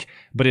quick,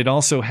 but it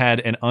also had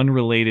an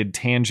unrelated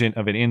tangent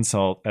of an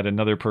insult at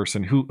another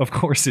person who, of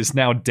course, is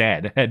now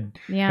dead.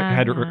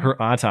 Her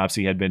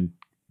autopsy had been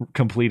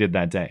completed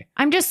that day.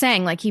 I'm just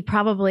saying, like,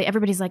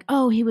 everybody's like,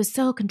 oh, he was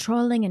so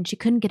controlling and she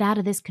couldn't get out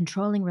of this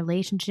controlling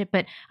relationship.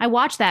 But I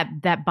watched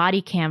that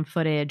body cam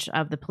footage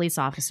of the police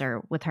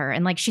officer with her,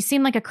 and like, she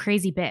seemed like a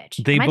crazy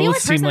bitch. They both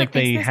seemed like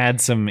they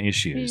had some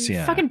issues.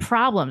 Yeah. Fucking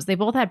problems. They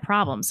both had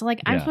problems. So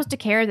like, I'm supposed to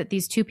care that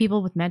these two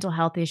people with mental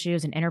health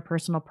issues and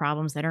interpersonal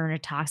problems that are in a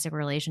toxic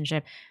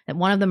relationship, that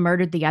one of them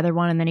murdered the other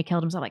one and then he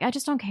killed himself. Like, I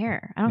just don't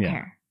care. I don't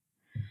care.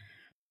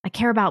 I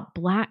care about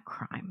black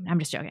crime. I'm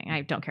just joking.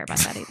 I don't care about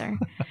that either.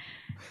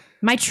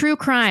 My true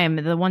crime,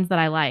 the ones that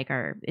I like,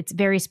 it's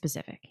very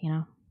specific, you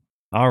know?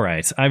 All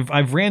right.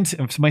 I've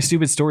my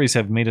stupid stories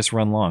have made us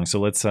run long. So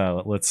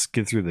let's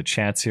get through the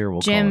chats here. We'll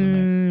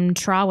Jim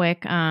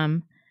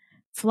Trawick,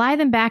 fly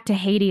them back to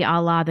Haiti a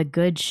la the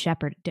Good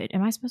Shepherd.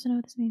 Am I supposed to know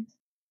what this means?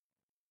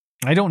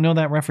 I don't know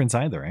that reference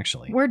either,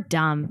 actually. We're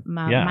dumb.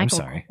 Michael I'm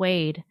sorry.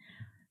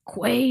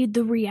 Quaid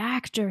the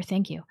Reactor.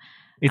 Thank you.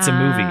 It's a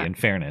movie, in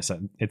fairness.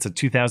 It's a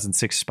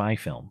 2006 spy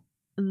film.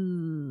 I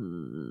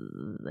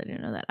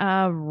didn't know that.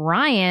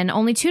 Ryan,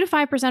 only 2 to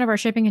 5% of our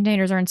shipping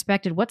containers are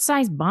inspected. What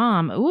size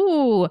bomb?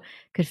 Ooh,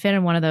 could fit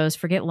in one of those.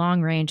 Forget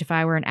long range. If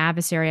I were an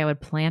adversary, I would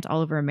plant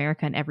all over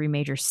America in every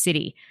major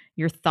city.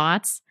 Your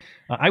thoughts?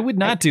 I would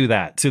not do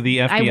that to the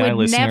FBI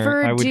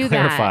listener. I would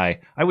clarify.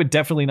 I would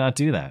definitely not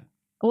do that.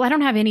 Well, I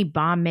don't have any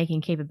bomb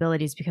making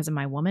capabilities because of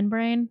my woman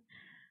brain.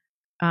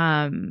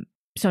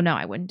 So no,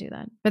 I wouldn't do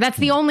that. But that's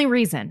the only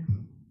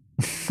reason.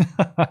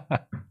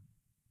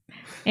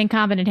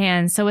 Incompetent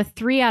hands. So with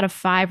 3 out of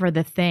 5 are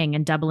The Thing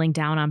and doubling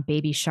down on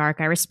Baby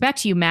Shark. I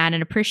respect you, Matt,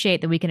 and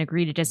appreciate that we can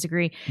agree to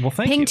disagree. Well,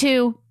 thank you. Ping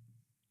 2,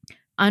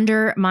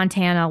 under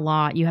Montana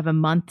law, you have a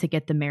month to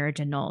get the marriage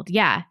annulled.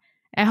 Yeah.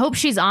 I hope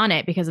she's on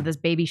it because of this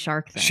Baby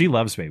Shark thing. She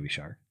loves Baby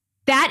Shark.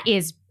 That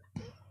is...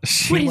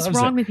 What is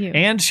wrong with you?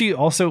 And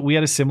we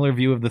had a similar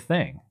view of The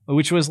Thing,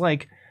 which was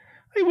like,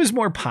 it was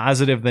more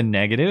positive than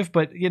negative,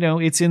 but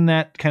it's in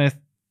that kind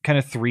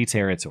of 3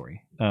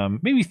 territory.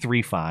 Maybe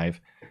 3-5,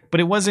 but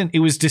it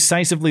was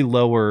decisively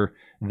lower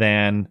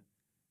than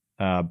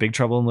Big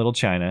Trouble in Little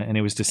China, and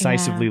it was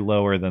decisively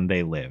lower than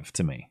They Live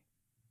to me.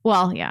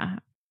 Well, yeah.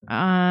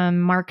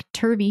 Mark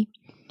Turvey.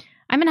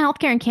 I'm in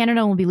healthcare in Canada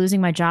and will be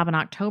losing my job in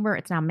October.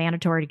 It's now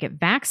mandatory to get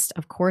vaxxed.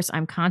 Of course,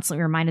 I'm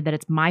constantly reminded that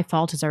it's my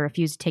fault as I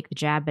refuse to take the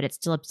jab, but it's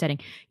still upsetting.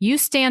 You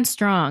stand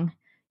strong.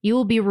 You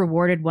will be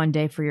rewarded one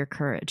day for your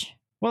courage.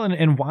 Well,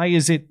 and why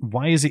is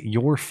it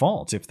your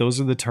fault? If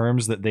those are the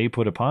terms that they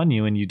put upon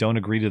you and you don't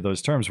agree to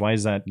those terms, why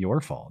is that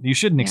your fault? You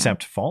shouldn't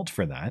accept fault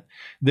for that.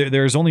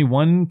 There's only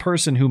one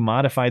person who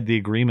modified the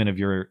agreement of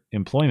your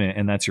employment,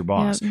 and that's your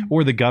boss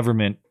or the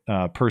government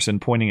person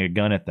pointing a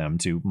gun at them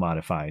to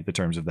modify the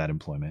terms of that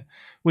employment,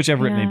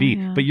 whichever it may be.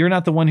 Yeah. But you're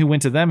not the one who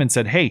went to them and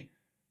said, hey,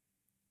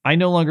 I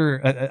no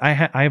longer, I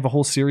have a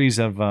whole series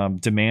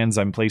of demands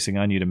I'm placing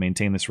on you to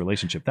maintain this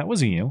relationship. That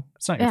wasn't you.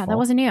 It's not your fault. Yeah, that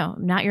wasn't you.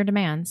 Not your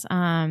demands.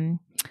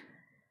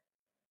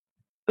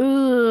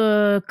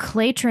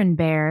 Clayton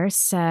Bear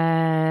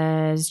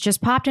says,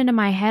 just popped into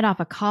my head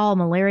off a call.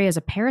 Malaria is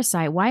a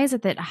parasite. Why is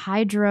it that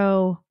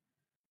Oh,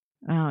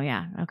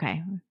 yeah.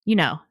 Okay.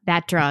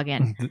 That drug.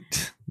 And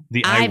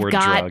the I-word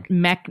drug. I've got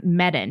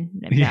Medin.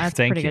 That's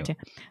pretty good too.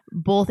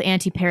 Both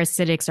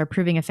antiparasitics are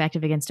proving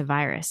effective against a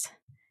virus.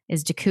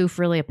 Is Dakoof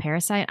really a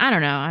parasite? I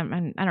don't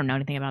know. I don't know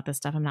anything about this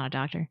stuff. I'm not a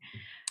doctor.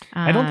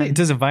 I don't think.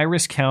 Does a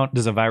virus count?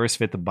 Does a virus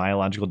fit the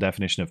biological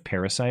definition of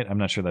parasite? I'm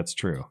not sure that's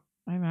true.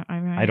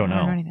 I don't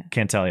know.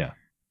 Can't tell you.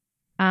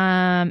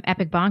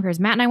 Epic Bonkers.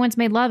 Matt and I once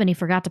made love and he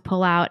forgot to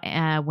pull out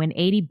when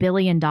 $80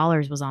 billion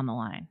was on the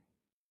line.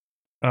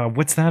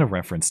 What's that a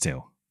reference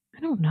to?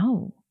 I don't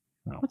know.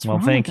 Oh, what's wrong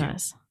with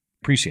us?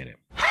 Appreciate it.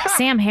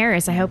 Sam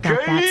Harris. I hope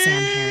not that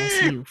Sam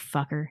Harris, you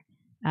fucker.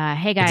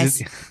 Hey,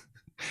 guys.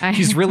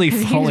 He's really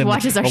fallen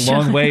a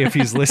long way if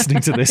he's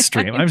listening to this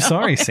stream. I'm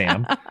sorry,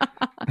 Sam.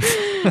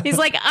 He's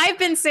like, I've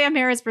been Sam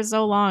Harris for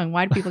so long.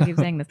 Why do people keep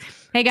saying this?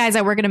 Hey, guys,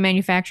 I work at a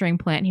manufacturing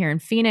plant here in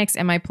Phoenix,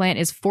 and my plant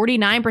is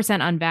 49%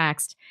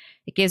 unvaxxed.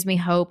 It gives me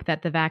hope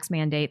that the vax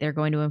mandate they're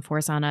going to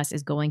enforce on us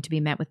is going to be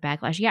met with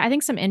backlash. Yeah, I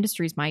think some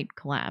industries might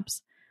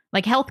collapse,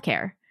 like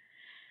healthcare.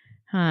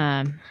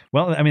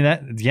 Well, I mean,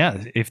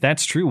 if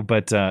that's true,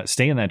 but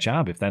stay in that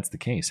job if that's the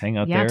case. Hang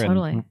out there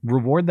and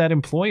reward that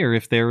employer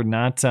if they're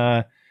not.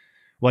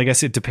 Well, I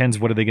guess it depends.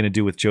 What are they going to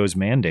do with Joe's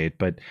mandate?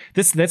 But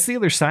that's the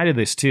other side of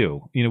this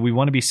too. We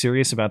want to be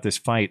serious about this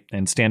fight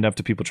and stand up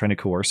to people trying to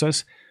coerce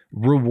us.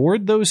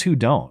 Reward those who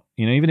don't.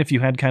 Even if you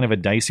had kind of a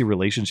dicey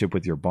relationship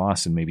with your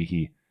boss and maybe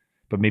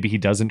he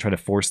doesn't try to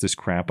force this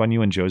crap on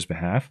you on Joe's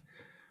behalf.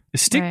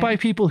 Stick by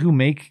people who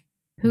make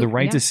the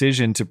right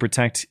decision to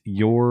protect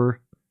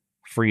your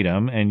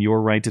freedom and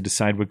your right to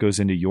decide what goes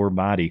into your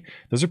body.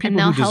 Those are people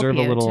who deserve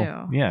a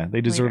little. Yeah, they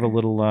deserve a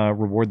little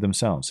reward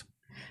themselves.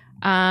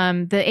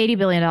 The $80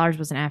 billion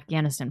was an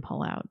Afghanistan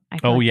pullout.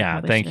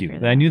 Thank you.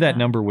 I knew that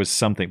number was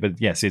something,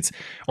 but yes,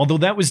 although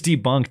that was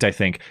debunked, I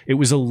think it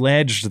was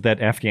alleged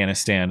that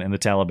Afghanistan and the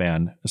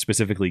Taliban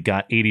specifically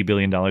got $80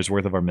 billion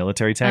worth of our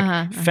military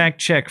tech. Fact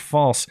check,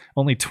 false.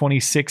 Only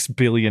 $26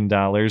 billion,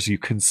 you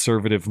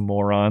conservative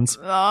morons.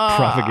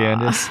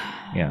 Propagandists.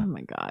 Yeah. Oh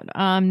my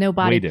God.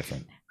 Nobody. Way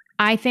different.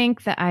 I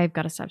think that I've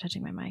got to stop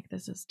touching my mic.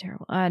 This is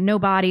terrible.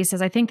 Nobody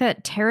says, I think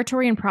that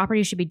territory and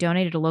property should be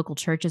donated to local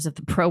churches of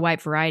the pro-white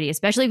variety,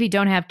 especially if you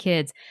don't have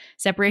kids.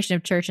 Separation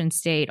of church and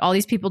state. All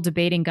these people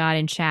debating God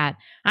in chat.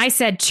 I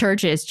said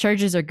churches.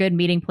 Churches are good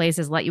meeting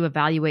places. Let you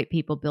evaluate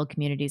people, build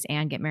communities,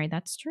 and get married.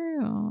 That's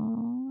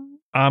true.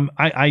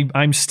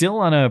 I'm still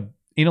on a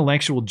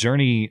intellectual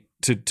journey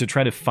to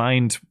try to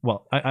find.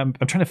 Well, I'm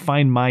trying to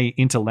find my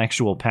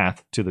intellectual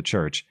path to the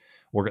church,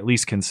 or at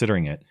least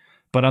considering it.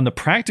 But on the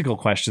practical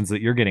questions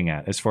that you're getting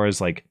at, as far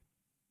as like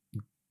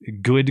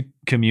good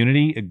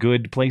community,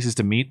 good places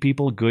to meet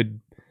people, good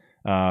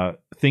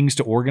things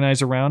to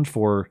organize around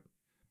for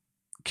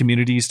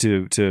communities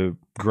to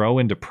grow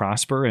and to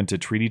prosper and to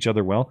treat each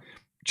other well,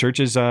 church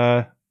is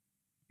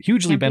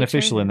hugely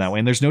beneficial in that way.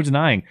 And there's no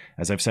denying,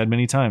 as I've said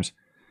many times,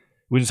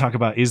 we can talk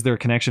about, is there a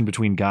connection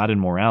between God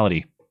and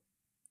morality?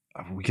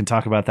 We can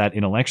talk about that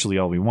intellectually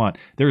all we want.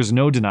 There is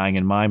no denying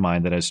in my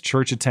mind that as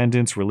church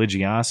attendance,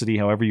 religiosity,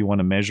 however you want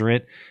to measure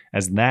it,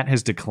 as that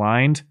has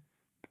declined,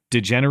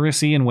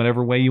 degeneracy in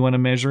whatever way you want to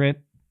measure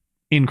it,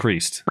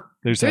 increased.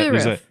 As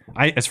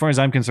far as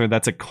I'm concerned,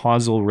 that's a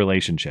causal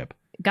relationship.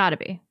 Gotta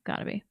be.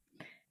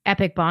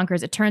 Epic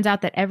bonkers. It turns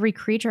out that every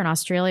creature in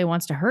Australia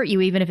wants to hurt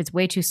you, even if it's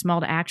way too small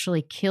to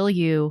actually kill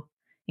you,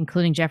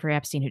 including Jeffrey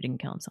Epstein, who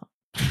didn't kill himself.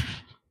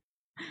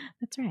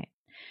 That's right.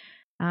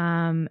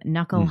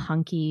 Knuckle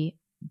Hunky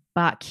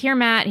Buck. Here,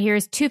 Matt,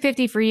 here's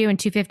 $250 for you and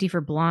 $250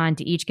 for Blonde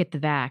to each get the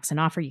vax, an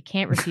offer you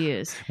can't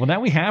refuse. Well, now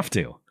we have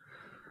to.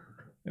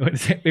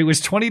 It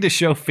was $20 to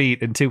show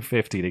feet and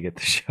 $250 to get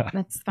the shot.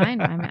 That's fine.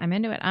 I'm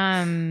into it.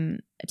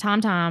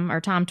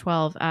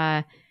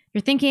 Tom12.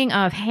 You're thinking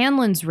of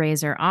Hanlon's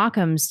razor.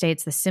 Occam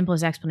states the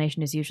simplest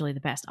explanation is usually the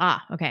best.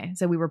 Okay.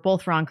 So we were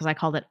both wrong because I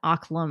called it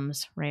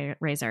Occam's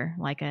razor,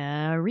 like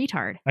a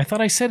retard. I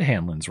thought I said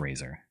Hanlon's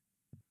razor.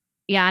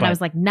 Yeah, and I was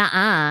like,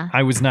 nah.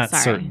 I was not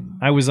certain.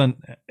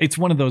 It's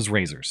one of those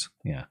razors.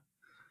 Yeah.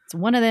 It's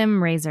one of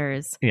them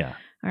razors. Yeah.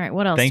 All right,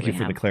 what else? Thank you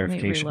for the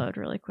clarification. Let me reload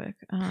really quick.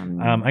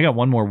 I got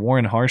one more.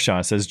 Warren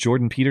Harshaw says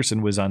Jordan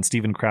Peterson was on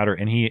Steven Crowder,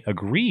 and he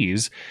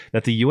agrees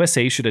that the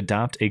USA should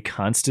adopt a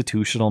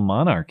constitutional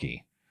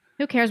monarchy.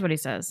 Who cares what he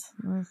says?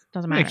 It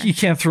doesn't matter. Like, you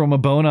can't throw him a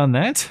bone on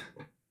that.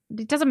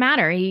 It doesn't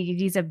matter.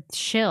 He's a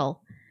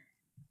shill.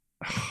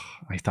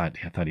 I thought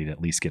he'd at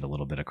least get a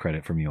little bit of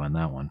credit from you on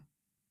that one.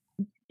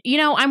 You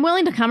know, I'm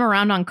willing to come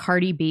around on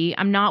Cardi B.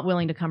 I'm not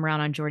willing to come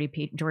around on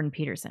Jordan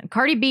Peterson.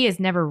 Cardi B has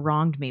never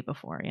wronged me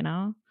before, you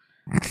know?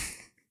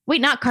 Wait,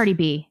 not Cardi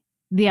B.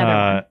 The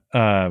other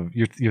one.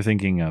 You're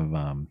thinking of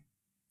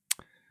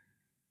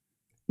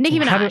Nicki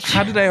Minaj.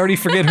 How did I already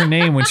forget her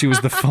name when she was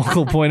the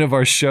focal point of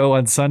our show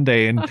on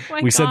Sunday and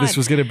we said this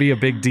was going to be a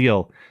big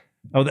deal?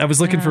 Oh, I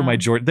was looking for my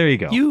Jordan. There you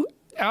go. You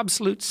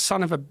absolute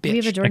son of a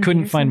bitch. I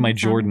couldn't find my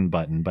Jordan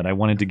button, but I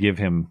wanted to give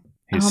him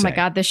his my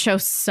God, this show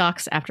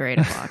sucks after 8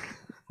 o'clock.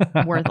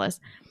 Worthless.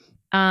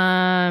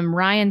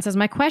 Ryan says,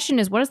 my question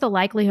is, what is the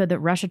likelihood that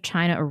Russia,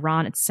 China,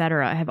 Iran,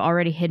 etc. have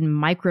already hidden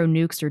micro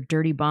nukes or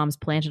dirty bombs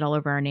planted all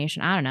over our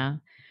nation? I don't know.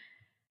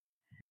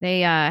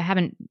 They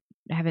haven't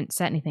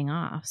set anything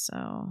off,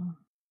 so.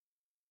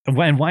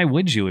 And why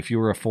would you if you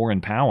were a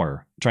foreign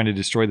power trying to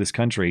destroy this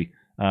country?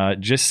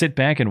 Just sit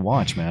back and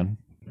watch, man.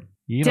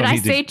 Did I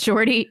say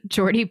Jordy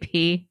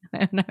P?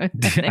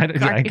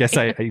 I guess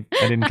I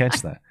didn't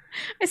catch that.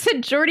 I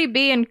said Jordy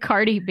B and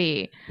Cardi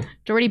B.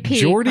 Jordy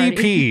P. Jordy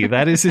P.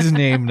 That is his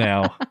name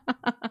now.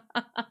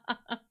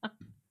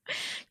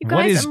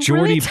 What is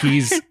Jordy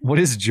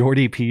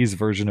P's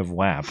version of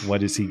WAP?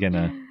 What is he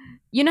gonna?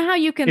 You know how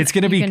you can. It's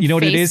gonna be. You know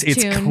what it is?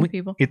 It's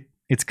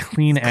it's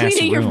clean ass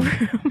room.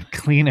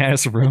 Clean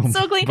ass room.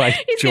 So clean. By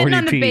He's Jordy sitting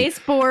on the P.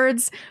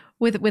 baseboards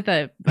with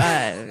a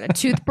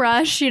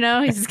toothbrush. You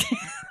know he's.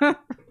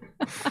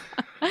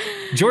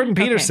 Jordan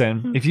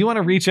Peterson, if you want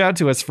to reach out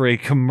to us for a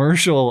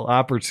commercial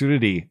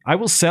opportunity, I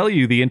will sell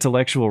you the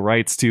intellectual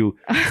rights to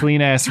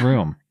Clean Ass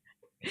Room.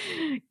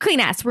 Clean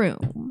Ass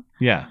Room.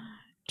 Yeah.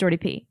 Jordy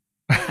P.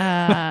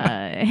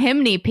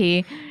 Hymny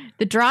P.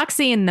 The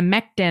droxy and the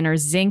mectin are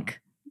zinc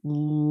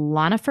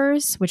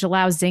lonifers, which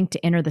allows zinc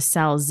to enter the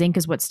cell. Zinc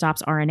is what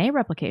stops RNA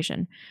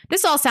replication.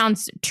 This all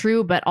sounds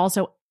true, but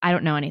also I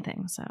don't know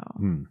anything. So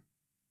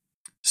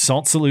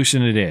Salt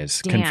solution it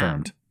is. Damn.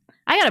 Confirmed.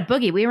 I got a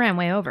boogie. We ran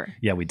way over.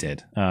 Yeah, we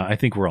did. I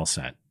think we're all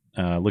set.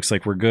 Looks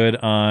like we're good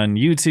on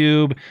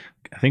YouTube.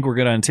 I think we're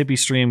good on Tippy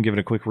Stream. Give it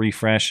a quick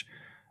refresh.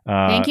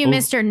 Thank you,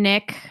 Mr.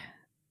 Nick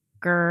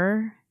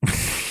Gurr.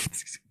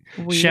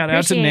 Shout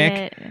out to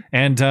Nick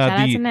and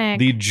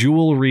the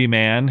jewelry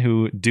man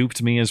who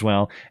duped me as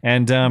well.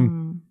 And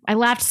I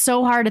laughed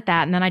so hard at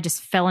that, and then I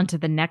just fell into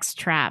the next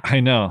trap. I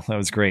know, that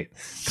was great.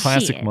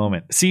 Classic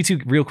moment.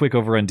 C2, real quick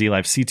over on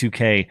DLive,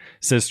 C2K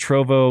says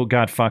Trovo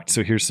got fucked,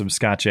 so here's some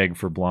Scotch egg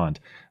for Blonde.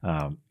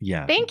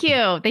 Yeah. Thank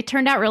you. They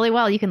turned out really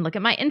well. You can look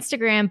at my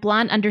Instagram,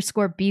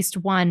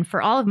 blonde_beast1,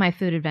 for all of my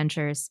food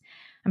adventures.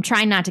 I'm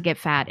trying not to get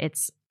fat.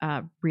 It's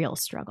a real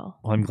struggle.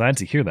 Well, I'm glad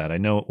to hear that. I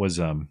know it was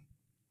a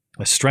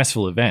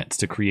stressful event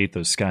to create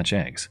those Scotch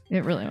eggs.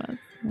 It really was.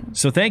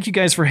 So thank you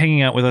guys for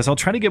hanging out with us. I'll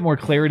try to get more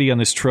clarity on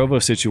this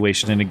Trovo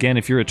situation. And again,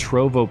 if you're a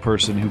Trovo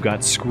person who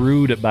got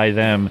screwed by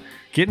them,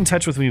 get in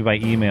touch with me by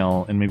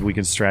email and maybe we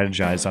can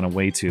strategize on a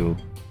way to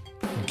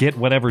get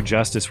whatever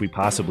justice we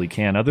possibly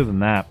can. Other than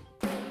that,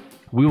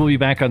 we will be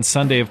back on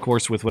Sunday, of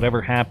course, with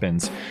whatever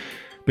happens.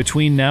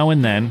 Between now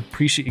and then,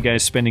 appreciate you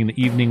guys spending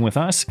the evening with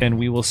us, and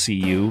we will see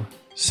you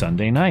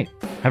Sunday night.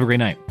 Have a great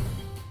night.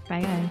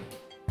 Bye, guys.